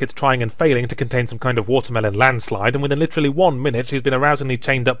looks like it's trying and failing to contain some kind of watermelon landslide, and within literally 1 minute she's been arousingly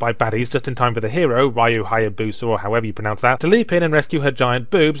chained up by baddies just in time for the hero, Ryu Hayabusa or however you pronounce that, to leap in and rescue her giant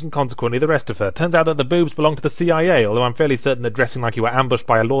boobs and consequently the rest of her. Turns out that the boobs belong to the CIA, although I'm fairly certain that dressing like you were ambushed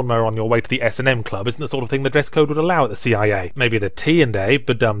by a lawnmower on your way to the S&M club isn't the sort of thing the dress code would allow at the CIA. Maybe the T&A,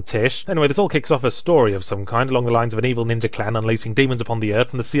 badum-tish. Anyway, this all kicks off a story of some kind along the lines of an evil ninja clan unleashing demons upon the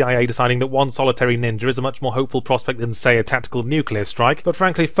earth and the CIA deciding that one solitary ninja is a much more hopeful prospect than, say, a tactical nuclear strike. But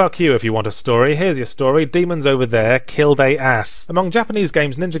frankly, fuck you if you want a story. Here's your story. Demons over there, kill they ass. Among Japanese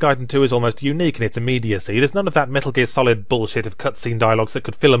games, Ninja Gaiden 2 is almost unique in its immediacy. There's none of that Metal Gear Solid bullshit of cutscene dialogues that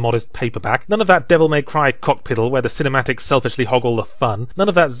could fill a modest paperback. None of that Devil May Cry cockpiddle where the cinematics selfishly hog all the fun. None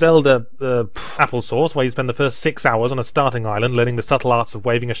of that Zelda, applesauce where you spend the first 6 hours on a starting island learning the subtle arts of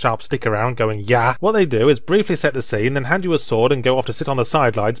waving a sharp stick around going, yeah. What they do is briefly set the scene, then hand you a sword and go off to sit on the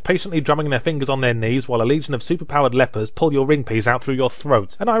sidelines, patiently drumming their fingers on their knees while a legion of superpowered lepers pull your ring piece out through your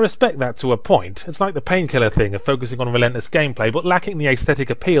throat. And I respect that to a point. It's like the Painkiller thing of focusing on relentless gameplay, but lacking the aesthetic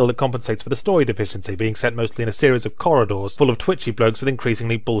appeal that compensates for the story deficiency, being set mostly in a series of corridors full of twitchy blokes with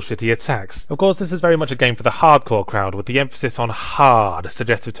increasingly bullshitty attacks. Of course, this is very much a game for the hardcore crowd, with the emphasis on hard,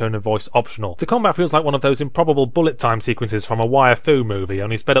 suggestive tone of voice optional. The combat feels like one of those improbable bullet time sequences from a Wire Fu movie,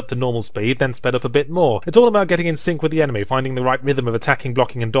 only sped up to normal speed, then sped up a bit more. It's all about getting in sync with the enemy, finding the right rhythm of attacking,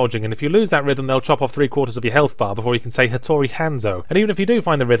 blocking and dodging, and if you lose that rhythm they'll chop off 3/4 of your health bar before you can say Hattori Hanzo. And even if you do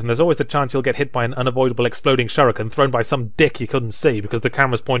find the rhythm, there's always the chance you'll get hit by an unavoidable exploding shuriken thrown by some dick you couldn't see because the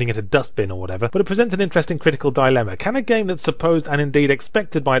camera's pointing at a dustbin or whatever. But it presents an interesting critical dilemma. Can a game that's supposed and indeed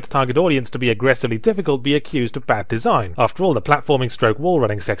expected by its target audience to be aggressively difficult be accused of bad design? After all, the platforming stroke wall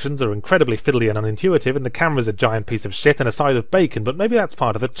running sections are incredibly fiddly and unintuitive, and the camera's a giant piece of shit and a side of bacon, but maybe that's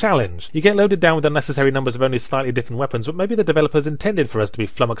part of the challenge. You get loaded down with unnecessary numbers of only slightly different weapons, but maybe the developers intended for us to be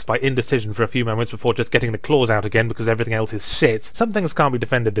flummoxed by indecision for a few moments before just getting the claws out again because everything else is shit. Some things can't be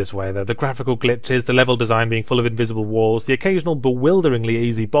defended this way though. The graphical glitches, the level design being full of invisible walls, the occasional bewilderingly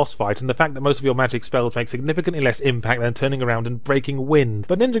easy boss fight, and the fact that most of your magic spells make significantly less impact than turning around and breaking wind.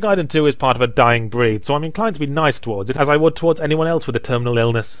 But Ninja Gaiden 2 is part of a dying breed, so I'm inclined to be nice towards it, as I would towards anyone else with a terminal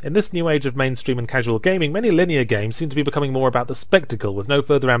illness. In this new age of mainstream and casual gaming, many linear games seem to be becoming more about the spectacle, with no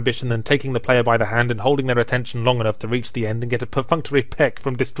further ambition than taking the player by the hand and holding their attention long enough to reach the end and get a perfunctory peck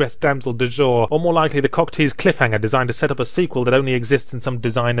from distressed damsel du jour, or more likely the cock-teased cliffhanger designed to set up a sequel that only exists in some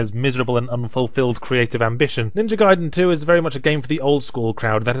designer's miserable and unfulfilled creative ambition. Ninja Gaiden 2 is very much a game for the old school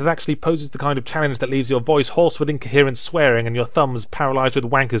crowd that actually poses the kind of challenge that leaves your voice hoarse with incoherent swearing and your thumbs paralysed with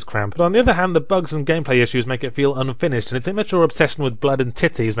wanker's cramp. But on the other hand, the bugs and gameplay issues make it feel unfinished, and its immature obsession with blood and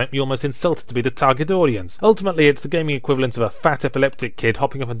titties make me almost insulted to be the target audience. Ultimately, it's the gaming equivalent of a fat epileptic kid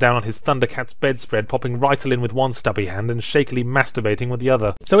hopping up and down on his Thundercat's bedspread, popping Ritalin with one stubby hand and shakily masturbating with the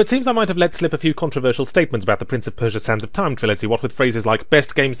other. So it seems I might have let slip a few controversial statements about the Prince of Persia Sands of Time trilogy, what with phrases like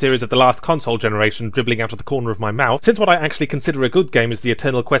best game series of the last console generation dribbling out of the corner of my mouth, since what I actually consider a good game is the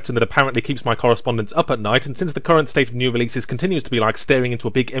eternal question that apparently keeps my correspondents up at night, and since the current state of new releases continues to be like staring into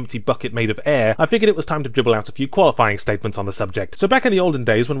a big empty bucket made of air, I figured it was time to dribble out a few qualifying statements on the subject. So back in the olden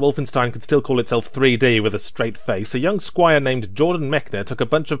days when Wolfenstein could still call itself 3D with a straight face, a young squire named Jordan Mechner took a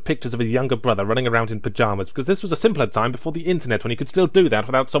bunch of pictures of his younger brother running around in pyjamas, because this was a simpler time before the internet when you could still do that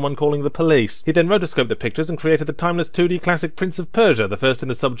without someone calling the police. He then rotoscoped the pictures and created the timeless 2D classic Prince of Persia, the first in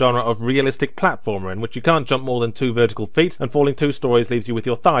the subgenre of realistic platformer, in which you can't jump more than 2 vertical feet, and falling 2 stories leaves you with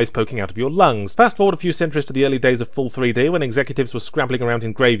your thighs poking out of your lungs. Fast forward a few centuries to the early days of full 3D, when executives were scrambling around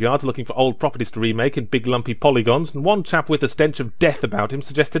in graveyards looking for old properties to remake in big lumpy polygons, and one chap with the stench of death about him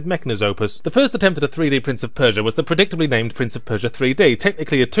suggested Mechner's opus. The first attempt at a 3D Prince of Persia was the predictably named Prince of Persia 3D,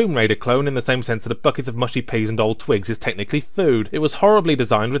 technically a Tomb Raider clone in the same sense that a bucket of mushy peas and old twigs is technically food. It was horribly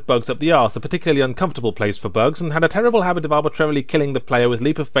designed with bugs up the arse, a particularly uncomfortable place for bugs, bugs, and had a terrible habit of arbitrarily killing the player with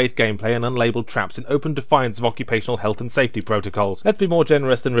leap of faith gameplay and unlabeled traps in open defiance of occupational health and safety protocols. Let's be more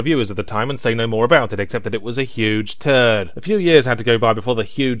generous than reviewers at the time and say no more about it, except that it was a huge turd. A few years had to go by before the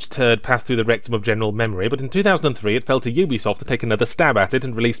huge turd passed through the rectum of general memory, but in 2003 it fell to Ubisoft to take another stab at it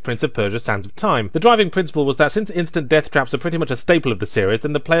and release Prince of Persia: Sands of Time. The driving principle was that since instant death traps are pretty much a staple of the series,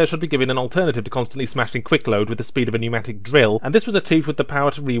 then the player should be given an alternative to constantly smashing quick load with the speed of a pneumatic drill, and this was achieved with the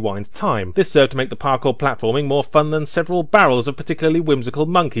power to rewind time. This served to make the parkour platforming more fun than several barrels of particularly whimsical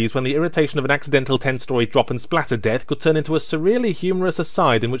monkeys, when the irritation of an accidental 10-story drop and splatter death could turn into a surreally humorous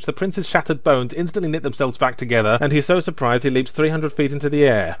aside in which the prince's shattered bones instantly knit themselves back together, and he's so surprised he leaps 300 feet into the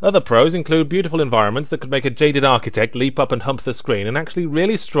air. Other pros include beautiful environments that could make a jaded architect leap up and hump the screen, and actually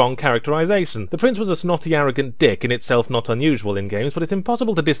really strong characterization. The prince was a snotty, arrogant dick, in itself not unusual in games, but it's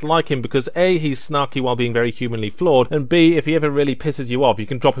impossible to dislike him because A, he's snarky while being very humanly flawed, and B, if he ever really pisses you off, you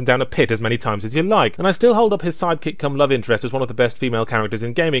can drop him down a pit as many times as you like. And I still hold up his sidekick cum love interest as one of the best female characters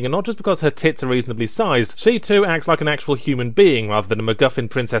in gaming, and not just because her tits are reasonably sized. She too acts like an actual human being rather than a MacGuffin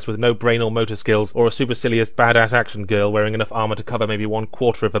princess with no brain or motor skills, or a supercilious badass action girl wearing enough armor to cover maybe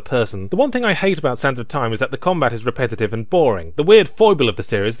 1/4 of a person. The one thing I hate about Sands of Time is that the combat is repetitive and boring. The weird foible of the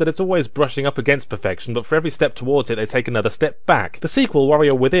series is that it's always brushing up against perfection, but for every step towards it they take another step back. The sequel,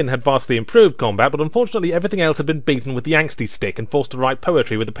 Warrior Within, had vastly improved combat, but unfortunately everything else had been beaten with the angsty stick and forced to write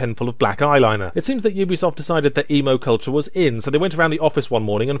poetry with a pen full of black eyeliner. It seems that Ubisoft decided that emo culture was in, so they went around the office one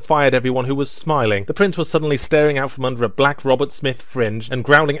morning and fired everyone who was smiling. The prince was suddenly staring out from under a black Robert Smith fringe and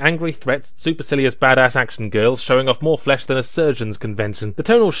growling angry threats at supercilious badass action girls, showing off more flesh than a surgeon's convention. The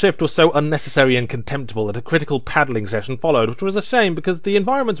tonal shift was so unnecessary and contemptible that a critical paddling session followed, which was a shame because the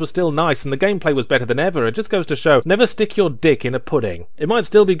environments were still nice and the gameplay was better than ever. It just goes to show, never stick your dick in a pudding. It might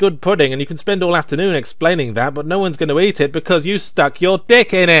still be good pudding and you can spend all afternoon explaining that, but no one's going to eat it because you stuck your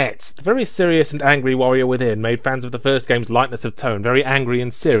dick in it! The very serious and angry Warrior Within made fans of the first game's lightness of tone very angry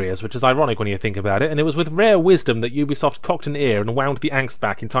and serious, which is ironic when you think about it, and it was with rare wisdom that Ubisoft cocked an ear and wound the angst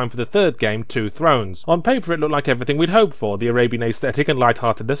back in time for the third game, Two Thrones. On paper it looked like everything we'd hoped for, the Arabian aesthetic and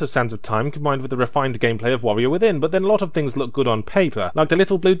lightheartedness of Sands of Time combined with the refined gameplay of Warrior Within, but then a lot of things look good on paper, like the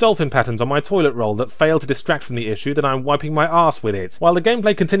little blue dolphin patterns on my toilet roll that fail to distract from the issue that I'm wiping my arse with it. While the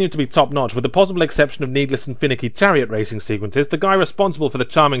gameplay continued to be top-notch, with the possible exception of needless and finicky chariot racing sequences, the guy responsible for the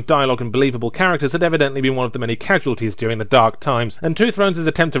charming dialogue and believable characters had evidently been one of the many casualties during the dark times, and Two Thrones'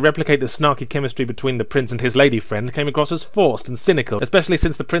 attempt to replicate the snarky chemistry between the prince and his lady friend came across as forced and cynical, especially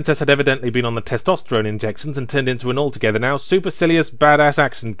since the princess had evidently been on the testosterone injections and turned into an altogether now supercilious badass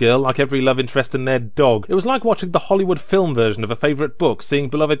action girl like every love interest in their dog. It was like watching the Hollywood film version of a favourite book, seeing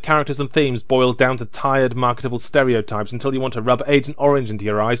beloved characters and themes boiled down to tired, marketable stereotypes until you want to rub Agent Orange into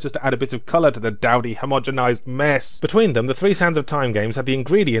your eyes just to add a bit of colour to the dowdy, homogenised mess. Between them, the three Sands of Time games had the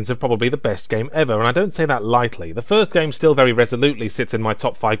ingredients of probably the best game ever, and I don't say that lightly. The first game still very resolutely sits in my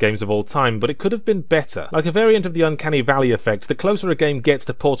top 5 games of all time, but it could have been better. Like a variant of the Uncanny Valley effect, the closer a game gets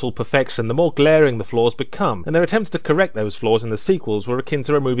to Portal perfection, the more glaring the flaws become, and their attempts to correct those flaws in the sequels were akin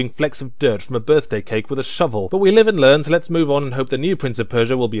to removing flecks of dirt from a birthday cake with a shovel. But we live and learn, so let's move on and hope the new Prince of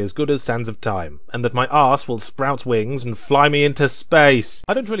Persia will be as good as Sands of Time, and that my arse will sprout wings and fly me into space.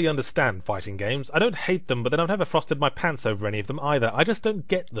 I don't really understand fighting games. I don't hate them, but then I've never frosted my pants over any of them either. I just don't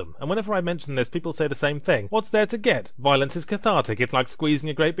get them, and whenever I mention this, people say the same thing. What's there to get? Violence is cathartic. It's like squeezing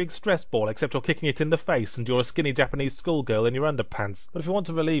a great big stress ball, except you're kicking it in the face and you're a skinny Japanese schoolgirl in your underpants. But if you want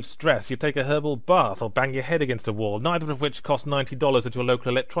to relieve stress, you take a herbal bath or bang your head against a wall, neither of which cost $90 at your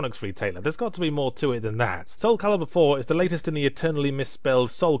local electronics retailer. There's got to be more to it than that. Soul Calibur 4 is the latest in the eternally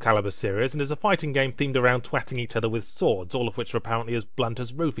misspelled Soul Calibur series and is a fighting game themed around twatting each other with swords, all of which are apparently as blunt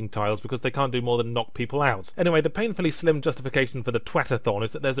as roofing tiles because they can't do more than knock people out. Anyway, the painfully slim justification for the twatathon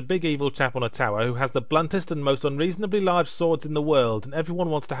is that there's a big evil chap on a tower who has the bluntest and most unreasonably large swords in the world, and everyone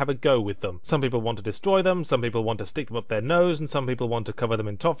wants to have a go with them. Some people want to destroy them, some people want to stick them up their nose, and some people want to cover them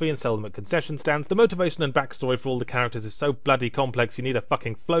in toffee and sell them at concession stands. The motivation and backstory for all the characters is so bloody complex you need a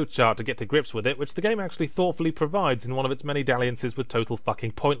fucking flowchart to get to grips with it, which the game actually thoughtfully provides in one of its many dalliances with total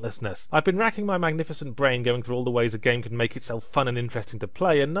fucking pointlessness. I've been racking my magnificent brain going through all the ways a game can make itself fun and interesting to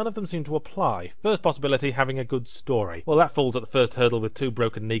play, and none of them seem to apply. First possibility, having a good story. Well, that falls at the first hurdle with 2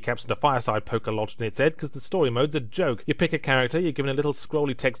 broken kneecaps and a fireside poker lodged in its head, because the story mode's a joke. You pick a character, you're given a little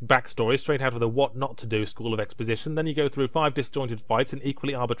scrolly text backstory straight out of the What Not To Do school of exposition, then you go through 5 disjointed fights in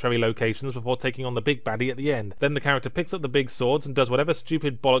equally arbitrary locations before taking on the big baddie at the end. Then the character picks up the big swords and does whatever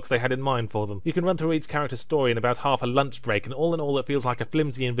stupid bollocks they had in mind for them. You can run through each character's story in about half a lunch break, and all in all it feels like a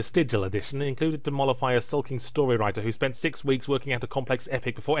flimsy and vestigial edition, included to mollify a sulking story writer who spent 6 weeks working out a complex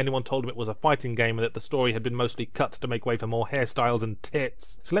epic before anyone told him it was a fighting game and that the story had been mostly cut to make way for more hairstyles and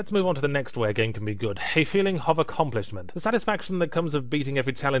tits. So let's move on to the next way a game game can be good, a feeling of accomplishment. The satisfaction that comes of beating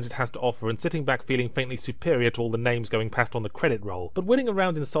every challenge it has to offer and sitting back feeling faintly superior to all the names going past on the credit roll. But winning a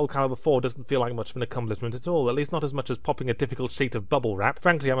round in Soul Calibur 4 doesn't feel like much of an accomplishment at all, at least not as much as popping a difficult sheet of bubble wrap.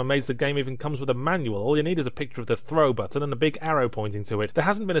 Frankly, I'm amazed the game even comes with a manual. All you need is a picture of the throw button and a big arrow pointing to it. There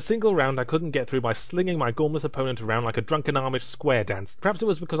hasn't been a single round I couldn't get through by slinging my gormless opponent around like a drunken Amish square dance. Perhaps it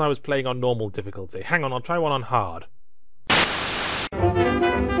was because I was playing on normal difficulty. Hang on, I'll try one on hard.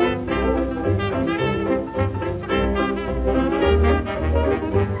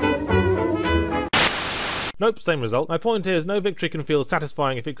 Nope, same result. My point is, no victory can feel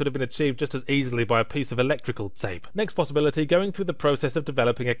satisfying if it could have been achieved just as easily by a piece of electrical tape. Next possibility, going through the process of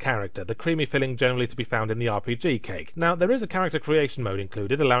developing a character, the creamy filling generally to be found in the RPG cake. Now, there is a character creation mode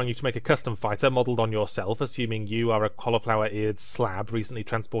included, allowing you to make a custom fighter modelled on yourself, assuming you are a cauliflower-eared slab recently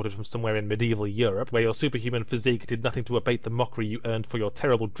transported from somewhere in medieval Europe, where your superhuman physique did nothing to abate the mockery you earned for your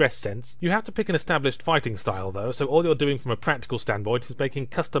terrible dress sense. You have to pick an established fighting style, though, so all you're doing from a practical standpoint is making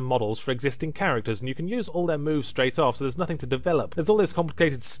custom models for existing characters, and you can use all their moves straight off, so there's nothing to develop. There's all this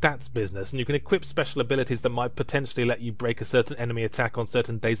complicated stats business, and you can equip special abilities that might potentially let you break a certain enemy attack on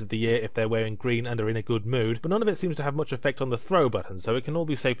certain days of the year if they're wearing green and are in a good mood, but none of it seems to have much effect on the throw button, so it can all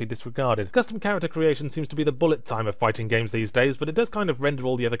be safely disregarded. Custom character creation seems to be the bullet time of fighting games these days, but it does kind of render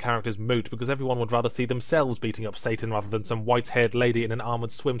all the other characters moot, because everyone would rather see themselves beating up Satan rather than some white-haired lady in an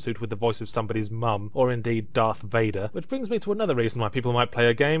armoured swimsuit with the voice of somebody's mum, or indeed Darth Vader. Which brings me to another reason why people might play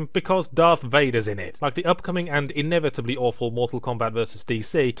a game: because Darth Vader's in it. Like the upcoming and inevitably awful Mortal Kombat vs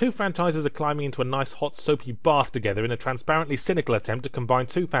DC, two franchises are climbing into a nice hot soapy bath together in a transparently cynical attempt to combine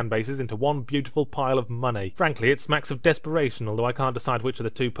two fan bases into one beautiful pile of money. Frankly, it smacks of desperation, although I can't decide which of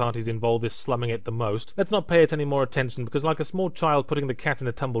the two parties involved is slumming it the most. Let's not pay it any more attention, because like a small child putting the cat in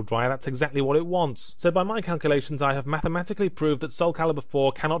a tumble dryer, that's exactly what it wants. So by my calculations, I have mathematically proved that Soul Calibur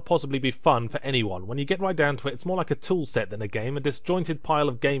 4 cannot possibly be fun for anyone. When you get right down to it, it's more like a tool set than a game, a disjointed pile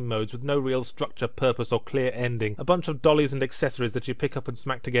of game modes with no real structure, purpose, or clear ending. A bunch of dollies and accessories that you pick up and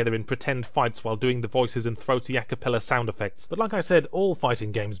smack together in pretend fights while doing the voices and throaty a cappella sound effects. But like I said, all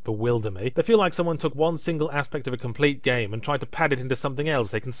fighting games bewilder me. They feel like someone took one single aspect of a complete game and tried to pad it into something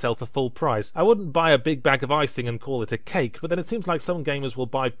else they can sell for full price. I wouldn't buy a big bag of icing and call it a cake, but then it seems like some gamers will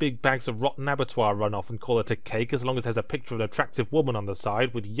buy big bags of rotten abattoir runoff and call it a cake as long as there's a picture of an attractive woman on the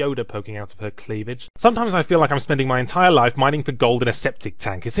side with Yoda poking out of her cleavage. Sometimes I feel like I'm spending my entire life mining for gold in a septic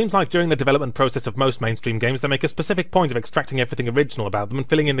tank. It seems like during the development process of most mainstream games they make a specific point of extracting everything original about them and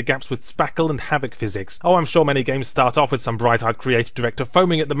filling in the gaps with spackle and havoc physics. Oh, I'm sure many games start off with some bright-eyed creative director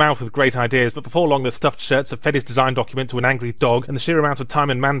foaming at the mouth with great ideas, but before long the stuffed shirts have fed his design document to an angry dog, and the sheer amount of time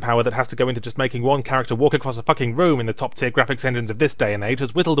and manpower that has to go into just making one character walk across a fucking room in the top-tier graphics engines of this day and age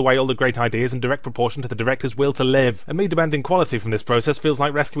has whittled away all the great ideas in direct proportion to the director's will to live. And me demanding quality from this process feels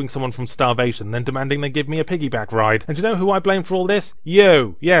like rescuing someone from starvation, then demanding they give me a piggyback ride. And you know who I blame for all this?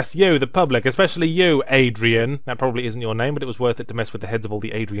 You! Yes, you, the public, especially you, Adrian. That probably isn't your name, but it was worth it to mess with the heads of all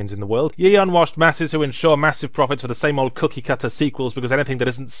the Adrians in the world. Ye unwashed masses who ensure massive profits for the same old cookie-cutter sequels because anything that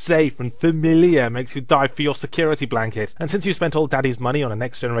isn't safe and familiar makes you dive for your security blanket. And since you spent all daddy's money on a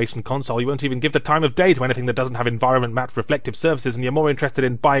next-generation console, you won't even give the time of day to anything that doesn't have environment-mapped reflective surfaces, and you're more interested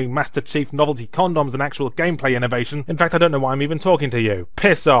in buying Master Chief novelty condoms than actual gameplay innovation. In fact, I don't know why I'm even talking to you.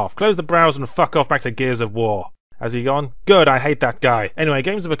 Piss off, close the browser and fuck off back to Gears of War. Has he gone? Good, I hate that guy. Anyway,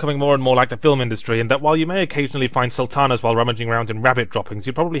 games are becoming more and more like the film industry, in that while you may occasionally find sultanas while rummaging around in rabbit droppings,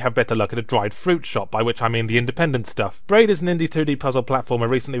 you probably have better luck at a dried fruit shop, by which I mean the independent stuff. Braid is an indie 2D puzzle platformer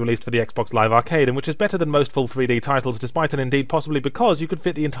recently released for the Xbox Live Arcade, and which is better than most full 3D titles, despite and indeed possibly because you could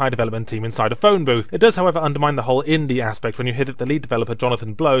fit the entire development team inside a phone booth. It does, however, undermine the whole indie aspect when you hear that the lead developer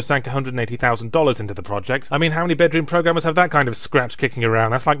Jonathan Blow sank $180,000 into the project. I mean, how many bedroom programmers have that kind of scratch kicking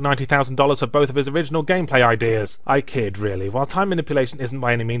around? That's like $90,000 for both of his original gameplay ideas. I kid, really. While time manipulation isn't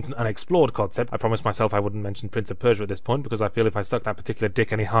by any means an unexplored concept, I promised myself I wouldn't mention Prince of Persia at this point because I feel if I suck that particular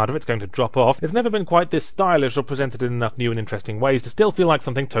dick any harder it's going to drop off. It's never been quite this stylish or presented in enough new and interesting ways to still feel like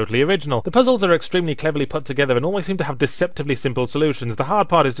something totally original. The puzzles are extremely cleverly put together and always seem to have deceptively simple solutions. The hard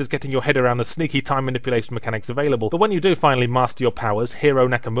part is just getting your head around the sneaky time manipulation mechanics available, but when you do finally master your powers, Hiro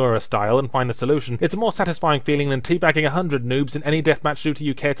Nakamura style, and find the solution, it's a more satisfying feeling than teabagging 100 noobs in any deathmatch shooter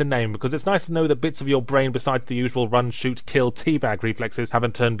you care to name, because it's nice to know that bits of your brain besides the usual run, shoot, kill, teabag reflexes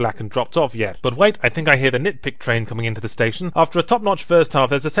haven't turned black and dropped off yet. But wait, I think I hear the nitpick train coming into the station. After a top-notch first half,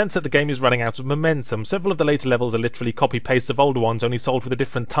 there's a sense that the game is running out of momentum. Several of the later levels are literally copy-pastes of older ones, only solved with a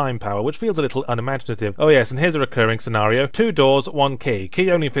different time power, which feels a little unimaginative. Oh yes, and here's a recurring scenario. 2 doors, 1 key.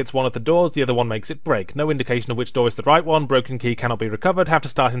 Key only fits one of the doors, the other one makes it break. No indication of which door is the right one, broken key cannot be recovered, have to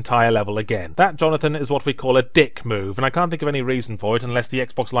start entire level again. That, Jonathan, is what we call a dick move, and I can't think of any reason for it unless the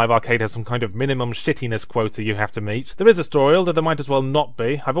Xbox Live Arcade has some kind of minimum shittiness quota you have to meet. There is a story, although there might as well not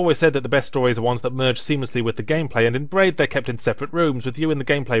be. I've always said that the best stories are ones that merge seamlessly with the gameplay, and in Braid they're kept in separate rooms, with you in the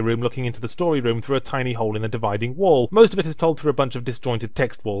gameplay room looking into the story room through a tiny hole in a dividing wall. Most of it is told through a bunch of disjointed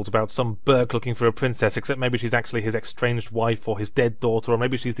text walls about some Burke looking for a princess, except maybe she's actually his estranged wife or his dead daughter, or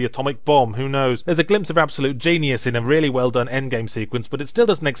maybe she's the atomic bomb, who knows. There's a glimpse of absolute genius in a really well done endgame sequence, but it still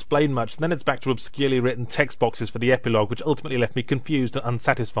doesn't explain much, and then it's back to obscurely written text boxes for the epilogue, which ultimately left me confused and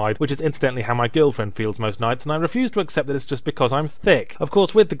unsatisfied, which is incidentally how my girlfriend feels most nights, and I refuse to accept that it's just because I'm thick. Of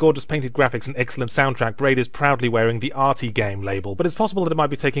course, with the gorgeous painted graphics and excellent soundtrack, Braid is proudly wearing the arty game label, but it's possible that it might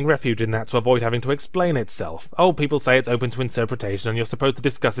be taking refuge in that to avoid having to explain itself. Oh, people say it's open to interpretation and you're supposed to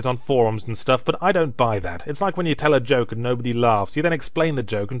discuss it on forums and stuff, but I don't buy that. It's like when you tell a joke and nobody laughs. You then explain the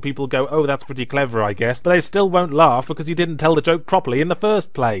joke and people go, oh, that's pretty clever, I guess, but they still won't laugh because you didn't tell the joke properly in the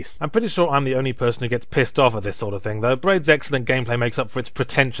first place. I'm pretty sure I'm the only person who gets pissed off at this sort of thing, though. Braid's excellent gameplay makes up for its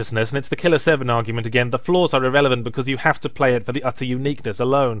pretentiousness, and it's the Killer 7 argument again. The flaws are irrelevant because you have to play it for the utter uniqueness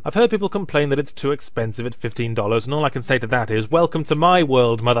alone. I've heard people complain that it's too expensive at $15, and all I can say to that is, welcome to my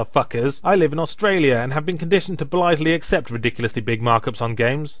world, motherfuckers. I live in Australia and have been conditioned to blithely accept ridiculously big markups on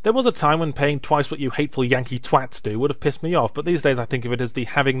games. There was a time when paying twice what you hateful Yankee twats do would have pissed me off, but these days I think of it as the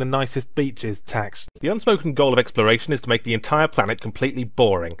having the nicest beaches tax. The unspoken goal of exploration is to make the entire planet completely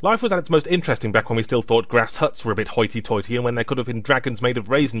boring. Life was at its most interesting back when we still thought grass huts were a bit hoity-toity and when there could have been dragons made of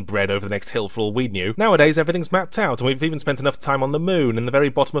raisin bread over the next hill for all we knew. Nowadays everything's mapped out, and we've even spent enough time on the moon and the very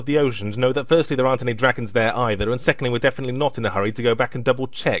bottom of the ocean to know that firstly there aren't any dragons there either, and secondly we're definitely not in a hurry to go back and double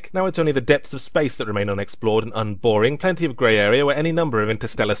check. Now it's only the depths of space that remain unexplored and unboring, plenty of grey area where any number of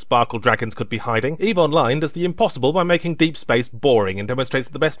interstellar sparkle dragons could be hiding. EVE Online does the impossible by making deep space boring and demonstrates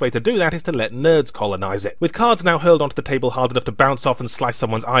that the best way to do that is to let nerds colonise it. With cards now hurled onto the table hard enough to bounce off and slice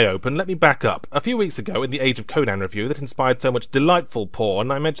someone's eye open, let me back up. A few weeks ago, in the Age of Conan review that inspired so much delightful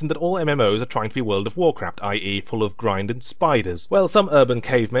porn, I mentioned that all MMOs are trying to be World of Warcraft, i.e. full of grind and spiders. Well, some urban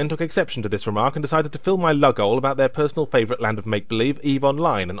cavemen took exception to this remark and decided to fill my lughole about their personal favourite land of make-believe, EVE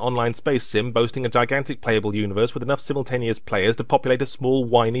Online, an online space sim boasting a gigantic playable universe with enough simultaneous players to populate a small,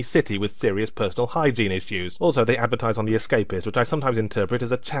 whiny city with serious personal hygiene issues. Also, they advertise on The Escapist, which I sometimes interpret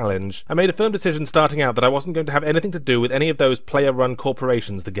as a challenge. I made a firm decision starting out that I wasn't going to have anything to do with any of those player-run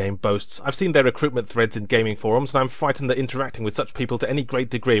corporations the game boasts. I've seen their recruitment threads in gaming forums, and I'm frightened that interacting with such people to any great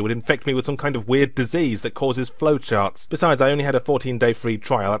degree would infect me with some kind of weird disease that causes flowcharts. Besides, I only had a 14-day free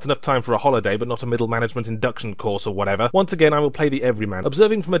trial. That's enough time for a holiday, but not a middle management induction course or whatever. Once again, I will play the everyman,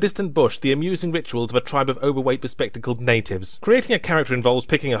 observing from a distant bush the amusing rituals of a tribe of overweight bespectacled natives. Creating a character involves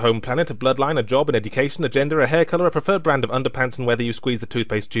picking a home planet, a bloodline, a job, an education, a gender, a hair colour, a preferred brand of underpants, and whether you squeeze the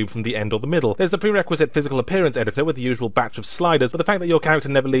toothpaste tube from the end or the middle. There's the prerequisite physical appearance editor with the usual batch of sliders, but the fact that your character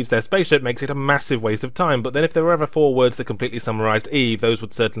never leaves their spaceship makes it a massive waste of time. But then if there were ever 4 words that completely summarised EVE, those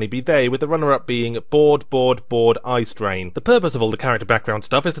would certainly be they, with the runner-up being bored, eye strain. The purpose of all the character background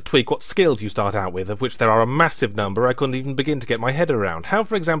stuff is to tweak what skills you start out with, of which there are a massive number I couldn't even begin to get my head around. How,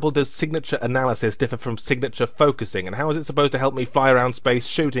 for example, does signature analysis differ from signature focusing, and how is it supposed to help me fly around space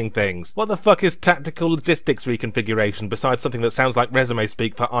shooting things? What the fuck is tactical logistics reconfiguration, besides something that sounds like resume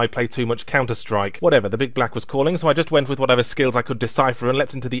speak for I play too much Counter-Strike? Whatever, the big black was calling, so I just went with whatever skills I could decipher and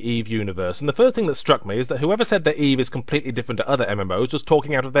leapt into the EVE universe, and the first thing that struck me is that whoever said that EVE is completely different to other MMOs was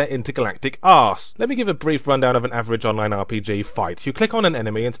talking out of their intergalactic arse. Let me give a brief rundown of an average online RPG fight. You click on an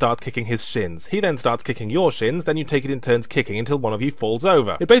enemy and start kicking his shins. He then starts kicking your shins, then you take it in turns kicking until one of you falls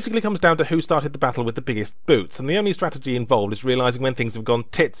over. It basically comes down to who started the battle with the biggest boots, and the only strategy involved is realising when things have gone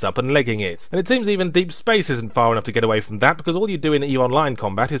tits up and legging it. And it seems even deep space isn't far enough to get away from that, because all you do in EVE Online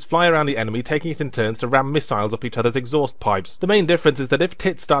combat is fly around the enemy, taking it in turns to ram missiles up each other's exhaust pipes. The main difference is that if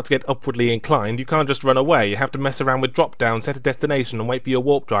tits start to get upwardly inclined, you can't just run away. You have to mess around with drop down, set a destination, and wait for your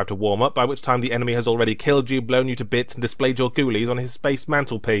warp drive to warm up, by which time the enemy has already killed you, blown you to bits, and displayed your ghoulies on his space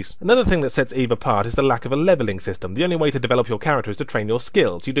mantelpiece. Another thing that sets EVE apart is the lack of a leveling system. The only way to develop your character is to train your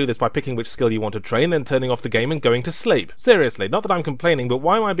skills. You do this by picking which skill you want to train, then turning off the game and going to sleep. Seriously, not that I'm complaining, but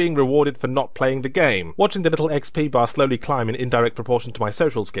why am I being rewarded for not playing the game? Watching the little XP bar slowly climb in indirect proportion to my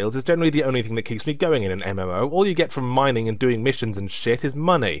social skills is generally the only thing that keeps me going in an MMO. All you get from mining and doing missions and shit is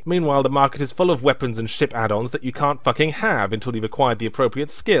money. Meanwhile, the market is full of weapons and ship add-ons that you can't fucking have until you've acquired the appropriate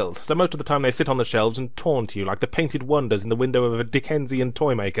skills, so most of the time they sit on the shelves and taunt you like the painted wonders in the window of a Dickensian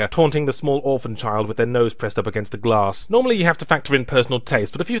toy maker, taunting the small orphan child with their nose pressed up against the glass. Normally you have to factor in personal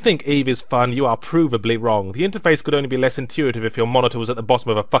taste, but if you think Eve is fun, you are provably wrong. The interface could only be less intuitive if your monitor was at the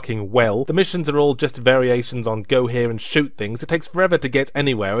bottom of a fucking well. The missions are all just variations on go here and shoot things. It takes forever to get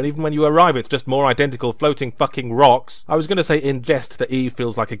anywhere, and even when you arrive it's just more identical floating fucking rocks. I was going to say in jest that Eve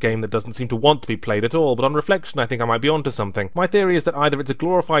feels like a game that doesn't seem to want to be played at all, but on reflection I think I might be onto something. My theory is that either it's a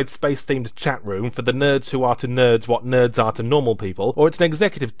glorified space-themed chat room for the nerds who are to nerds what nerds are to normal people, or it's an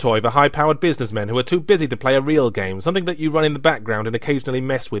executive toy for high-powered businessmen who are too busy to play a real game, something that you run in the background and occasionally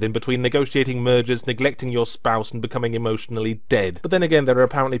mess with in between negotiating mergers, neglecting your spouse, and becoming emotionally dead. But then again, there are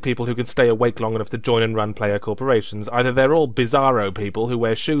apparently people who can stay awake long enough to join and run player corporations. Either they're all bizarro people who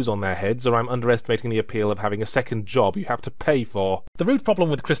wear shoes on their heads, or I'm underestimating the appeal of having a second job you have to pay for. The root problem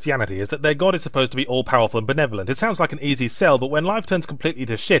with Christianity is that their god is supposed to be all-powerful and benevolent. It sounds like an easy sell, but when life turns completely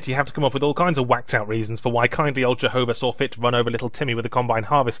to shit, you have to come up with all kinds of whacked-out reasons for why kindly old Jehovah saw fit to run over little Timmy with a combine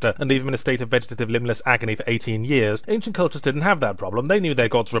harvester and leave him in a state of vegetative limbless agony for 18 years. Ancient cultures didn't have that problem. They knew their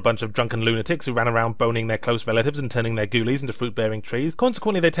gods were a bunch of drunken lunatics who ran around boning their close relatives and turning their ghoulies into fruit-bearing trees.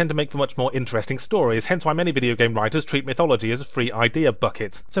 Consequently, they tend to make for much more interesting stories, hence why many video game writers treat mythology as a free idea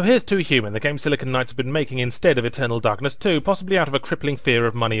bucket. So here's Too Human, the game Silicon Knights have been making instead of Eternal Darkness 2, possibly out of a crippling fear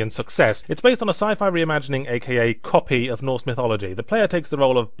of money and success. It's based on a sci-fi reimagining, aka copy, of Norse mythology. The player takes the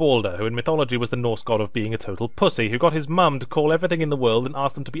role of Balder, who in mythology was the Norse god of being a total pussy, who got his mum to call everything in the world and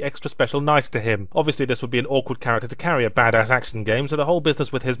ask them to be extra special nice to him. Obviously this would be an awkward character to carry a badass action game, so the whole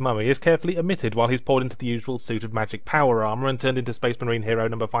business with his mummy is carefully omitted while he's poured into the usual suit of magic power armor and turned into Space Marine hero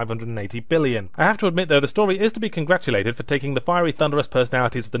number 580 billion. I have to admit though, the story is to be congratulated for taking the fiery thunderous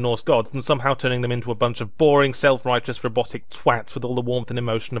personalities of the Norse gods and somehow turning them into a bunch of boring, self-righteous, robotic twats with all the warmth and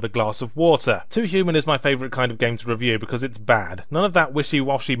emotion of a glass of water. Too Human is my favourite kind of game to review because it's bad. None of that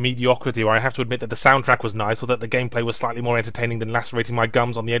wishy-washy mediocrity where I have to admit that the soundtrack was nice or that the gameplay was slightly more entertaining than lacerating my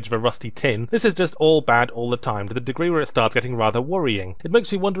gums on the edge of a rusty tin. This is just all bad all the time, to the degree where it starts getting rather worrying. It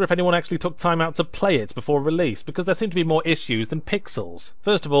makes me wonder if anyone actually took time out to play it before release, because there seem to be more issues than pixels.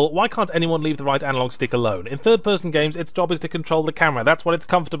 First of all, why can't anyone leave the right analog stick alone? In third-person games, its job is to control the camera. That's what it's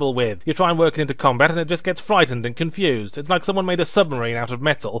comfortable with. You try and work it into combat and it just gets frightened and confused. It's like someone made a submarine out of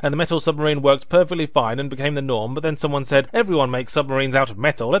metal, and the metal submarine worked perfectly fine and became the norm, but then someone said, everyone makes submarines out of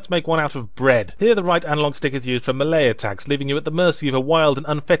metal, let's make one out of bread. Here the right analog stick is used for melee attacks, leaving you at the mercy of a wild and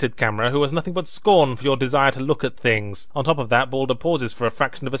unfettered camera who has nothing but scorn for your desire to look at things. On top of that, Balder pauses for a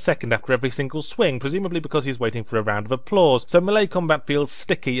fraction of a second after every single swing, presumably because he's waiting for a round of applause, so melee combat feels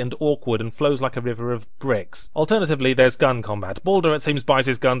sticky and awkward and flows like a river of bricks. Alternatively, there's gun combat. Balder, it seems, buys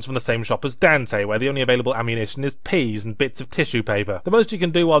his guns from the same shop as Dante, where the only available ammunition is peas and bits of tissue paper. The most you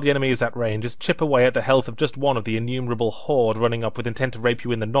can do while the enemy is at range is chip away at the health of just one of the innumerable horde running up with intent to rape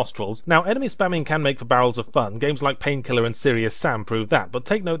you in the nostrils. Now, enemy spamming can make for barrels of fun. Games like Painkiller and Serious Sam prove that, but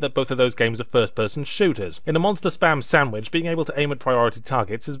take note that both of those games are first-person shooters. In a monster spam sandwich, being able to aim at priority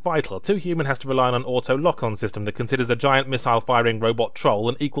targets is vital. Too Human has to rely on an auto lock-on system that considers a giant missile-firing robot troll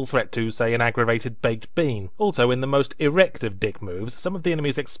an equal threat to, say, an aggravated baked bean. Also, in the most erect of dick moves, some of the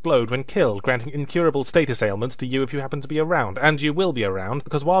enemies explode when killed, granting incurable status ailments to you if you happen to be around, and you will be around,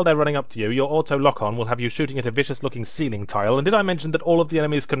 because while they're running up to you, your auto lock-on will have you shooting at a vicious-looking ceiling tile, and did I mention that all of the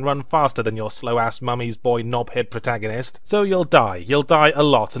enemies can run faster than your slow-ass mummy's boy knobhead protagonist? So you'll die a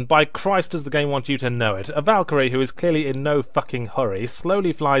lot, and by Christ does the game want you to know it. A Valkyrie who is clearly in no fucking hurry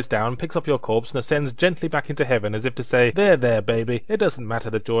slowly flies down, picks up your corpse, and ascends gently back into heaven as if to say, there, baby, it doesn't matter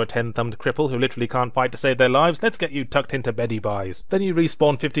that you're a 10-thumbed cripple who literally can't fight to save their lives, let's get you tucked into beddy buys. Then you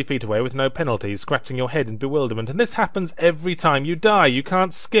respawn 50 feet away with no penalties, scratching your head in bewilderment, and this happens every time you die. You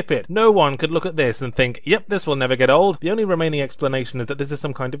can't skip it. No one could look at this and think, yep, this will never get old. The only remaining explanation is that this is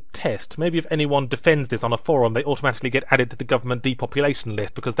some kind of test. Maybe if anyone defends this on a forum, they automatically get added to the government depopulation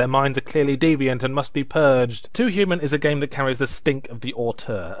list because their minds are clearly deviant and must be purged. Too Human is a game that carries the stink of the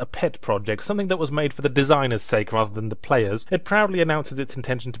auteur, a pet project, something that was made for the designer's sake rather than the player's. It proudly announces its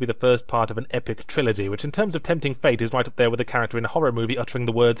intention to be the first part of an epic trilogy, which in terms of tempting fate is right up there with a character in a horror movie uttering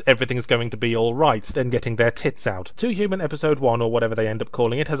the words everything's going to be alright, then getting their tits out. Too Human Episode 1, or whatever they end up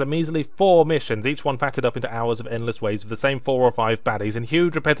calling it, has a measly 4 missions, each one fatted up into hours of endless waves of the same 4 or 5 baddies in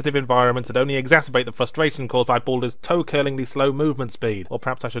huge repetitive environments that only exacerbate the frustration caused by Balder's toe-curlingly slow movement speed, or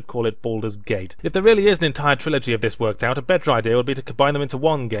perhaps I should call it Baldur's Gate. If there really is an entire trilogy of this worked out, a better idea would be to combine them into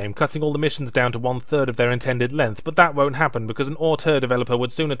one game, cutting all the missions down to 1/3 of their intended length, but that won't happen because an auteur developer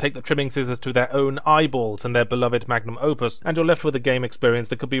would sooner take the trimming scissors to their own eyeballs than their beloved magnum opus, and you're left with a game experience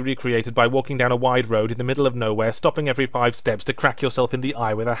that could be recreated by walking down a wide road in the middle of nowhere, stopping every 5 steps to crack yourself in the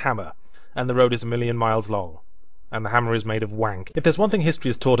eye with a hammer. And the road is 1,000,000 miles long. and the hammer is made of wank. If there's one thing history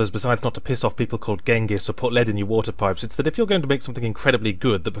has taught us besides not to piss off people called Genghis or put lead in your water pipes, it's that if you're going to make something incredibly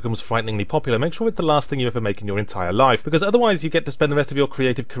good that becomes frighteningly popular, make sure it's the last thing you ever make in your entire life, because otherwise you get to spend the rest of your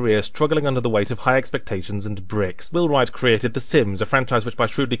creative career struggling under the weight of high expectations and bricks. Will Wright created The Sims, a franchise which by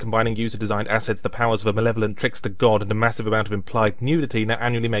shrewdly combining user-designed assets, the powers of a malevolent trickster god, and a massive amount of implied nudity, now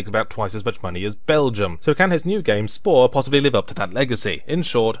annually makes about twice as much money as Belgium. So can his new game, Spore, possibly live up to that legacy? In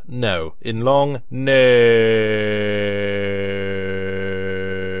short, no. In long, no.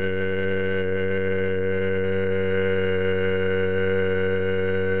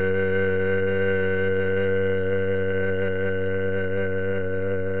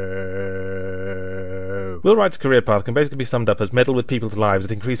 Will Wright's career path can basically be summed up as meddle with people's lives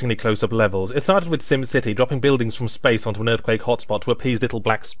at increasingly close-up levels. It started with SimCity, dropping buildings from space onto an earthquake hotspot to appease little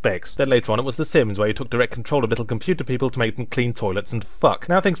black specks. Then later on it was The Sims, where you took direct control of little computer people to make them clean toilets and fuck.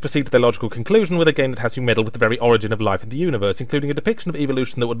 Now things proceed to their logical conclusion with a game that has you meddle with the very origin of life in the universe, including a depiction of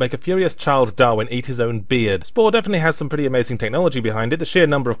evolution that would make a furious Charles Darwin eat his own beard. Spore definitely has some pretty amazing technology behind it. The sheer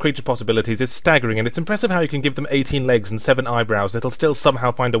number of creature possibilities is staggering, and it's impressive how you can give them 18 legs and 7 eyebrows and it'll still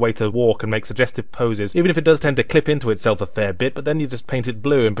somehow find a way to walk and make suggestive poses, even if it does tend to clip into itself a fair bit, but then you just paint it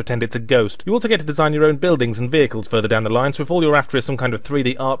blue and pretend it's a ghost. You also get to design your own buildings and vehicles further down the line, so if all you're after is some kind of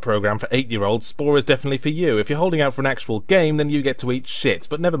 3D art program for 8-year-olds, Spore is definitely for you. If you're holding out for an actual game, then you get to eat shit,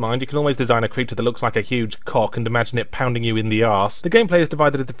 but never mind, you can always design a creature that looks like a huge cock and imagine it pounding you in the arse. The gameplay is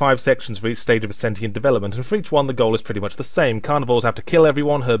divided into 5 sections for each stage of a sentient development, and for each one the goal is pretty much the same. Carnivores have to kill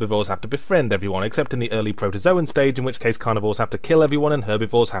everyone, herbivores have to befriend everyone, except in the early protozoan stage, in which case carnivores have to kill everyone and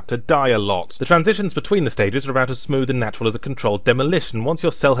herbivores have to die a lot. The transitions between the stages are about as smooth and natural as a controlled demolition. Once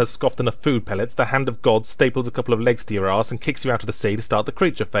your cell has scoffed enough food pellets, the hand of God staples a couple of legs to your arse and kicks you out of the sea to start the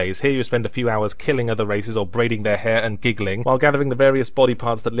creature phase. Here you spend a few hours killing other races or braiding their hair and giggling, while gathering the various body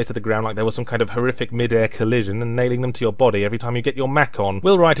parts that litter the ground like there was some kind of horrific mid-air collision and nailing them to your body every time you get your Mac on.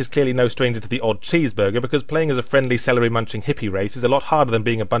 Will Wright is clearly no stranger to the odd cheeseburger, because playing as a friendly celery-munching hippie race is a lot harder than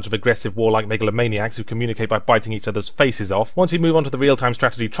being a bunch of aggressive warlike megalomaniacs who communicate by biting each other's faces off. Once you move on to the real-time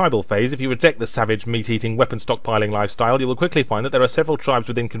strategy tribal phase, if you reject the savage, meat-eating, weapon stockpiling lifestyle, you will quickly find that there are several tribes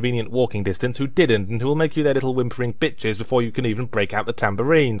within convenient walking distance who didn't, and who will make you their little whimpering bitches before you can even break out the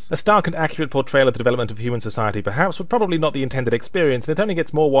tambourines. A stark and accurate portrayal of the development of human society perhaps, but probably not the intended experience, and it only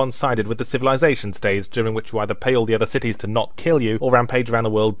gets more one-sided with the civilization stage, during which you either pay all the other cities to not kill you, or rampage around the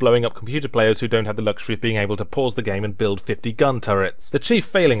world blowing up computer players who don't have the luxury of being able to pause the game and build 50 gun turrets. The chief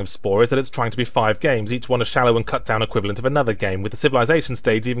failing of Spore is that it's trying to be 5 games, each one a shallow and cut-down equivalent of another game, with the civilization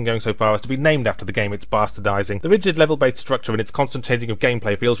stage even going so far as to be named after the game it's bastardizing. The rigid level-based structure and its constant changing of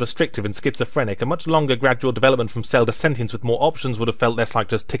gameplay feels restrictive and schizophrenic. A much longer gradual development from cell to sentience with more options would have felt less like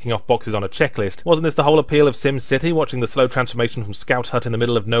just ticking off boxes on a checklist. Wasn't this the whole appeal of SimCity, watching the slow transformation from scout hut in the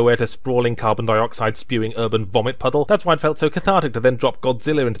middle of nowhere to sprawling carbon dioxide spewing urban vomit puddle? That's why it felt so cathartic to then drop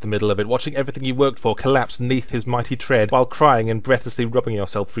Godzilla into the middle of it, watching everything you worked for collapse beneath his mighty tread, while crying and breathlessly rubbing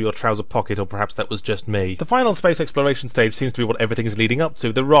yourself through your trouser pocket, or perhaps that was just me. The final space exploration stage seems to be what everything is leading up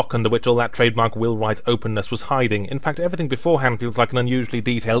to, the rock under which all that trademark Will Wright openness was hiding. In fact, everything beforehand feels like an unusually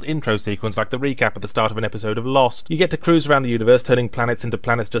detailed intro sequence, like the recap at the start of an episode of Lost. You get to cruise around the universe, turning planets into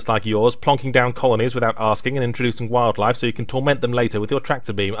planets just like yours, plonking down colonies without asking, and introducing wildlife so you can torment them later with your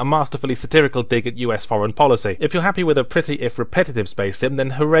tractor beam, a masterfully satirical dig at US foreign policy. If you're happy with a pretty if repetitive space sim,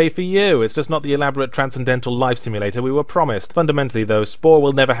 then hooray for you! It's just not the elaborate transcendental life simulator we were promised. Fundamentally though, Spore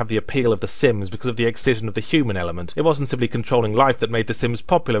will never have the appeal of The Sims because of the excision of the human element. It wasn't simply controlling life that made The Sims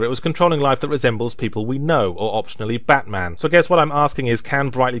popular, it was controlling life that resembles people we know, or optionally Batman. So I guess what I'm asking is, can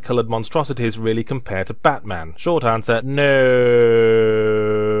brightly coloured monstrosities really compare to Batman? Short answer, no.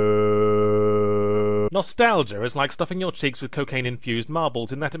 Nostalgia is like stuffing your cheeks with cocaine-infused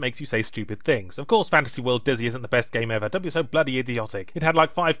marbles in that it makes you say stupid things. Of course Fantasy World Dizzy isn't the best game ever, don't be so bloody idiotic. It had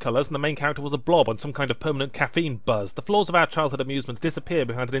like 5 colours and the main character was a blob on some kind of permanent caffeine buzz. The flaws of our childhood amusements disappear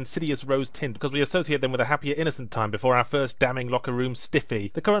behind an insidious rose tint because we associate them with a happier innocent time before our first damning locker room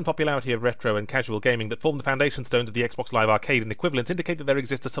stiffy. The current popularity of retro and casual gaming that form the foundation stones of the Xbox Live Arcade and equivalents indicate that there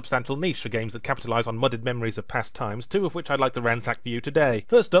exists a substantial niche for games that capitalise on mudded memories of past times, 2 of which I'd like to ransack for you today.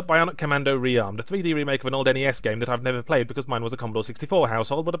 First up, Bionic Commando Rearmed, a 3D remake of an old NES game that I've never played because mine was a Commodore 64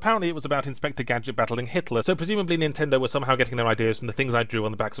 household, but apparently it was about Inspector Gadget battling Hitler, so presumably Nintendo was somehow getting their ideas from the things I drew on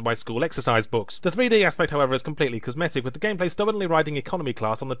the backs of my school exercise books. The 3D aspect, however, is completely cosmetic, with the gameplay stubbornly riding economy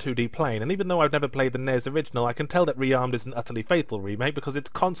class on the 2D plane, and even though I've never played the NES original, I can tell that Rearmed is an utterly faithful remake because it's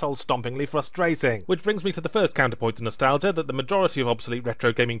console-stompingly frustrating. Which brings me to the first counterpoint to nostalgia, that the majority of obsolete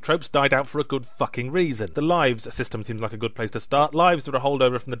retro gaming tropes died out for a good fucking reason. The Lives system seems like a good place to start. Lives are a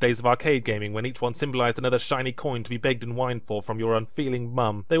holdover from the days of arcade gaming, when each one simulated symbolised another shiny coin to be begged and whined for from your unfeeling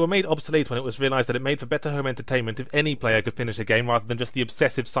mum. They were made obsolete when it was realised that it made for better home entertainment if any player could finish a game rather than just the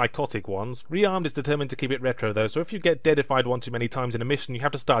obsessive psychotic ones. Rearmed is determined to keep it retro though, so if you get deadified one too many times in a mission, you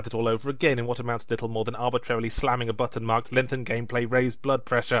have to start it all over again in what amounts to little more than arbitrarily slamming a button marked lengthen gameplay, raise blood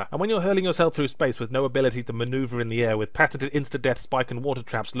pressure. And when you're hurling yourself through space with no ability to manoeuvre in the air, with patented insta-death spike and water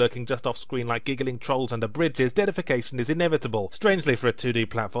traps lurking just off screen like giggling trolls under bridges, deadification is inevitable. Strangely, for a 2D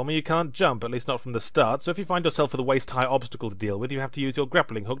platformer, you can't jump, at least not from the start, so if you find yourself with a waist-high obstacle to deal with, you have to use your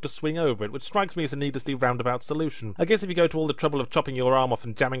grappling hook to swing over it, which strikes me as a needlessly roundabout solution. I guess if you go to all the trouble of chopping your arm off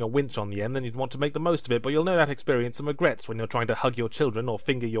and jamming a winch on the end, then you'd want to make the most of it, but you'll know that experience and regrets when you're trying to hug your children or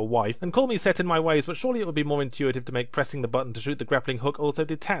finger your wife. And call me set in my ways, but surely it would be more intuitive to make pressing the button to shoot the grappling hook also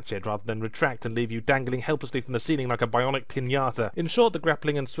detach it, rather than retract and leave you dangling helplessly from the ceiling like a bionic pinata. In short, the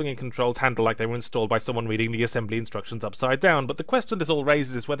grappling and swinging controls handle like they were installed by someone reading the assembly instructions upside down, but the question this all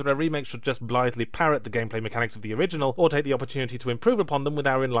raises is whether a remake should just blithely parrot the gameplay mechanics of the original, or take the opportunity to improve upon them with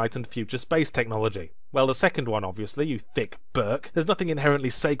our enlightened future space technology. Well, the second one, obviously, you thick Burke. There's nothing inherently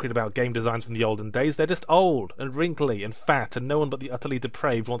sacred about game designs from the olden days, they're just old, and wrinkly, and fat, and no one but the utterly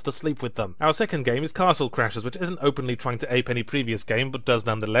depraved wants to sleep with them. Our second game is Castle Crashers, which isn't openly trying to ape any previous game, but does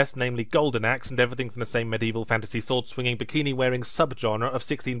nonetheless, namely Golden Axe and everything from the same medieval fantasy sword-swinging, bikini-wearing subgenre of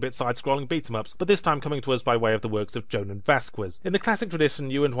 16-bit side-scrolling beat-em-ups, but this time coming to us by way of the works of Joan and Vasquez. In the classic tradition,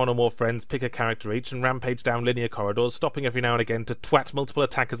 you and one or more friends pick a character each and rampage down linear corridors, stopping every now and again to twat multiple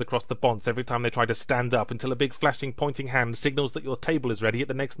attackers across the bonds every time they try to stand up until a big flashing pointing hand signals that your table is ready at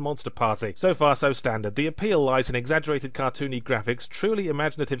the next monster party. So far so standard. The appeal lies in exaggerated cartoony graphics, truly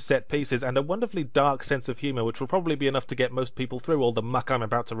imaginative set pieces, and a wonderfully dark sense of humour which will probably be enough to get most people through all the muck I'm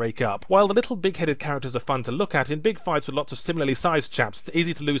about to rake up. While the little big-headed characters are fun to look at, in big fights with lots of similarly sized chaps, it's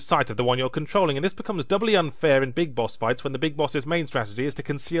easy to lose sight of the one you're controlling, and this becomes doubly unfair in big boss fights when the big boss's main strategy is to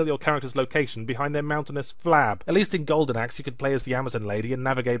conceal your character's location behind their mountainous flab. At least in Golden Axe you could play as the Amazon lady and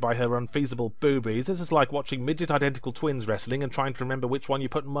navigate by her unfeasible boobies. This is like watching midget-identical twins wrestling and trying to remember which one you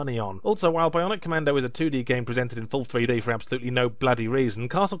put money on. Also, while Bionic Commando is a 2D game presented in full 3D for absolutely no bloody reason,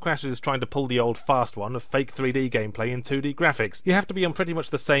 Castle Crashers is trying to pull the old fast one of fake 3D gameplay in 2D graphics. You have to be on pretty much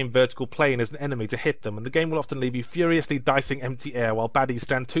the same vertical plane as an enemy to hit them, and the game will often leave you furiously dicing empty air while baddies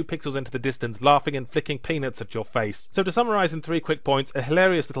stand 2 pixels into the distance laughing and flicking peanuts at your face. So to summarise in 3 quick points, a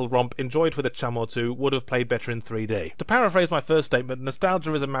hilarious little romp enjoyed with a chum or two would have played better in 3D. To paraphrase my first statement,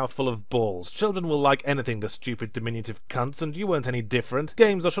 nostalgia is a mouthful of balls. Children will like anything, the stupid diminutive cunts, and you weren't any different.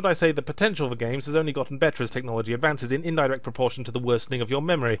 Games, or should I say the potential for games, has only gotten better as technology advances in indirect proportion to the worsening of your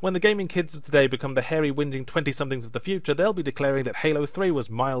memory. When the gaming kids of today become the hairy whinging 20-somethings of the future, they'll be declaring that Halo 3 was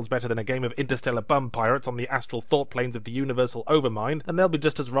miles better than a game of interstellar bum pirates on the astral thought planes of the universal overmind, and they'll be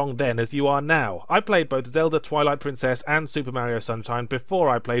just as wrong then as you are now. I played both Zelda, Twilight Princess and Super Mario Sunshine before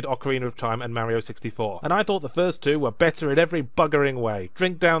I played Ocarina of Time and Mario 64, and I thought the first two were better in every buggering way.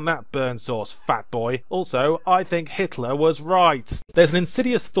 Drink down that burn sauce, fat boy. Also, I think Hitler was right. There's an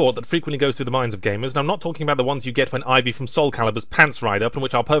insidious thought that frequently goes through the minds of gamers, and I'm not talking about the ones you get when Ivy from Soul Calibur's pants ride up and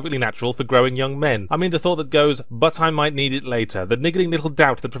which are perfectly natural for growing young men. I mean the thought that goes, but I might need it later. The niggling little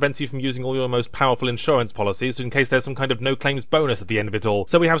doubt that prevents you from using all your most powerful insurance policies in case there's some kind of no-claims bonus at the end of it all.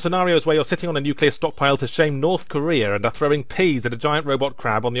 So we have scenarios where you're sitting on a nuclear stockpile to shame North Korea and are throwing peas at a giant robot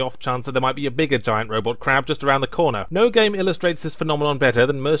crab on the off chance that there might be a bigger giant robot crab just around the corner. No game illustrates this phenomenon better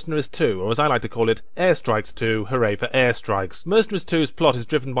than Mercenaries 2, or as I like to call it, Airstrikes 2, hooray for airstrikes. Mercenaries 2's plot is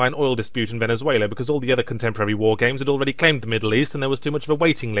driven by an oil dispute in Venezuela because all the other contemporary war games had already claimed the Middle East and there was too much of a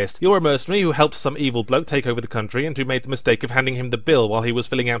waiting list. You're a mercenary who helped some evil bloke take over the country and who made the mistake of handing him the bill while he was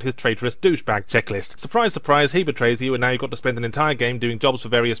filling out his traitorous douchebag checklist. Surprise, surprise, he betrays you and now you've got to spend an entire game doing jobs for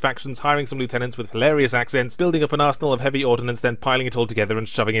various factions, hiring some lieutenants with hilarious accents, building up an arsenal of heavy ordnance, then piling it all together and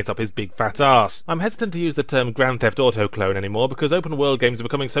shoving it up his big fat arse. I'm hesitant to use the term Grand Theft Auto clone anymore because open world games are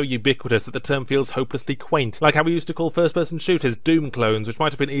becoming so ubiquitous that the term feels hopelessly quaint, like how we used to call first-person shooters Doom clones, which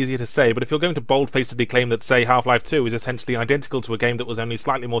might have been easier to say, but if you're going to bold-facedly claim that, say, Half-Life 2 is essentially identical to a game that was only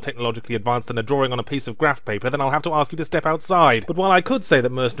slightly more technologically advanced than a drawing on a piece of graph paper, then I'll have to ask you to step outside. But while I could say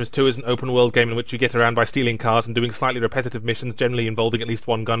that Mercenaries 2 is an open-world game in which you get around by stealing cars and doing slightly repetitive missions generally involving at least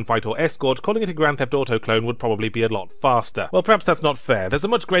one gunfight or escort, calling it a Grand Theft Auto clone would probably be a lot faster. Well, perhaps that's not fair. There's a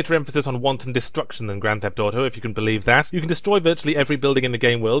much greater emphasis on wanton destruction than Grand Theft Auto, if you can believe that. You can destroy virtually every building in the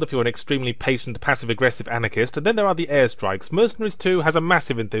game world if you're an extremely patient, passive-aggressive anarchist, and then there are the airstrikes. Mercenaries 2 has a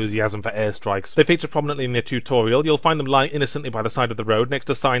massive enthusiasm for airstrikes. They feature prominently in the tutorial. You'll find them lying innocently by the side of the road next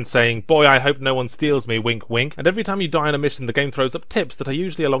to signs saying, "Boy, I hope no one steals me, wink wink," and every time you die on a mission the game throws up tips that are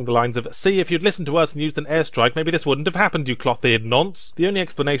usually along the lines of, "See, if you'd listened to us and used an airstrike, maybe this wouldn't have happened, you cloth-eared nonce." The only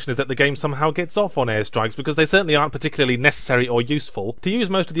explanation is that the game somehow gets off on airstrikes because they certainly aren't particularly necessary or useful. To use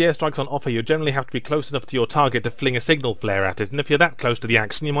most of the airstrikes on offer, you generally have to be close enough to your target to fling a signal flare at it, and if you're that close to the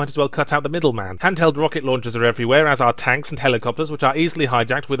action, you might as well cut out the middleman. Handheld rocket launchers are everywhere, as are tanks and helicopters, which are easily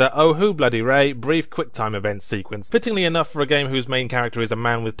hijacked with a "oh who bloody Ray" brief QuickTime event sequence. Fittingly enough for a game whose main character is a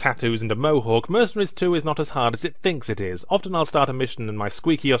man with tattoos and a mohawk, Mercenaries 2 is not as hard as it thinks it is. Often I'll start a mission and my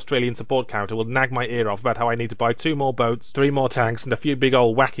squeaky Australian support character will nag my ear off about how I need to buy 2 more boats, 3 more tanks, and a few big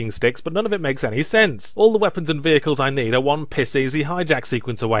old whacking sticks, but none of it makes any sense. All the weapons and vehicles I need are one piss-easy hijack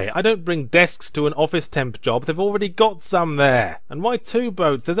sequence away. I don't bring desks to an office temp job, they've already got some there. And why 2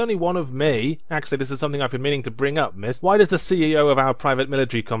 boats? There's only one of me. Actually, this is something I've been meaning to bring up, miss. Why does the CEO of our private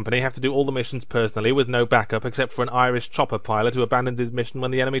military company have to do all the missions personally with no backup except for an Irish chopper pilot who abandons his mission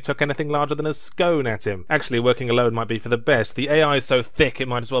when the enemy chuck anything larger than a scone at him? Actually, working alone might be for the best. The AI is so thick it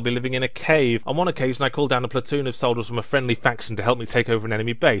might as well be living in a cave. On one occasion I called down a platoon of soldiers from a friendly faction to help me take over an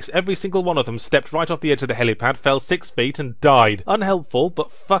enemy base. Every single one of them stepped right off the edge of the helipad, fell 6 feet and died. Unhelpful,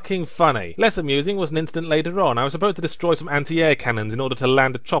 but fucking funny. Less amusing was an instant later on. I was supposed to destroy some anti-air cannons in order to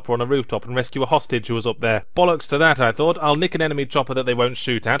land a chopper on a rooftop and rescue a hostage who was up there. Bollocks to that, I thought. I'll nick an enemy chopper that they won't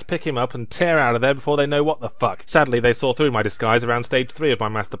shoot at, pick him up and tear out of there before they know what the fuck. Sadly, they saw through my disguise around stage 3 of my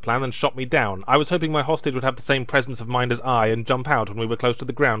master plan and shot me down. I was hoping my hostage would have the same presence of mind as I and jump out when we were close to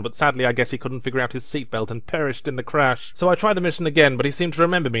the ground, but sadly I guess he couldn't figure out his seatbelt and perished in the crash. So I tried the mission again, but he seemed to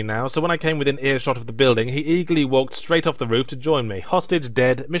remember me now, so when I came within earshot of the building, he eagerly walked straight off the roof to join me. Hostage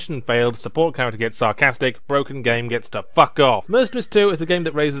dead, mission failed, support character gets sarcastic, broken game gets to fuck off. Mercenaries 2 is a game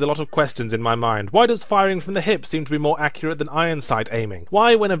that raises a lot of questions in my mind. Why does firing from the hip seem to be more accurate than iron sight aiming?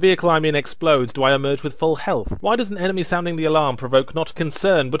 Why, when a vehicle I'm in explodes, do I emerge with full health? Why does an enemy sounding the alarm provoke not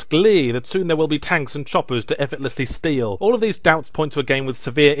concern but glee that soon there will be tanks and choppers to effortlessly steal? All of these doubts point to a game with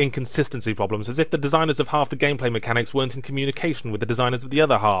severe inconsistency problems, as if the designers of half the gameplay mechanics weren't in communication with the designers of the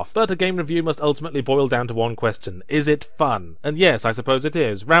other half. But a game review must ultimately boil down to one question: is it fun? And yes, I suppose it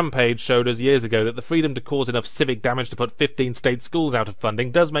is. Rampage showed us years ago that the freedom to cause enough civic damage to put 15 state schools out of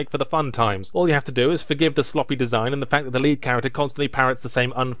funding does make for the fun times. All you have to do is forgive the sloppy design and the fact that the lead character constantly parrots the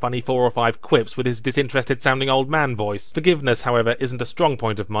same unfunny 4 or 5 quips with his disinterested sounding old man voice. Forgiveness, however, isn't a strong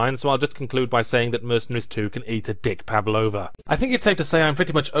point of mine, so I'll just conclude by saying that Mercenaries 2 can eat a dick pavlova. I think it's safe to say I'm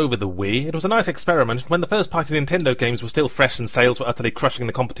pretty much over the Wii. It was a nice experiment, and when the first-party Nintendo games were still fresh and sales were utterly crushing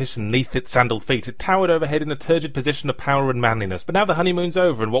the competition neath its sandaled feet, it towered overhead in a turgid position of power and manliness. But now the honeymoon's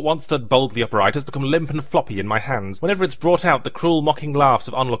over, and what once stood boldly upright has become limp and floppy in my hands. Whenever it's brought out, the cruel mocking laughs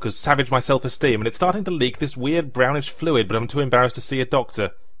of onlookers savage my self-esteem, and it's starting to leak this weird brownish fluid, but I'm too embarrassed to see a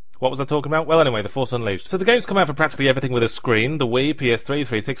doctor. What was I talking about? Well, anyway, The Force Unleashed. So the game's come out for practically everything with a screen: the Wii, PS3,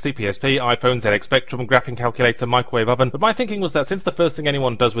 360, PSP, iPhone, ZX Spectrum, graphing calculator, microwave oven. But my thinking was that since the first thing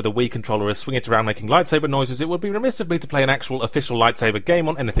anyone does with a Wii controller is swing it around making lightsaber noises, it would be remiss of me to play an actual official lightsaber game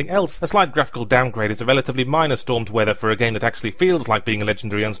on anything else. A slight graphical downgrade is a relatively minor storm to weather for a game that actually feels like being a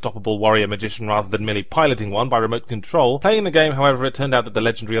legendary unstoppable warrior magician rather than merely piloting one by remote control. Playing the game, however, it turned out that the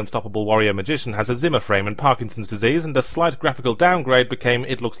legendary unstoppable warrior magician has a Zimmer frame and Parkinson's disease, and a slight graphical downgrade became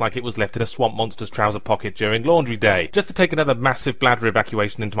it looks like it was left in a swamp monster's trouser pocket during laundry day. Just to take another massive bladder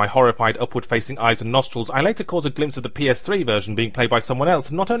evacuation into my horrified upward-facing eyes and nostrils, I later caught a glimpse of the PS3 version being played by someone else,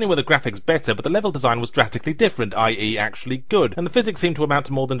 and not only were the graphics better, but the level design was drastically different, i.e. actually good, and the physics seemed to amount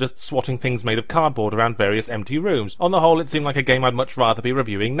to more than just swatting things made of cardboard around various empty rooms. On the whole, it seemed like a game I'd much rather be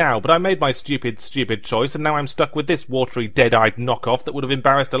reviewing now, but I made my stupid choice, and now I'm stuck with this watery, dead-eyed knockoff that would have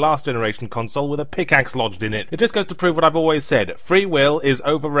embarrassed a last-generation console with a pickaxe lodged in it. It just goes to prove what I've always said: free will is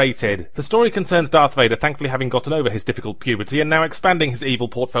overrated. The story concerns Darth Vader thankfully having gotten over his difficult puberty and now expanding his evil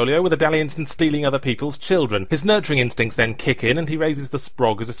portfolio with a dalliance in stealing other people's children. His nurturing instincts then kick in, and he raises the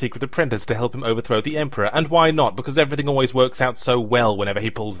Sprog as a secret apprentice to help him overthrow the Emperor. And why not? Because everything always works out so well whenever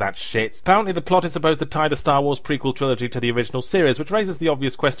he pulls that shit. Apparently the plot is supposed to tie the Star Wars prequel trilogy to the original series, which raises the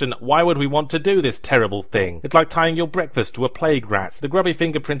obvious question: why would we want to do this terrible thing? It's like tying your breakfast to a plague rat. The grubby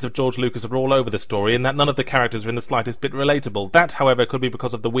fingerprints of George Lucas are all over the story, and that none of the characters are in the slightest bit relatable. That, however, could be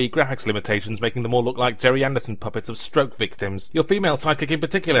because of the Wii graphics limitations, making them all look like Jerry Anderson puppets of stroke victims. Your female sidekick in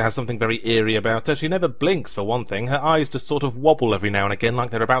particular has something very eerie about her. She never blinks, for one thing. Her eyes just sort of wobble every now and again like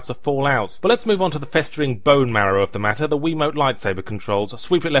they're about to fall out. But let's move on to the festering bone marrow of the matter: the Wiimote lightsaber controls.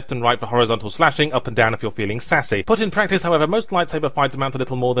 Sweep it left and right for horizontal slashing, up and down if you're feeling sassy. Put in practice, however, most lightsaber fights amount to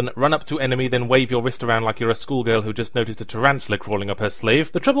little more than run up to enemy, then wave your wrist around like you're a schoolgirl who just noticed a tarantula crawling up her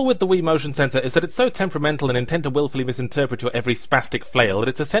sleeve. The trouble with the Wii motion sensor is that it's so temperamental and intent to willfully misinterpret your every spastic flail that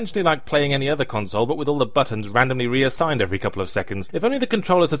it's essentially like playing any other console, but with all the buttons randomly reassigned every couple of seconds. If only the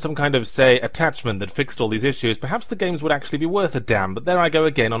controllers had some kind of, say, attachment that fixed all these issues, perhaps the games would actually be worth a damn, but there I go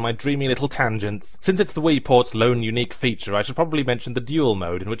again on my dreamy little tangents. Since it's the Wii port's lone unique feature, I should probably mention the duel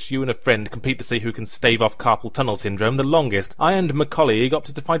mode, in which you and a friend compete to see who can stave off carpal tunnel syndrome the longest. I and my colleague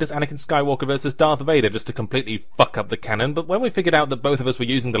opted to fight as Anakin Skywalker versus Darth Vader just to completely fuck up the canon, but when we figured out that both of us were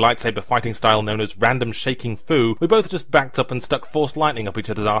using the lightsaber fighting style known as random shaking fu, we both just backed up and stuck force lightning up each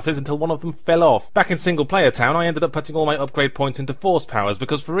other's asses until one of them fell off. Back in single player town, I ended up putting all my upgrade points into force powers,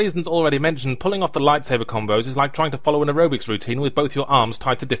 because for reasons already mentioned, pulling off the lightsaber combos is like trying to follow an aerobics routine with both your arms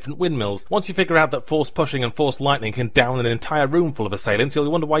tied to different windmills. Once you figure out that force pushing and force lightning can down an entire room full of assailants, you'll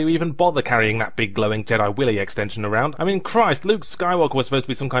wonder why you even bother carrying that big glowing Jedi Willy extension around. I mean, Christ, Luke Skywalker was supposed to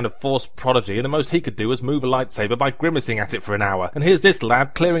be some kind of force prodigy, and the most he could do was move a lightsaber by grimacing at it for an hour. And here's this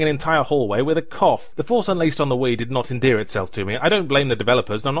lad clearing an entire hallway with a cough. The Force Unleashed on the Wii did not endear itself to me. I don't blame the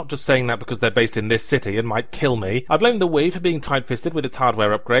developers, and I'm not just saying that because they're based in this city and might kill me. I blame the Wii for being tight-fisted with its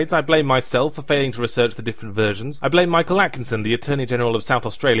hardware upgrades. I blame myself for failing to research the different versions. I blame Michael Atkinson, the Attorney General of South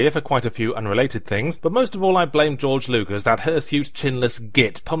Australia, for quite a few unrelated things. But most of all, I blame George Lucas, that hirsute, chinless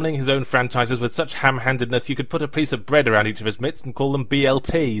git, pummeling his own franchises with such ham-handedness you could put a piece of bread around each of his mitts and call them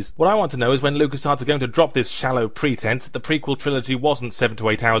BLTs. What I want to know is when LucasArts are going to drop this shallow pretense that the prequel trilogy wasn't 7 to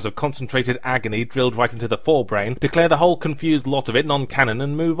 8 hours of concentrated agony drilled right into the forebrain, declare the whole confused lot of it non-canon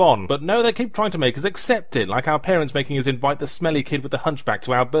and move on. But no, they keep trying to make us accept it, like our parents making us invite the smelly kid with the hunchback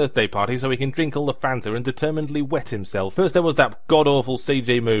to our birthday party so he can drink all the Fanta and determinedly wet himself. First there was that god-awful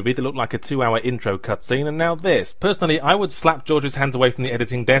CG movie that looked like a 2-hour intro cutscene, and now this. Personally, I would slap George's hands away from the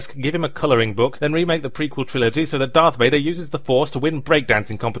editing desk, give him a colouring book, then remake the prequel trilogy so that Darth Vader uses the Force to win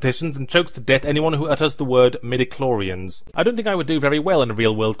breakdancing competitions and chokes to death anyone who utters the word midichlorians. I don't think I would do very well in a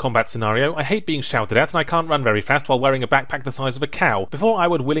real-world combat scenario. I hate being shouted at, and I can't run very fast while wearing a backpack the size of a cow. Before I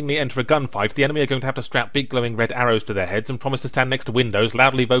would willingly enter a gunfight, the enemy are going to have to strap big glowing red arrows to their heads and promise to stand next to windows,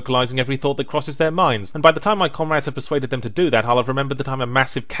 loudly vocalising every thought that crosses their minds. And by the time my comrades have persuaded them to do that, I'll have remembered that I'm a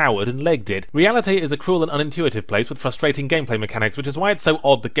massive coward and legged it. Reality is a cruel and unintuitive place with frustrating gameplay mechanics, which is why it's so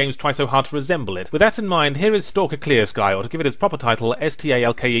odd that games try so hard to resemble it. With that in mind, here is Stalker Clear Sky, or to give it its proper title,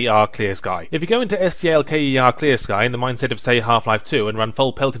 STALKER Clear Sky. If you go into STALKER Clear Sky in the mindset of, say, Half-Life 2 and run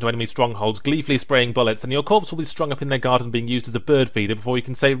full pelt into enemy strongholds, gleefully spraying bullets, then your corpse will be strung up in their garden being used as a bird feeder before you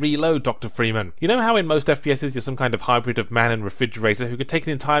can say reload, Dr. Freeman. You know how in most FPSs you're some kind of hybrid of man and refrigerator who could take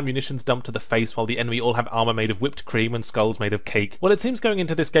an entire munitions dump to the face while the enemy all have armour made of whipped cream and skulls made of cake? Well, it seems going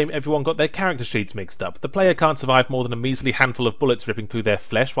into this game everyone got their character sheets mixed up. The player can't survive more than a measly handful of bullets ripping through their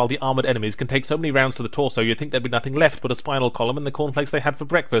flesh, while the armoured enemies can take so many rounds to the torso you'd think there'd be nothing left but a spinal column and the cornflakes they had for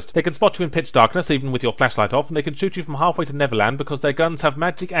breakfast. They can spot you in pitch darkness even with your flashlight off, and they can shoot you from halfway to Neverland because their guns have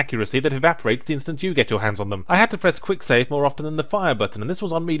magic accuracy that evaporates the instant you get your hands on them. I had to press quick save more often than the fire button, and this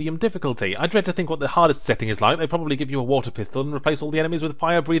was on medium difficulty. I dread to think what the hardest setting is like. They probably give you a water pistol and replace all the enemies with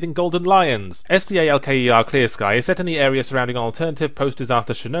fire-breathing golden lions. STALKER Clear Sky is set in the area surrounding an alternative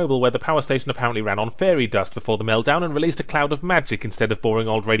post-disaster Chernobyl where the power station apparently ran on fairy dust before the meltdown and released a cloud of magic instead of boring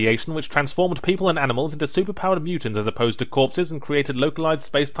old radiation, which transformed people and animals into superpowered mutants as opposed to corpses and created localized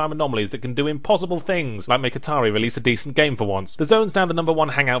space-time anomalies that can do impossible things, like make Atari release a decent game for once. The zone's now the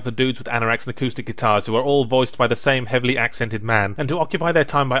 #1 hangout for dudes with anoraks and acoustic guitars who are all voiced by the same heavily accented man, and to occupy their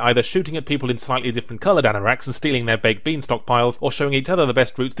time by either shooting at people in slightly different coloured anoraks and stealing their baked bean stockpiles, or showing each other the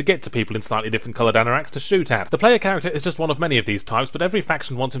best routes to get to people in slightly different coloured anoraks to shoot at. The player character is just one of many of these types, but every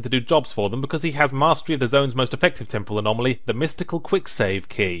faction wants him to do jobs for them because he has mastery of the zone's most effective temporal anomaly, the mystical quick save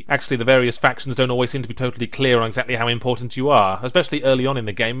key. Actually, the various factions don't always seem to be totally clear on exactly how important you are. Especially early on in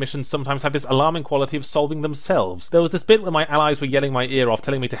the game, missions sometimes have this alarming quality of solving themselves. There was this bit where my allies were yelling my ear off,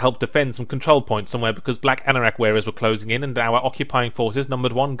 telling me to help defend some control points somewhere because black anorak wearers were closing in and our occupying forces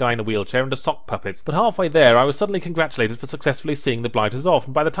numbered one guy in a wheelchair and a sock puppet. But halfway there, I was suddenly congratulated for successfully seeing the blighters off,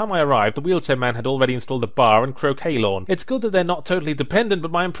 and by the time I arrived, the wheelchair man had already installed a bar and croquet lawn. It's good that they're not totally dependent,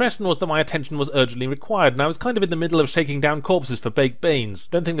 but my impression was that my attention was urgently required, and I was kind of in the middle of shaking down corpses for baked beans.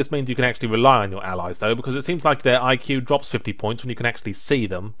 Don't think this means you can actually rely on your allies, though, because it seems like their IQ drops 50 points when you can actually see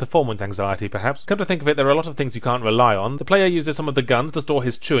them. Performance anxiety, perhaps. Come to think of it, there are a lot of things you can't rely on. The player uses some of the guns to store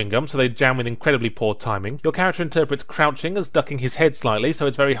his chewing gum, so they jam with incredibly poor timing. Your character interprets crouching as ducking his head slightly, so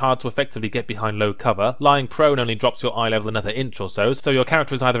it's very hard to effectively get behind low cover. Lying prone only drops your eye level another inch or so your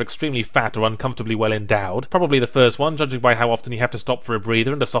character is either extremely fat or uncomfortably well endowed. Probably the first one, judging by how often you have to stop for a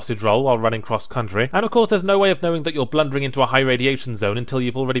breather and a sausage roll while running cross-country. And of course there's no way of knowing that you're blundering into a high radiation zone until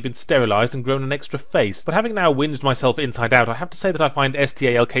you've already been sterilised and grown an extra face. But having now whinged myself inside out, I have to say that I find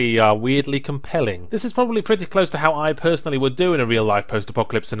STALKER weirdly compelling. This is probably pretty close to how I personally would do in a real-life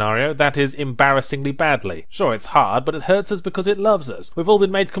post-apocalypse scenario, that is, embarrassingly badly. Sure, it's hard, but it hurts us because because it loves us. We've all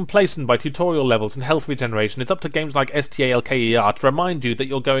been made complacent by tutorial levels and health regeneration. It's up to games like STALKER to remind you that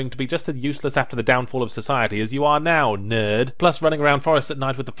you're going to be just as useless after the downfall of society as you are now, nerd. Plus, running around forests at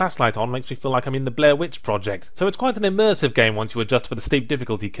night with the flashlight on makes me feel like I'm in the Blair Witch Project. So it's quite an immersive game once you adjust for the steep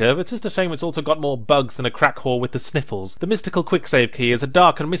difficulty curve. It's just a shame it's also got more bugs than a crack whore with the sniffles. The mystical quick save key is a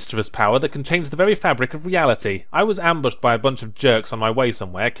dark and mischievous power that can change the very fabric of reality. I was ambushed by a bunch of jerks on my way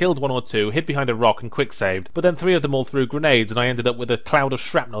somewhere, killed one or two, hid behind a rock and quick saved, but then 3 of them all threw grenades and I ended up with a cloud of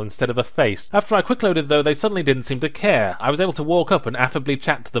shrapnel instead of a face. After I quick loaded though, they suddenly didn't seem to care. I was able to walk up and affably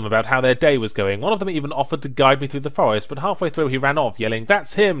chat to them about how their day was going. One of them even offered to guide me through the forest, but halfway through he ran off yelling,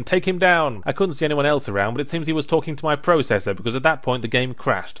 "That's him! Take him down!" I couldn't see anyone else around, but it seems he was talking to my processor because at that point the game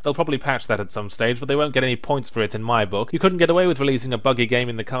crashed. They'll probably patch that at some stage, but they won't get any points for it in my book. You couldn't get away with releasing a buggy game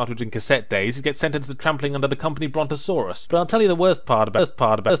in the cartridge and cassette days. You'd get sentenced to trampling under the company Brontosaurus. But I'll tell you the worst part about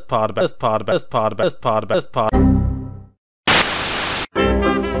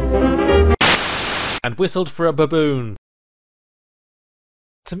and whistled for a baboon.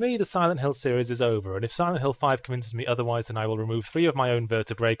 To me, the Silent Hill series is over, and if Silent Hill 5 convinces me otherwise, then I will remove 3 of my own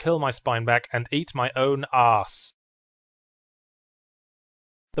vertebrae, curl my spine back, and eat my own arse.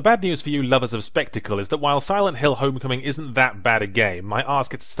 The bad news for you lovers of spectacle is that while Silent Hill Homecoming isn't that bad a game, my arse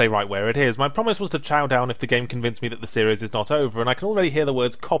gets to stay right where it is. My promise was to chow down if the game convinced me that the series is not over, and I can already hear the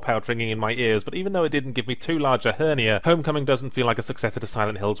words cop-out ringing in my ears, but even though it didn't give me too large a hernia, Homecoming doesn't feel like a successor to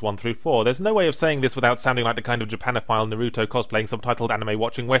Silent Hills 1 through 4. There's no way of saying this without sounding like the kind of Japanophile Naruto cosplaying subtitled anime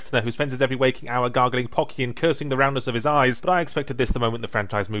watching westerner who spends his every waking hour gargling Pocky and cursing the roundness of his eyes, but I expected this the moment the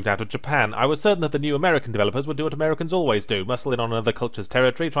franchise moved out of Japan. I was certain that the new American developers would do what Americans always do, muscle in on another culture's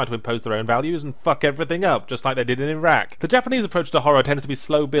territory, try to impose their own values and fuck everything up, just like they did in Iraq. The Japanese approach to horror tends to be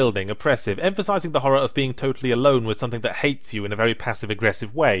slow building, oppressive, emphasizing the horror of being totally alone with something that hates you in a very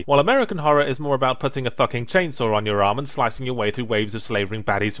passive-aggressive way, while American horror is more about putting a fucking chainsaw on your arm and slicing your way through waves of slavering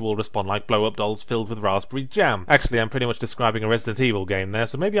baddies who all respond like blow-up dolls filled with raspberry jam. Actually, I'm pretty much describing a Resident Evil game there,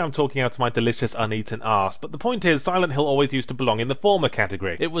 so maybe I'm talking out to my delicious uneaten arse, but the point is, Silent Hill always used to belong in the former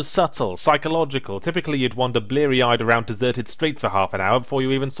category. It was subtle, psychological. Typically you'd wander bleary-eyed around deserted streets for half an hour before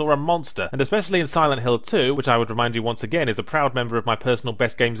you even saw a monster, and especially in Silent Hill 2, which I would remind you once again is a proud member of my personal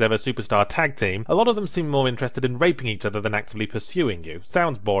Best Games Ever Superstar tag team, a lot of them seem more interested in raping each other than actively pursuing you.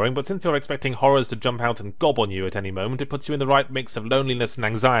 Sounds boring, but since you're expecting horrors to jump out and gob on you at any moment, it puts you in the right mix of loneliness and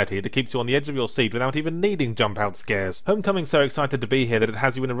anxiety that keeps you on the edge of your seat without even needing jump-out scares. Homecoming's so excited to be here that it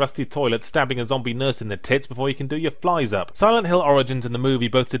has you in a rusty toilet stabbing a zombie nurse in the tits before you can do your flies up. Silent Hill Origins and the movie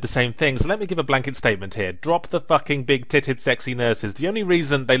both did the same thing, so let me give a blanket statement here. Drop the fucking big-titted sexy nurses. The only reason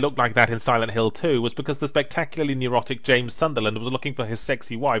they look like that in Silent Hill 2 was because the spectacularly neurotic James Sunderland was looking for his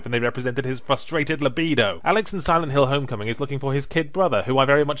sexy wife and they represented his frustrated libido. Alex in Silent Hill Homecoming is looking for his kid brother, who I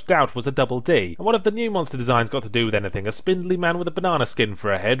very much doubt was a double D. And what have the new monster designs got to do with anything? A spindly man with a banana skin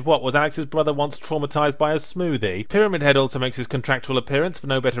for a head? What, was Alex's brother once traumatized by a smoothie? Pyramid Head also makes his contractual appearance for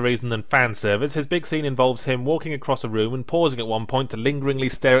no better reason than fan service. His big scene involves him walking across a room and pausing at one point to lingeringly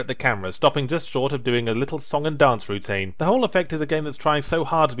stare at the camera, stopping just short of doing a little song and dance routine. The whole effect is a game that's trying so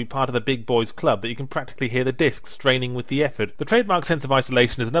hard to be part of the big boys club that you can practically hear the discs straining with the effort. The trademark sense of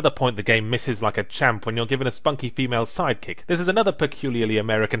isolation is another point the game misses like a champ when you're given a spunky female sidekick. This is another peculiarly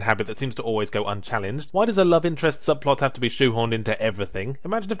American habit that seems to always go unchallenged. Why does a love interest subplot have to be shoehorned into everything?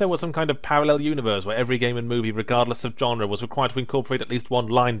 Imagine if there was some kind of parallel universe where every game and movie, regardless of genre, was required to incorporate at least one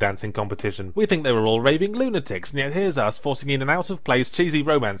line dancing competition. We think they were all raving lunatics, and yet here's us forcing in an out-of-place, cheesy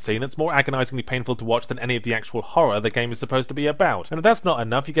romance scene that's more agonizingly painful to watch than any of the actual horror the game is supposed to be about. And if that's not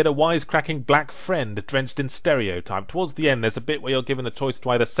enough, you get a wisecracking black friend drenched in stereotype. Towards the end, there's a bit where you're given the choice to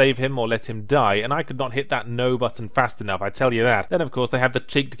either save him or let him die, and I could not hit that no button fast enough, I tell you that. Then of course they have the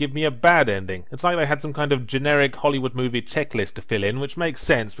cheek to give me a bad ending. It's like they had some kind of generic Hollywood movie checklist to fill in, which makes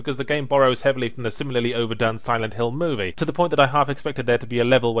sense because the game borrows heavily from the similarly overdone Silent Hill movie, to the point that I half expected there to be a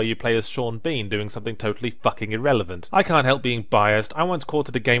level where you play as Sean Bean doing something totally fucking irrelevant. I can't help being biased. I once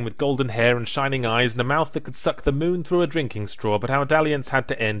courted a game with golden hair and shining eyes and a mouth that could suck the moon through a drinking straw, but our dalliance had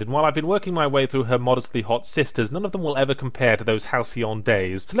to end, and while I've been working my way through her modestly hot sisters, none of them will ever compare to those halcyon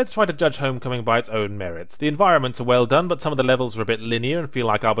days. So let's try to judge Homecoming by its own merits. The environments are well done, but some of the levels are a bit linear and feel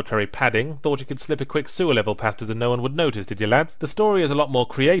like arbitrary padding. Thought you could slip a quick sewer level past us and no one would notice, did you lads? The story is a lot more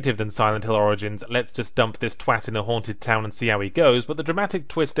creative than Silent Hill Origins, let's just dump this twat in a haunted town and see how he goes, but the dramatic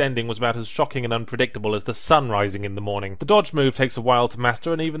twist ending was about as shocking and unpredictable as the sun rising in the morning. The dodge move takes a while to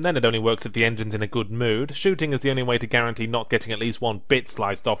master, and even then it only works if the engine's in a good mood. Shooting is the only way to guarantee not getting at least one want bits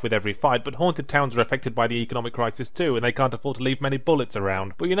sliced off with every fight, but haunted towns are affected by the economic crisis too, and they can't afford to leave many bullets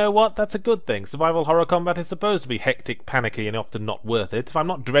around. But you know what? That's a good thing. Survival horror combat is supposed to be hectic, panicky, and often not worth it. If I'm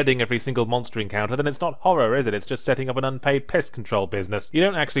not dreading every single monster encounter, then it's not horror, is it? It's just setting up an unpaid pest control business. You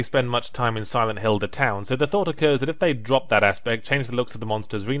don't actually spend much time in Silent Hill the town, so the thought occurs that if they dropped that aspect, changed the looks of the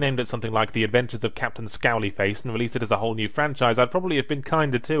monsters, renamed it something like The Adventures of Captain Scowlyface, and released it as a whole new franchise, I'd probably have been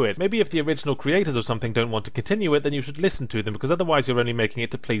kinder to it. Maybe if the original creators of something don't want to continue it, then you should listen to them, because otherwise you're only making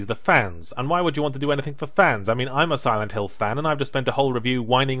it to please the fans. And why would you want to do anything for fans? I mean, I'm a Silent Hill fan, and I've just spent a whole review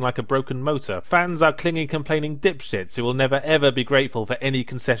whining like a broken motor. Fans are clingy, complaining dipshits who will never ever be grateful for any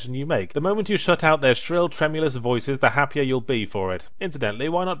concession you make. The moment you shut out their shrill, tremulous voices, the happier you'll be for it. Incidentally,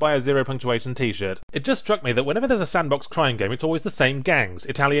 why not buy a Zero Punctuation t-shirt? It just struck me that whenever there's a sandbox crime game, it's always the same gangs.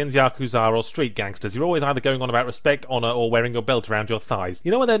 Italians, Yakuza, or street gangsters. You're always either going on about respect, honour, or wearing your belt around your thighs.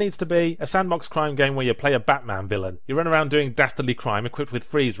 You know what there needs to be? A sandbox crime game where you play a Batman villain. You run around doing dastardly crime equipped with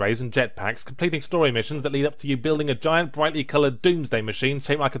freeze rays and jetpacks, completing story missions that lead up to you building a giant, brightly coloured doomsday machine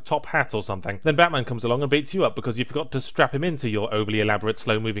shaped like a top hat or something. Then Batman comes along and beats you up because you forgot to strap him into your overly elaborate,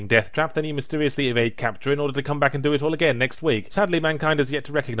 slow-moving death trap, then you mysteriously evade capture in order to come back and do it all again next week. Sadly, mankind has yet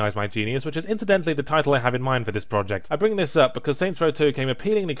to recognise my genius, which is incidentally the title I have in mind for this project. I bring this up because Saints Row 2 came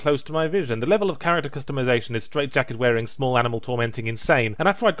appealingly close to my vision. The level of character customization is straitjacket-wearing, small animal-tormenting insane, and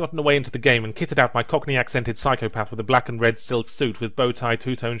after I'd gotten away into the game and kitted out my Cockney-accented psychopath with a black and red silk suit with bow tie,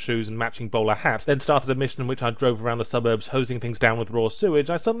 two-tone shoes and matching bowler hat, then started a mission in which I drove around the suburbs hosing things down with raw sewage,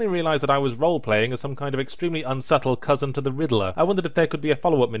 I suddenly realised that I was role-playing as some kind of extremely unsubtle cousin to the Riddler. I wondered if there could be a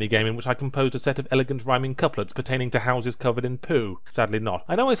follow-up minigame in which I composed a set of elegant rhyming couplets pertaining to houses covered in poo. Sadly not.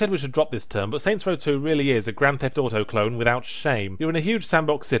 I know I said we should drop this term, but Saints Row 2 really is a Grand Theft Auto clone without shame. You're in a huge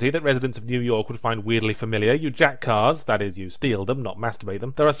sandbox city that residents of New York would find weirdly familiar. You jack cars, that is, you steal them, not masturbate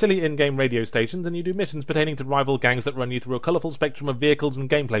them. There are silly in-game radio stations, and you do missions pertaining to rival gangs that run you through a colourful spectrum of vehicles and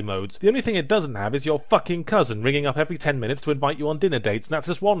gameplay modes. The only thing it doesn't have is your fucking cousin ringing up every 10 minutes to invite you on dinner dates, and that's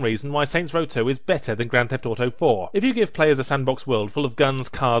just one reason why Saints Row 2 is better than Grand Theft Auto 4. If you give players a sandbox world full of guns,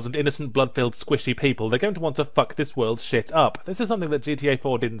 cars, and innocent blood-filled squishy people, they're going to want to fuck this world's shit up. This is something that GTA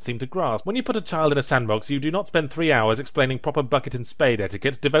 4 didn't seem to grasp. When you put a child in a sandbox, you do not spend 3 hours explaining proper bucket and spade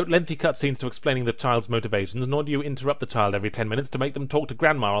etiquette, devote lengthy cutscenes to explaining the child's motivations, nor do you interrupt the child every 10 minutes to make them talk to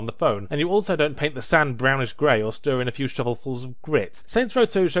grandma on the phone, and you also don't paint the sand brownish grey or stir in a few shovelfuls of grit. Saints Row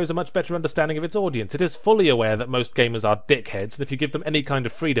 2 shows a much better understanding of its audience. It is fully aware that most gamers are dickheads, and if you give them any kind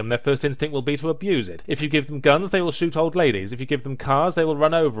of freedom, their first instinct will be to abuse it. If you give them guns, they will shoot old ladies. If you give them cars, they will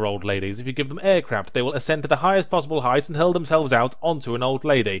run over old ladies. If you give them aircraft, they will ascend to the highest possible height and hurl themselves out onto an old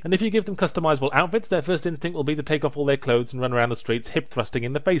lady. And if you give them customizable outfits, their first instinct will be to take off all their clothes and run around the streets hip-thrusting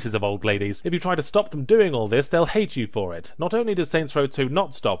in the faces of old ladies. If you try to stop them doing all this, they'll hate you for it. Not only does Saints Row 2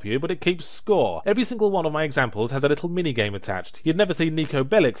 not stop you, but it keeps score. Every single one of my examples has a little minigame attached. You'd never see Nico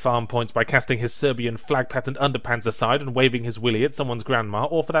Bellic farm points by casting his Serbian flag-patterned underpants aside and waving his willy at someone's grandma,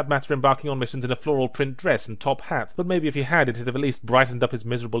 or for that matter embarking on missions in a floral print dress and top hat. But maybe if he had, it'd have at least brightened up his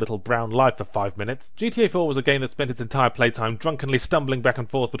miserable little brown life for 5 minutes. GTA 4 was a game that spent its entire playtime drunkenly stumbling back and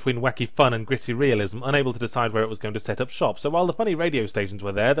forth between wacky fun and gritty realism, unable to decide where it was going to set up shop. So while the funny radio stations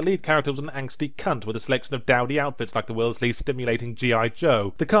were there, the lead character was an angsty cunt with a selection of dowdy outfits like the world's least stimulating G.I.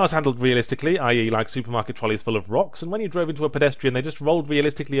 Joe. The cars handled realistically, i.e. like supermarket trolleys full of rocks, and when you drove into a pedestrian they just rolled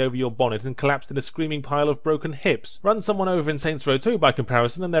realistically over your bonnet and collapsed in a screaming pile of broken hips. Run someone over in Saints Row 2 by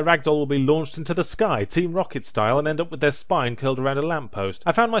comparison and their ragdoll will be launched into the sky, Team Rocket style, and end up with their spine curled around a lamppost.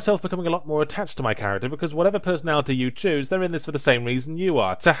 I found myself becoming a lot more attached to my character because whatever personality you choose, they're in this for the same reason you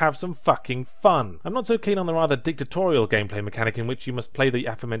are, to have some fucking fun. I'm not so keen on the rather dictatorial gameplay mechanic in which you must play the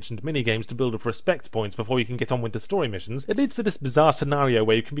aforementioned minigames to build up respect points before you can get on with the story missions. It leads to this bizarre scenario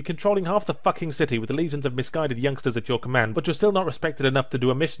where you can be controlling half the fucking city with legions of misguided youngsters at your command, but you're still not respected enough to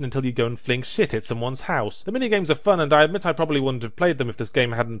do a mission until you go and fling shit at someone's house. The minigames are fun, and I admit I probably wouldn't have played them if this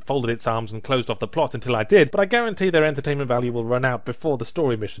game hadn't folded its arms and closed off the plot until I did, but I guarantee their entertainment value will run out before the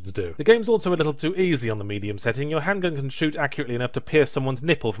story missions do. The game's also a little too easy on the medium setting. Your handgun can shoot accurately enough to pierce someone's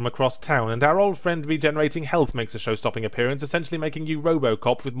nipple from across town, and our old friend Regenerating Health makes a show-stopping appearance, essentially making you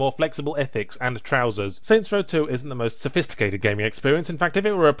RoboCop with more flexible ethics and trousers. Saints Row 2 isn't the most sophisticated gaming experience. In fact, if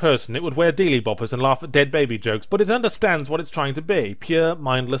it were a person, it would wear dealy boppers and laugh at dead baby jokes, but it understands what it's trying to be. Pure,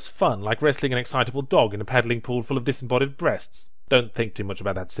 mindless fun, like wrestling an excitable dog in a paddling pool full of disembodied breasts. Don't think too much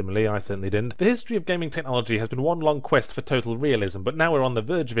about that simile, I certainly didn't. The history of gaming technology has been one long quest for total realism, but now we're on the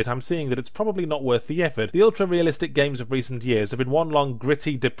verge of it, I'm seeing that it's probably not worth the effort. The ultra-realistic games of recent years have been one long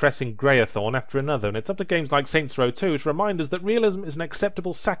gritty, depressing greyathorn after another, and it's up to games like Saints Row 2 to remind us that realism is an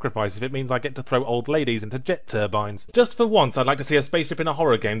acceptable sacrifice if it means I get to throw old ladies into jet turbines. Just for once, I'd like to see a spaceship in a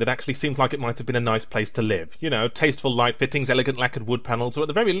horror game that actually seems like it might have been a nice place to live. You know, tasteful light fittings, elegant lacquered wood panels, or at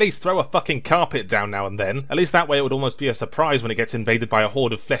the very least throw a fucking carpet down now and then. At least that way it would almost be a surprise when it gets invaded by a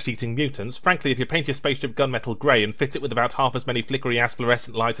horde of flesh-eating mutants. Frankly, if you paint your spaceship gunmetal grey and fit it with about half as many flickery-ass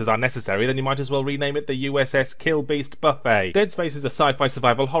fluorescent lights as are necessary, then you might as well rename it the USS Kill Beast Buffet. Dead Space is a sci-fi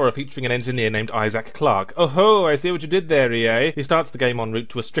survival horror featuring an engineer named Isaac Clarke. Oh ho, I see what you did there, EA. He starts the game en route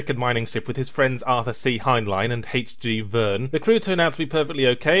to a stricken mining ship with his friends Arthur C. Heinlein and H.G. Verne. The crew turned out to be perfectly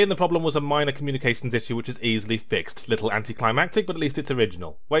okay, and the problem was a minor communications issue which is easily fixed. Little anticlimactic, but at least it's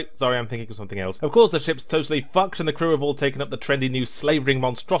original. Wait, sorry, I'm thinking of something else. Of course, the ship's totally fucked, and the crew have all taken up the trendy new slavering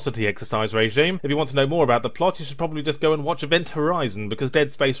monstrosity exercise regime. If you want to know more about the plot, you should probably just go and watch Event Horizon, because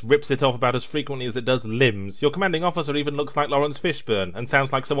Dead Space rips it off about as frequently as it does Limbs. Your commanding officer even looks like Lawrence Fishburne, and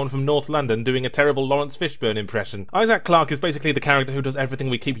sounds like someone from North London doing a terrible Lawrence Fishburne impression. Isaac Clarke is basically the character who does everything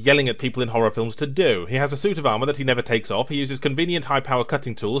we keep yelling at people in horror films to do. He has a suit of armour that he never takes off, he uses convenient high-power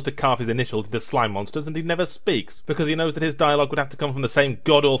cutting tools to carve his initials into slime monsters, and he never speaks, because he knows that his dialogue would have to come from the same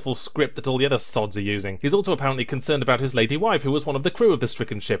god-awful script that all the other sods are using. He's also apparently concerned about his lady wife, who was one of the crew of the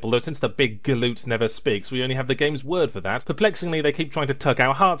stricken ship, although since the big galoot never speaks, we only have the game's word for that. Perplexingly, they keep trying to tug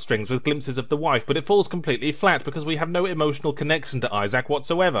our heartstrings with glimpses of the wife, but it falls completely flat because we have no emotional connection to Isaac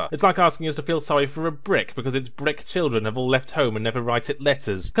whatsoever. It's like asking us to feel sorry for a brick because its brick children have all left home and never write it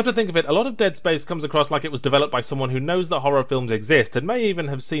letters. Come to think of it, a lot of Dead Space comes across like it was developed by someone who knows that horror films exist and may even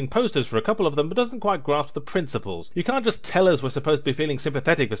have seen posters for a couple of them but doesn't quite grasp the principles. You can't just tell us we're supposed to be feeling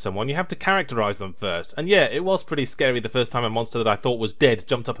sympathetic for someone, you have to characterise them first. And yeah, it was pretty scary the first time a monster that I thought was dead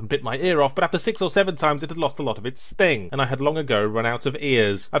jumped up and bit my ear off, but after 6 or 7 times it had lost a lot of its sting, and I had long ago run out of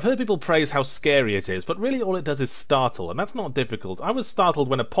ears. I've heard people praise how scary it is, but really all it does is startle, and that's not difficult. I was startled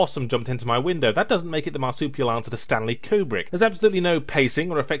when a possum jumped into my window. That doesn't make it the marsupial answer to Stanley Kubrick. There's absolutely no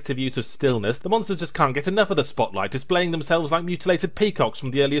pacing or effective use of stillness. The monsters just can't get enough of the spotlight, displaying themselves like mutilated peacocks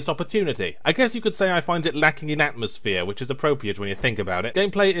from the earliest opportunity. I guess you could say I find it lacking in atmosphere, which is appropriate when you think about it.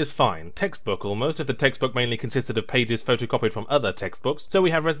 Gameplay is fine. Textbook almost, if the textbook mainly consisted of pages photocopied from other textbooks. So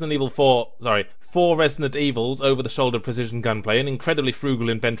we have four Resident Evils over-the-shoulder precision gunplay and incredibly frugal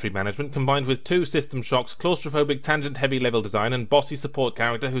inventory management, combined with 2 system shocks, claustrophobic tangent-heavy level design, and bossy support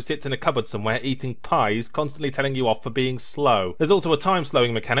character who sits in a cupboard somewhere eating pies, constantly telling you off for being slow. There's also a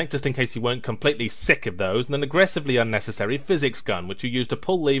time-slowing mechanic, just in case you weren't completely sick of those, and an aggressively unnecessary physics gun, which you use to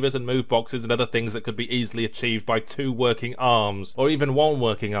pull levers and move boxes and other things that could be easily achieved by 2 working arms, or even 1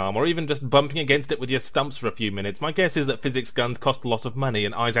 working arm, or even just bumping against it with your stumps for a few minutes. My guess is that physics guns cost a lot of money,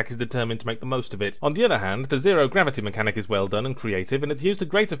 and Isaac is determined to make the most of it. On the other hand, the zero-gravity mechanic is well done and creative, and it's used to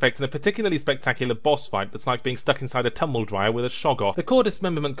great effect in a particularly spectacular boss fight that's like being stuck inside a tumble dryer with a shoggoth. The core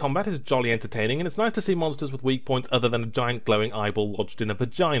dismemberment combat is jolly entertaining, and it's nice to see monsters with weak points other than a giant glowing eyeball lodged in a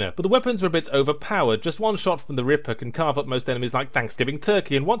vagina. But the weapons are a bit overpowered. Just 1 shot from the Ripper can carve up most enemies like Thanksgiving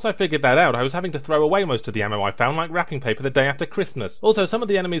turkey, and once I figured that out, I was having to throw away most of the ammo I found like wrapping paper the day after Christmas. Also, some of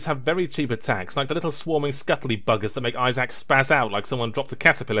the enemies have very cheap attacks, like the little swarming scuttly buggers that make Isaac spaz out like someone dropped a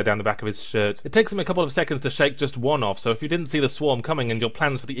caterpillar down the back of his shirt. It takes him a couple of seconds to shake just 1 off, so if you didn't see the swarm coming and your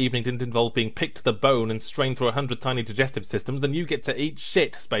plans for the evening didn't involve being picked to the bone and strained through 100 tiny digestive systems, then you get to eat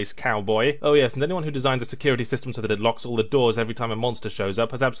shit, Space Cowboy. Oh yes, and anyone who designs a security system so that it locks all the doors every time a monster shows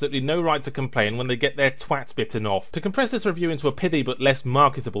up has absolutely no right to complain when they get their twats bitten off. To compress this review into a pithy but less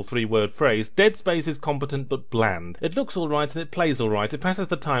marketable 3-word phrase, Dead Space is competent but bland. It looks alright and it plays alright, it passes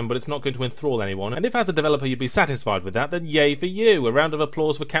the time but it's not going to enthrall anyone, and if as a developer you'd be satisfied with that, then yay for you. A round of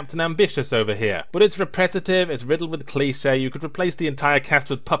applause for Captain Ambitious over here. But it's repetitive, it's riddled with cliche, you could replace the entire cast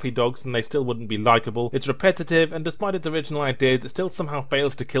with puppy dogs and they still wouldn't be likeable. It's repetitive, and despite its original ideas, it still somehow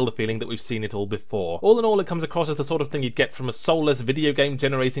fails to kill the feeling that we've seen it all before. All in all, it comes across as the sort of thing you'd get from a soulless video game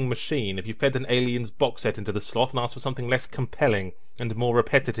generating machine if you fed an Aliens box set into the slot and asked for something less compelling and more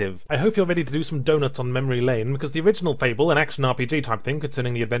repetitive. I hope you're ready to do some donuts on memory lane, because the original Fable, an action RPG type thing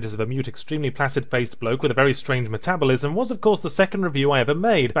concerning the adventures of a mute, extremely placid-faced bloke with a very strange metabolism, was of course the second review I ever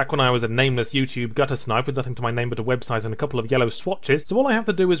made, back when I was a nameless YouTube gutter snipe with nothing to my name but a website and a couple of yellow swatches. So all I have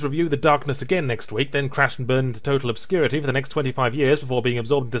to do is review The Darkness again next week, then crash and burn into total obscurity for the next 25 years before being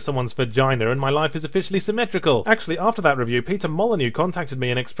absorbed into someone's vagina, and my life is officially symmetrical. Actually, after that review, Peter Molyneux contacted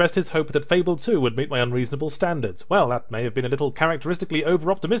me and expressed his hope that Fable 2 would meet my unreasonable standards. Well, that may have been a little characteristically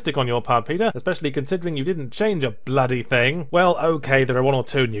over-optimistic on your part, Peter, especially considering you didn't change a bloody thing. Well, okay, there are 1 or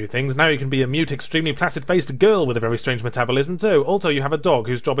 2 new things. Now you can be a mute, extremely placid-faced girl with a very strange metabolism too. Also, you have a dog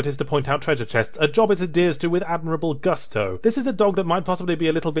whose job it is to point out treasure chests, a job it adheres to with admirable gusto. This is a dog that might possibly be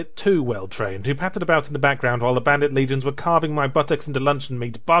a little bit too well trained, who pattered about in the background while the bandit legions were carving my buttocks into luncheon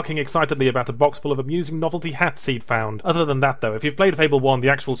meat, barking excitedly about a box full of amusing novelty hats he'd found. Other than that though, if you've played Fable 1, the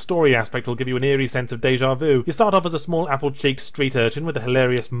actual story aspect will give you an eerie sense of deja vu. You start off as a small apple-cheeked street urchin with a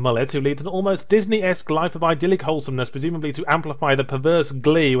hilarious mullet who leads an almost Disney-esque life of idyllic wholesomeness, presumably to amplify the perverse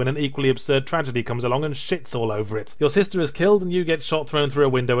glee when an equally absurd tragedy comes along and shits all over it. Your sister is killed and you get shot, thrown through a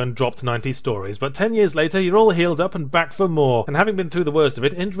window and dropped 90 stories, but 10 years later you're all healed up and back for more, and having been through the worst of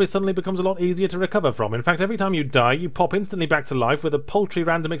it, injury suddenly becomes a lot easier to recover from. In fact, every time you die, you pop instantly back to life with a paltry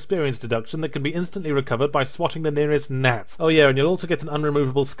random experience deduction that can be instantly recovered by swatting the nearest gnat. Oh yeah, and you'll also get an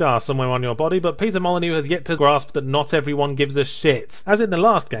unremovable scar somewhere on your body, but Peter Molyneux has yet to grasp that not everyone gives a shit. As in the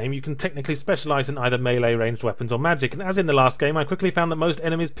last game, you can technically specialise in either melee ranged weapons or magic, and as in the last game, I quickly found that most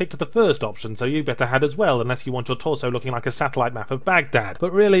enemies picked the first option, so you better had as well, unless you want your torso looking like a satellite map of Baghdad.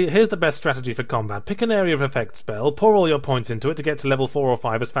 But really, here's the best strategy for combat. Pick an area of effect spell, pour all your points into it to get to level 4 or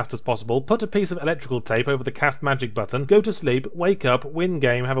 5 as fast as possible, put a piece of electrical tape over the cast magic button, go to sleep, wake up, win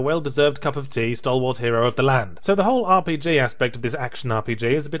game, have a well-deserved cup of tea, stalwart hero of the land. So the whole RPG aspect of this action RPG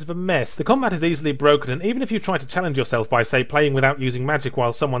is a bit of a mess. The combat is easily broken, and even if you try to challenge yourself by, say, playing without using magic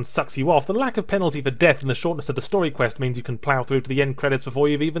while someone sucks you off, the lack of penalty for death and the shortness of the story quest means you can plough through to the end credits before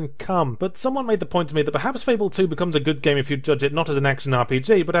you've even come. But someone made the point to me that perhaps Fable 2 becomes a good game if you judge it not as an action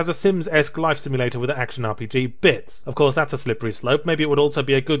RPG, but as a Sims-esque life simulator with action RPG bits. Of course, that's a slippery slope. Maybe it would also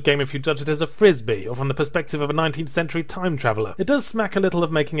be a good game if you judge it as a frisbee, or from the perspective of a 19th century time traveller. It does smack a little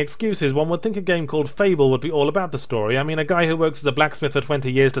of making excuses. One would think a game called Fable would be all about the story. I mean, a guy who works as a blacksmith for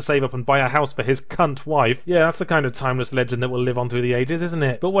 20 years to save up and buy a house for his cunt wife. Yeah, that's the kind of timeless legend that will live on through the ages, isn't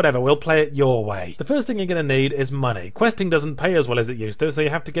it? But whatever, we'll play it your way. The first thing you're going to need is money. Questing doesn't pay as well as it used to, so you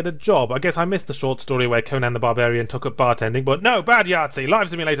have to get a job. I guess I missed the short story where Conan the Barbarian took up bartending, but no, bad Yahtzee! Life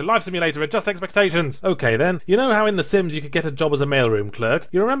simulator, adjust expectations! Okay then, you know how in The Sims you could get a job as a mailroom clerk?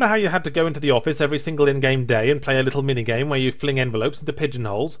 You remember how you had to go into the office every single in-game day and play a little minigame where you fling envelopes into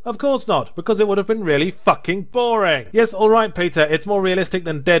pigeonholes? Of course not, because it would have been really fucking boring! Yes, alright Peter, it's more realistic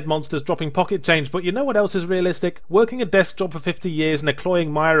than dead monsters dropping pocket change, but you know what else is realistic? Working a desk job for 50 years in a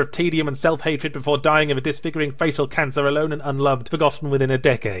cloying mire of tedium and self-hatred before dying of a disfiguring facial cancer alone and unloved, forgotten within a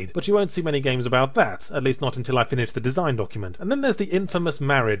decade. But you won't see many games about that, at least not until I finish the design document. And then there's the infamous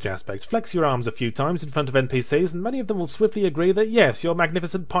marriage aspect. Flex your arms a few times in front of NPCs and many of them will swiftly agree that yes, your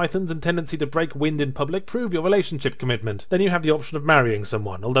magnificent pythons and tendency to break wind in public prove your relationship commitment. Then you have the option of marrying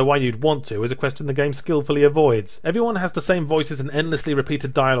someone, although why you'd want to is a question the game skillfully avoids. Everyone has the same voices and endlessly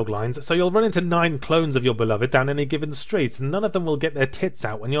repeated dialogue lines, so you'll run into 9 clones of your beloved down any given street, and none of them will get their tits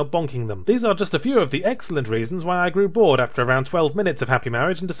out when you're bonking them. These are just a few of the excellent reasons why I grew bored after around 12 minutes of happy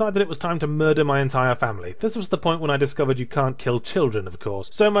marriage and decided it was time to murder my entire family. This was the point when I discovered you can't kill children, of course.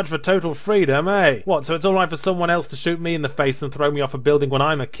 So much for total freedom, eh? What, so it's alright for someone else to shoot me in the face and throw me off a building when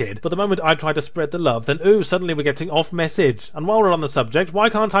I'm a kid, but the moment I try to spread the love, then ooh, suddenly we're getting off message. And while we're on the subject, why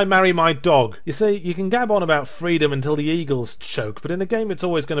can't I marry my dog? You see, you can gab on about freedom until the eagles choke, but in a game it's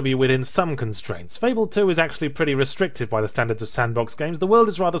always going to be within some constraints. Fable 2 is actually pretty restrictive by the standards of sandbox games. The world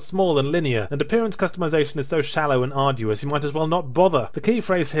is rather small and linear, and appearance customization is so shallow and arduous you might as well not bother. The key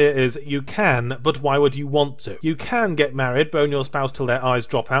phrase here is, you can, but why would you want to? You can get married, bone your spouse till their eyes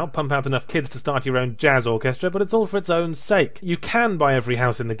drop out, pump out enough kids to start your own jazz orchestra, but it's all for its own sake. You can buy every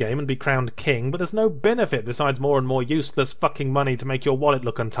house in the game and be crowned king, but there's no benefit besides more and more useless fucking money to make your wallet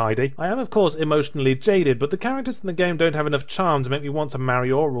look untidy. I am of course emotionally jaded, but the characters in the game don't have enough charm to make me want to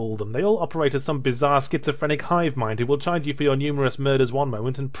marry or rule them. They all operate as some bizarre schizophrenic hive mind who will chide you for your numerous murders one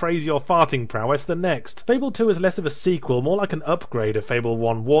moment and praise your farting prowess the next. Fable 2 is less of a sequel, more like an upgrade of Fable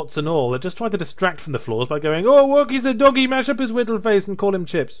 1, warts and all, that just tried to distract from the flaws by going, oh look, he's a doggy, mash up his whittle face and call him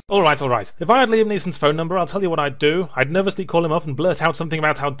Chips. Alright. If I had Liam Neeson's phone number, I'll tell you what I'd do. I'd nervously call him up and blurt out something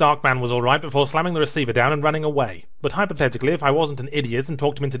about how Darkman was alright before slamming the receiver down and running away. But hypothetically, if I wasn't an idiot and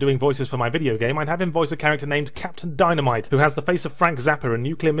talked him into doing voices for my video game, I'd have him voice a character named Captain Dynamite, who has the face of Frank Zappa and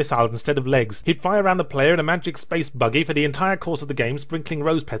nuclear missiles instead of legs. He'd fly around the player in a magic space buggy for the entire course of the game, sprinkling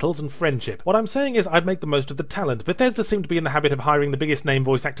rose petals and friendship. What I'm saying is I'd make the most of the talent. Bethesda seem to be in the habit of hiring the biggest name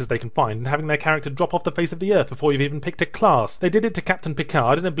voice actors they can find and having their character drop off the face of the earth before you've even picked a class. They did it to Captain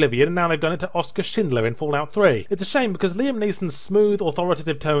Picard in Oblivion, and now they've done it to Oscar Schindler in Fallout 3. It's a shame because Liam Neeson's smooth,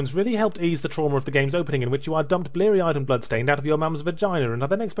 authoritative tones really helped ease the trauma of the game's opening, in which you are dumped bleary-eyed and bloodstained out of your mum's vagina and are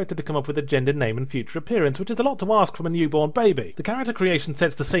then expected to come up with a gender name and future appearance, which is a lot to ask from a newborn baby. The character creation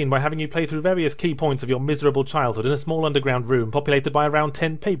sets the scene by having you play through various key points of your miserable childhood in a small underground room populated by around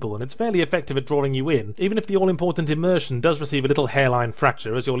 10 people, and it's fairly effective at drawing you in, even if the all-important immersion does receive a little hairline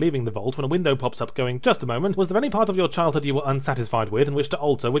fracture as you're leaving the vault when a window pops up going, just a moment, was there any part of your childhood you were unsatisfied with and wished to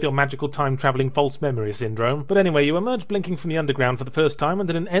alter with your magical time-travelling false memory syndrome? But anyway, you emerge blinking from the underground for the first time, and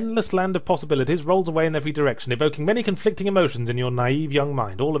then an endless land of possibilities rolls away in every direction, evoking many conflicting emotions in your naive young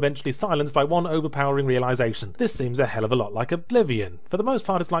mind, all eventually silenced by one overpowering realization. This seems a hell of a lot like Oblivion. For the most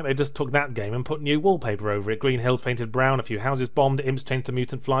part, it's like they just took that game and put new wallpaper over it. Green hills painted brown, a few houses bombed, imps changed to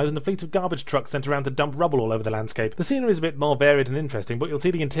mutant flies, and a fleet of garbage trucks sent around to dump rubble all over the landscape. The scenery is a bit more varied and interesting, but you'll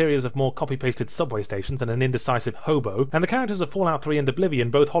see the interiors of more copy-pasted subway stations than an indecisive hobo, and the characters of Fallout 3 and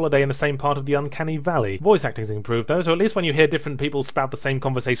Oblivion both holiday in the same part of the uncanny valley. Voice acting's improved though, so at least when you hear different people spout the same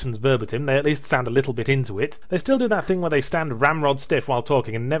conversations verbatim, they at least sound a little bit into it. They still do that thing where they stand ramrod stiff while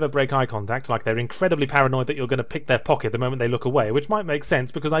talking and never break eye contact, like they're incredibly paranoid that you're going to pick their pocket the moment they look away, which might make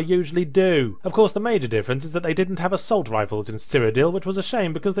sense because I usually do. Of course, the major difference is that they didn't have assault rifles in Cyrodiil, which was a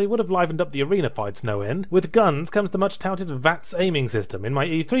shame because they would have livened up the arena fights no end. With guns comes the much touted VATS aiming system. In my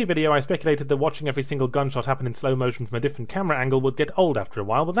E3 video I speculated that watching every single gunshot happen in slow motion from a different camera angle would get old after a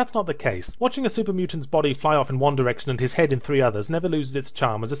while, but that's not the case. Watching a super mutant's body fly off in one direction and his head in 3 others never loses its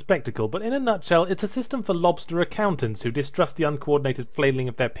charm as a spectacle, but in a nutshell it's a system for lobster accountants who distrust the uncoordinated flailing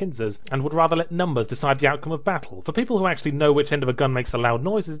of their pincers and would rather let numbers decide the outcome of battle. For people who actually know which end of a gun makes the loud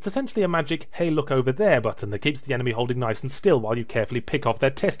noises, it's essentially a magic "hey look over there" button that keeps the enemy holding nice and still while you carefully pick off their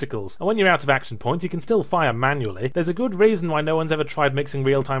testicles. And when you're out of action points you can still fire manually. There's a good reason why no one's ever tried mixing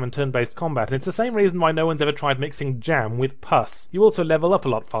real-time and turn-based combat, and it's the same reason why no one's ever tried mixing jam with pus. You also level up a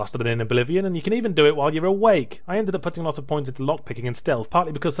lot faster than in Oblivion, and you can even do it while you're awake. I ended up putting a lot of points into lockpicking and stealth,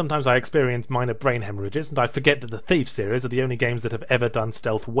 partly because sometimes I experience minor brain hemorrhages and I forget that the Thief series are the only games that have ever done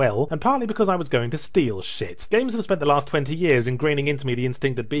stealth well, and partly because I was going to steal shit. Games have spent the last 20 years ingraining into me the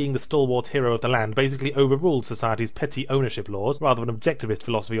instinct that being the stalwart hero of the land basically overrules society's petty ownership laws, rather than objectivist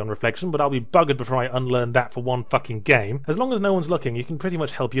philosophy on reflection, but I'll be buggered before I unlearn that for one fucking game. As long as no one's looking, you can pretty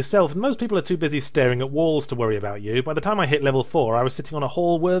much help yourself, and most people are too busy staring at walls to worry about you. By the time I hit level 4, I was sitting on a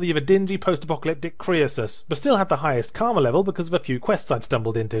hall worthy of a dingy post-apocalyptic Croesus, but still had the highest karma level because of a few quests I'd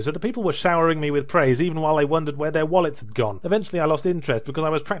stumbled into, so the people were showering me with praise even while they wondered where their wallets had gone. Eventually I lost interest because I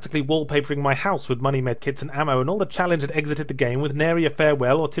was practically wallpapering my house with money medkits and ammo, and all the challenge had exited the game with nary a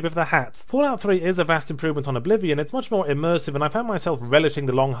farewell or tip of the hat. Fallout 3 is a vast improvement on Oblivion. It's much more immersive, and I found myself relishing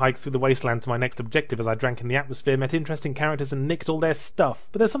the long hikes through the wasteland to my next objective as I drank in the atmosphere, met interesting characters and nicked all their stuff.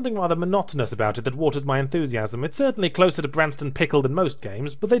 But there's something rather monotonous about it that waters my enthusiasm. It's certainly closer to Branston Pickle than most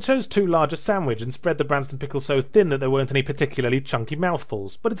games, but they chose too large a sandwich and spread the Branston Pickle so thin that there weren't any particularly chunky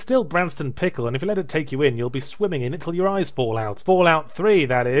mouthfuls. But it's still Branston Pickle, and if you let it take you in, you'll be swimming in it till your eyes fall out. Fallout 3,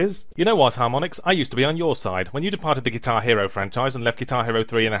 that is. You know what, Harmonix? I used to be on your side. When you departed the Guitar Hero franchise and left Guitar Hero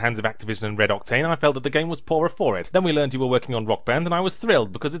 3 in the hands of Activision and Red Octane, I felt that the game was poorer for it. Then we learned you were working on Rock Band, and I was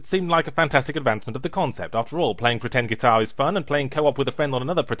thrilled because it seemed like a fantastic advancement of the concept. After all, playing pretend guitar is fun, and playing co-op with a friend on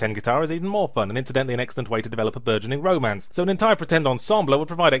another pretend guitar is even more fun, and incidentally an excellent way to develop a burgeoning romance. So an entire pretend ensemble would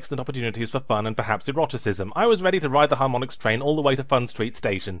provide excellent opportunities for fun and perhaps eroticism. I was ready to ride the Harmonix train all the way to Fun Street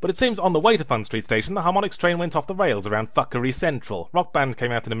Station, but it seems on the way to Fun Street Station the Harmonix train went off the rails around Fuckery Central. Rock Band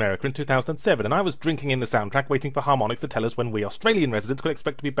came out in America in 2007, and I was drinking in the soundtrack waiting for Harmonix to tell us when we Australian residents could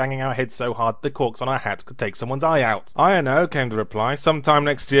expect to be banging our heads so hard the corks on our hats could take someone's eye out. I don't know, came the reply. Sometime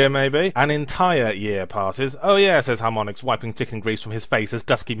next year, maybe? An entire year passes. Oh yeah, says Harmonix, wiping chicken grease from his face as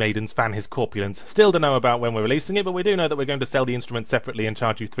dusky maidens fan his corpulence. Still don't know about when we're releasing it, but we do know that we're going to sell the instrument separately and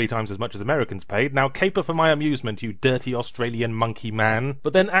charge you 3 times as much as Americans paid. Now caper for my amusement, you dirty Australian monkey man.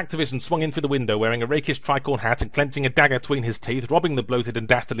 But then Activision swung in through the window wearing a rakish tricorn hat and clenching a dagger between his teeth, robbing the bloated and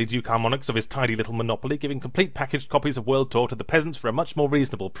dastardly Duke Harmonix of his tidy little monopoly, giving complete packaged copies of World Tour to the peasants for a much more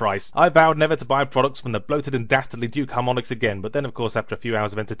reasonable price. I vowed never to buy products from the bloated and dastardly Duke Harmonix again, but then of course after a few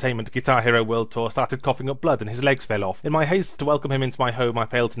hours of entertainment, Guitar Hero World Tour started coughing up blood and his legs fell off. In my haste to welcome him into my home, I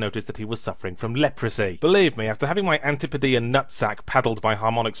failed to notice that he was suffering from leprosy. Believe me, after having my Antipodean nutsack paddled by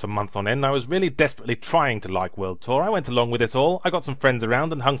Harmonix for months on end, I was really desperately trying to like World Tour. I went along with it all. I got some friends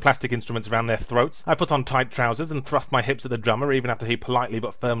around and hung plastic instruments around their throats. I put on tight trousers and thrust my hips at the drummer even after he politely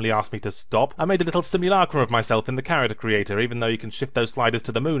but firmly asked me to stop. I made a little simulacrum of myself in the character creator, even though you can shift those sliders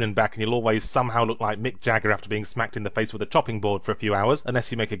to the moon and back and you'll always somehow look like Mick Jagger after being smacked in the face with a chopping board for a few hours,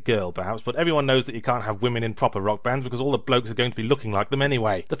 unless you make a girl perhaps, but everyone knows that you can't have women in proper rock bands because all the blokes are going to be looking like them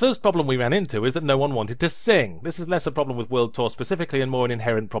anyway. The first problem we ran into is that no one wanted to sing. This is less a problem with World Tour specifically and more an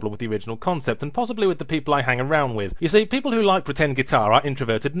inherent problem with the original concept, and possibly with the people I hang around with. You see, people who like pretend guitar are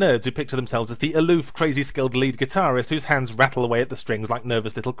introverted nerds who picture themselves as the aloof, crazy skilled lead guitarist whose hands rattle away at the strings like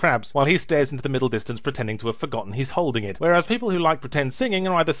nervous little crabs, while he stares into the middle distance pretending to have forgotten he's holding it. Whereas people who like pretend singing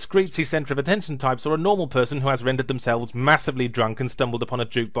are either screechy centre of attention types or a normal person who has rendered themselves massively drunk and stumbled upon a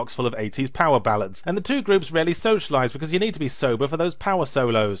jukebox full of 80s power ballads. And the two groups rarely socialise because you need to be sober for those power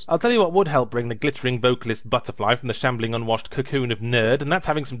solos. I'll tell you what what would help bring the glittering vocalist butterfly from the shambling unwashed cocoon of nerd, and that's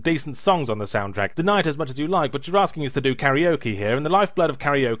having some decent songs on the soundtrack. Deny it as much as you like, but you're asking us to do karaoke here, and the lifeblood of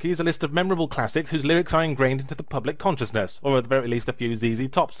karaoke is a list of memorable classics whose lyrics are ingrained into the public consciousness, or at the very least a few ZZ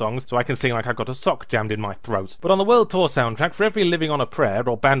Top songs, so I can sing like I've got a sock jammed in my throat. But on the World Tour soundtrack, for every Living on a Prayer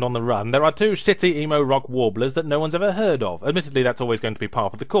or Band on the Run, there are two shitty emo rock warblers that no one's ever heard of. Admittedly, that's always going to be par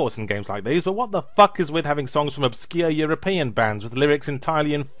for the course in games like these, but what the fuck is with having songs from obscure European bands with lyrics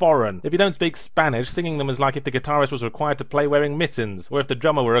entirely in foreign? If you don't speak Spanish, singing them is like if the guitarist was required to play wearing mittens, or if the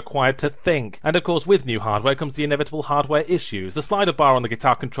drummer were required to think. And of course, with new hardware comes the inevitable hardware issues. The slider bar on the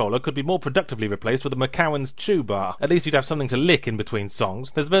guitar controller could be more productively replaced with a McCowan's chew bar. At least you'd have something to lick in between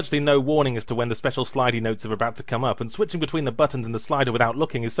songs. There's virtually no warning as to when the special slidey notes are about to come up, and switching between the buttons and the slider without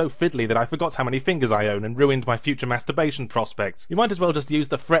looking is so fiddly that I forgot how many fingers I own and ruined my future masturbation prospects. You might as well just use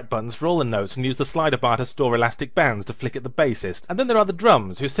the fret buttons for all the notes and use the slider bar to store elastic bands to flick at the bassist. And then there are the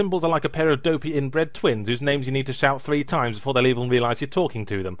drums, whose symbols are like a pair of dopey inbred twins whose names you need to shout 3 times before they'll even realise you're talking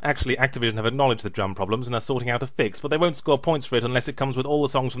to them. Actually, Activision have acknowledged the drum problems and are sorting out a fix, but they won't score points for it unless it comes with all the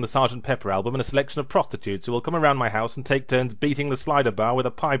songs from the Sgt. Pepper album and a selection of prostitutes who will come around my house and take turns beating the slider bar with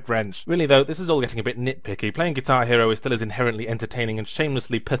a pipe wrench. Really though, this is all getting a bit nitpicky. Playing Guitar Hero is still as inherently entertaining and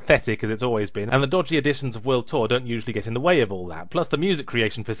shamelessly pathetic as it's always been, and the dodgy editions of World Tour don't usually get in the way of all that. Plus the music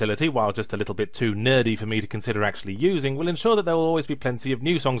creation facility, while just a little bit too nerdy for me to consider actually using, will ensure that there will always be plenty of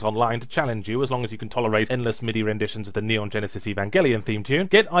new songs online to challenge you as long as you can tolerate endless MIDI renditions of the Neon Genesis Evangelion theme tune.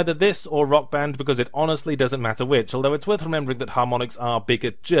 Get either this or Rock Band because it honestly doesn't matter which, although it's worth remembering that Harmonix are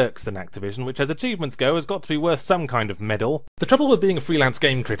bigger jerks than Activision, which as achievements go has got to be worth some kind of medal. The trouble with being a freelance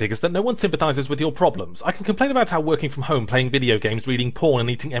game critic is that no one sympathises with your problems. I can complain about how working from home, playing video games, reading porn and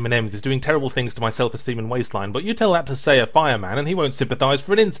eating M&Ms is doing terrible things to my self-esteem and waistline, but you tell that to say a fireman and he won't sympathise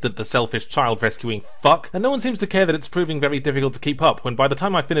for an instant, the selfish child-rescuing fuck. And no one seems to care that it's proving very difficult to keep up, when by the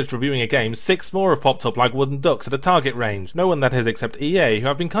time I finished reviewing a game, 6 more have popped up like wooden ducks at a target range. No one that is except EA, who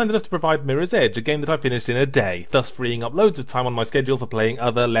have been kind enough to provide Mirror's Edge, a game that I finished in a day, thus freeing up loads of time on my schedule for playing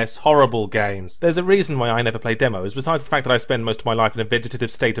other, less horrible games. There's a reason why I never play demos, besides the fact that I spend most of my life in a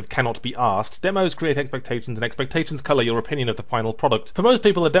vegetative state of cannot be asked. Demos create expectations, and expectations colour your opinion of the final product. For most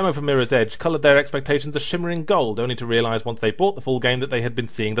people, a demo for Mirror's Edge coloured their expectations a shimmering gold, only to realise once they bought the full game that they had been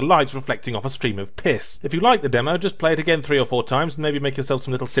seeing the lights reflecting off a stream of piss. If you like the demo, just play it again 3 or 4 times and maybe make yourself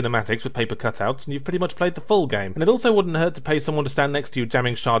some little cinematics with paper cutouts, and you've pretty much played the full game. And it also wouldn't hurt to pay someone to stand next to you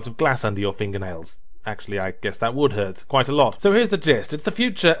jamming shards of glass under your fingernails. Actually, I guess that would hurt quite a lot. So here's the gist. It's the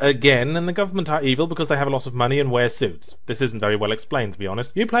future again, and the government are evil because they have a lot of money and wear suits. This isn't very well explained, to be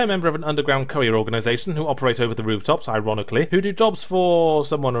honest. You play a member of an underground courier organisation who operate over the rooftops, ironically, who do jobs for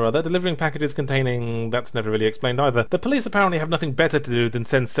someone or other, delivering packages containing... that's never really explained either. The police apparently have nothing better to do than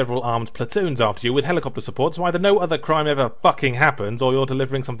send several armed platoons after you with helicopter support, so either no other crime ever fucking happens, or you're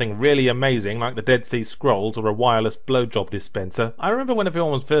delivering something really amazing like the Dead Sea Scrolls or a wireless blowjob dispenser. I remember when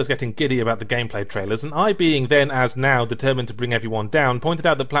everyone was first getting giddy about the gameplay trailers, and I, being then as now determined to bring everyone down, pointed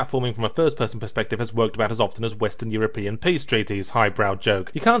out that platforming from a first-person perspective has worked about as often as Western European peace treaties. Highbrow joke.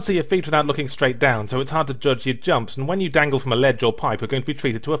 You can't see your feet without looking straight down, so it's hard to judge your jumps, and when you dangle from a ledge or pipe, you're going to be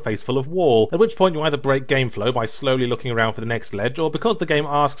treated to a face full of wall, at which point you either break game flow by slowly looking around for the next ledge, or because the game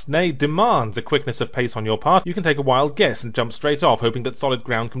asks, nay, demands a quickness of pace on your part, you can take a wild guess and jump straight off, hoping that solid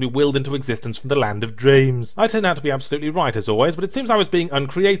ground can be willed into existence from the land of dreams. I turned out to be absolutely right as always, but it seems I was being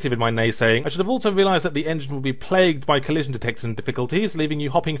uncreative in my naysaying. I should have also realised that the engine will be plagued by collision detection difficulties, leaving you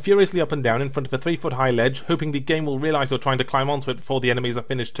hopping furiously up and down in front of a 3-foot high ledge, hoping the game will realise you're trying to climb onto it before the enemies are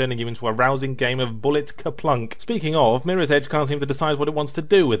finished turning you into a rousing game of bullet kaplunk. Speaking of, Mirror's Edge can't seem to decide what it wants to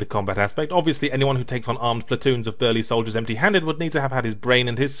do with the combat aspect. Obviously, anyone who takes on armed platoons of burly soldiers empty-handed would need to have had his brain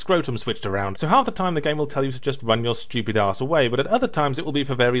and his scrotum switched around, so half the time the game will tell you to just run your stupid ass away, but at other times it will be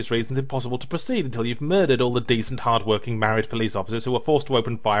for various reasons impossible to proceed until you've murdered all the decent, hard-working married police officers who were forced to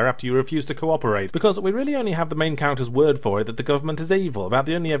open fire after you refused to cooperate, because we really only have the main character's word for it that the government is evil. About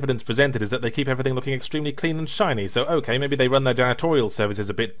the only evidence presented is that they keep everything looking extremely clean and shiny, so okay, maybe they run their janitorial services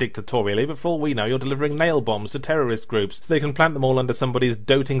a bit dictatorially, but for all we know you're delivering nail bombs to terrorist groups so they can plant them all under somebody's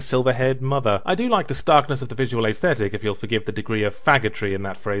doting silver-haired mother. I do like the starkness of the visual aesthetic, if you'll forgive the degree of faggotry in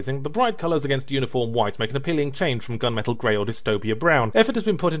that phrasing. The bright colours against uniform white make an appealing change from gunmetal grey or dystopia brown. Effort has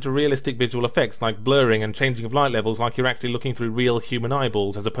been put into realistic visual effects like blurring and changing of light levels like you're actually looking through real human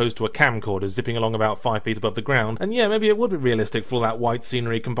eyeballs as opposed to a camcorder zipping along along about 5 feet above the ground, and yeah, maybe it would be realistic for all that white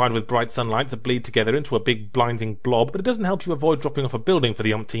scenery combined with bright sunlight to bleed together into a big blinding blob, but it doesn't help you avoid dropping off a building for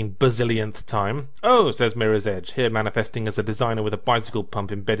the umpteen bazillionth time. Oh, says Mirror's Edge, here manifesting as a designer with a bicycle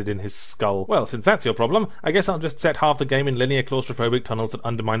pump embedded in his skull. Well, since that's your problem, I guess I'll just set half the game in linear claustrophobic tunnels that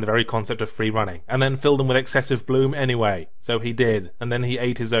undermine the very concept of free running, and then fill them with excessive bloom anyway. So he did, and then he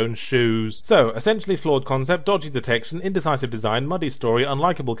ate his own shoes. So, essentially flawed concept, dodgy detection, indecisive design, muddy story,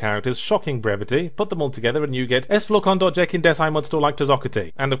 unlikable characters, shocking brevity. Put them all together and you get S Florcon.Jek in Desai Mudstore like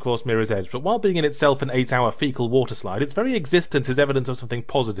Tozokati, and of course Mirror's Edge. But while being in itself an 8-hour fecal water slide, its very existence is evidence of something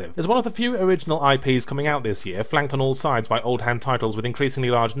positive. It's one of the few original IPs coming out this year, flanked on all sides by old-hand titles with increasingly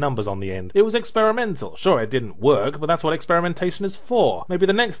large numbers on the end. It was experimental. Sure, it didn't work, but that's what experimentation is for. Maybe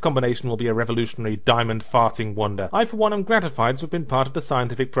the next combination will be a revolutionary diamond-farting wonder. I, for one, am gratified to have been part of the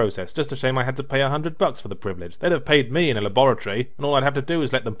scientific process. Just a shame I had to pay $100 for the privilege. They'd have paid me in a laboratory, and all I'd have to do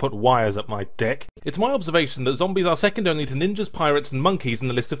is let them put wires up my dick. It's my observation that zombies are second only to ninjas, pirates, and monkeys in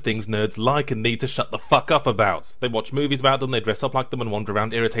the list of things nerds like and need to shut the fuck up about. They watch movies about them, they dress up like them, and wander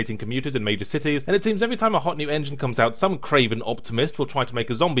around irritating commuters in major cities, and it seems every time a hot new engine comes out, some craven optimist will try to make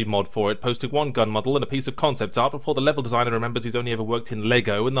a zombie mod for it, posting one gun model and a piece of concept art before the level designer remembers he's only ever worked in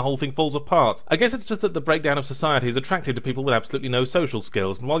Lego and the whole thing falls apart. I guess it's just that the breakdown of society is attractive to people with absolutely no social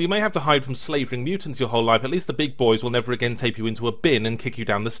skills, and while you may have to hide from slavering mutants your whole life, at least the big boys will never again tape you into a bin and kick you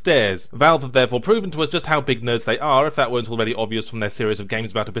down the stairs. Valve have therefore proven to us just how big nerds they are, if that weren't already obvious from their series of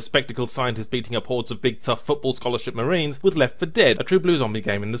games about a bespectacled scientist beating up hordes of big tough football scholarship marines, with Left 4 Dead, a true blue zombie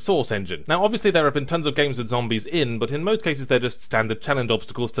game in the Source engine. Now obviously there have been tons of games with zombies in, but in most cases they're just standard challenge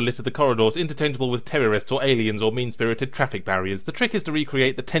obstacles to litter the corridors, interchangeable with terrorists or aliens or mean-spirited traffic barriers. The trick is to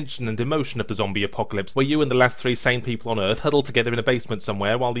recreate the tension and emotion of the zombie apocalypse, where you and the last 3 sane people on Earth huddle together in a basement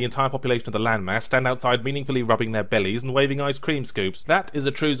somewhere while the entire population of the landmass stand outside meaningfully rubbing their bellies and waving ice cream scoops. That is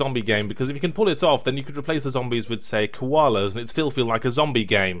a true zombie game, because if you can pull it off, then you could replace the zombies with, say, koalas, and it'd still feel like a zombie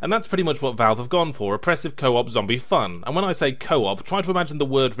game. And that's pretty much what Valve have gone for, oppressive co-op zombie fun. And when I say co-op, try to imagine the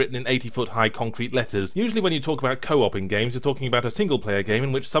word written in 80-foot high concrete letters. Usually when you talk about co-op in games, you're talking about a single-player game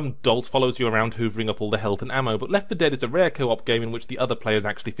in which some dolt follows you around hoovering up all the health and ammo, but Left 4 Dead is a rare co-op game in which the other players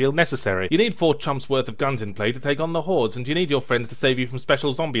actually feel necessary. You need 4 chumps worth of guns in play to take on the hordes, and you need your friends to save you from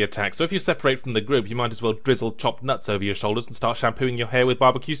special zombie attacks, so if you separate from the group, you might as well drizzle chopped nuts over your shoulders and start shampooing your hair with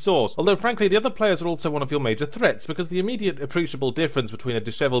barbecue sauce. Although frankly, the other players are also one of your major threats, because the immediate appreciable difference between a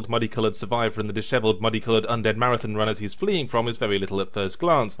dishevelled muddy-coloured survivor and the dishevelled muddy-coloured undead marathon runners he's fleeing from is very little at first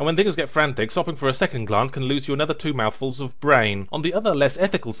glance, and when things get frantic, stopping for a second glance can lose you another 2 mouthfuls of brain. On the other, less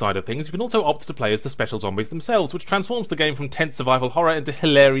ethical side of things, you can also opt to play as the special zombies themselves, which transforms the game from tense survival horror into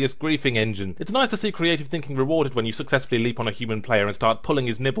hilarious griefing engine. It's nice to see creative thinking rewarded when you successfully leap on a human player and start pulling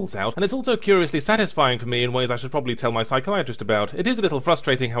his nibbles out, and it's also curiously satisfying for me in ways I should probably tell my psychiatrist about. It is a little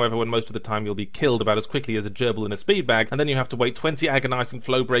frustrating, however, when most of the time you'll be killed about as quickly as a gerbil in a speed bag, and then you have to wait 20 agonising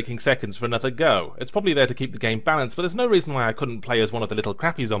flow-breaking seconds for another go. It's probably there to keep the game balanced, but there's no reason why I couldn't play as one of the little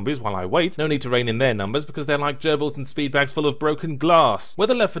crappy zombies while I wait. No need to rein in their numbers, because they're like gerbils in speed bags full of broken glass.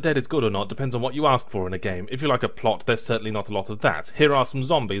 Whether Left 4 Dead is good or not depends on what you ask for in a game. If you like a plot, there's certainly not a lot of that. Here are some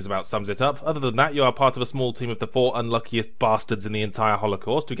zombies about sums it up. Other than that, you are part of a small team of the 4 unluckiest bastards in the entire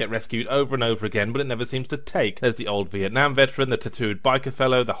Holocaust who get rescued over and over again, but it never seems to take. There's the old Vietnam veteran, the tattooed biker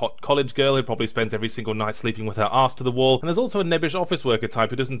fellow, the hot college girl who probably spends every single night sleeping with her arse to the wall, and there's also a nebbish office worker type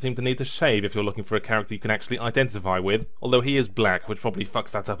who doesn't seem to need to shave if you're looking for a character you can actually identify with, although he is black, which probably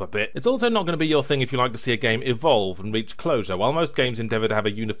fucks that up a bit. It's also not going to be your thing if you like to see a game evolve and reach closure. While most games endeavour to have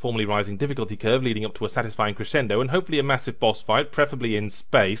a uniformly rising difficulty curve leading up to a satisfying crescendo and hopefully a massive boss fight, preferably in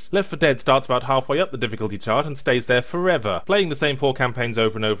space, Left 4 Dead starts about halfway up the difficulty chart and stays there forever. Playing the same 4 campaigns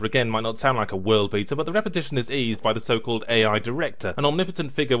over and over again might not sound like a world beater, but the repetition is eased by the so-called AI director, an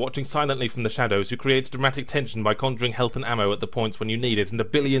omnipotent figure watching silently from the shadows who creates dramatic tension by conjuring health and ammo at the points when you need it and a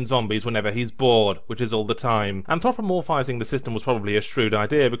billion zombies whenever he's bored, which is all the time. Anthropomorphizing the system was probably a shrewd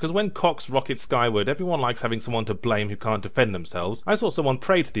idea, because when cocks rocket skyward, everyone likes having someone to blame who can't defend themselves. I saw someone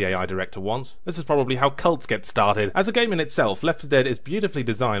pray to the AI director once. This is probably how cults get started. As a game in itself, Left 4 Dead is beautifully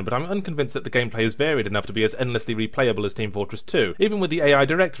designed, but I'm unconvinced that the gameplay is varied enough to be as endlessly replayable as Team Fortress 2. Even with the AI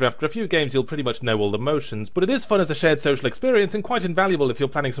director, after a few games you'll pretty much know all the motions, but it is fun as a shared social experience and quite invaluable if you're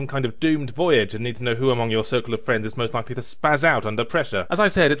planning some kind of doomed voyage and need to know who among your circle of friends is most likely to spaz out under pressure. As I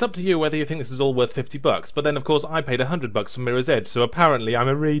said, it's up to you whether you think this is all worth $50, but then of course I paid $100 for Mirror's Edge, so apparently I'm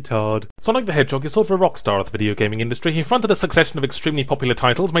a retard. Sonic the Hedgehog is sort of a rock star of the video gaming industry. He fronted a succession of extremely popular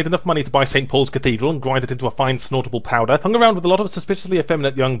titles, made enough money to buy St. Paul's Cathedral and grind it into a fine snortable powder, hung around with a lot of suspiciously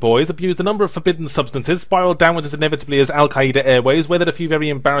effeminate young boys, abused a number of forbidden substances, spiraled downwards as inevitably as Al-Qaeda Airways, weathered a few very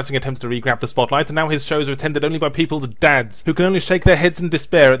embarrassing attempts to re-grab the spotlight, and now his shows are attended only by people's dads, who can only shake their heads in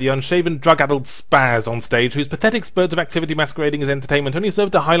despair at the unshaven, drug-addled spaz on stage whose pathetic spurts of activity masquerading as entertainment only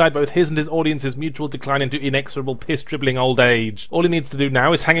serve to highlight both his and his audience's mutual decline into inexorable piss-dribbling old age. All he needs to do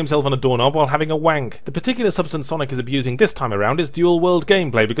now is hang himself on a doorknob while having a wank. The particular substance Sonic is abusing this time around is dual-world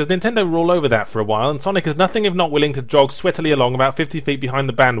gameplay, because Nintendo were all over that for a while, and Sonic is nothing if not willing to jog sweatily along about 50 feet behind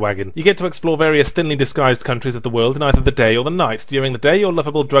the bandwagon. You get to explore various thinly disguised countries of the world in either the day or the night. During the day, your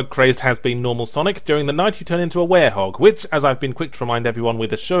lovable drug-crazed has-been normal Sonic. During the night, you turn into a werehog, which, as I've been quick to remind everyone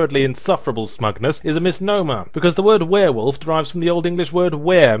with assuredly insufferable smugness, is a misnomer, because the word werewolf derives from the Old English word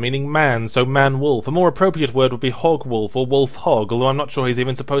were, meaning man, so man-wolf. A more appropriate word would be hog-wolf or wolf-hog, although I'm not sure he's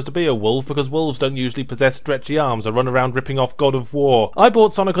even supposed to be a wolf, because wolves don't usually possess stretchy arms or run around ripping off God of War. I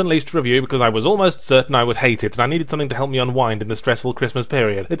bought Sonic Unleashed to review because I was almost certain I would hate it, and I needed something to help me unwind in the stressful Christmas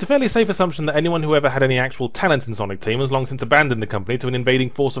period. It's a fairly safe assumption that anyone who ever had any actual talent in Sonic Team has long since abandoned the company to an invading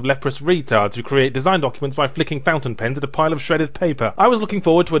force of leprous retards who create design documents by flicking fountain pens at a pile of shredded paper. I was looking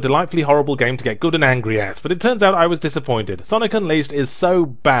forward to a delightfully horrible game to get good and angry at, but it turns out I was disappointed. Sonic Unleashed is so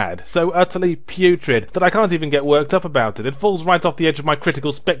bad, so utterly putrid, that I can't even get worked up about it. It falls right off the edge of my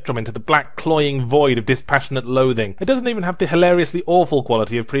critical spectrum into the black, cloying void of dispassionate loathing. It doesn't even have the hilariously awful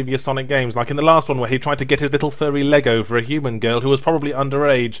quality of previous Sonic games, like in the last one where he tried to get his little furry Lego for a human girl who was probably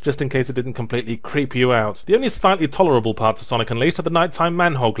underage, just in case it didn't completely creep you out. The only slightly tolerable parts of Sonic Unleashed are the nighttime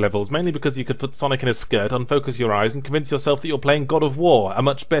manhog levels, mainly because you could put Sonic in a skirt, unfocus your eyes, and convince yourself that you're playing God of War, a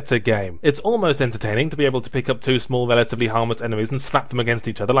much better game. It's almost entertaining to be able to pick up two small, relatively harmless enemies and slap them against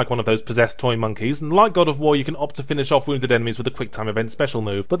each other like one of those possessed toy monkeys, and like God of War, you can opt to finish off wounded enemies with a quick-time event special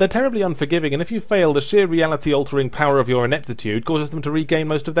move, but they're terribly unforgiving, and if you fail, the sheer reality-altering power of your ineptitude causes them to regain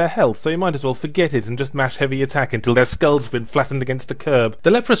most of their health, so you might as well forget it and just mash heavy attack until their skulls have been flattened against the curb.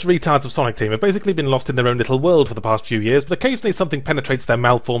 The leprous retards of Sonic Team have basically been lost in their own little world for the past few years, but occasionally something penetrates their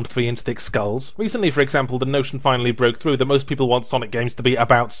malformed 3-inch thick skulls. Recently, for example, the notion finally broke through that most people want Sonic games to be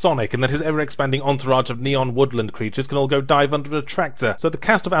about Sonic, and that his ever-expanding entourage of neon woodland creatures can all go dive under a tractor, so the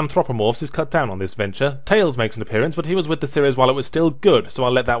cast of anthropomorphs is cut down on this venture. Tails makes an appearance, but he was with the series while it was still good, so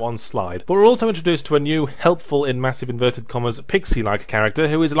I'll let that one slide. But we're also introduced to a new, helpful in massive inverted commas, pixie-like character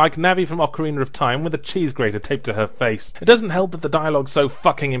who is like Navi from Ocarina of Time with a cheese grater taped to her face. It doesn't help that the dialogue's so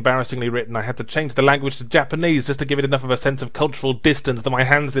fucking embarrassingly written I had to change the language to Japanese just to give it enough of a sense of cultural distance that my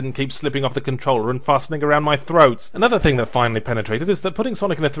hands didn't keep slipping off the controller and fastening around my throat. Another thing that finally penetrated is that putting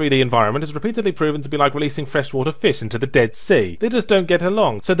Sonic in a 3D environment is repeatedly proven to be like releasing freshwater fish into the Dead Sea. They just don't get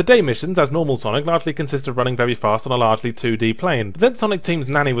along. So the day missions, as normal Sonic, largely consist of running very fast on a largely 2D plane. But then Sonic Team's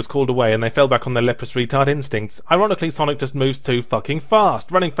nanny was called away and they fell back on their leprous retard instincts. Ironically, Sonic just moves too fucking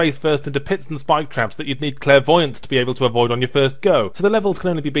fast, running face first into pits and spike traps that you'd need clairvoyance to be able to avoid on your first go, so the levels can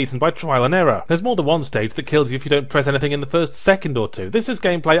only be beaten by trial and error. There's more than one stage that kills you if you don't press anything in the first second or two. This is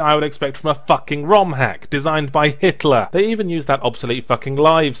gameplay I would expect from a fucking ROM hack, designed by Hitler. They even use that obsolete fucking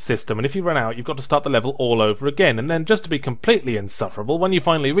lives system, and if you run out, you've got to start the level all over again, and then just to be completely insufferable, when you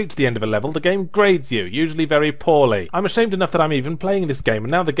finally reach the end of a level, the game grades you, usually very poorly. I'm ashamed enough that I'm even playing this game,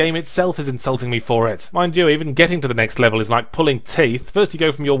 and now the game itself is insulting me for it. Mind you, even getting to the next level is like pulling teeth. First you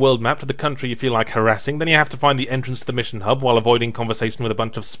go from your world map to the country you feel like harassing, then you have to find the entrance to the mission hub while avoiding conversation with a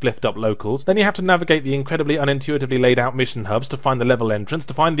bunch of spliffed up locals, then you have to navigate the incredibly unintuitively laid out mission hubs to find the level entrance,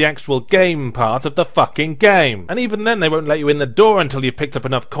 to find the actual game part of the fucking game. And even then they won't let you in the door until you've picked up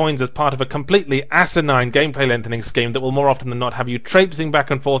enough coins as part of a completely asinine gameplay lengthening scheme that will more often than not have you traipsing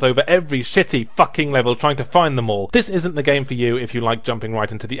back and forth over every shitty fucking level trying to find them all. This isn't the game for you if you like jumping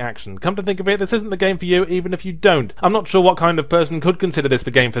right into the action. Come to think of it, this isn't the game for you even if you don't. I'm not sure what kind of person could consider this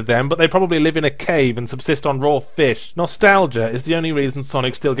the game for them, but they probably live in a cave and subsist on raw fish. Nostalgia is the only reason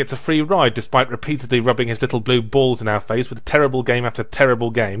Sonic still gets a free ride despite repeatedly rubbing his little blue balls in our face with terrible game after terrible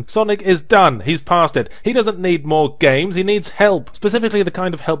game. Sonic is done. He's past it. He doesn't need more games. He needs help. Specifically the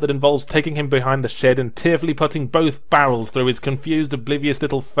kind of help that involves taking him behind the shed and tearfully putting both barrels through his confused, oblivious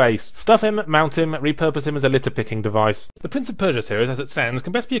little face. Stuff him, mount him, repurpose him as a litter-picking device. The Prince of Persia series, as it stands,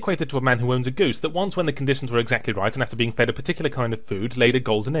 can best be equated to a man who owns a goose that once, when the conditions were exactly right and after being fed a particular kind of food, laid a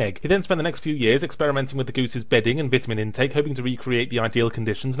golden egg. He then spent the next few years experimenting with the goose's bedding and vitamin intake, hoping to recreate the ideal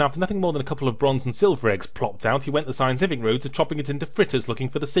conditions, and after nothing more than a couple of bronze and silver eggs plopped out, he went the scientific route of chopping it into fritters looking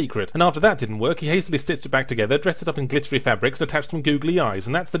for the secret. And after that didn't work, he hastily stitched it back together, dressed it up in glittery fabrics, and attached some googly eyes,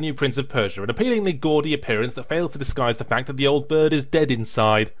 and that's the new Prince of Persia, an appealingly gaudy appearance that fails to disguise the fact that the old bird is dead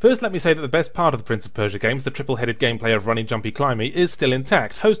inside. First, let me say that the best part of the Prince of Persia games, the triple-headed gameplay of runny, jumpy, climby, is still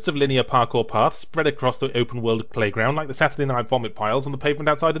intact. Hosts of linear parkour paths spread across the open-world playground like the Saturday night vomit piles on the pavement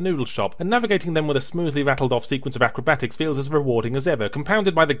outside a noodle shop, and navigating them with a smoothly rattled-off sequence of acrobatics feels as rewarding as ever,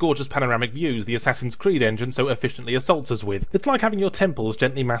 compounded by the gorgeous panoramic views the Assassin's Creed engine so efficiently assaults us with. It's like having your temples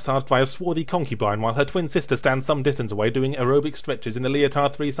gently massaged by a swarthy concubine while her twin sister stands some distance away doing aerobic stretches stretches in a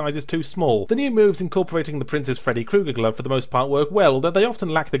leotard 3 sizes too small. The new moves incorporating the prince's Freddy Krueger glove for the most part work well, although they often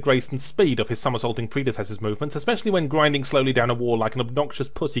lack the grace and speed of his somersaulting predecessor's movements, especially when grinding slowly down a wall like an obnoxious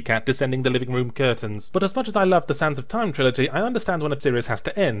pussycat descending the living room curtains. But as much as I love the Sands of Time trilogy, I understand when a series has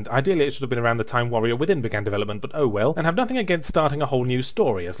to end. Ideally it should have been around the time Warrior Within began development, but oh well, and have nothing against starting a whole new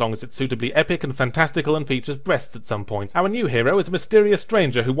story, as long as it's suitably epic and fantastical and features breasts at some point. Our new hero is a mysterious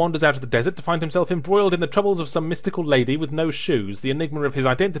stranger who wanders out of the desert to find himself embroiled in the troubles of some mystical lady with no shoes. The enigma of his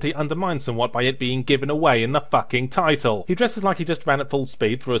identity undermined somewhat by it being given away in the fucking title. He dresses like he just ran at full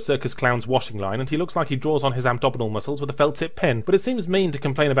speed through a circus clown's washing line, and he looks like he draws on his abdominal muscles with a felt-tip pen, but it seems mean to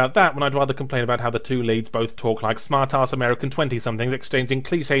complain about that when I'd rather complain about how the two leads both talk like smart-ass American 20-somethings exchanging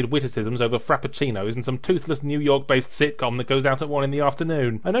cliched witticisms over frappuccinos in some toothless New York-based sitcom that goes out at 1 in the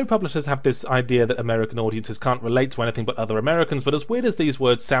afternoon. I know publishers have this idea that American audiences can't relate to anything but other Americans, but as weird as these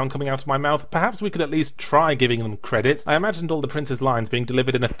words sound coming out of my mouth, perhaps we could at least try giving them credit. I imagined all the prince's lines being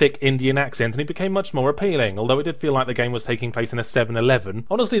delivered in a thick Indian accent, and he became much more appealing, although it did feel like the game was taking place in a 7-Eleven.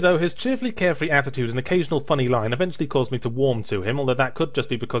 Honestly though, his cheerfully carefree attitude and occasional funny line eventually caused me to warm to him, although that could just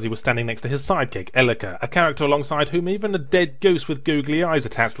be because he was standing next to his sidekick, Elika, a character alongside whom even a dead goose with googly eyes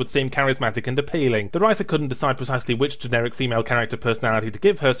attached would seem charismatic and appealing. The writer couldn't decide precisely which generic female character personality to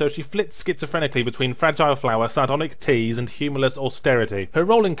give her, so she flits schizophrenically between fragile flower, sardonic tease, and humorless austerity. Her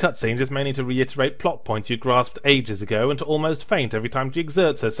role in cutscenes is mainly to reiterate plot points you grasped ages ago, and to almost faint every time she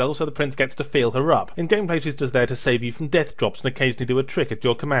exerts herself so the prince gets to feel her up. In gameplay she's just there to save you from death drops and occasionally do a trick at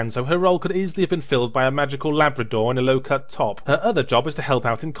your command, so her role could easily have been filled by a magical Labrador in a low-cut top. Her other job is to help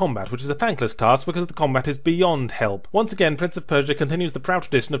out in combat, which is a thankless task because the combat is beyond help. Once again, Prince of Persia continues the proud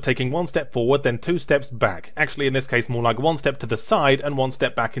tradition of taking 1 step forward, then 2 steps back. Actually, in this case, more like 1 step to the side and 1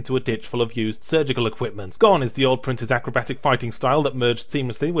 step back into a ditch full of used surgical equipment. Gone is the old prince's acrobatic fighting style that merged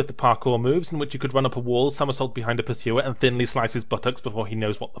seamlessly with the parkour moves in which you could run up a wall, somersault behind a pursuer, and thinly slice his buttocks before he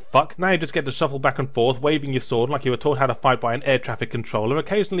knows what the fuck. Now you just get to shuffle back and forth, waving your sword like you were taught how to fight by an air traffic controller,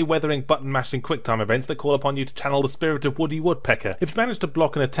 occasionally weathering button-mashing QuickTime events that call upon you to channel the spirit of Woody Woodpecker. If you manage to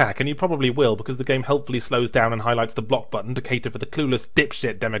block an attack, and you probably will because the game helpfully slows down and highlights the block button to cater for the clueless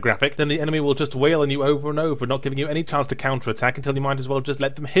dipshit demographic, then the enemy will just wail on you over and over, not giving you any chance to counterattack until you might as well just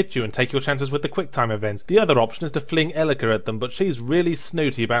let them hit you and take your chances with the QuickTime events. The other option is to fling Elika at them, but she's really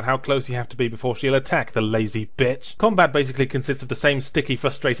snooty about how close you have to be before she'll attack, the lazy bitch. Combat basically consists of the same sticky,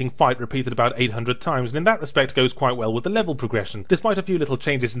 frustrating fight repeated about 800 times, and in that respect goes quite well with the level progression. Despite a few little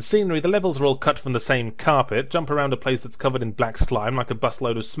changes in scenery, the levels are all cut from the same carpet, jump around a place that's covered in black slime like a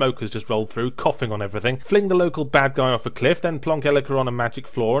busload of smoke has just rolled through, coughing on everything, fling the local bad guy off a cliff, then plonk Elika on a magic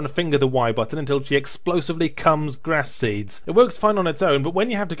floor and finger the Y button until she explosively comes grass seeds. It works fine on its own, but when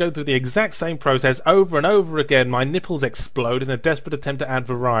you have to go through the exact same process over and over again, my nipples explode in a desperate attempt to add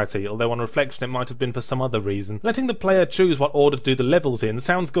variety, although on reflection it might have been for some other reason. Letting the player choose what order to do the levels in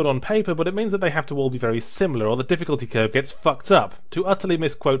sounds good on paper, but it means that they have to all be very similar or the difficulty curve gets fucked up. To utterly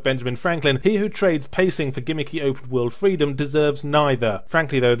misquote Benjamin Franklin, he who trades pacing for gimmicky open world freedom deserves neither.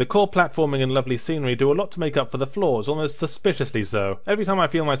 Frankly though, the core platforming and lovely scenery do a lot to make up for the flaws, almost suspiciously so. Every time I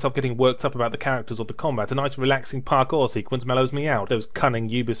feel myself getting worked up about the characters or the combat, a nice relaxing parkour sequence mellows me out, those cunning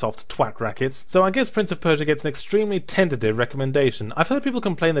Ubisoft twat rackets. So I guess Prince of Persia gets an extremely tentative recommendation. I've heard people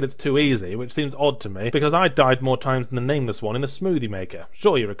complain that it's too easy, which seems odd to me, because I died more times than the nameless one in a smoothie maker.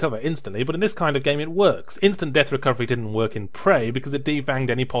 Sure, you recover instantly, but in this kind of game it works. Instant death recovery didn't work in Prey because it defanged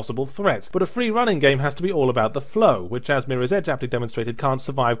any possible threats, but a free running game has to be all about the flow, which as Mirror's Edge aptly demonstrated can't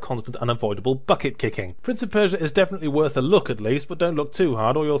survive constant unavoidable bucket kicking. Prince of Persia is definitely worth a look at least, but don't look too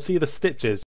hard or you'll see the stitches.